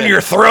it down your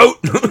throat?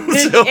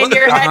 In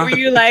your head, were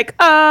you like,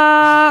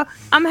 oh,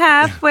 I'm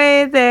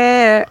halfway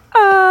there.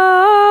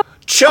 Oh.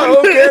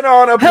 Choking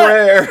on a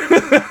prayer.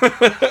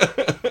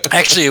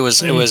 Actually, it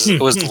was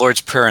the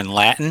Lord's Prayer in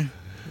Latin.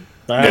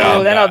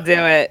 Oh, that'll do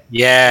it.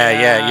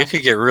 Yeah. You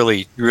could get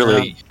really.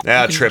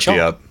 Yeah, trip you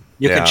up.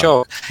 You can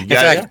choke. In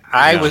fact,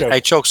 I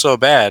choked so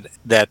bad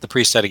that the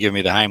priest had to give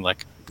me the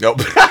Heimlich. Nope.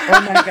 Oh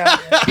my God.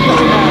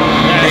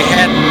 They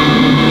had.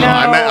 No,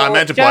 I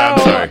meant to play. I'm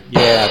sorry.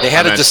 Yeah, they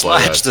had to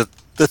dislodge the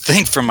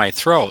thing from my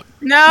throat.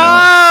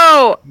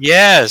 No.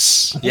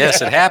 Yes,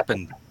 it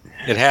happened.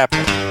 It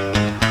happened.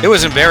 It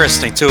was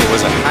embarrassing too. It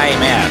was a high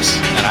mass,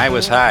 and I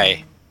was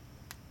high.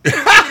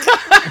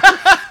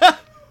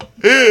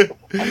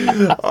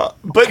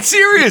 But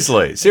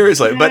seriously,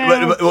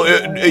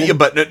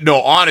 but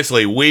no,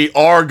 honestly, we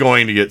are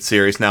going to get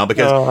serious now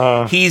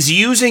because he's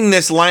using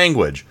this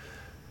language.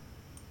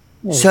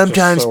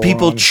 Sometimes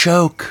people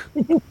choke.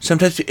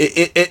 Sometimes,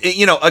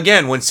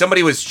 again, when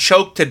somebody was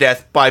choked to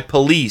death by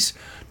police,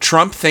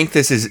 Trump thinks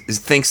this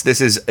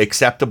is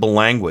acceptable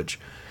language.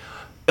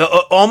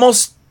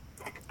 Almost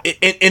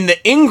in the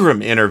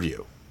Ingram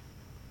interview,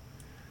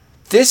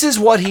 this is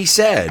what he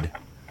said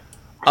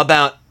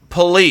about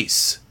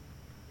police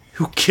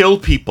who kill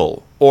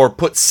people or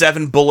put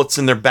 7 bullets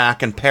in their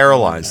back and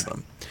paralyze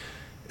them.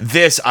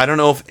 This, I don't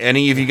know if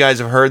any of you guys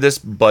have heard this,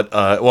 but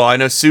I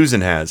know Susan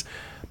has.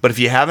 But if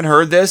you haven't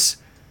heard this,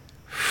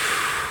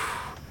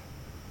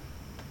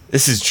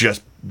 this is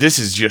just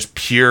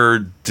pure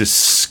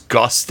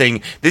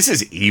disgusting. This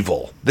is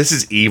evil. This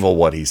is evil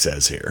what he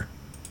says here.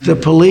 The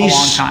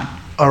police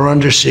are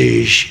under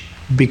siege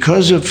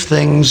because of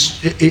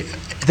things.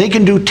 They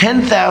can do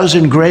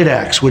 10,000 great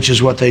acts, which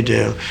is what they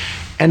do,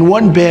 and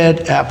one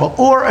bad apple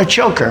or a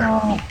choker.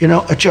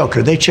 A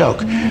choker. They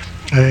choke.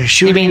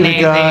 Shooting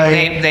the guy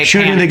in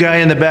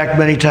the back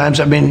many times.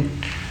 I mean,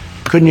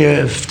 couldn't you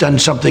have done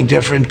something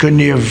different? Couldn't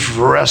you have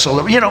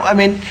wrestled?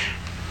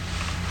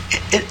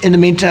 In the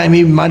meantime,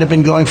 he might have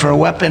been going for a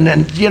weapon,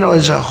 and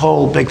there's a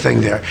whole big thing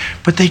there.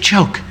 But they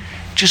choke,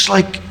 just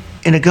like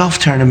in a golf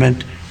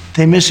tournament.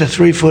 They miss a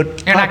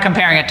 3-foot. You're not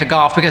comparing it to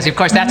golf because, of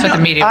course, that's what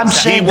the media. I'm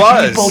saying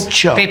people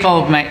choke.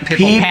 People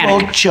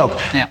panic. Choke.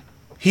 Yeah.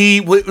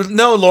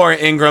 No, Laura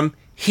Ingram.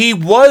 He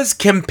was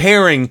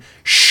comparing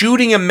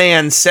shooting a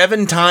man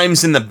 7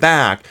 times in the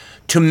back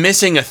to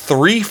missing a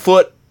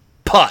 3-foot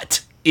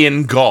putt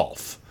in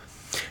golf.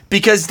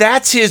 Because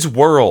that's his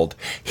world.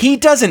 He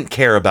doesn't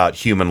care about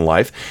human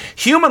life.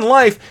 Human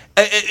life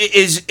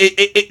is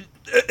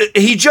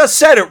he just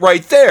said it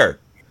right there.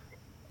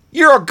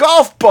 You're a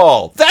golf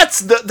ball.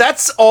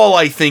 That's all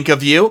I think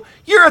of you.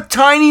 You're a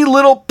tiny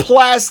little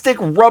plastic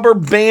rubber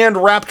band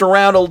wrapped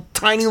around a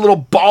tiny little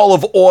ball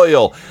of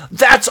oil.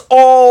 That's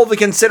all the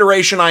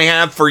consideration I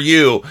have for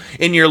you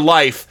in your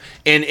life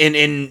and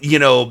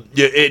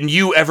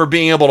you ever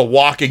being able to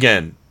walk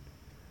again.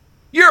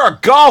 You're a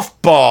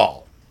golf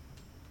ball.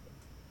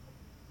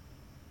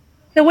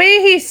 The way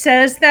he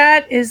says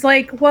that is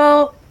like,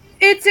 well,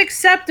 it's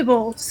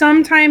acceptable.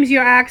 Sometimes you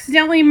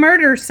accidentally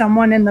murder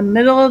someone in the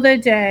middle of the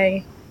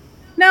day.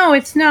 No,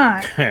 it's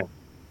not.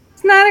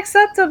 It's not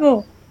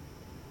acceptable.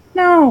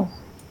 No.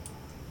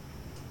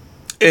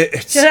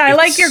 I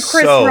like your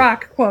Chris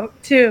Rock quote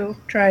too,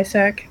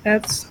 Trisec.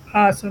 That's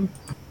awesome.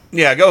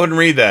 Yeah, go ahead and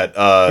read that.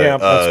 Yeah,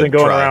 that's been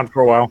going Try. around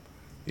for a while.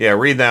 Yeah,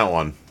 read that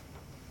one.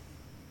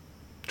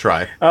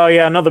 Try. Oh,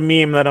 yeah, another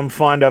meme that I'm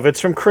fond of. It's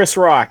from Chris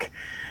Rock,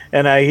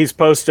 and he's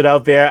posted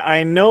out there,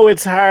 I know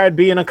it's hard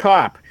being a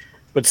cop,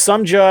 but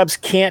some jobs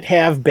can't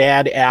have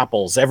bad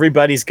apples.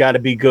 Everybody's got to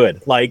be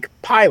good, like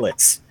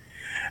pilots.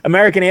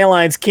 American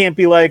Airlines can't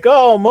be like,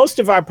 oh, most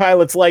of our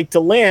pilots like to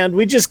land.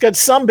 We just got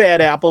some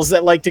bad apples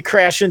that like to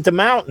crash into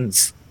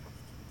mountains.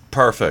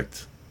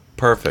 Perfect.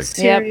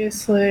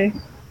 Seriously.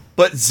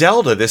 But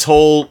Zelda, this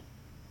whole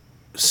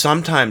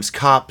sometimes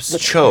cops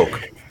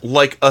choke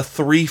like a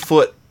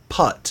 3-foot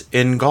putt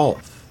in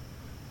golf.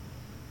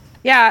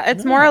 Yeah,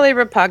 it's morally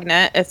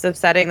repugnant. It's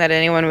upsetting that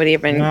anyone would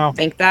even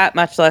think that,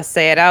 much less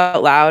say it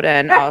out loud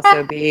and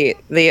also be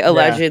the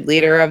alleged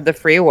leader of the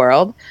free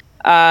world.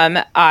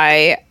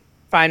 I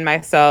find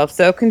myself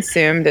so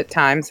consumed at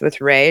times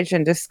with rage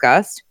and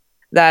disgust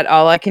that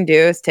all I can do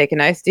is take a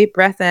nice deep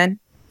breath in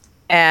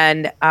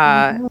and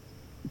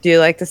do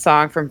like the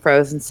song from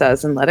Frozen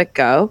says and let it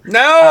go.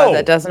 No!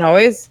 That doesn't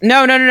always...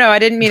 No, I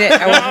didn't mean it.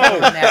 I wasn't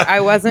doing there. I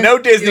wasn't No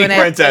Disney doing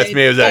princess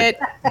music.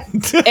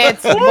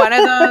 It's one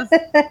of those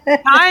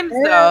times,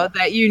 though,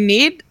 that you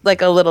need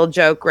like a little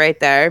joke right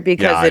there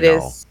because it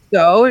is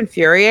so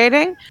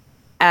infuriating.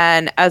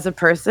 And as a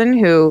person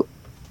who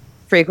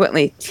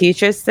frequently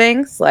teaches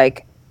things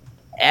like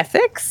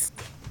ethics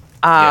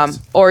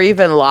or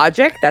even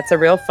logic, that's a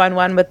real fun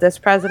one with this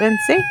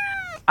presidency.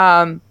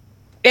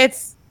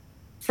 It's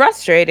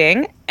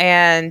frustrating,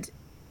 and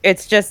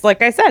it's just,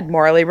 like I said,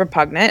 morally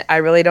repugnant. I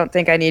really don't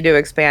think I need to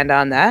expand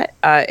on that.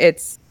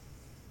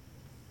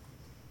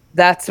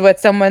 That's what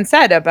someone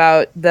said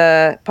about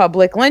the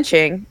public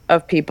lynching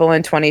of people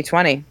in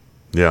 2020.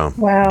 Yeah.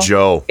 Wow.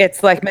 Joe.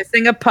 It's like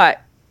missing a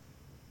putt.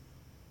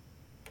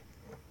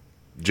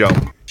 Joe.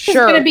 It's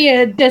going to be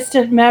a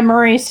distant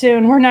memory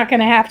soon. We're not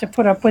going to have to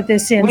put up with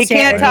this insanity. We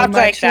can't talk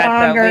like much that,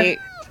 longer.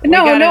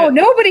 though.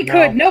 Nobody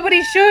could.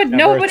 Nobody should.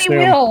 Never Nobody assume.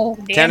 will.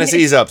 Damn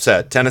Tennessee's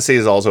upset. Tennessee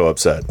is also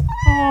upset.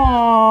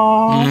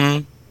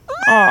 Aww.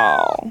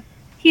 Oh.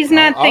 He's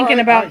not All thinking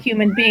right, about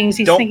human beings.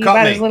 He's Don't thinking cut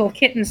about me. his little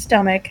kitten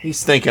stomach.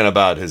 He's thinking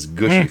about his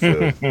gushy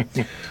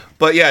food.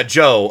 But yeah,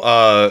 Joe,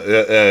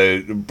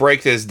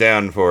 break this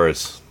down for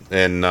us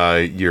in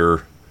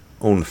your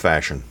own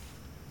fashion.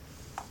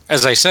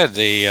 As I said,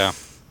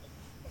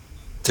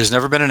 there's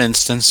never been an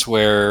instance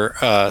where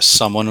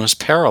someone was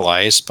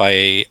paralyzed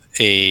by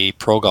a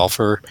pro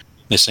golfer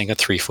missing a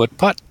 3-foot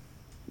putt.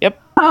 Yep.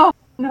 Oh,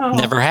 no.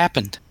 Never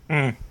happened.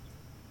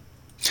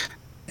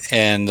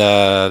 And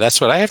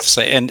that's what I have to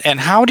say. And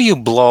how do you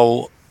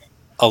blow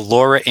a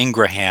Laura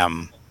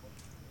Ingraham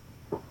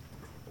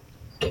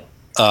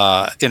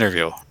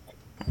interview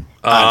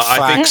on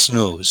Fox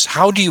News?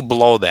 How do you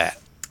blow that?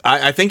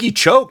 I think he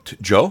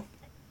choked, Joe.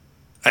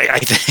 I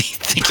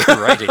think you're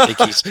right. I think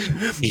he's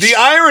the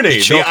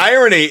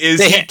irony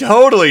is he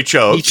totally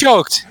choked. He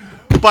choked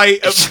by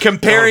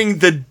comparing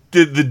the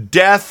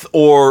death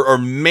or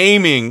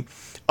maiming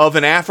of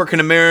an African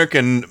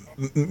American,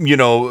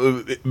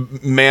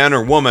 man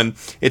or woman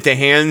at the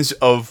hands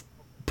of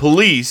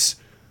police,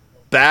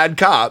 bad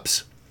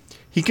cops.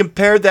 He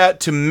compared that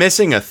to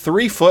missing a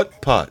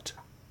 3-foot putt.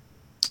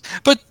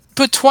 But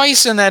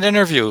twice in that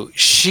interview,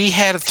 he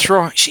had to say,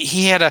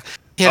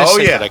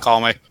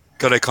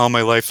 could I call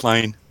my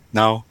lifeline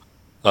now?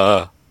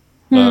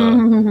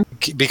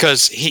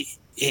 Because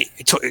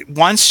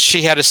once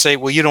she had to say,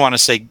 well, you don't want to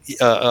say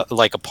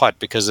like a putt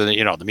because the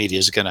media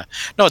is gonna.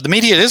 No, the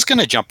media is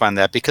gonna jump on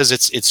that because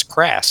it's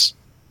crass,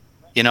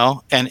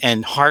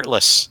 and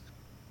heartless.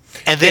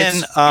 And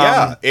then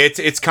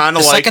it's kind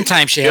of the like second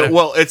time she had.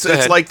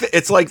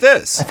 It's like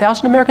this.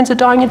 1,000 Americans are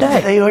dying a day.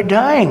 They are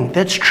dying.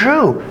 That's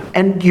true.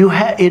 And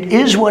it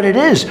is what it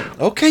is.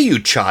 Okay, you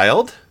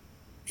child.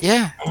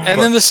 Yeah, and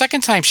then the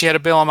second time she had to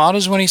bail him out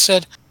is when he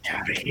said,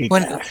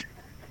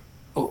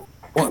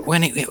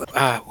 when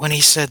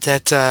he said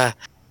that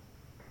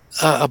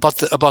about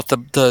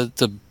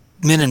the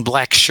men in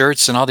black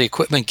shirts and all the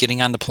equipment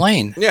getting on the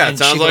plane. Yeah, and it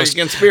sounds she like goes, a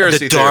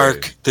conspiracy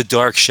theory. The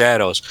dark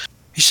shadows.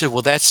 He said,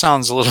 well, that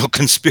sounds a little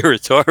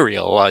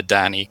conspiratorial,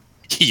 Donnie.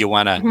 You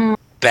want to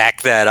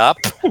back that up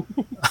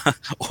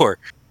or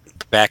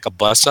back a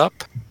bus up?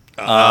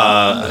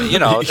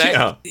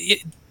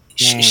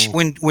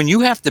 When you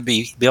have to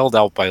be bailed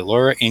out by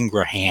Laura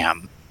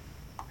Ingraham,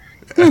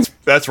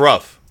 that's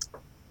rough.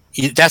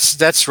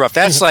 That's rough.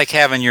 That's like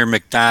having your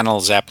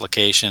McDonald's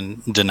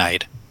application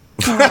denied.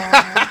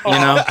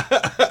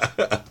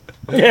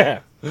 Yeah.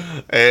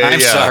 I'm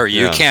sorry,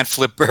 you can't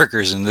flip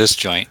burgers in this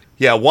joint.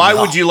 Yeah, why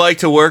would you like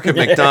to work at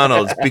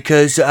McDonald's?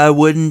 Because I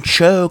wouldn't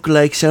choke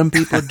like some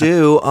people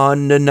do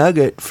on the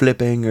nugget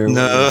flipping or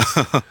Yeah,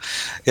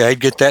 I'd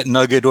get that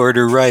nugget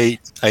order right.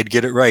 I'd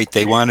get it right.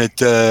 They wanted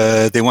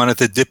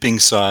the dipping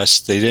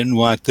sauce. They didn't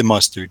want the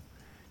mustard.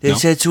 They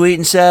said sweet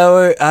and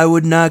sour. I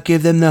would not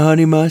give them the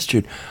honey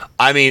mustard.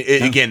 I mean,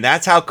 again,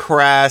 that's how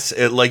crass.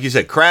 Like you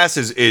said, crass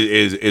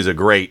is a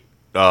great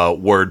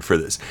word for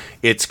this.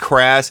 It's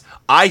crass.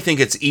 I think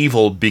it's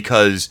evil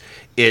because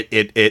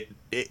it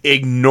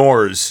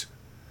ignores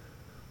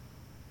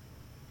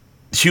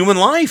human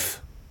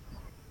life.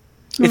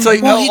 It's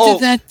like, well, he did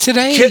that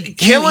today.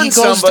 Killing He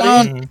goes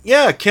somebody. down-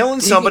 Yeah,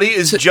 killing somebody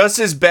is just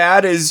as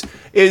bad as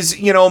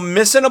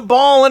missing a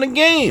ball in a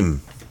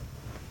game.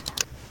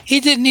 He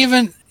didn't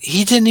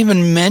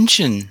even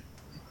mention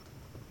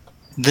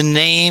the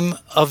name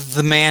of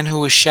the man who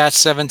was shot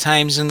 7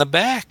 times in the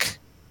back.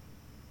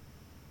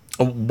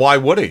 Why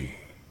would he?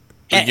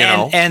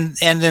 And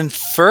then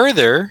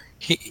further,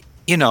 he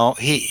not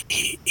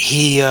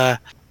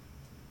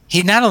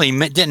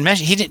only didn't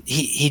mention,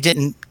 he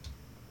didn't.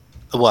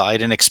 Well, I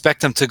didn't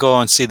expect him to go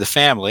and see the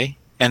family,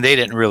 and they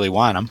didn't really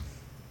want him.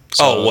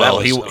 So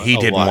he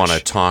didn't want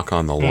to talk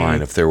on the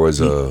line if there was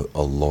a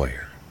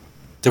lawyer.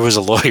 There was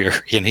a lawyer,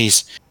 and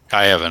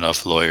I have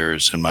enough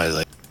lawyers in my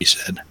life, he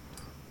said.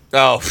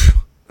 Oh,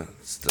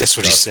 that's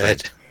what he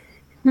said.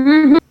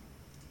 Mm-hmm.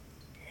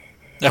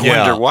 I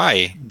wonder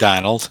why,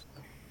 Donald.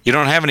 You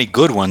don't have any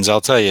good ones,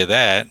 I'll tell you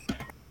that.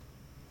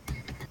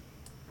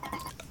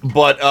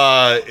 But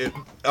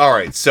all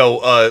right,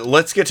 so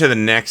let's get to the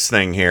next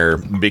thing here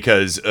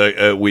because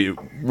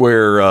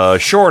we're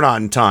short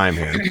on time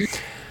here.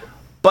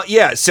 But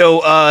yeah,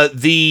 so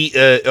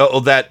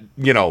that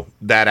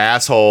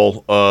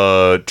asshole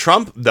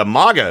Trump, the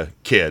MAGA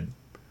kid,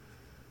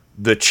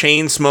 the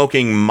chain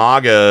smoking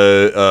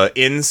MAGA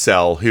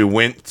incel who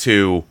went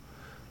to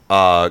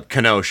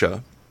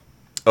Kenosha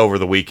over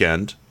the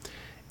weekend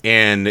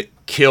and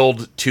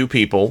killed 2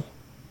 people.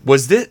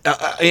 Was this?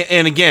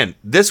 And again,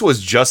 this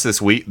was just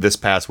this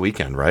past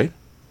weekend, right?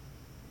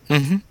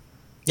 Mm-hmm.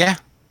 Yeah.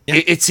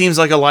 It seems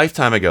like a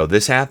lifetime ago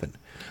this happened.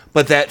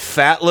 But that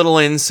fat little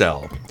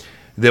incel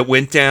that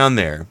went down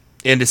there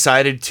and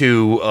decided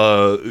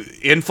to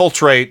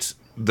infiltrate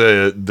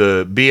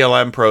the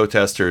BLM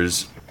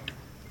protesters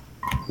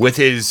with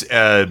his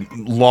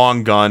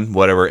long gun,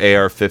 whatever,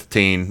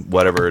 AR-15,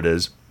 whatever it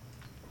is,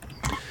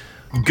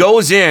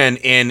 goes in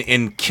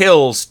and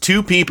kills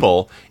 2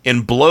 people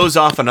and blows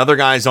off another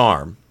guy's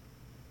arm.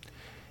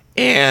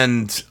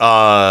 And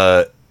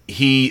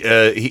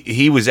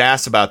he was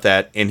asked about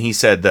that, and he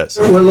said this.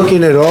 We're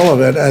looking at all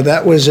of it.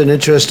 That was an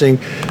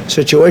interesting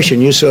situation.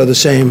 You saw the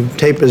same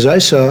tape as I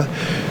saw.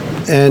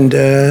 And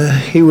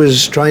he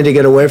was trying to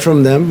get away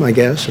from them, I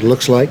guess, it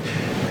looks like.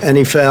 And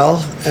he fell.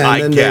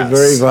 And then they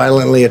very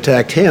violently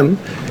attacked him.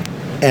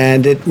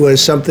 And it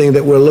was something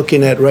that we're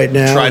looking at right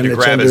now, and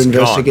it's under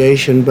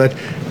investigation. But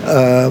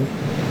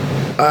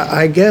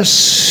I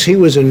guess he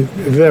was in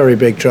very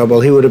big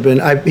trouble. He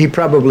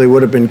probably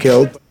would have been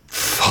killed.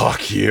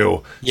 Fuck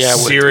you. Yeah,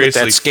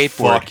 seriously. With that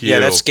skateboard. Fuck you. Yeah,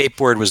 that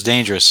skateboard was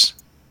dangerous.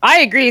 I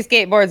agree,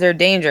 skateboards are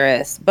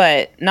dangerous,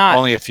 but not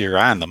only if you're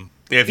on them.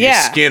 If you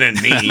skin a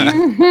knee,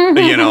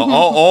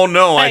 oh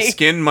no, I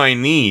skinned my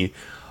knee.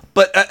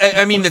 But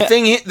I mean, the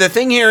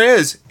thing here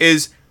is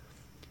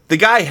the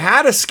guy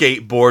had a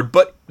skateboard,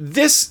 but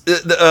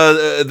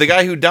the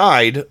guy who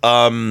died,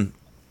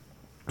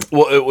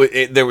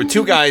 there were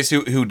 2 guys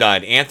who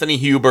died, Anthony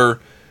Huber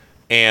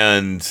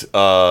and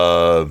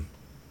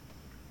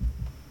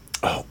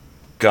oh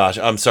gosh,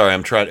 I'm sorry,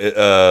 I'm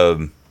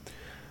trying.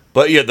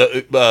 But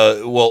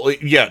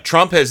yeah,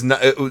 Trump has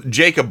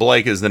Jacob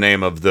Blake is the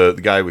name of the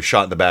guy who was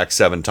shot in the back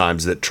 7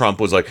 times. That Trump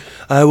was like,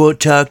 I won't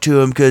talk to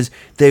him because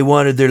they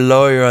wanted their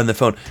lawyer on the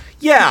phone.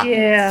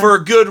 Yeah, for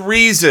a good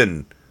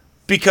reason,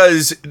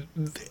 because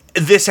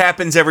this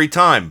happens every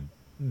time.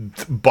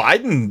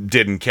 Biden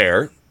didn't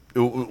care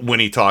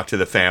when he talked to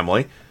the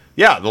family.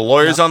 Yeah, the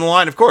lawyer's on the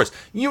line, of course.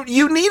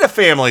 You need a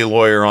family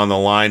lawyer on the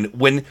line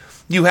when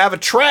you have a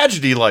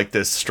tragedy like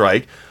this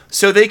strike,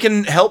 so they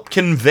can help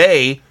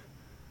convey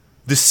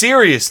the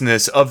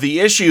seriousness of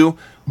the issue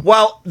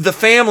while the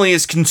family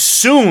is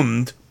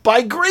consumed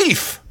by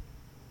grief.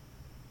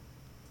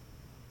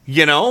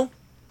 Right.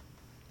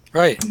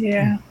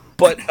 Yeah.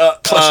 But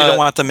plus, you don't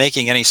want them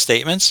making any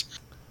statements.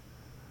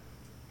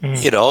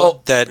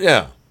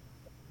 That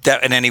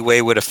in any way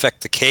would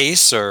affect the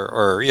case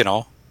or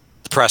the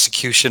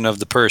prosecution of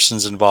the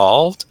persons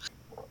involved.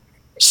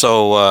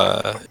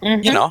 So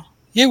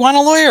you want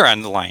a lawyer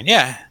on the line,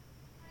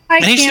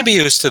 and he should be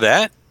used to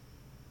that.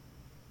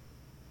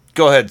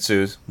 Go ahead,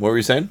 Suze. What were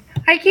you saying?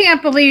 I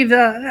can't believe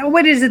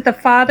the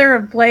father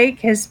of Blake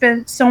has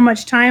spent so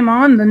much time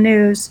on the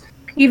news,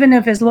 even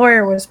if his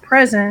lawyer was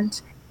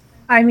present.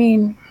 I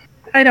mean,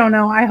 I don't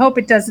know. I hope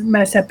it doesn't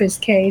mess up his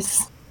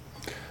case.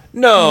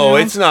 No,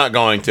 it's not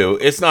going to.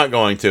 It's not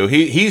going to.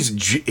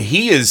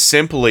 He is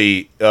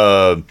simply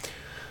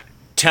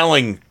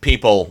telling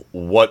people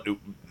what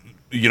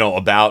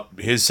about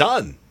his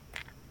son.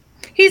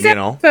 He's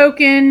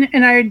outspoken,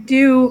 and I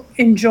do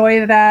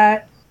enjoy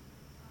that.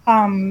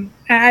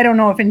 I don't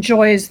know if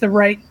 "enjoy" is the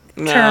right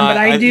term, but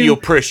I do. You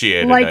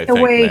appreciate like the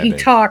way he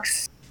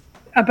talks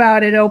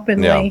about it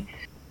openly. Yeah.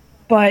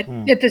 But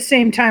at the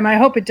same time, I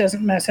hope it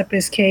doesn't mess up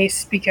his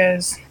case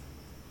because,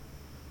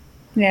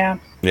 yeah.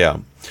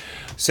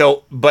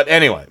 So, but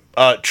anyway,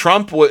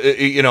 Trump,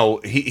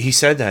 he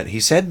said that. He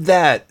said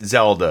that,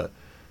 Zelda.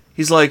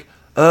 He's like,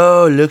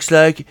 oh, looks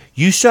like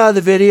you saw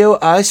the video.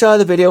 I saw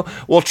the video.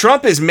 Well,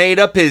 Trump has made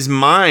up his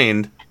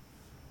mind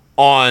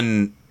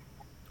on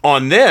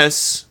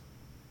this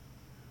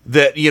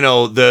that, you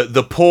know,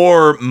 the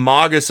poor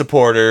MAGA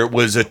supporter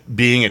was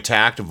being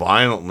attacked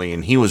violently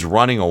and he was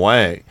running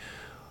away.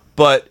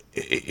 But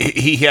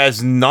he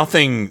has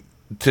nothing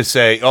to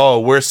say, oh,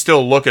 we're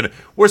still looking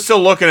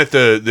at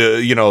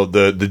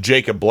the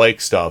Jacob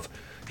Blake stuff.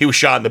 He was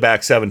shot in the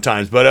back 7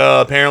 times, but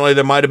apparently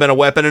there might have been a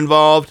weapon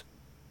involved.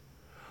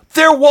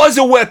 There was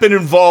a weapon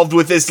involved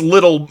with this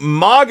little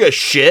MAGA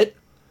shit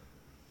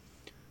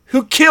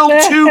who killed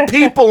 2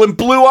 people and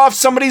blew off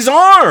somebody's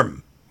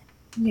arm.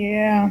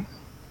 Yeah.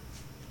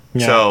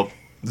 So,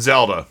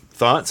 Zelda,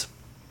 thoughts?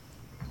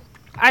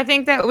 I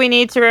think that we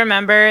need to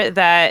remember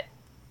that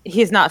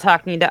he's not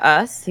talking to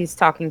us. He's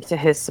talking to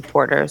his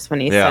supporters when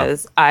he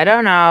says, I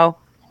don't know.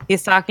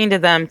 He's talking to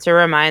them to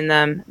remind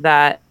them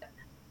that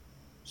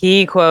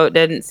he, quote,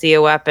 didn't see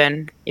a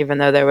weapon, even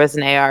though there was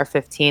an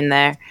AR-15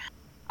 there.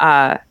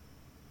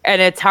 And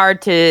it's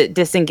hard to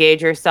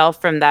disengage yourself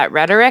from that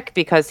rhetoric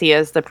because he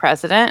is the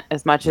president,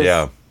 as much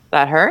as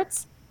that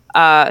hurts.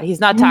 He's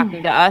not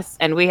talking to us,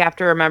 and we have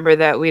to remember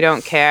that we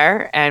don't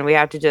care, and we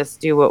have to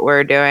just do what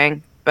we're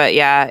doing. But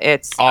yeah,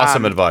 it's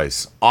awesome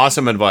advice.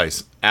 Awesome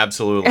advice.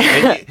 Absolutely.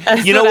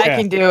 That's you know what I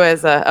can do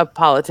as a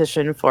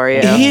politician for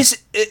you.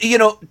 He's,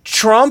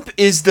 Trump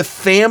is the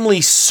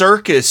family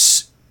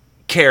circus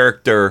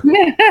character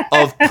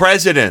of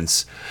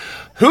presidents.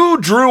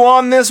 Who drew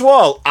on this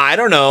wall? I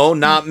don't know.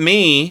 Not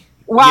me.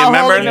 While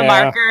holding a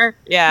marker.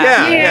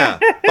 Yeah.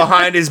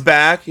 Behind his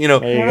back.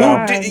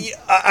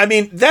 I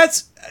mean,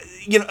 that's,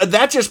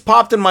 that just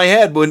popped in my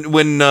head when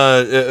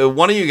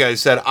one of you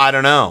guys said, I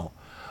don't know.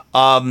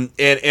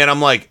 And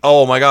I'm like,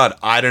 oh my God,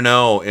 I don't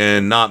know,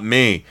 and not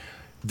me.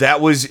 That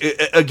was,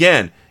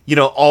 again,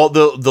 all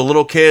the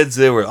little kids,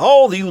 they were,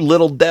 oh, you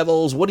little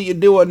devils, what are you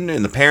doing?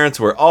 And the parents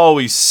were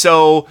always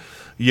so,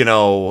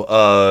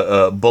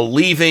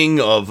 believing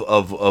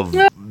of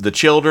the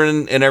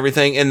children and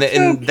everything. And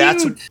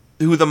that's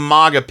who the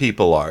MAGA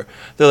people are.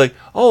 They're like,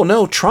 oh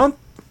no, Trump,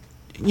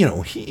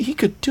 he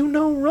could do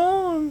no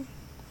wrong.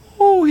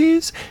 Oh,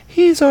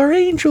 he's our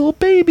angel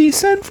baby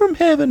sent from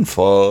heaven.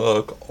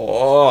 Fuck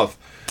off.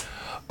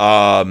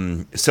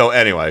 So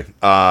anyway,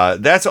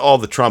 that's all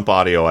the Trump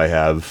audio I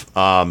have.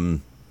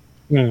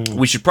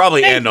 We should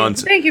probably end on.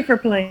 Thank you for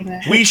playing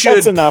that. We should.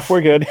 That's enough.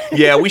 We're good.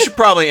 Yeah, we should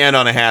probably end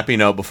on a happy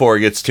note before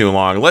it gets too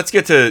long. Let's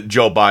get to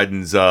Joe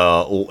Biden's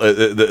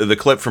the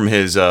clip from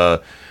his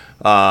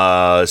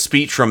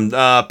speech from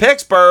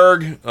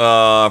Pittsburgh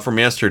from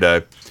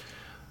yesterday.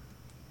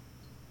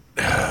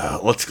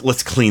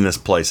 Let's clean this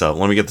place up.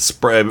 Let me get the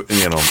spray,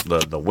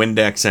 the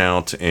Windex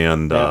out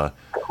and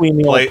clean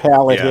the old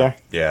palette here.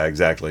 Yeah,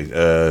 exactly.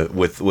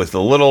 With a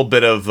little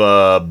bit of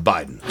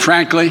Biden.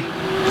 Frankly,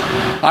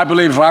 I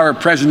believe if I were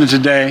president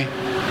today,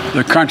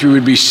 the country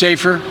would be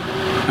safer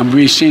and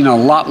we'd be seeing a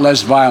lot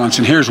less violence.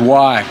 And here's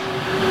why.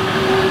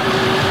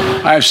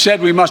 I have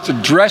said we must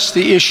address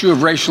the issue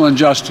of racial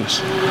injustice.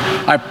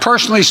 I've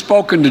personally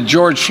spoken to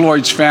George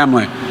Floyd's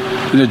family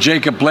and to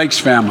Jacob Blake's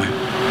family.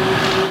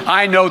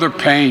 I know their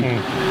pain,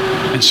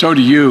 and so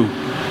do you.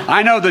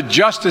 I know the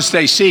justice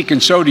they seek,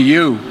 and so do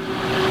you.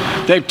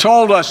 They've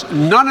told us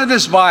none of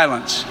this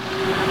violence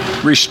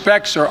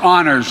respects or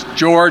honors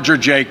George or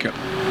Jacob.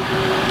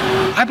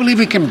 I believe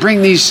we can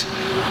bring these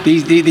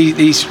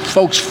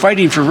folks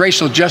fighting for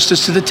racial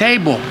justice to the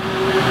table.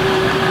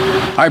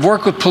 I've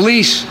worked with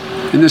police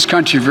in this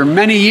country for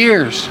many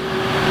years.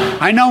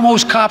 I know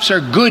most cops are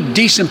good,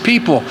 decent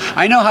people.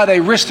 I know how they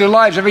risk their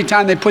lives every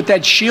time they put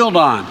that shield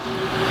on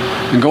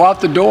and go out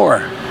the door.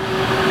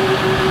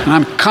 And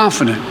I'm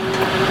confident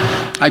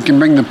I can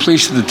bring the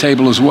police to the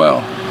table as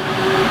well.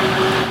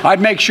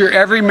 I'd make sure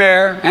every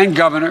mayor and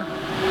governor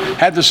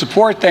had the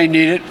support they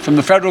needed from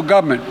the federal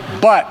government,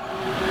 but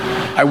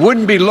I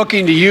wouldn't be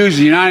looking to use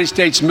the United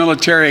States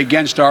military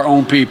against our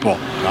own people.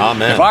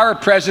 Amen. If I were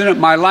president,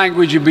 my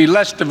language would be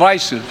less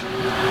divisive.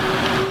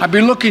 I'd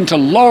be looking to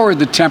lower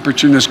the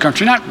temperature in this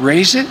country, not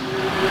raise it.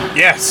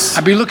 Yes.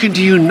 I'd be looking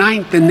to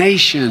unite the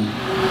nation.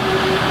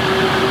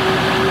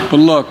 But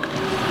look,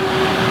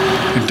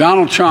 if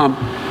Donald Trump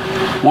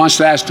wants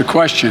to ask the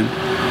question,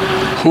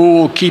 who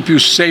will keep you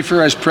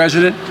safer as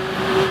president?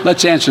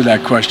 Let's answer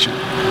that question.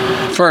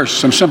 First,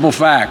 some simple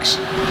facts.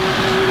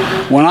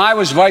 When I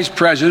was vice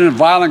president,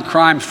 violent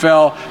crime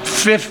fell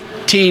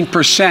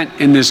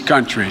 15% in this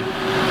country.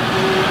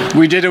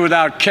 We did it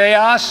without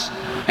chaos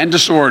and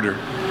disorder.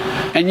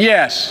 And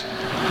yes,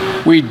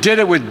 we did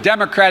it with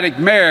Democratic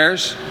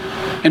mayors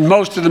in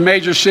most of the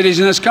major cities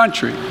in this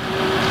country.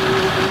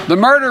 The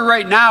murder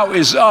rate now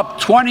is up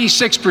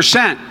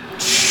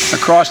 26%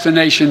 across the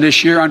nation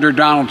this year under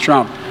Donald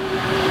Trump.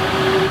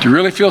 Do you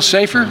really feel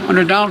safer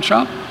under Donald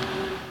Trump?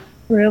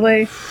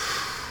 Really?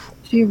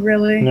 Do you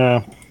really?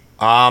 No.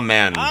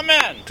 Amen.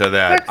 To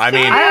that. I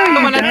mean, I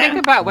don't want to think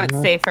about what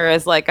safer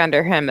is like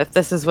under him, if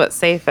this is what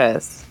safe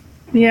is.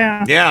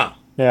 Yeah. Yeah.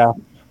 Yeah.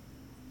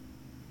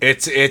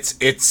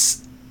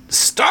 It's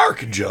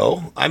stark,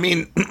 Joe. I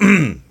mean,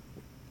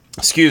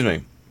 excuse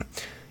me.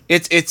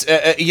 It's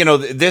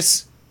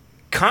this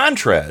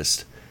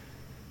contrast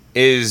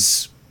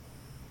is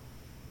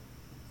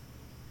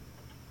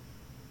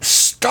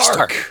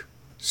stark.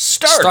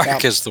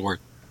 Stark is the word.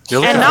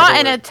 And not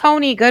in a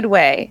Tony good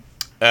way.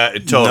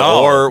 Total.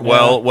 No. Or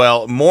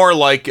well, more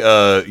like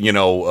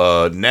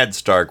Ned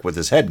Stark with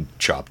his head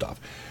chopped off.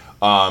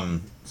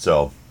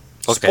 So,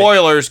 Okay.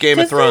 spoilers: Game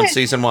of Does Thrones it-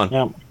 season 1.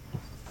 Yep.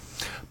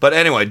 But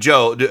anyway,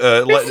 Joe,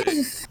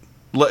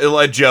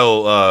 let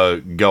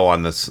Joe go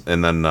on this,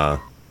 and then I'll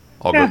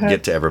Go ahead.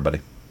 get to everybody.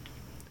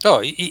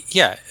 Oh,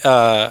 yeah.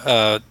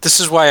 This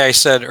is why I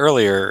said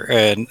earlier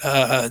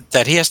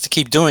that he has to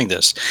keep doing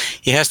this.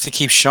 He has to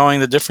keep showing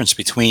the difference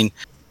between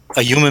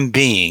a human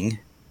being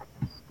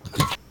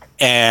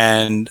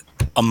and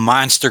a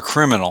monster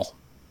criminal,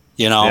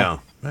 Yeah.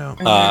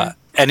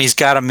 and he's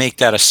got to make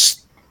that a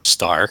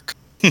stark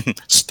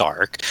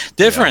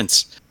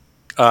difference.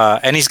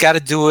 And he's got to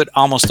do it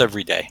almost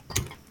every day.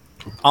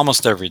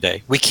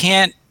 We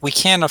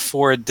can't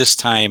afford this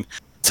time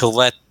to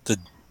let the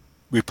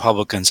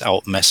Republicans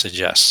out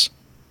message us.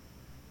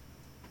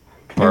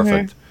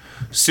 Perfect.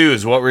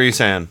 Suze, what were you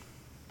saying?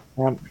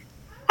 I was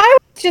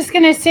just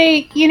gonna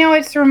say,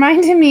 it's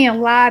reminding me a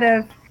lot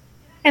of,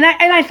 and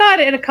I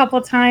thought it a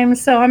couple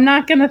times, so I'm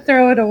not gonna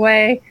throw it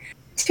away.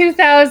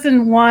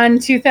 2001,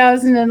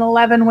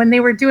 2011, when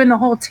they were doing the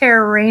whole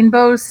Terror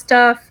Rainbow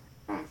stuff,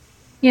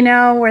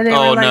 where they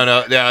were like,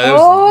 no, yeah, it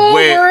was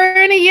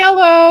we're in a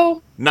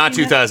yellow. not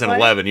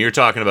 2011. You're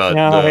talking about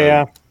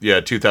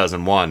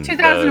 2001.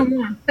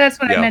 2001. That's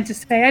what yeah. I meant to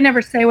say. I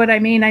never say what I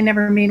mean. I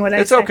never mean what I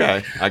It's say.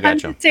 okay. I got I'm you.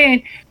 just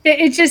saying that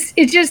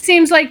it just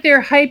seems like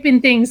they're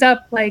hyping things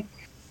up like,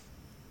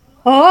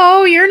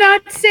 oh, you're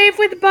not safe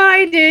with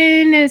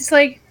Biden. It's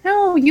like,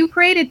 no, you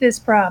created this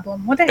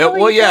problem. What the hell?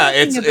 Well, are you yeah,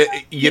 talking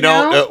it's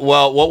about,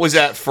 what was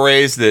that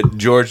phrase that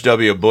George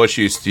W. Bush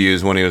used to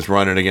use when he was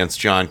running against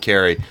John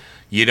Kerry?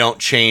 You don't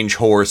change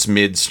horse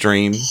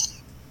midstream.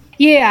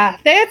 Yeah,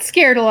 that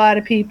scared a lot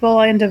of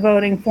people into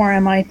voting for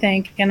him, I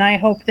think, and I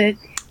hope that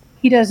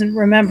he doesn't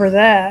remember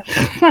that.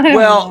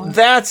 Well,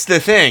 that's the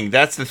thing.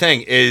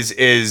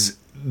 Is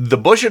the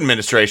Bush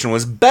administration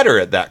was better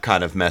at that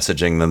kind of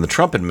messaging than the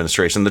Trump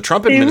administration. The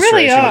Trump They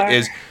really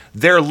administration are.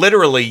 they're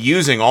literally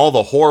using all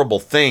the horrible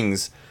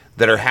things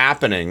that are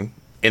happening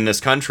in this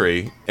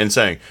country and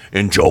saying,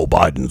 in Joe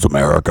Biden's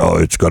America,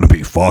 it's going to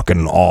be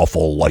fucking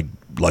awful like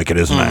it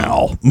is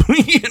now.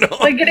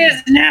 Like it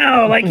is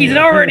now. Like he's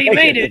already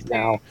made it.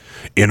 Now.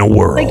 In a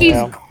world.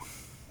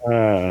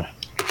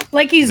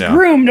 Like he's Yeah.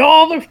 groomed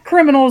all the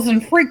criminals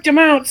and freaked them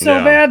out so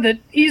Yeah. bad that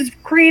he's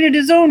created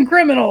his own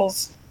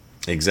criminals.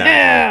 Exactly.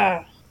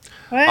 Yeah.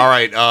 What? All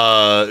right,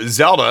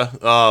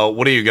 Zelda,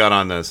 what do you got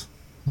on this?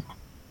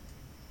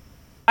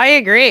 I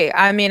agree.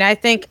 I mean, I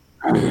think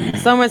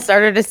someone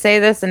started to say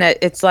this, and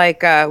it's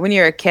like when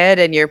you're a kid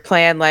and you're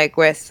playing like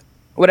with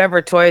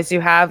whatever toys you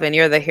have, and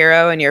you're the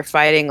hero, and you're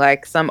fighting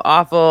like some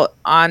awful,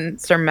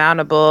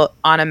 unsurmountable,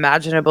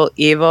 unimaginable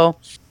evil.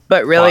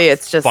 But really,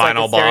 it's just like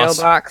Final a cereal boss.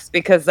 box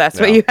because that's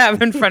what Yeah. you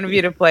have in front of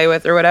you to play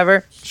with or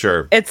whatever.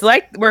 Sure. It's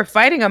like we're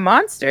fighting a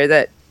monster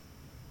that,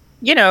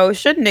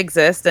 shouldn't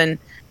exist and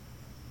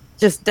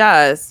just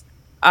does.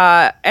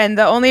 And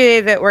the only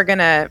way that we're going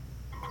to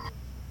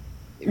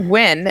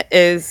win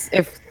is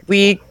if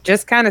we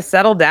just kind of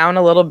settle down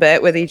a little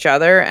bit with each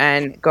other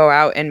and go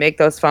out and make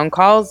those phone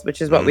calls,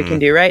 which is what we can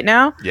do right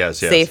now. Yes.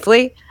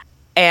 Safely.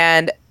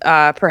 And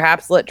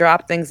perhaps let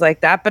drop things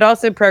like that, but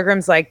also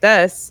programs like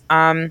this,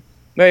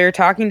 where you're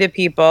talking to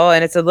people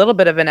and it's a little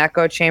bit of an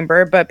echo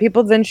chamber, but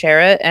people then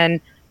share it,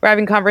 and we're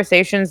having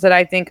conversations that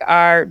I think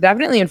are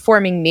definitely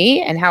informing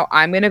me and how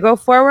I'm going to go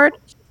forward,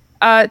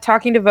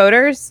 talking to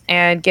voters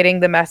and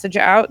getting the message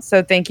out.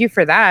 So thank you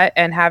for that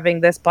and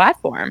having this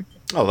platform.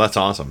 Oh, that's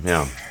awesome.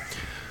 Yeah.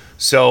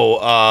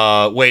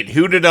 So, wait,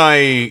 who did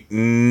I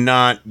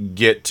not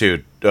get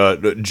to?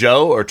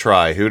 Joe or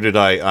Try? Who did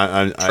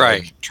I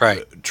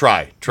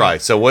Try.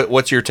 So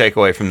what's your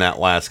takeaway from that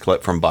last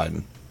clip from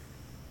Biden?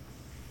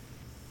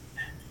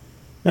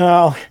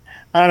 Well,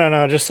 I don't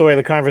know, just the way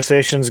the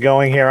conversation's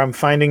going here, I'm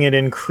finding it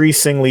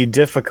increasingly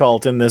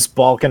difficult in this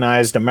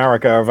balkanized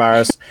America of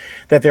ours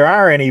that there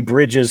are any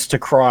bridges to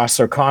cross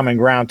or common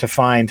ground to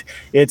find.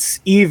 It's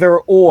either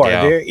or.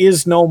 Yeah. There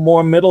is no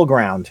more middle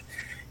ground.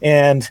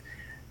 And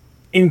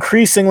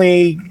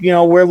increasingly,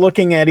 we're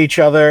looking at each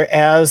other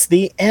as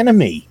the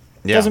enemy.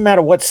 Yeah. Doesn't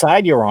matter what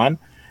side you're on.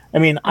 I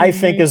mean, I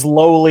think as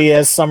lowly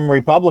as some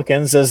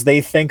Republicans as they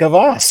think of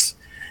us.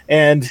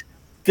 And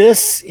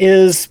this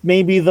is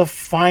maybe the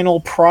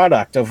final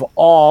product of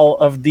all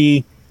of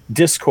the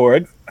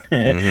discord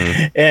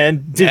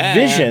and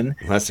division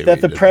that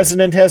the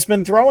president has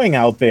been throwing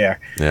out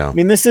there. Yeah. I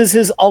mean, this is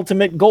his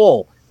ultimate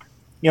goal.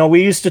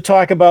 We used to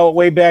talk about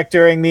way back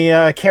during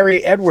the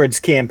Kerry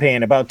Edwards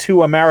campaign about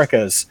two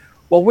Americas.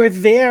 Well, we're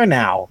there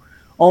now.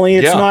 Only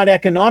it's not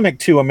economic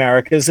two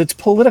Americas, it's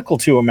political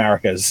two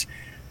Americas.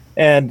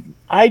 And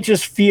I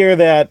just fear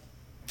that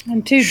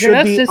And two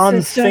should the justice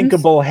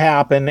unthinkable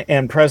happen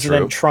and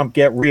President Trump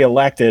get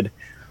reelected,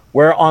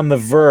 we're on the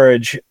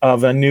verge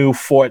of a new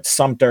Fort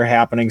Sumter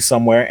happening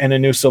somewhere and a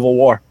new civil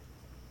war.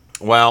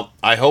 Well,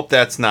 I hope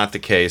that's not the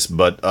case,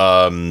 but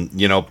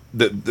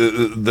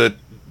the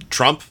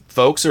Trump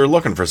folks are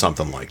looking for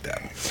something like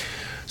that.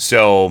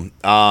 So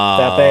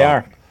that they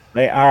are.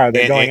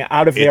 They're going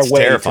out of their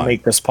way to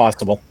make this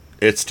possible.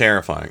 It's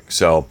terrifying.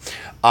 So,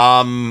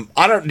 I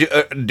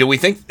don't. Do we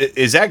think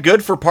is that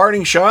good for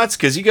parting shots?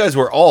 Because you guys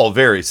were all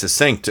very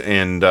succinct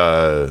and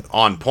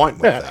on point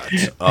with that.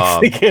 I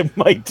think it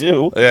might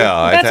do.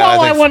 Yeah, That's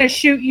all I want to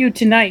shoot you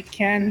tonight,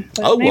 Ken.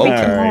 But maybe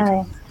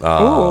tomorrow.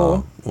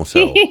 Well,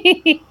 so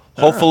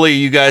hopefully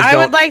you guys. I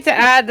would like to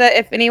add that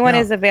if anyone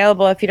is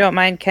available, if you don't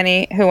mind,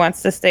 Kenny, who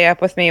wants to stay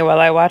up with me while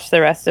I watch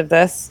the rest of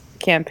this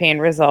campaign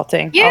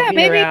resulting. Yeah, I'll be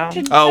maybe. around.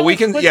 we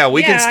can.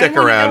 We can stick I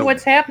wanna around. know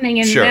what's happening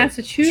in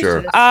Massachusetts?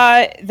 Sure.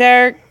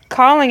 They're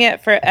calling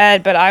it for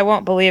Ed, but I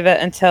won't believe it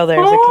until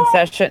there's a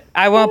concession.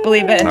 I won't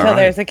believe it until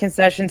there's a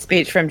concession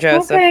speech from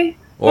Joseph. Okay.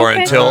 Or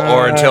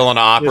until an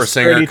opera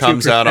singer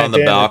comes out on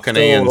the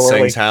balcony and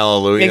sings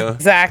Hallelujah.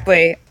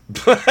 Exactly.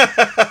 No,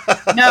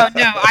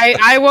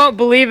 I won't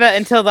believe it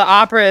until the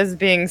opera is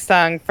being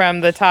sung from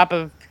the top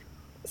of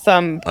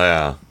some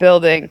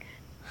building.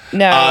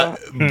 No,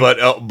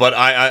 but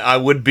I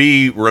would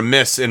be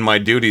remiss in my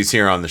duties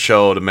here on the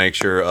show to make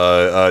sure,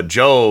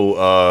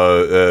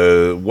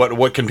 Joe,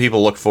 what can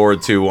people look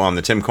forward to on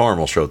the Tim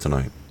Cornwell show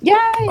tonight? Yay!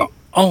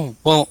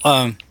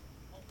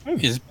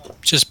 It's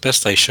just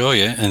best I show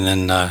you, and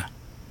then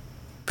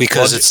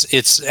because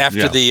it's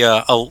after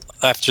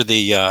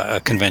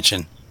the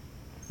convention,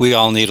 we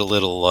all need a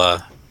little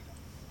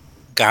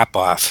gop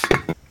off.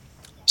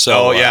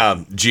 So a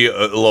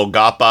little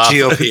gop off.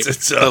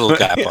 GOP, a little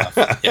gop off.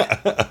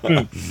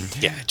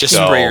 Yeah, just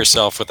spray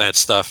yourself with that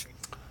stuff,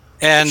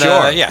 and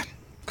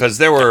because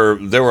there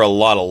were a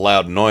lot of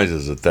loud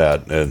noises at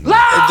that. Noises.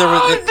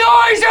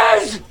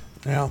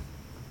 Yeah,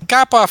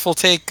 gop off will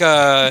take,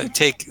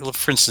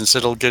 for instance,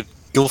 it'll get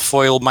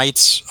gilfoil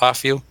mites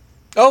off you.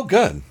 Oh,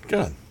 good.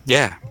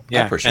 Yeah,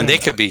 and they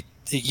could be.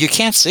 You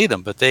can't see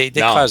them, but they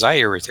cause eye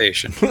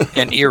irritation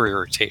and ear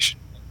irritation.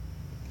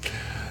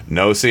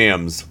 No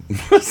CMs.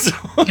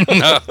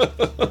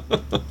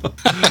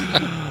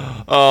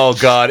 Oh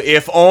God!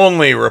 If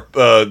only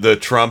the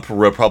Trump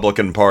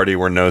Republican Party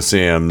were no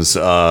CMs,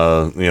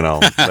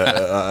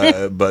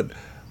 but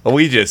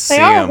we just they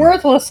see are them.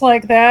 worthless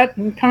like that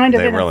and kind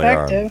of They really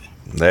are.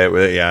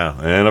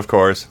 ineffective. And of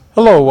course.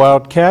 Hello,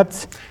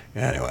 Wildcats.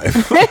 Anyway.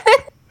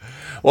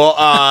 Well,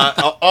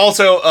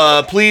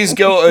 also, please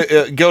go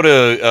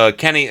to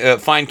Kenny.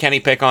 Find Kenny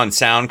Pick on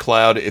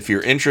SoundCloud if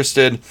you're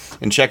interested,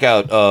 and check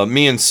out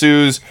me and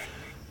Suze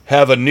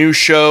have a new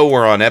show.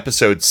 We're on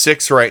episode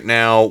 6 right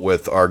now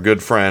with our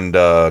good friend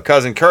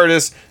cousin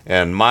Curtis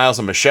and Miles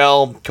and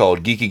Michelle,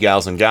 called Geeky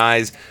Gals and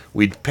Guys.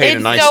 We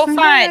paid so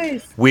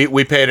fun.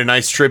 We paid a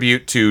nice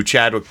tribute to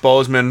Chadwick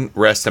Boseman.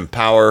 Rest in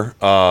power.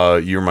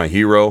 You're my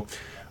hero.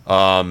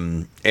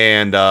 And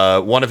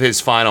one of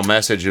his final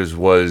messages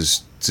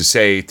was to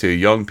say to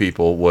young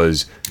people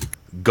was,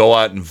 go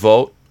out and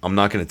vote. I'm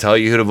not going to tell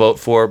you who to vote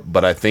for,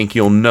 but I think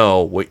you'll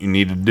know what you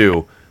need to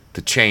do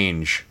to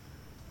change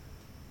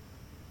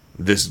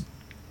this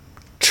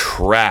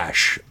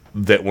trash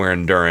that we're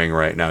enduring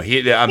right now. I'm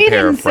He paraphrasing.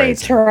 didn't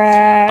say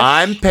trash.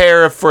 I'm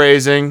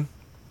paraphrasing.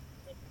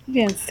 He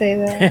didn't say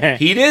that.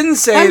 He didn't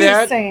say I'm that.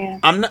 Just saying.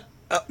 I'm not.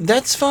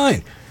 That's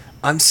fine.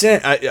 I'm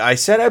saying. I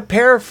said I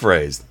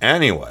paraphrased.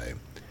 Anyway,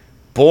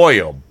 boy,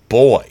 oh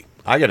boy,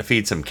 I got to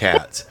feed some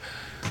cats.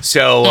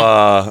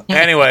 So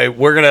anyway,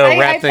 we're gonna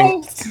wrap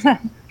things.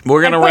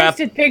 We're gonna wrap.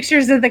 Posted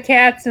pictures of the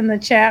cats in the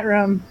chat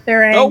room.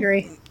 They're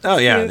angry. Oh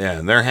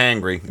yeah, they're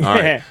hangry. All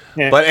right.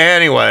 But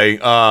anyway,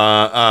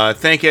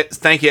 thank you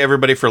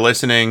everybody for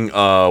listening.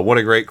 What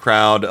a great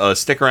crowd.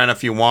 Stick around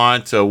if you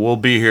want. We'll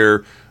be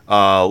here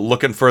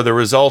looking for the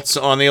results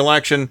on the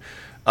election.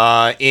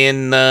 Say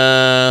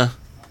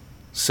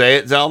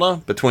it,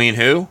 Zelda. Between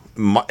who?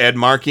 Ed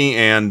Markey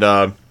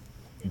and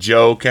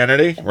Joe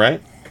Kennedy,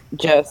 right?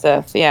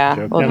 Joseph, yeah.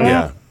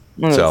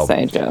 So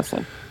say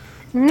Joseph.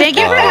 Thank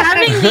you for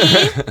having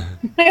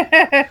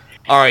me.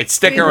 All right,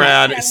 stick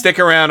around. Stick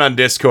around on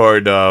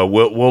Discord.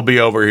 We'll be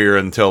over here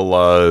until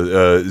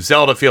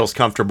Zelda feels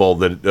comfortable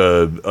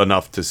that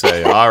enough to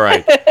say, all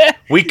right,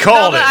 we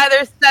called Zelda it.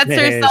 either sets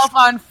herself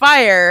on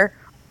fire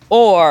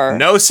or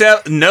no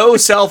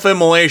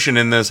self-immolation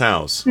in this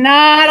house.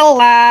 Not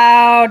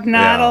allowed.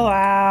 Not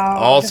allowed.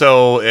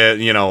 Also,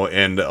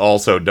 and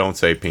also don't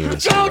say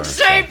penis. Don't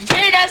say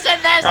penis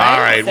in this.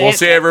 All right, we'll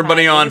see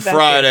everybody on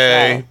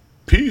Friday.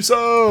 Peace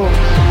out.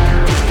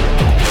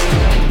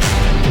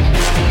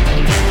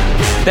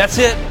 That's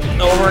it.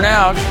 Over and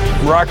out.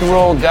 Rock and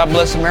roll. God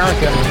bless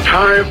America.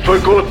 Time to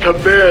go to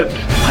bed.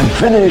 I'm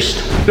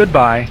finished.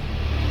 Goodbye.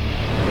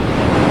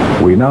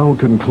 We now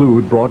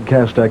conclude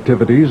broadcast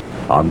activities.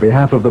 On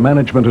behalf of the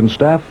management and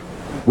staff,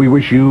 we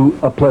wish you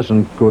a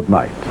pleasant good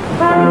night.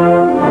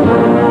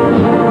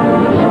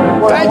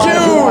 Thank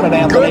you.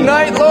 Good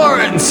night,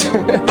 Lawrence.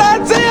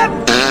 That's it.